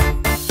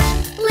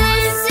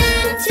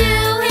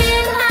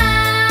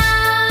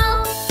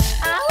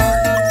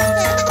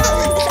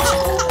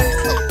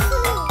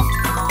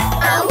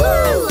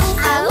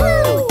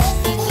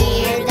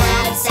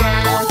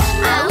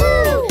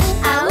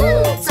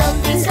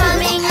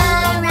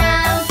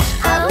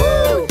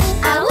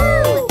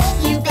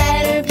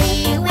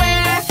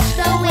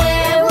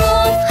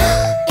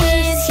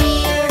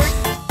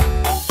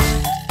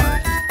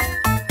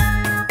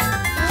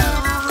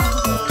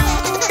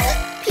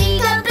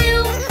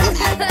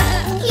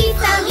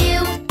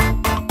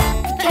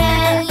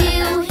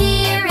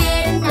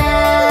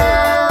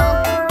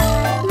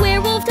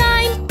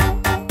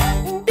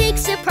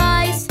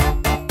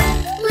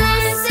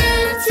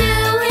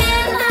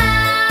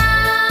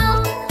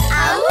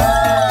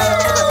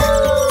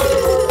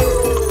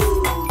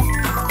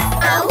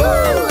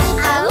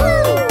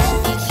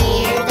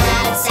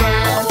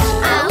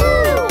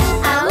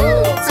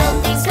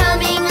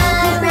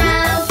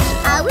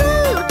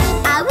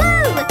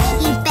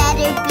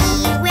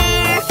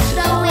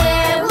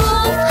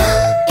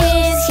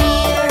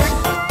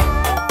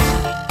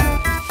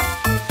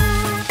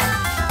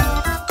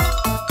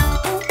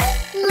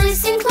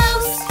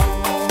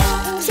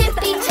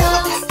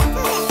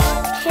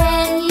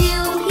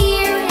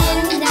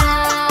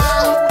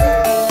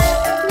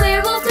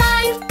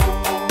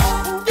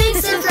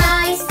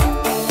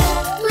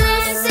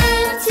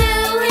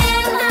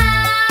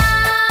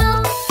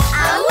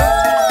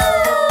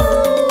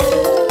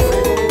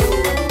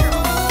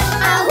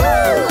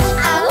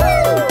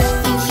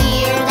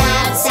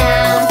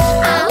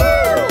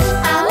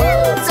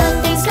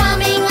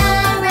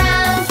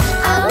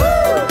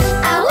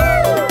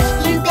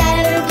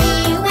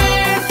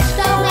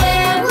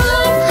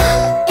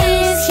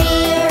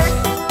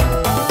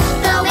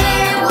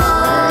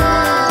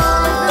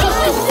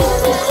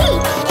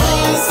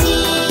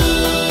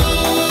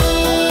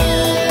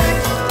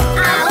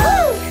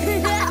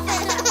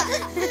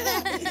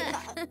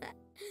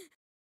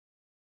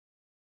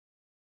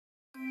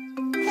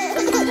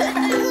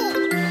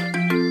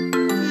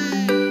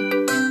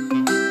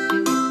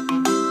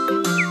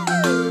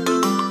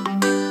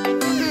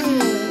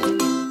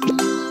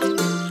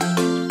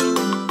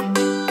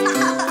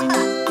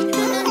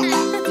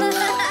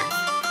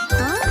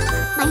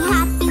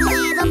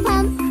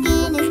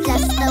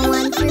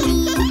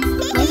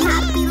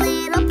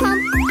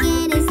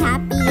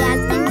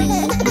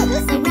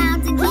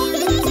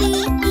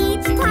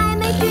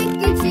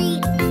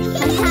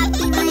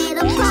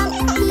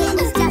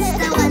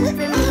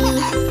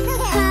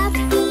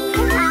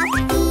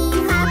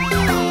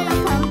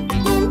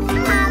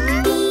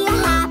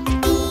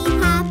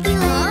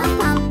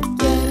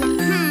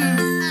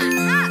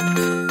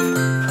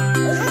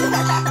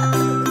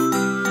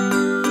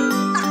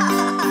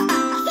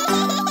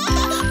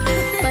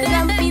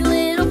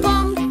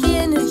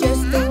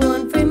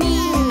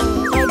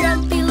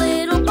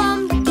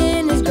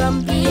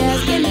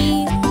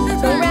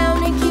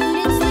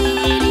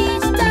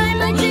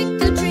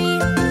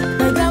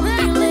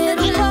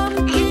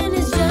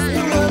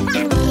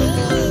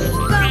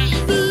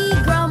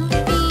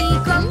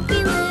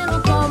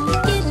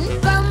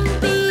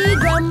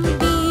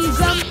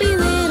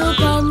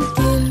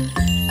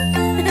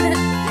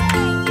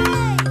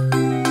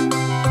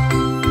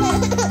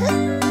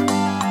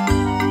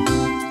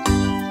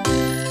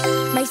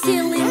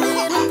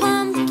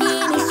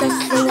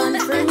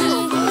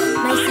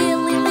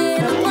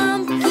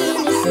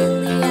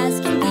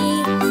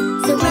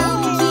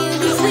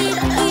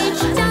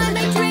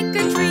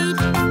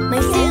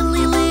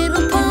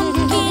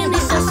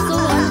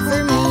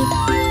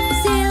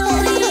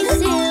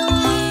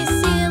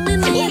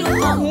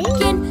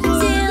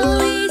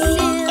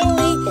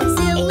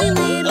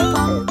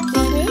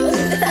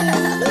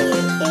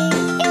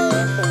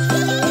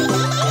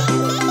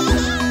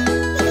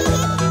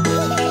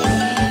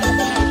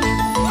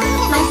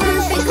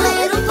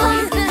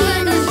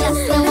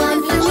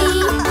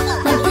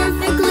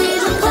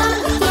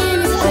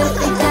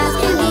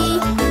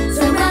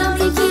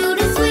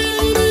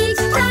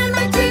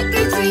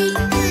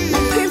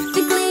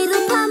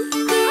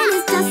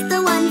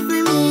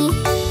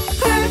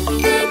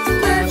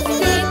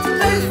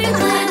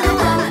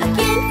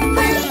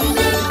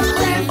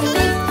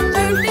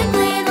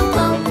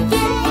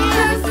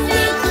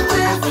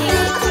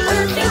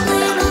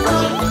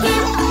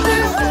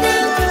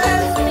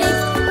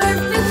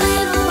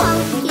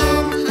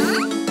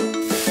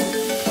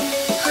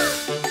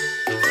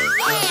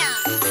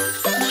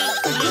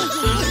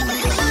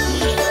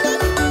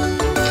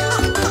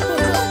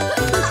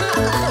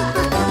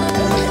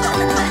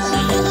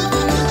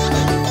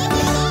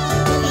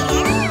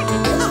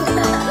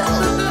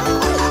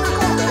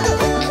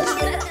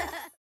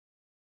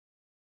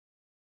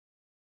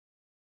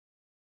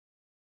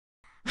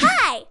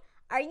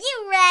 Are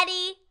you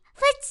ready?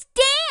 Let's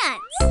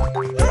dance!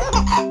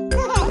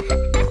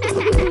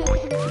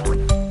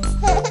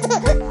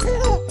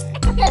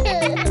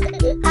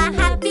 A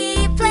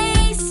happy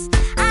place,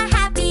 a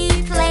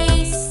happy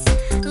place.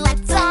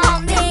 Let's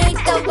all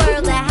make the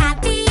world a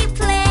happy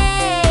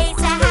place.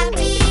 A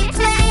happy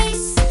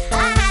place, a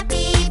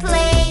happy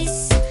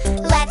place.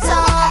 Let's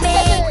all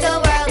make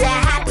the world a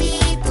happy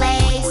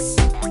place.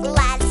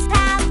 Let's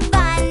have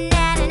fun,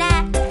 na-na-na,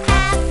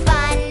 have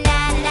fun,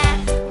 na-na-na.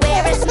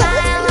 Wear a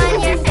smile on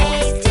your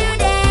face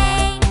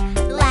today.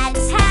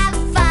 Let's have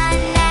fun,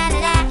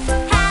 na-na-na,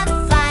 have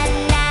fun,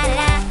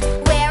 na-na-na.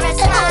 Wear a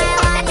smile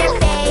on your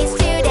face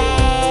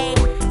today.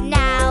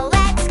 Now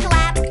let's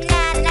clap,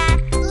 na-na-na,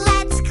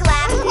 let's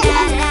clap,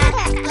 na-na-na.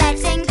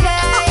 Let's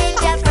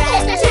encourage a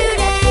friend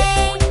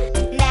today.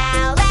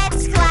 Now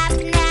let's clap,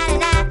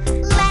 na-na-na,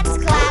 let's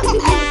clap,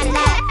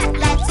 na-na-na.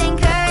 Let's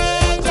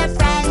encourage a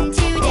friend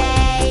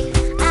today.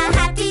 A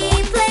happy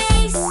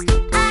place,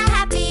 a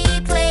happy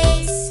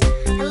place.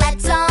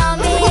 Let's all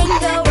make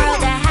the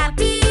world a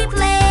happy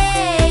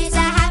place. A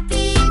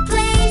happy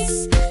place,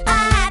 a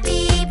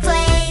happy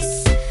place.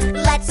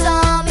 Let's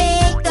all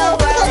make the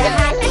world a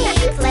happy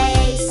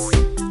place.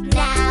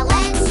 Now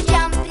let's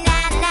jump,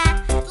 na-na-na,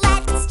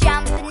 let's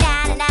jump,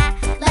 na-na-na.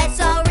 Let's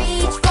all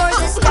reach for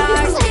the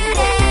stars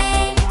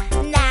today.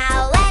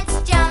 Now let's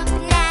jump,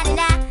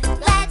 na-na-na,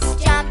 let's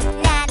jump,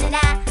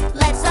 na-na-na.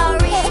 Let's all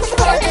reach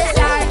for the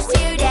stars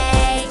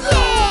today.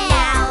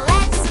 Now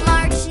let's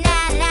march,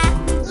 na-na-na,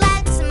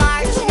 let's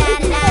march,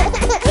 na-na-na.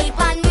 Keep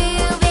on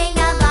moving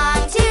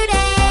along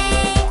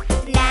today.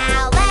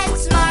 Now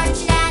let's march,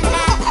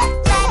 na-na-na,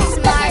 let's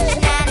march,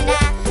 na-na-na.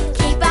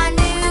 Keep on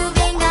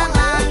moving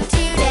along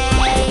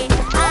today.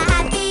 A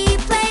happy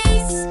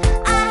place,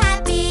 a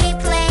happy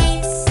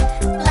place.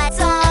 Let's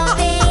all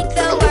make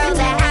the world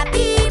a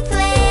happy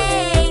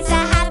place.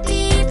 A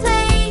happy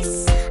place,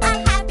 a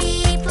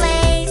happy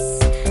place.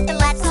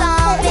 Let's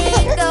all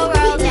make the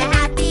world a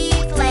happy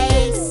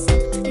place.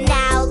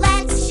 Now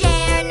let's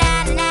share,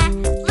 na-na-na,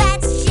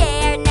 let's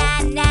share,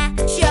 na-na.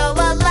 Show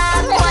a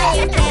loved one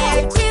you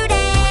care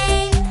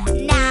today.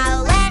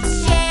 Now let's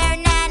share,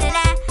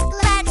 na-na-na,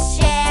 let's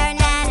share,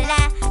 na-na-na.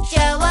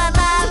 Show a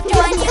loved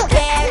one you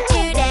care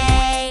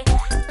today.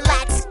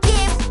 Let's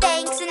give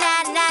thanks,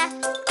 na-na-na,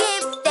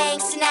 give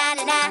thanks,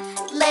 na-na-na.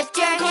 Lift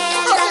your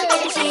hands up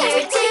and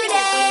cheer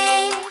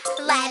today.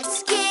 Let's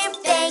give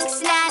thanks,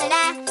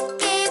 na-na-na,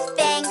 give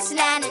thanks,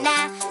 na-na-na.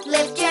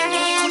 Lift your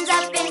hands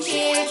up and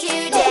cheer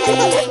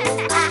today.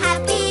 A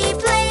happy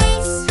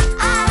place,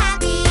 a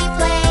happy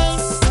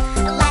place.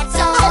 Let's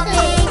all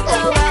make the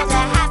world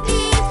a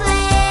happy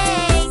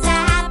place. A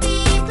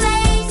happy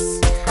place,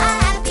 a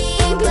happy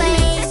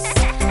place.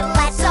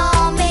 Let's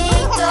all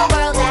make the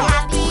world a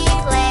happy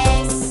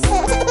place.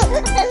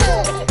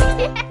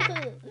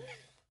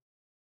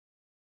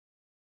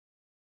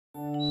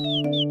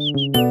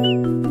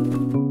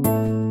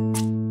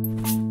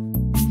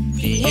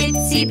 The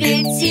itsy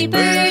bitsy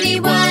birdie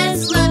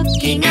was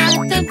looking at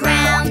the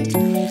ground.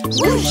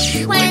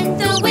 Whoosh went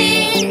the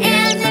wind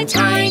and the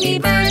tiny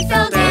bird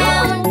fell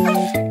down.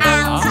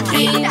 Out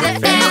came the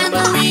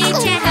family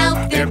to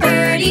help their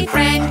birdie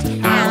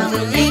friend. How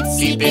will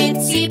itsy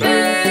bitsy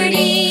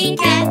birdie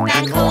get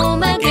back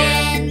home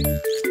again?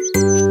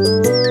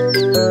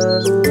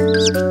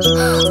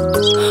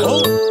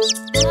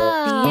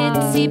 The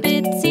itsy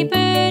bitsy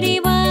birdie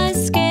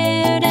was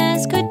scared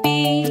as could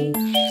be.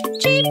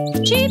 Cheep,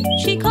 cheep,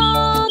 she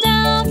called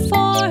out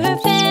for her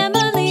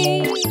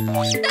family.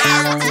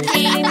 Out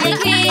came the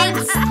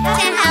kids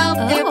to help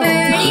their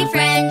birdie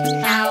friend.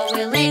 How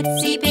will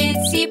itsy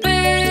bitsy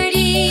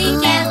birdie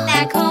get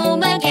back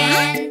home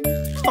again?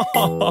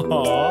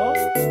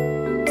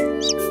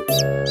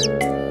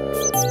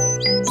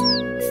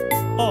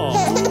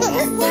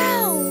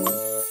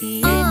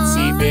 The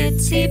itsy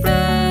bitsy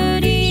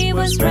birdie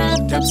was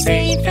wrapped up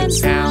safe and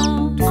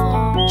sound.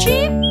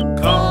 Cheep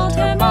called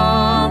her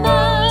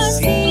mama,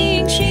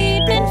 seeing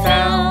she'd been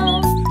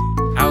found.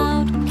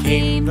 Out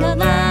came the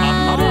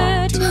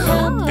ladder to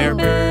help their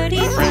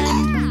birdie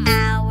friend.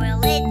 How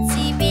will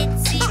itsy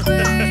bitsy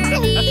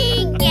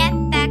birdie get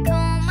back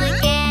home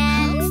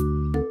again?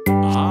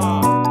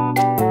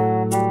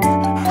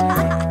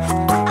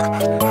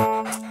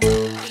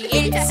 The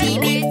itsy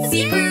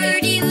bitsy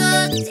birdie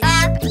looked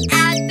up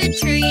at the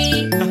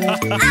tree.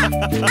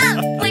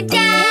 Up went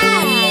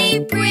Daddy,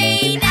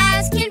 brave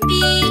as can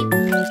be.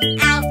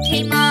 Out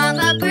came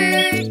Mama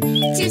Bird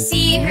to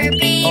see her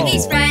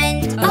baby's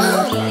friend.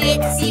 Oh, the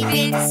itsy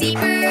bitsy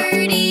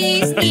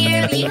birdie's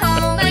nearly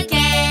home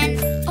again.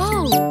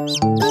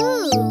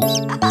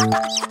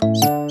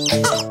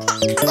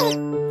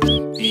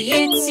 The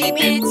itsy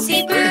bitsy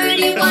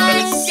birdie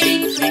was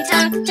safely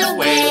tucked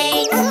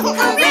away.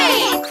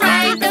 Hooray!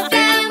 Cried the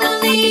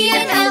family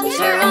and helped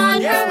her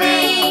on her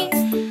way.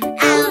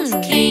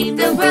 Out came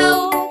the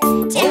row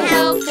to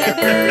help their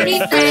birdie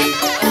friend.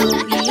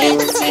 The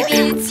itsy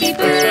bitsy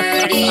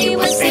birdie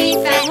was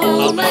safe at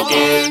home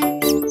again.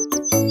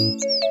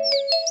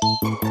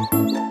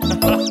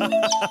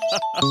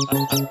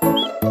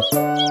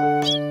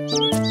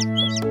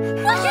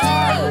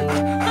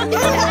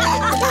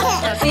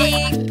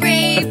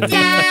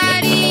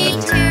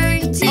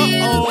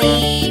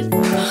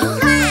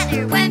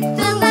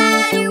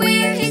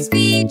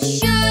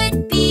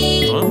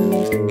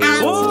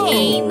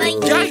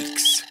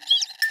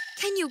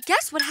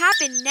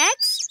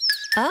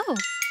 Oh.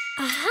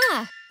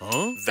 Aha!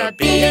 The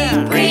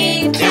big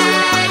green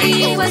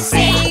daddy was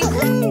safe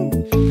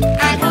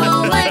at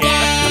home again.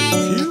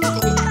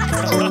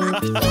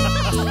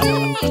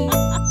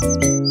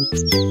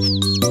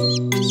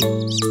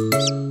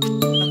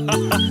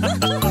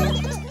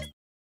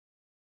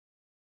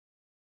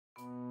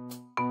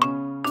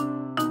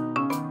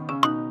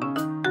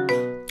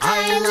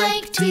 I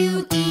like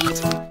to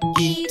eat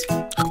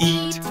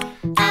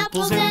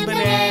apples and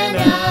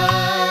bananas.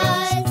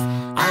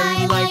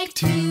 I like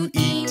to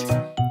eat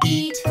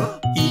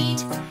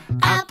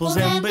apples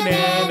and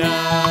bananas.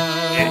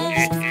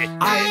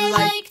 I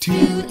like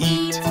to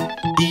eat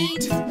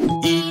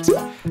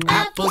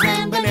apples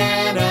and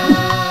bananas.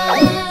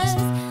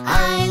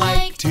 I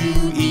like to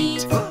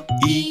eat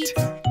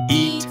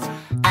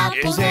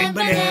apples and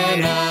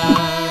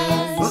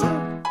bananas.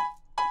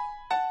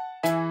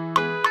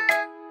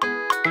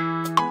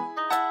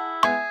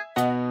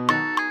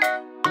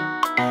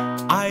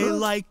 I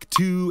like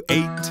to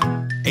eat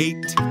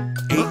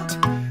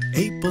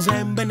apples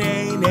and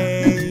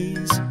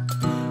bananas.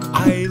 I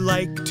like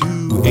to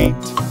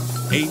eat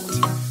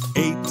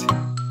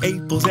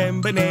apples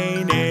and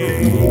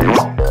bananas.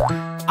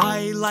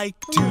 I like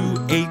to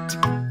eat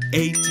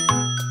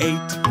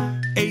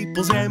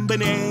apples and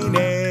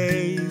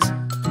bananas.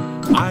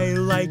 I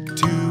like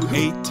to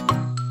eat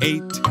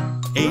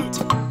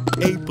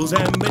apples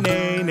and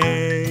bananas.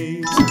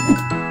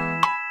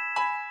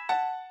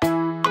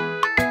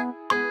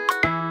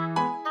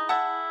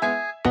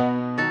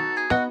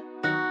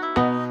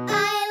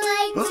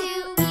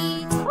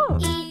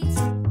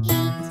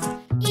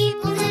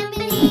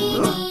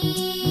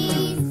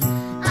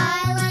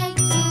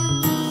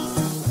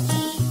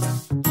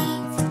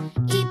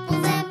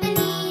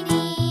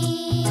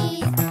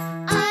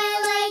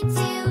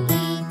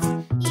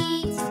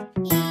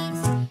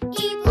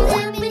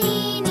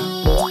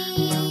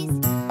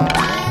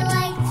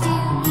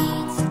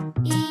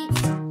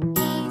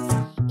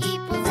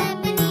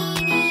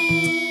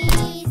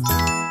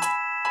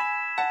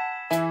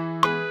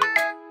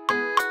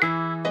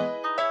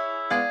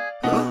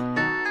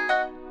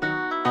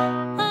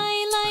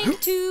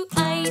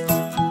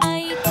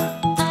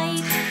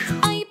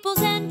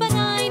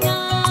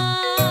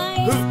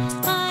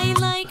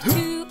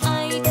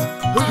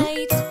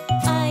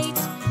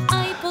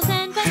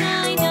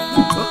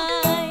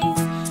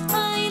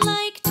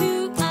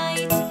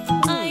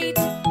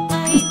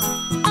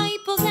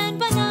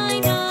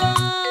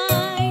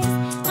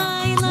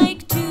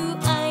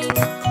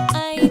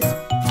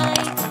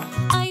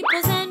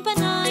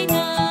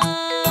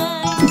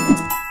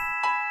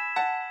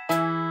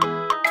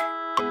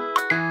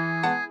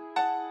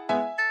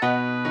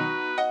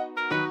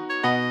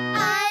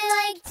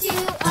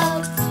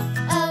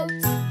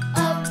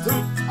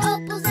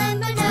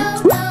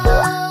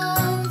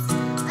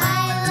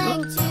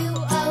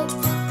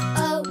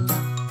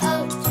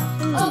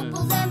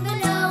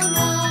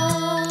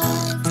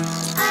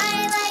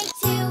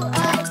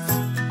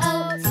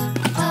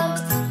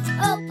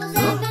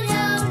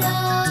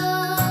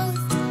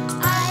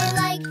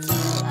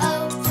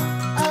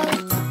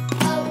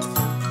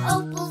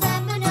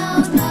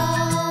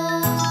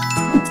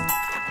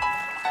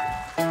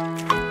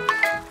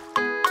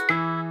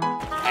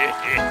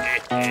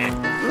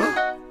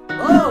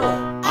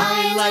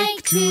 I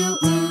like to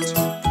oot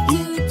apples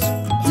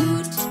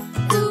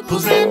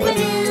and bananas. I like to oot apples and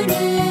bananas.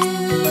 I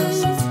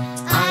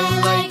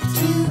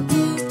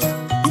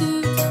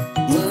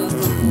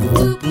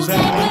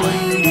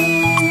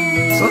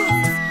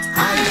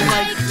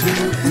like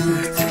to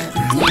oot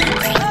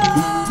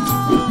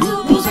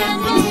apples and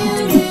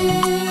bananas.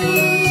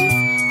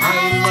 I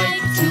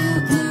like to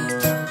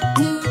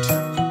oot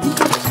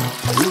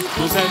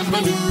apples and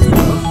bananas.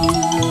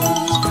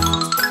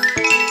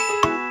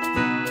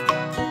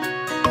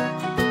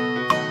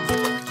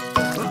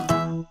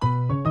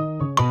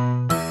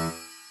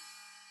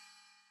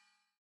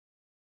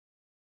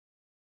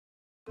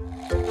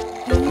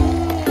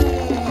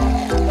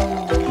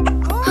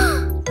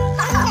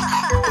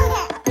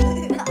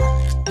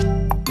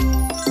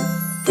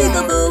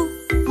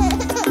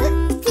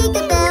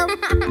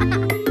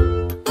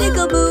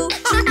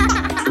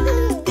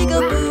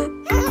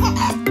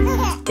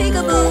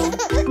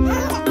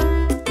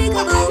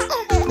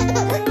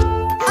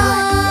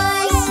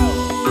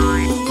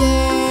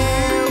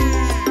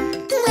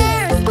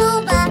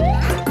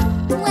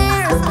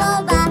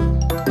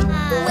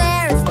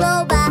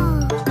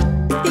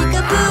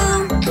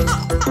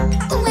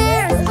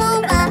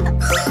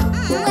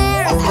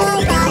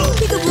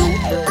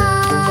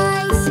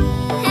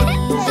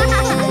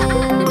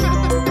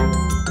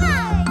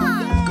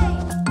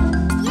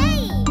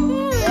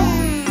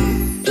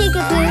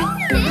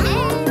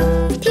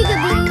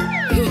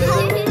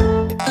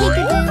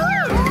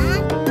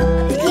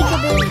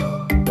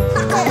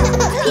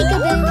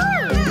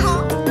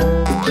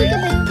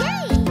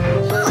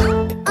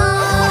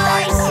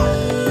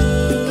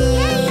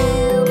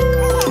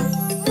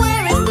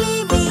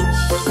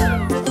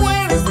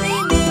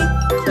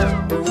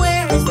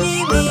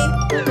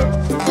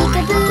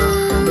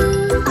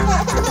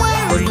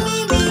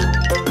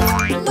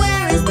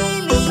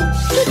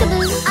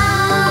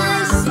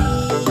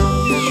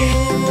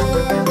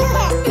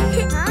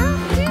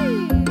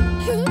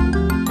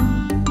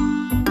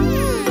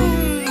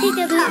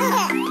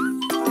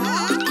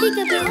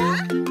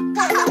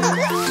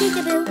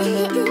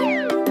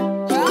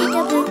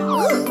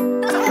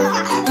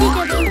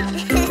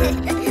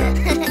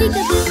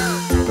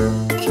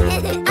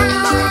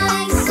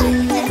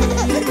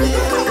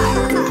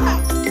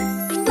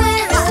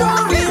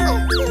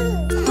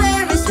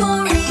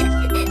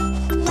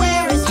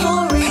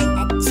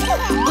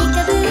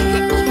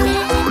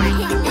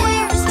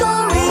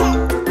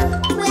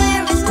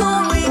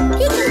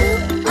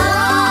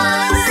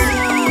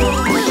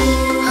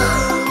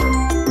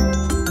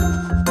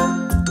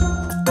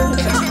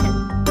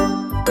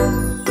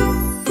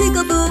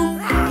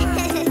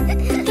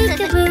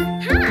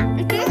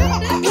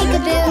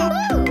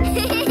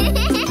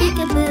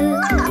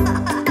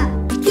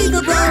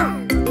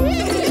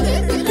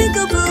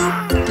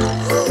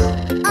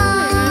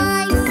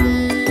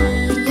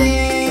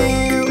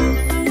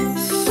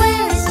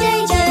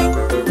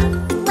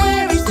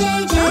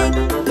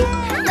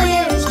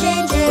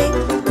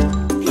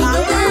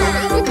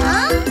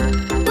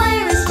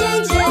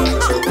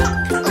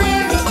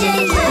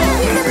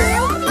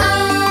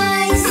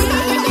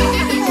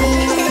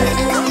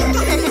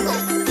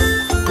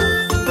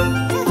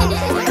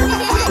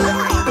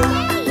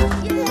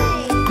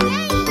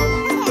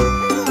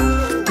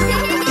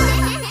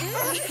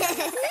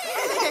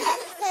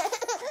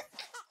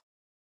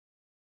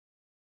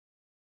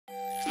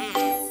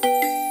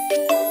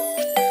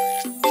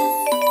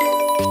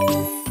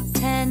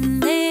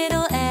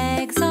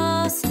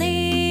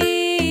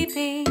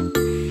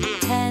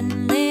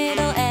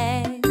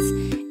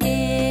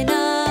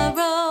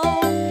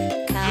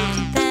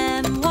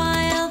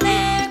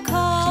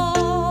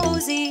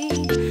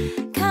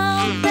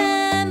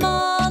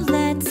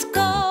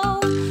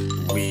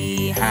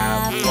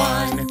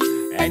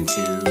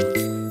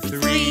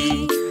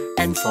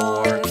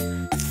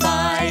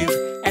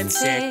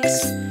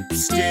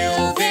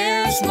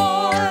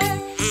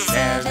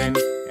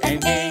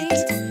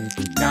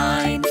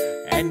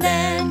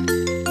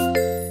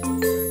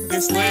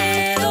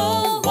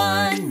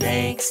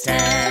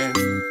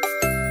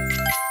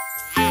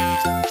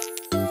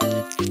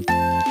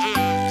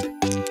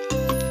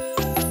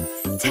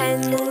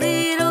 10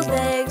 little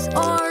legs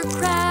are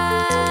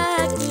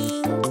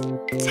cracking.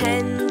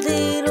 10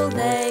 little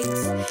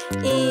legs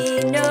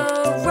in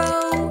a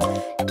row.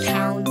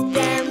 Count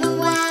them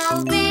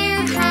while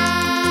they're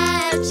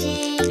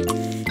hatching.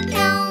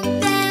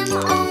 Count them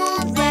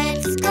all,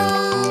 let's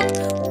go.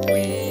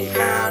 We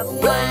have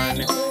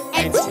 1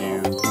 and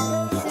 2,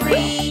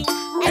 3,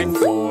 and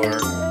 4,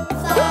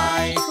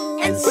 5,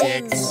 and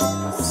 6.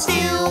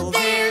 Still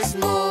there's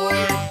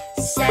more.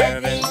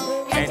 7,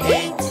 and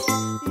 8,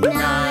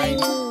 9,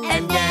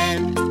 and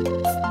then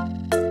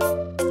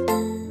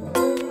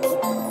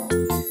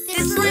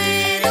This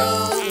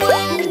little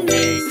one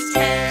makes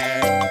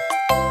 10.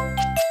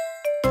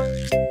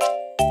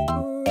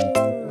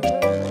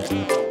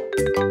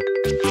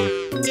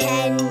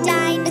 10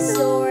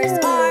 dinosaurs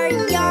are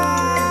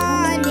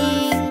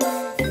yawning.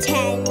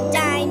 10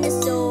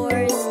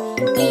 dinosaurs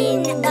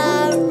in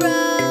a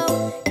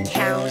row.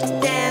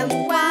 Count them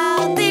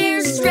while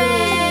they're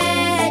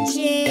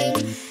stretching.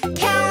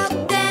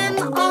 Count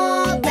them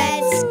all,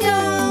 let's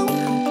go.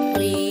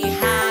 We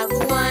have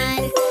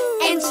 1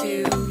 and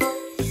 2,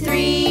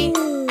 3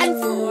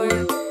 and 4,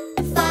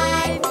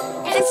 5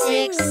 and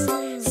 6.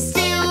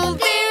 Still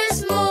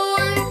there's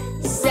more.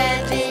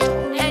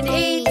 7 and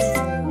 8,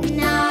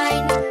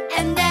 9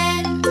 and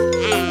then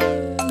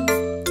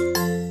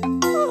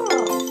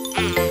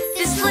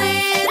this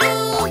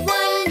little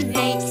one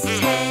makes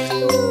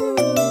 10.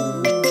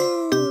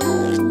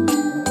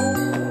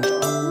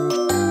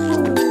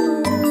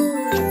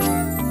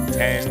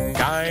 10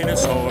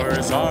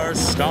 dinosaurs are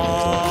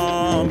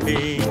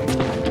stomping.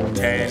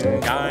 10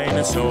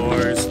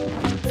 dinosaurs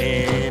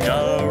in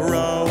a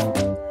row.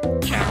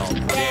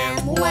 Count them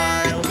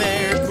while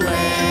they're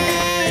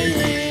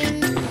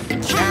playing.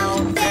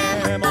 Count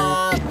them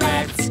all,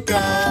 let's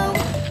go.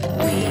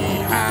 We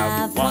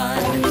have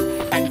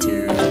 1 and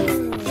 2,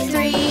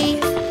 3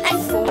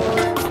 and 4,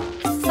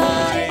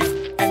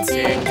 5, and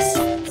 6.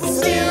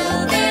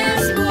 still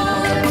there's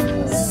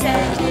more.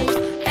 7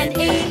 and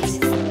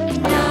 8,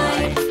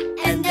 9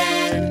 and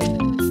then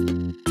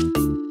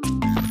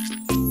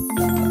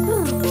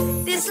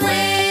this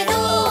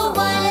little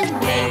one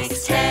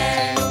makes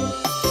 10.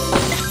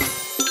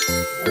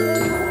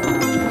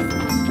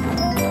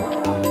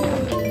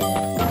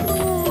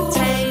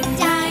 10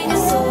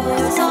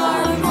 dinosaurs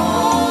are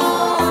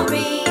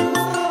roaring.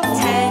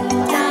 10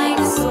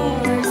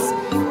 dinosaurs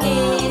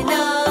in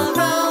a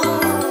row.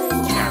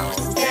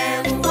 Count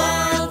them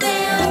while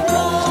they're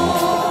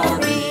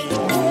roaring.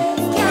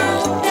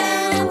 Count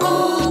them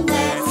all,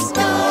 let's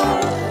go.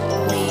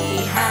 We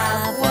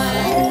have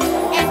 1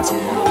 and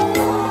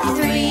 2,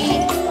 3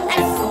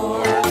 and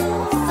 4,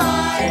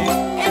 5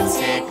 and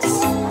 6.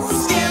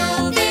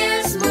 Still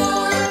there's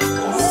more.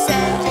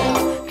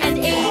 7 and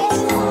 8,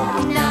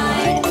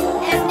 9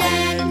 and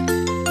then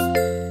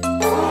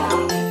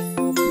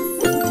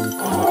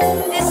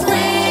this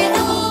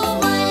little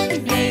one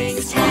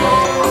makes 10.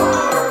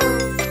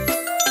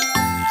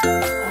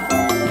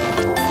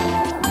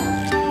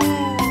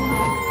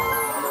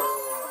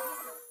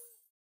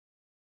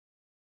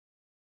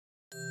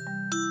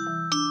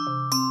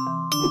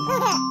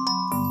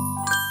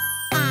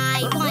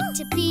 I want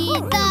to be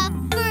the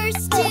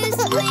first to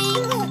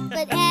swing,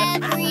 but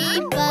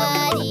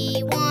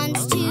everybody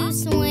wants to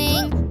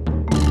swing.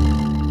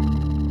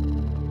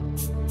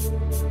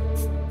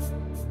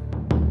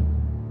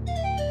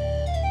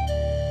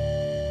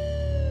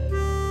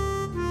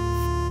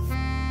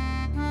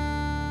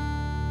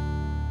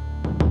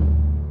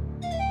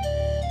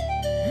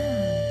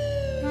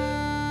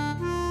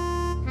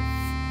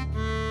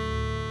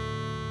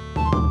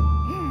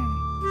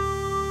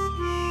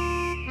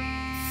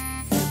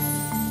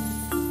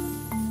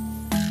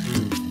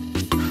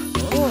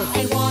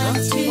 I want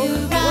to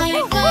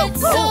ride, but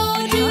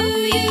so do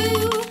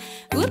you.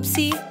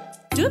 Oopsie,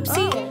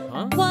 doopsie,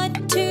 what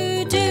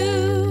to do?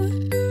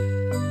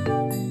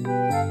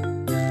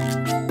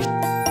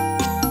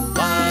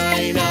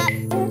 Line up,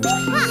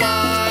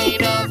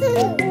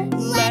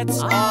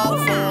 let's all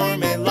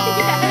form a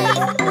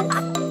line.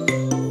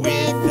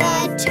 With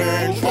a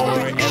turn for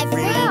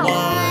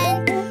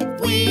everyone,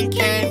 we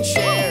can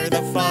share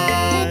the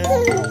fun.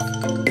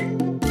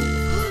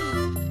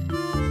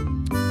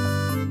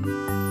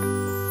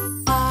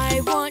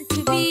 I want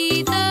to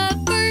be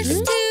the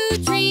first to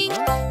drink,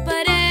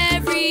 but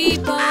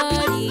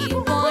everybody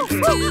wants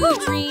to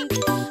drink.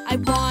 I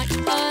want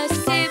a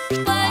sip,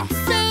 but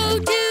so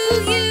do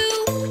you.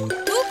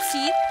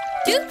 Oopsie,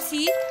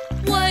 doopsie,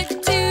 what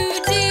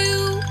to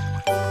do?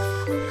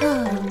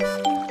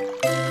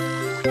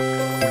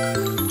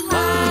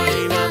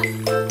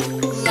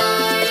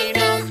 Line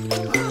up,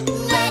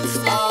 let's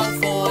all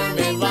form a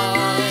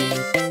line.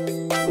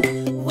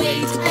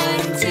 Wait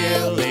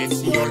until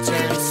it's your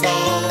turn, so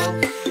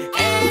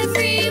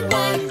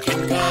everyone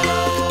can go.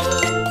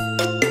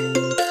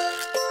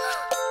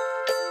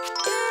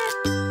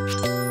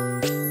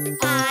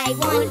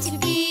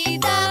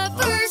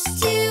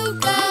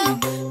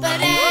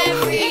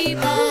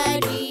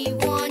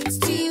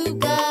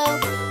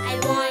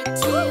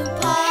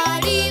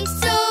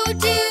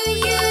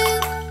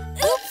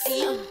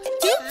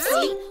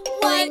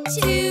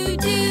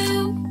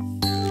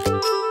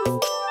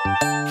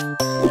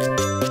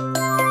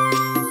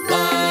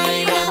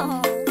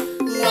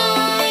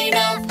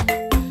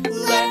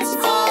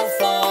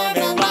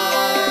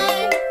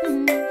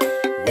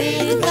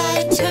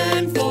 the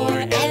turn for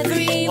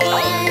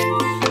everyone.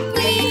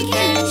 We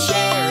can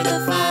share the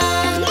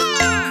fun.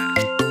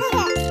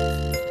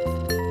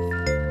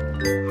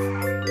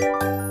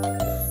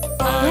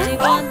 I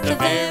want the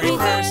very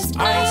first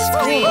ice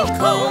cream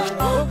cone,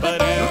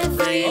 but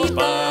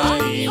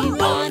everybody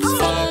wants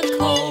a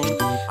cone.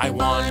 I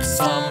want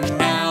some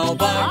now,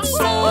 but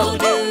so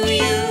do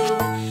you.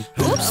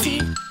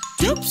 Oopsie,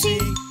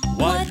 doopsie,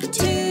 what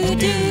to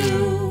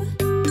do?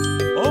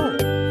 Oh,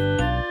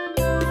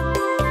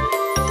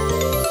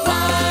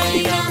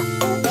 Line up,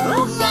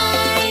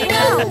 line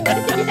up.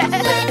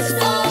 Let's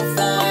all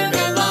form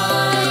a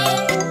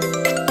line.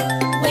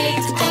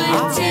 Wait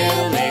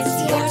until it's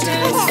your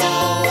turn, so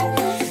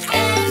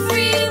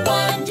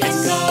everyone can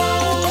go.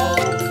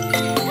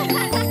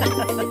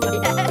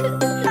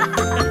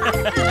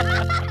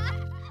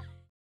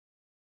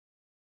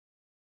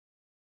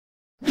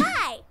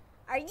 Hi,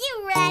 are you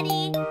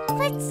ready?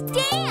 Let's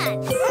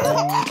dance!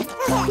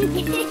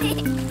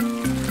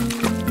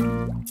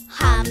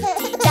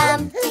 Humpty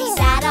Dumpty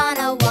sat on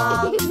a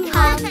wall.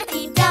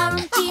 Humpty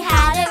Dumpty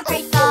had a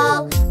great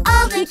fall.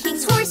 All the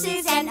king's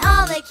horses and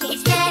all the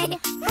king's men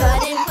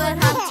couldn't put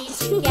Humpty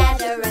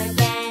together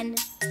again.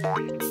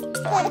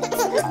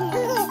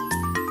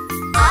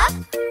 Up,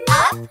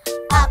 up,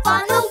 up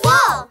on the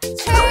wall.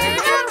 Turn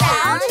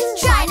around,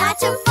 try not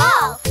to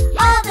fall.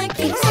 All the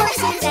king's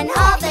horses and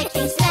all the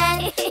king's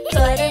men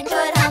couldn't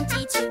put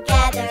Humpty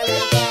together again.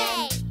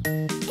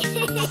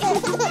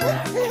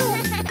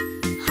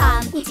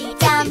 Humpty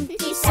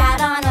Dumpty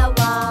sat on a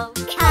wall.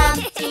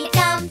 Humpty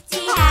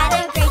Dumpty had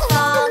a great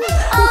fall.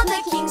 All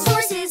the king's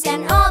horses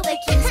and all the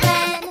king's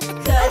men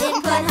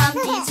couldn't put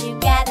Humpty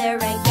together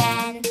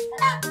again.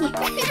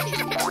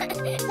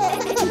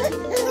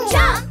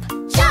 Jump,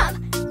 jump,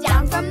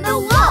 down from the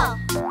wall.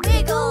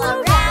 Wiggle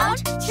around,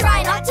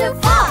 try not to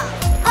fall.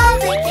 All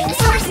the king's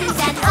horses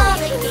and all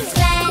the king's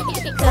men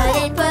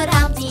couldn't put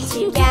Humpty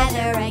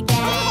together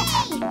again.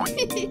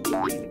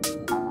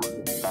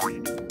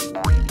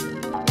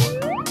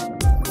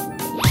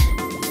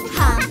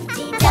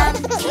 Humpty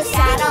Dumpty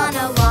sat on a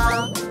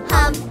wall.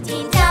 Humpty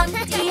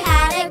Dumpty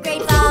had a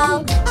great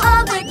fall.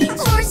 All the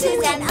king's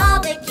horses and all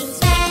the king's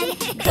men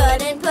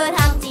couldn't put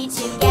Humpty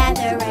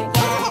together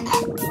again.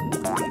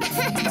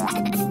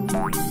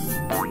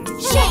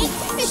 Shake,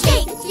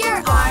 shake your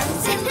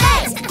arms and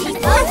legs.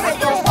 Leap over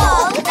the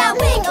wall, now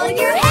wiggle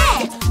your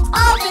head.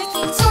 All the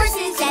king's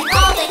horses and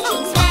all the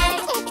king's men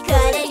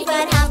couldn't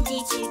put Humpty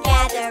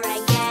together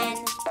again.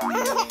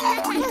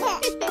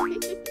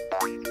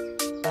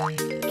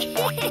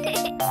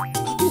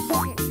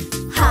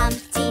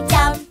 Humpty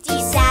Dumpty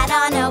sat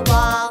on a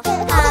wall.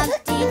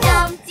 Humpty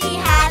Dumpty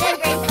had a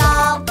great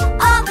fall.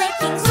 All the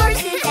king's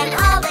horses and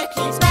all the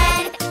king's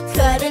men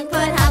couldn't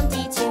put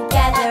Humpty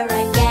together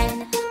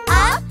again.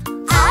 Up,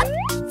 up,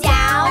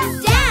 down,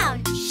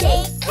 down.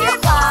 Shake your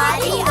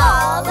body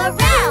all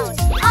around.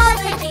 All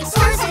the king's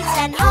horses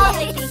and all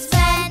the king's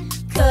men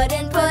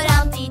couldn't put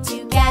Humpty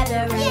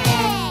together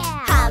again.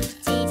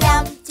 Humpty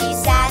Dumpty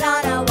sat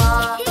on a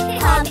wall.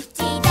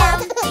 Humpty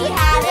Dumpty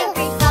had a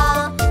great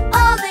fall.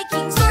 All the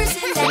king's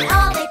horses and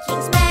all the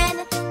king's men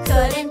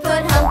couldn't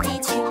put Humpty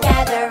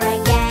together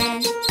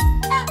again.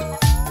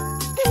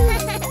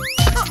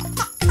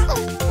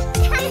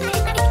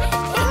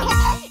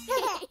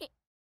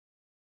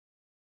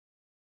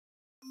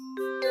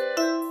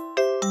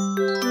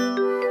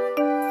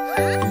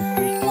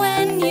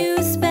 When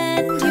you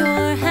spend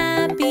your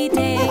happy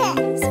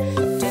days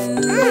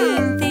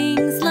doing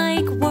things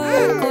like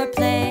work or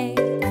play,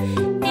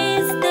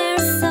 is there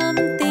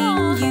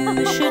something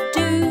you should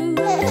do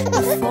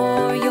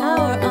before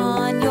you're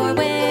on your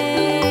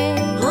way?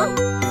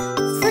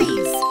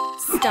 Freeze,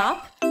 stop,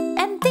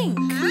 and think.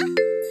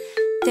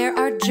 There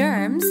are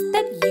germs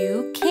that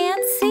you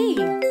can't see.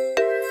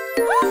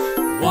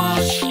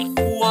 Wash,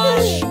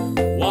 wash,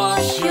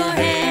 wash your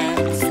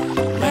hands.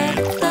 Let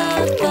the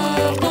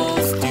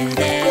bubbles do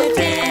their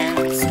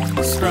dance.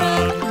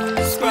 Scrub,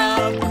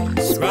 scrub,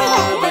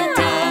 scrub a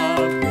dub.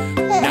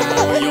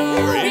 Now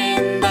you're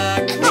in the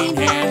Clean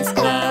Hands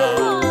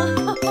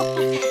Club.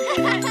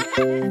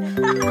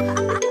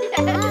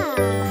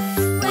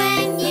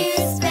 When you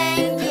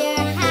spend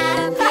your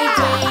happy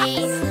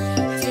days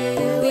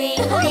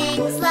doing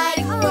things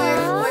like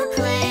work or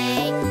play,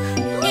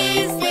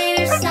 is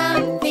there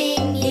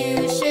something you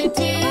should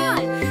do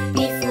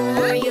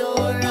before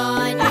you're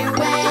on your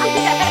way?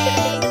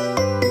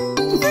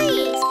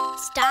 Please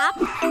stop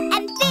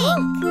and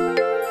think.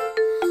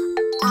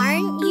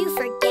 Aren't you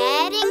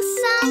forgetting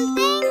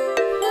something?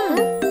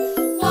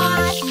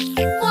 Wash,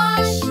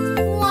 wash,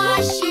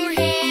 wash your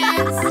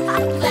hands.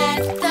 Let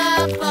the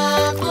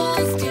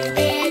bubbles do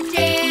their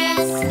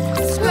dance.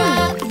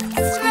 Scrub,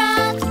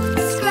 scrub,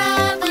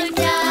 scrub a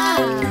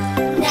dub.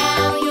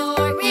 Now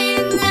you're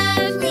in the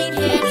Clean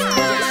Hands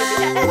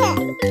Club.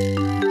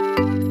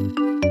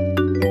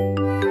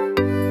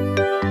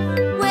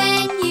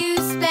 When you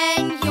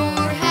spend your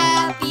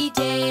happy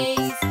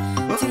days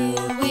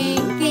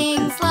doing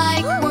things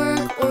like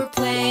work or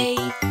play,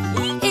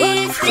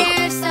 is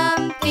there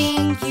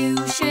something you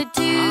should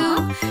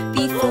do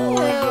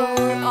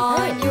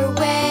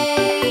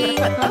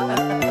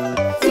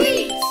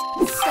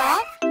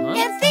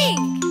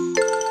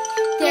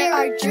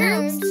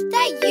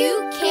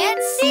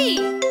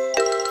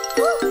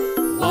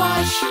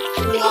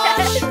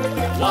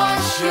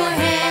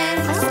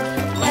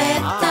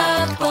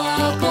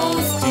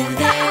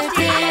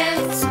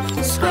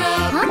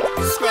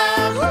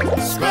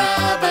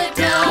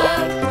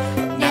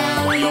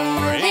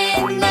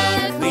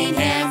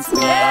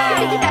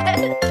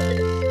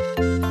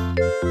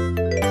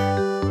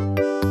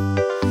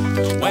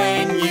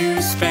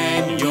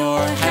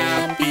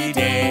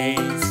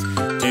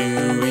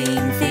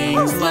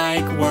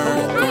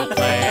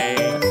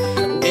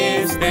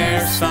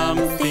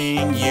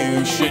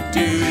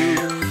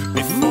do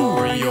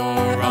before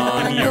you're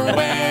on your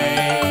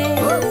way.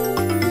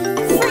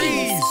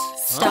 Freeze!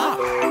 Stop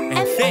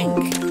and think.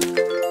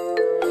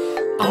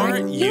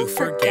 Aren't you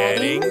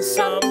forgetting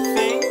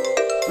something?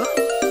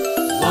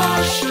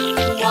 Wash,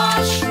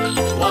 wash,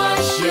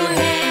 wash your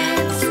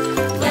hands.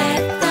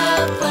 Let the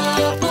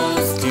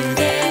bubbles do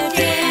their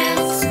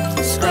dance.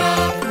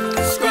 Scrub,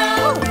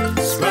 scrub,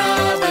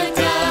 scrub a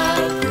dub.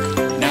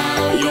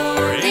 Now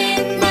you're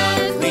in the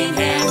Clean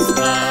Hands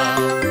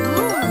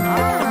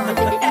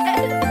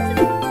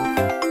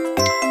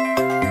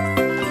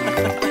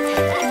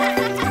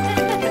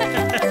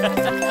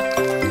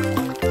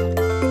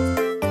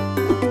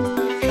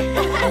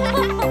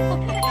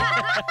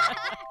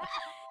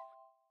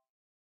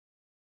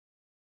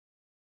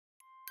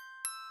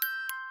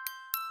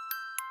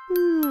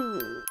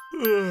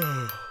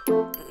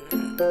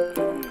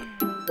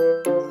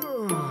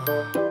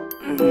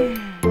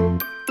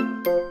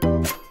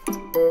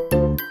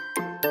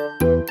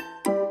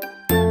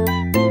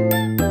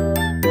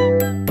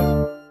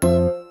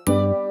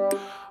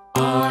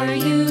Are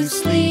you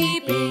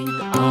sleeping?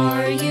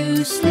 Are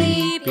you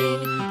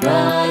sleeping?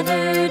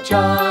 Brother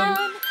John,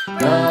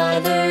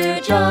 Brother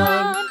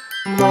John.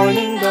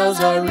 Morning bells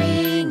are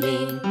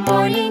ringing,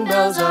 morning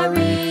bells are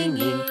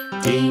ringing.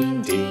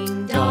 Ding,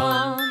 ding,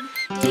 dong,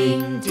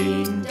 ding,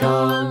 ding,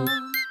 dong.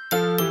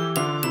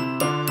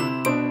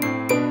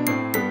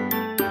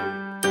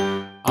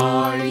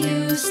 Are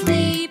you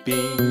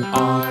sleeping?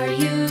 Are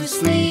you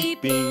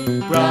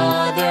sleeping?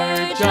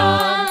 Brother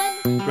John,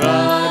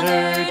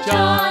 Brother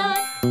John.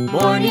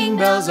 Morning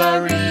bells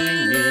are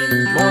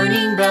ringing,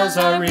 morning bells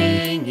are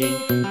ringing.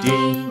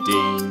 Ding,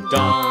 ding,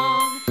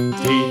 dong,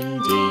 ding,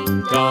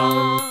 ding,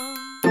 dong.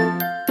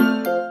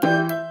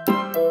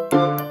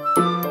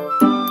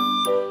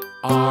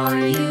 Are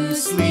you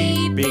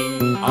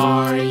sleeping?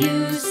 Are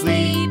you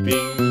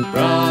sleeping?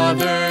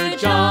 Brother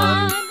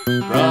John,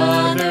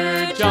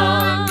 Brother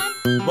John.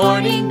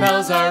 Morning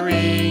bells are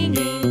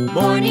ringing,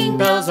 morning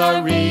bells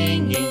are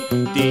ringing.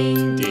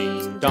 Ding,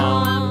 ding,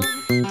 dong,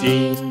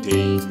 ding,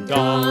 ding,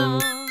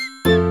 dong.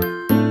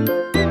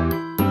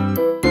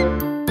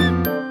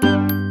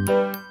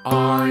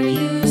 Are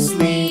you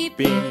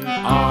sleeping?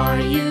 Are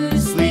you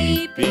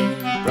sleeping?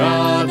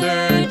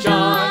 Brother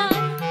John,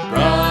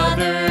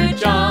 Brother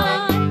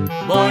John.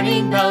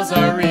 Morning bells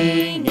are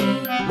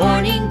ringing,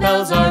 morning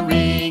bells are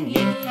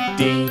ringing.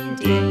 Ding,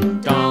 ding,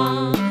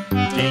 dong,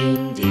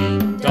 ding,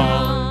 ding,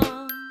 dong.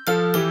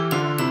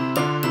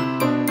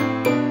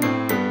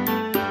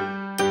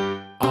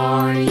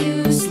 Are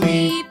you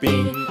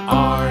sleeping?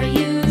 Are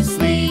you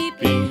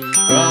sleeping?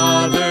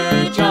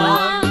 Brother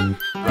John,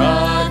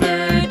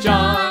 Brother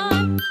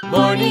John.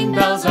 Morning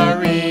bells are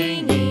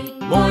ringing,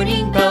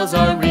 morning bells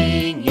are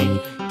ringing.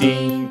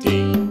 Ding,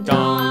 ding,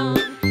 dong,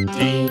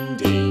 ding,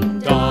 ding,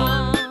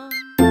 dong.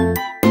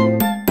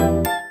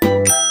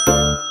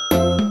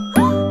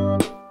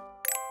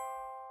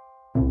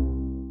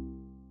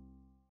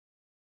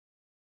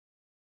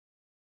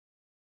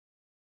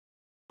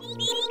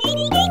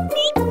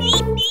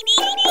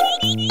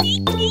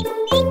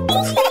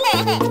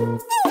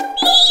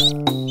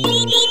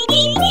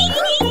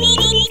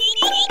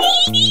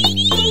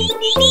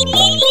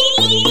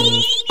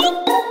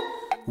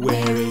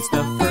 Where is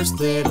the first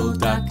little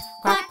duck?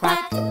 Quack,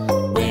 quack.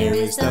 Where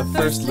is the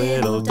first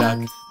little duck?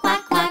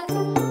 Quack, quack.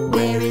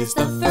 Where is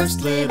the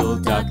first little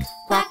duck?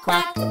 Quack,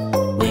 quack.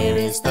 Where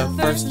is the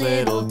first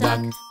little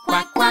duck?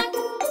 Quack, quack.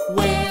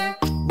 Where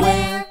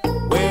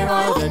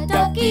are the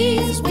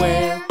duckies?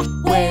 Where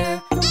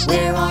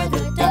are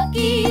the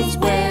duckies?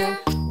 Where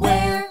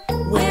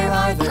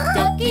are the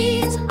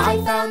duckies?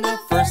 I found the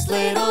first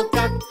little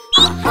duck.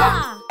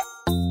 Aha!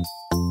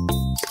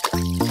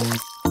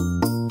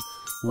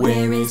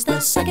 Where is the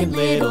second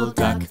little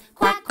duck?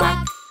 Quack,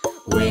 quack.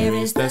 Where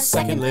is the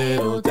second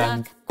little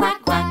duck?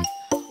 Quack, quack.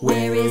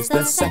 Where is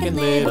the second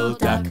little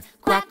duck?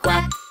 Quack,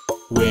 quack.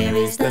 Where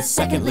is the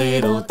second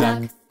little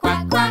duck?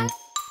 Quack, quack.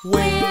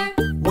 Where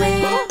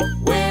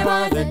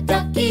are the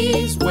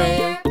duckies?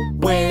 Where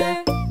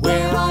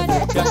are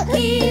the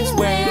duckies?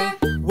 Where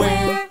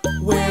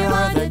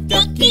are the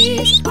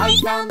duckies? I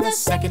found the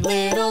second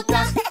little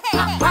duck.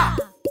 Ha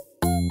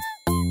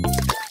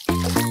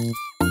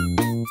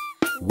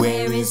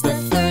Where is the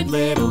third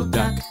little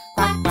duck?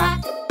 Quack,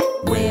 quack.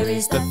 Where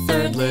is the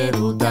third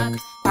little duck?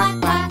 Quack,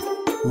 quack.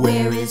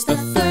 Where is the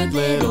third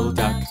little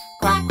duck?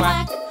 Quack,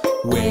 quack.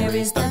 Where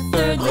is the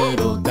third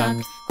little duck?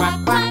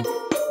 Quack, quack.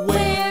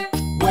 Where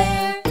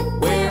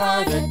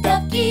are the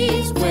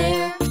duckies?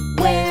 Where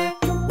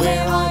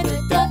are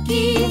the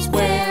duckies?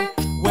 Where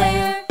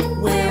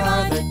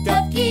are the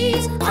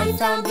duckies? I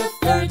found the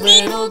third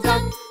little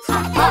duck. Ha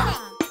ha!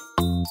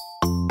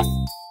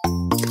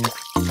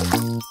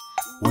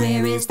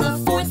 Where is the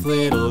fourth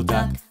little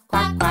duck?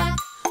 Quack, quack.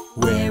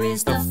 Where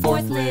is the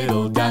fourth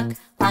little duck?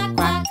 Quack,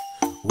 quack.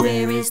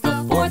 Where is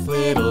the fourth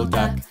little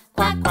duck?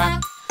 Quack,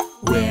 quack.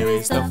 Where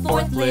is the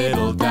fourth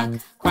little duck?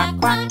 Quack,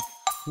 quack.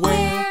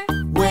 Where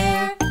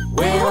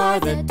are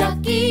the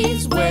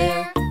duckies?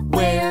 Where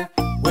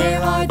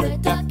are the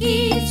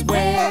duckies?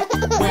 Where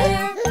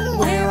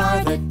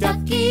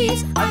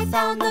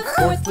found the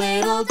fourth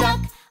little duck.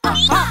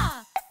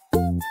 Aha!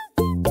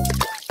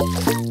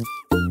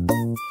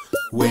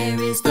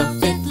 Where is the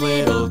fifth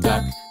little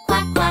duck?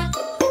 Quack, quack.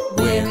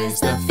 Where is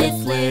the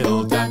fifth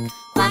little duck?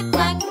 Quack,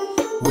 quack.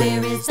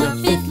 Where is the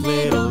fifth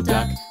little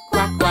duck?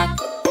 Quack, quack.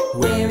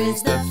 Where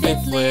is the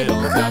fifth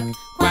little duck?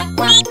 Quack,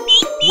 quack.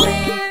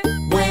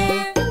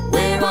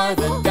 Where are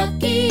the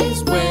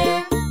duckies?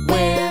 Where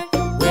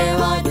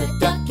are the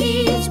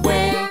duckies?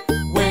 Where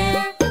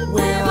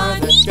are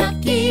the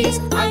duckies?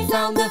 I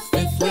found the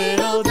fifth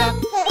little duck.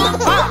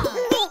 Aha!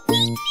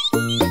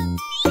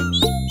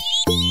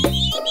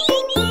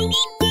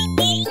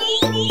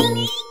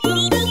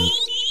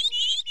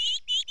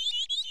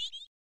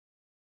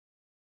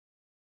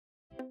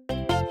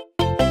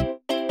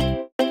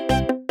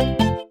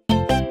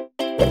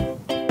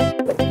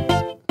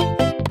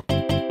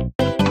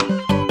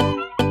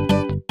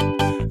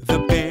 The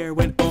bear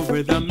went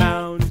over the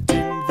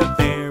mountain. The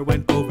bear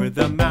went over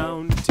the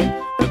mountain.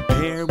 The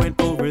bear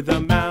went over the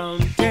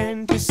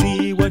mountain to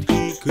see what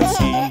he could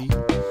see.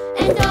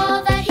 And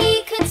all that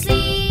he could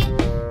see,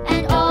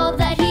 and all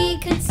that he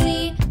could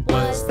see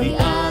Was the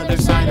other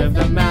side of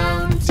the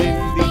mountain,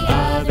 the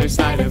other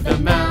side of the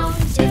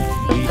mountain,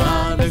 the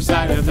other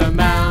side of the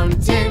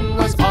mountain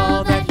was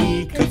all that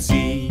he could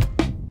see.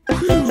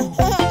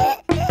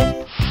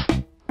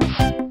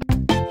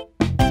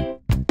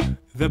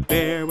 The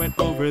bear went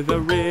over the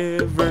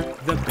river,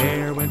 the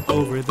bear went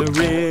over the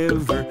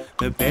river,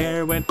 the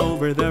bear went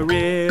over the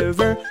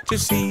river to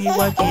see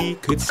what he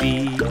could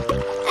see.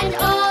 and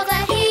all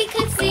that he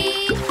could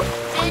see,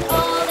 and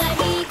all that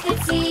he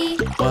could see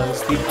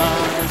Was the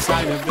other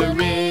side of the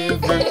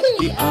river,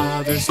 the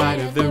other side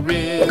of the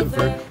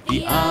river,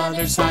 the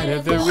other side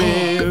of the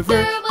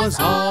river was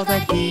all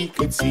that he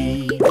could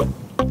see.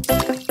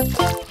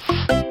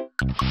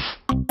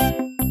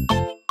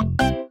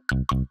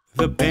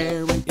 The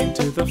bear went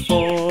into the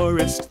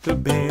forest, the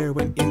bear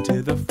went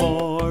into the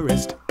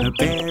forest, the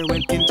bear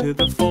went into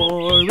the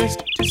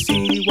forest to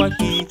see what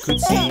he could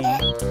see.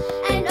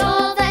 and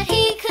all that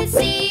he could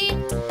see,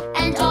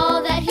 and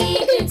all that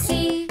he could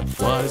see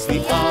Was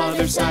the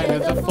other side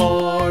of the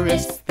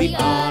forest, the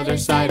other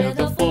side of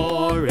the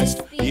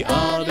forest, the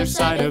other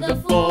side of the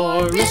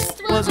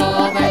forest was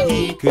all that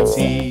he could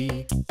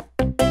see.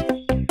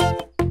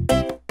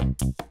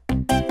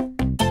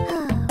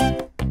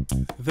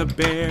 The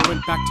bear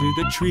went back to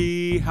the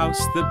tree house,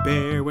 the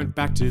bear went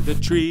back to the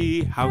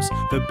tree house,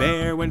 the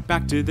bear went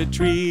back to the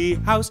tree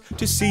house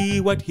to see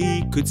what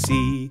he could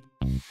see.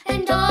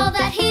 and all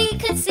that he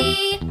could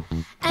see,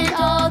 and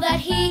all that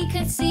he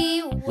could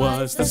see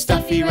Was the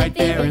stuffy right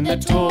there in the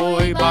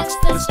toy box,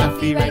 the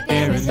stuffy right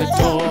there in the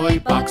toy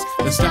box,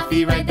 the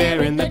stuffy right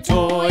there in the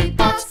toy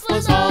box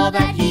was all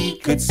that he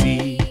could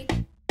see.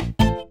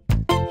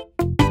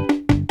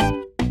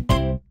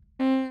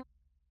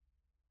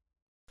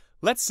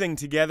 Let's sing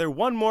together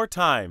one more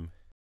time.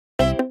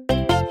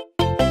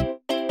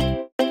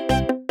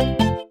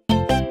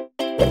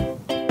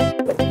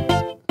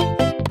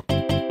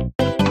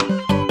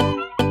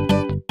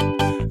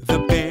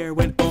 The bear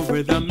went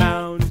over the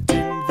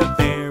mountain, the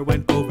bear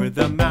went over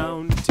the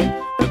mountain,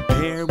 the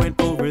bear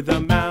went over the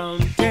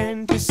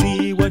mountain to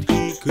see what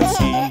he could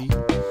see.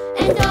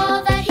 and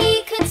all that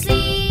he could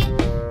see,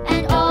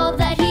 and all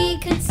that he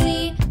could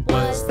see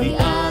Was the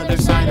other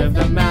side of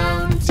the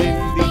mountain,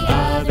 the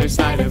other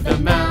side of the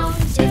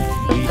mountain,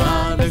 the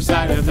other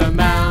side of the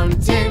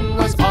mountain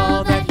was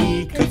all that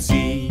he could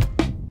see.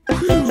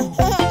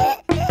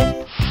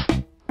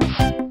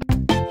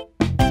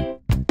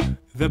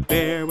 The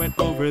bear went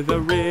over the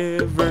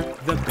river,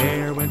 the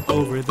bear went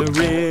over the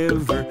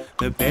river,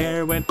 the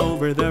bear went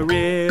over the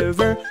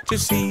river to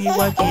see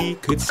what he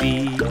could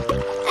see.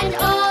 and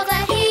all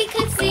that he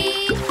could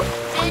see,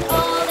 and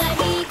all that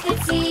he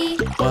could see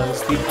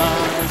Was the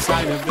other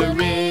side of the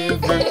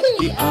river,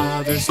 the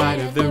other side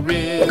of the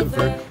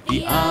river,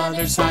 the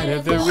other side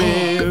of the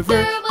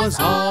river was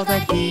all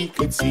that he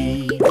could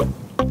see.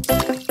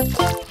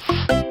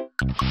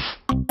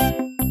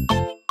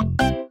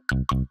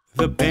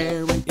 The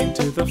bear went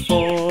into the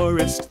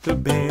forest, the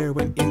bear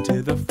went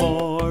into the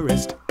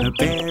forest, the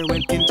bear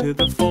went into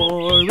the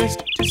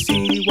forest to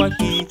see what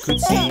he could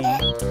see.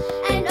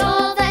 and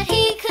all that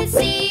he could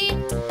see,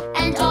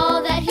 and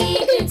all that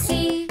he could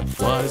see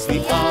Was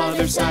the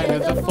other side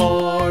of the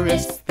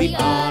forest, the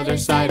other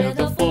side of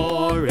the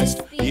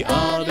forest, the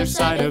other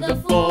side of the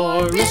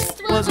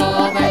forest was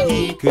all that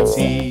he could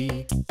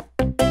see.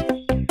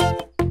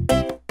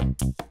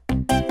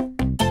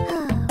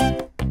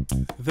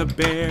 The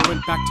bear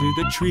went back to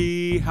the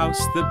tree house,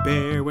 the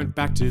bear went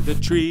back to the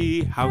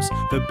tree house,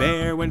 the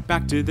bear went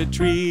back to the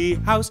tree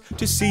house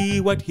to see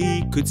what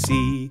he could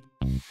see.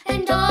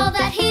 and all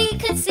that he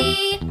could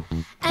see,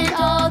 and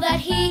all that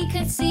he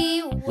could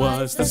see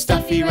Was the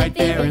stuffy right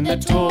there in the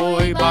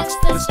toy box,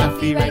 the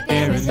stuffy right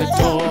there in the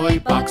toy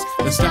box,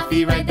 the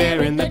stuffy right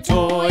there in the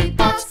toy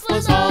box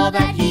was all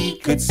that he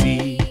could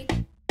see.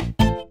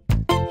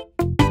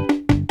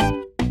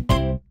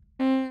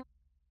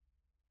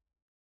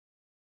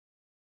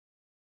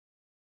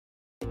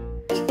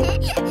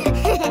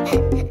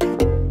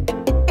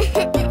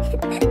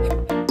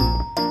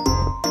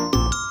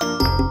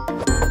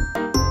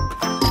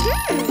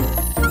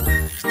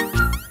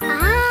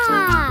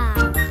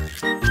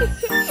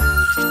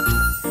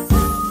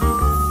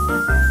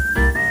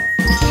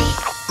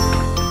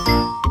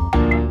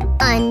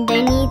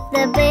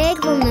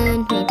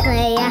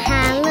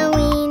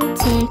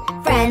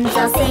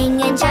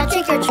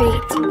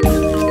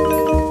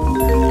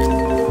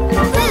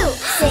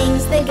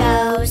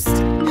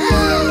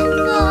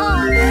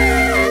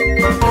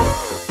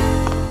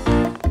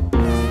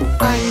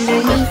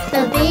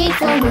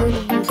 full moon,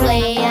 we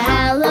play a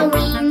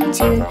Halloween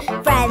tune.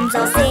 Friends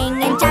all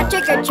sing and shout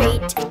trick or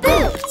treat.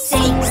 Boo!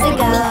 Sings the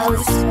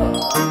ghost.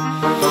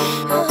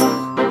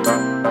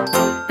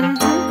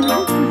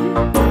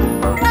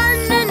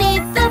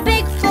 Underneath the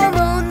big full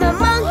moon, the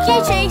monkey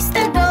chased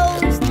the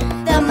ghost.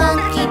 The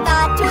monkey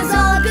thought 'twas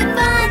all good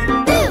fun.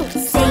 Boo!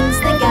 Sings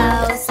the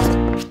ghost.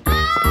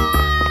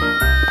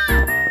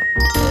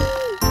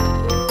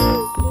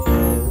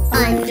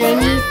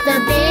 Underneath the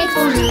big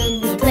full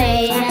moon, we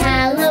play a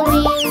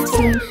Halloween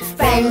tune.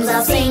 Friends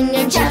all sing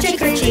and shout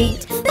trick or treat.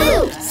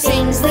 Boo!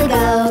 Sings the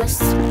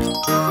ghost.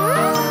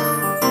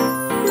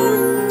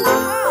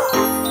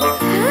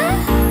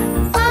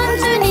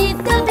 Underneath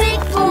the big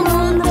full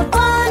moon, the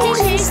bunny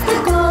chased the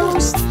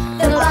ghost.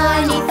 The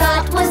bunny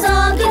thought was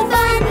all good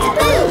fun.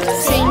 Boo!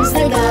 Sings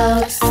the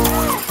ghost.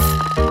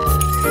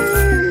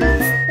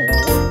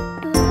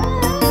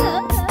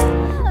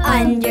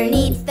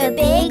 Underneath the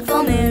big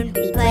full moon,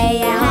 we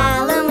play a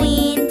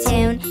Halloween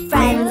tune.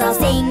 Friends all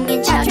sing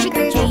and shout trick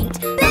or treat.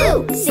 Boo!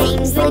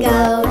 Sings the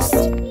ghost.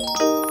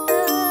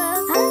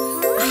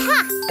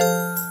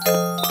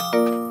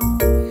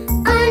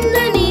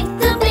 Underneath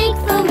the big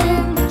full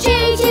moon,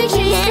 JJ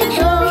chased the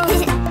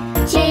ghost.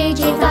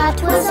 JJ thought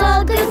 'twas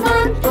all good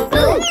fun.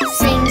 Boo!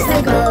 Sings the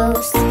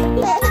ghost.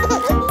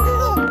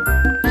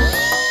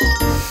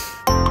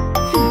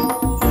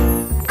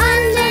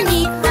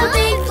 Underneath the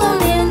big full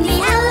moon, the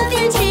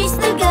elephant chased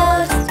the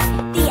ghost.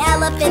 The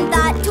elephant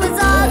thought 'twas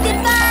all good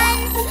fun.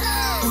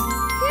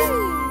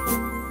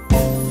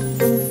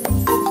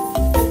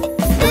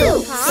 Boo!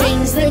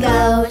 Sings the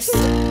ghost.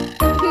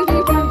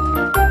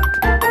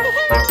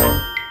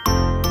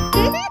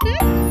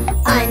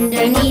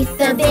 Underneath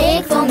the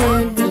big full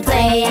moon, we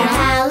play a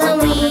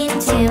Halloween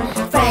tune.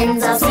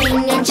 Friends all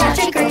sing and shout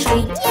trick or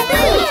treat.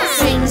 Boo!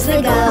 Sings the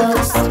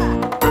ghost.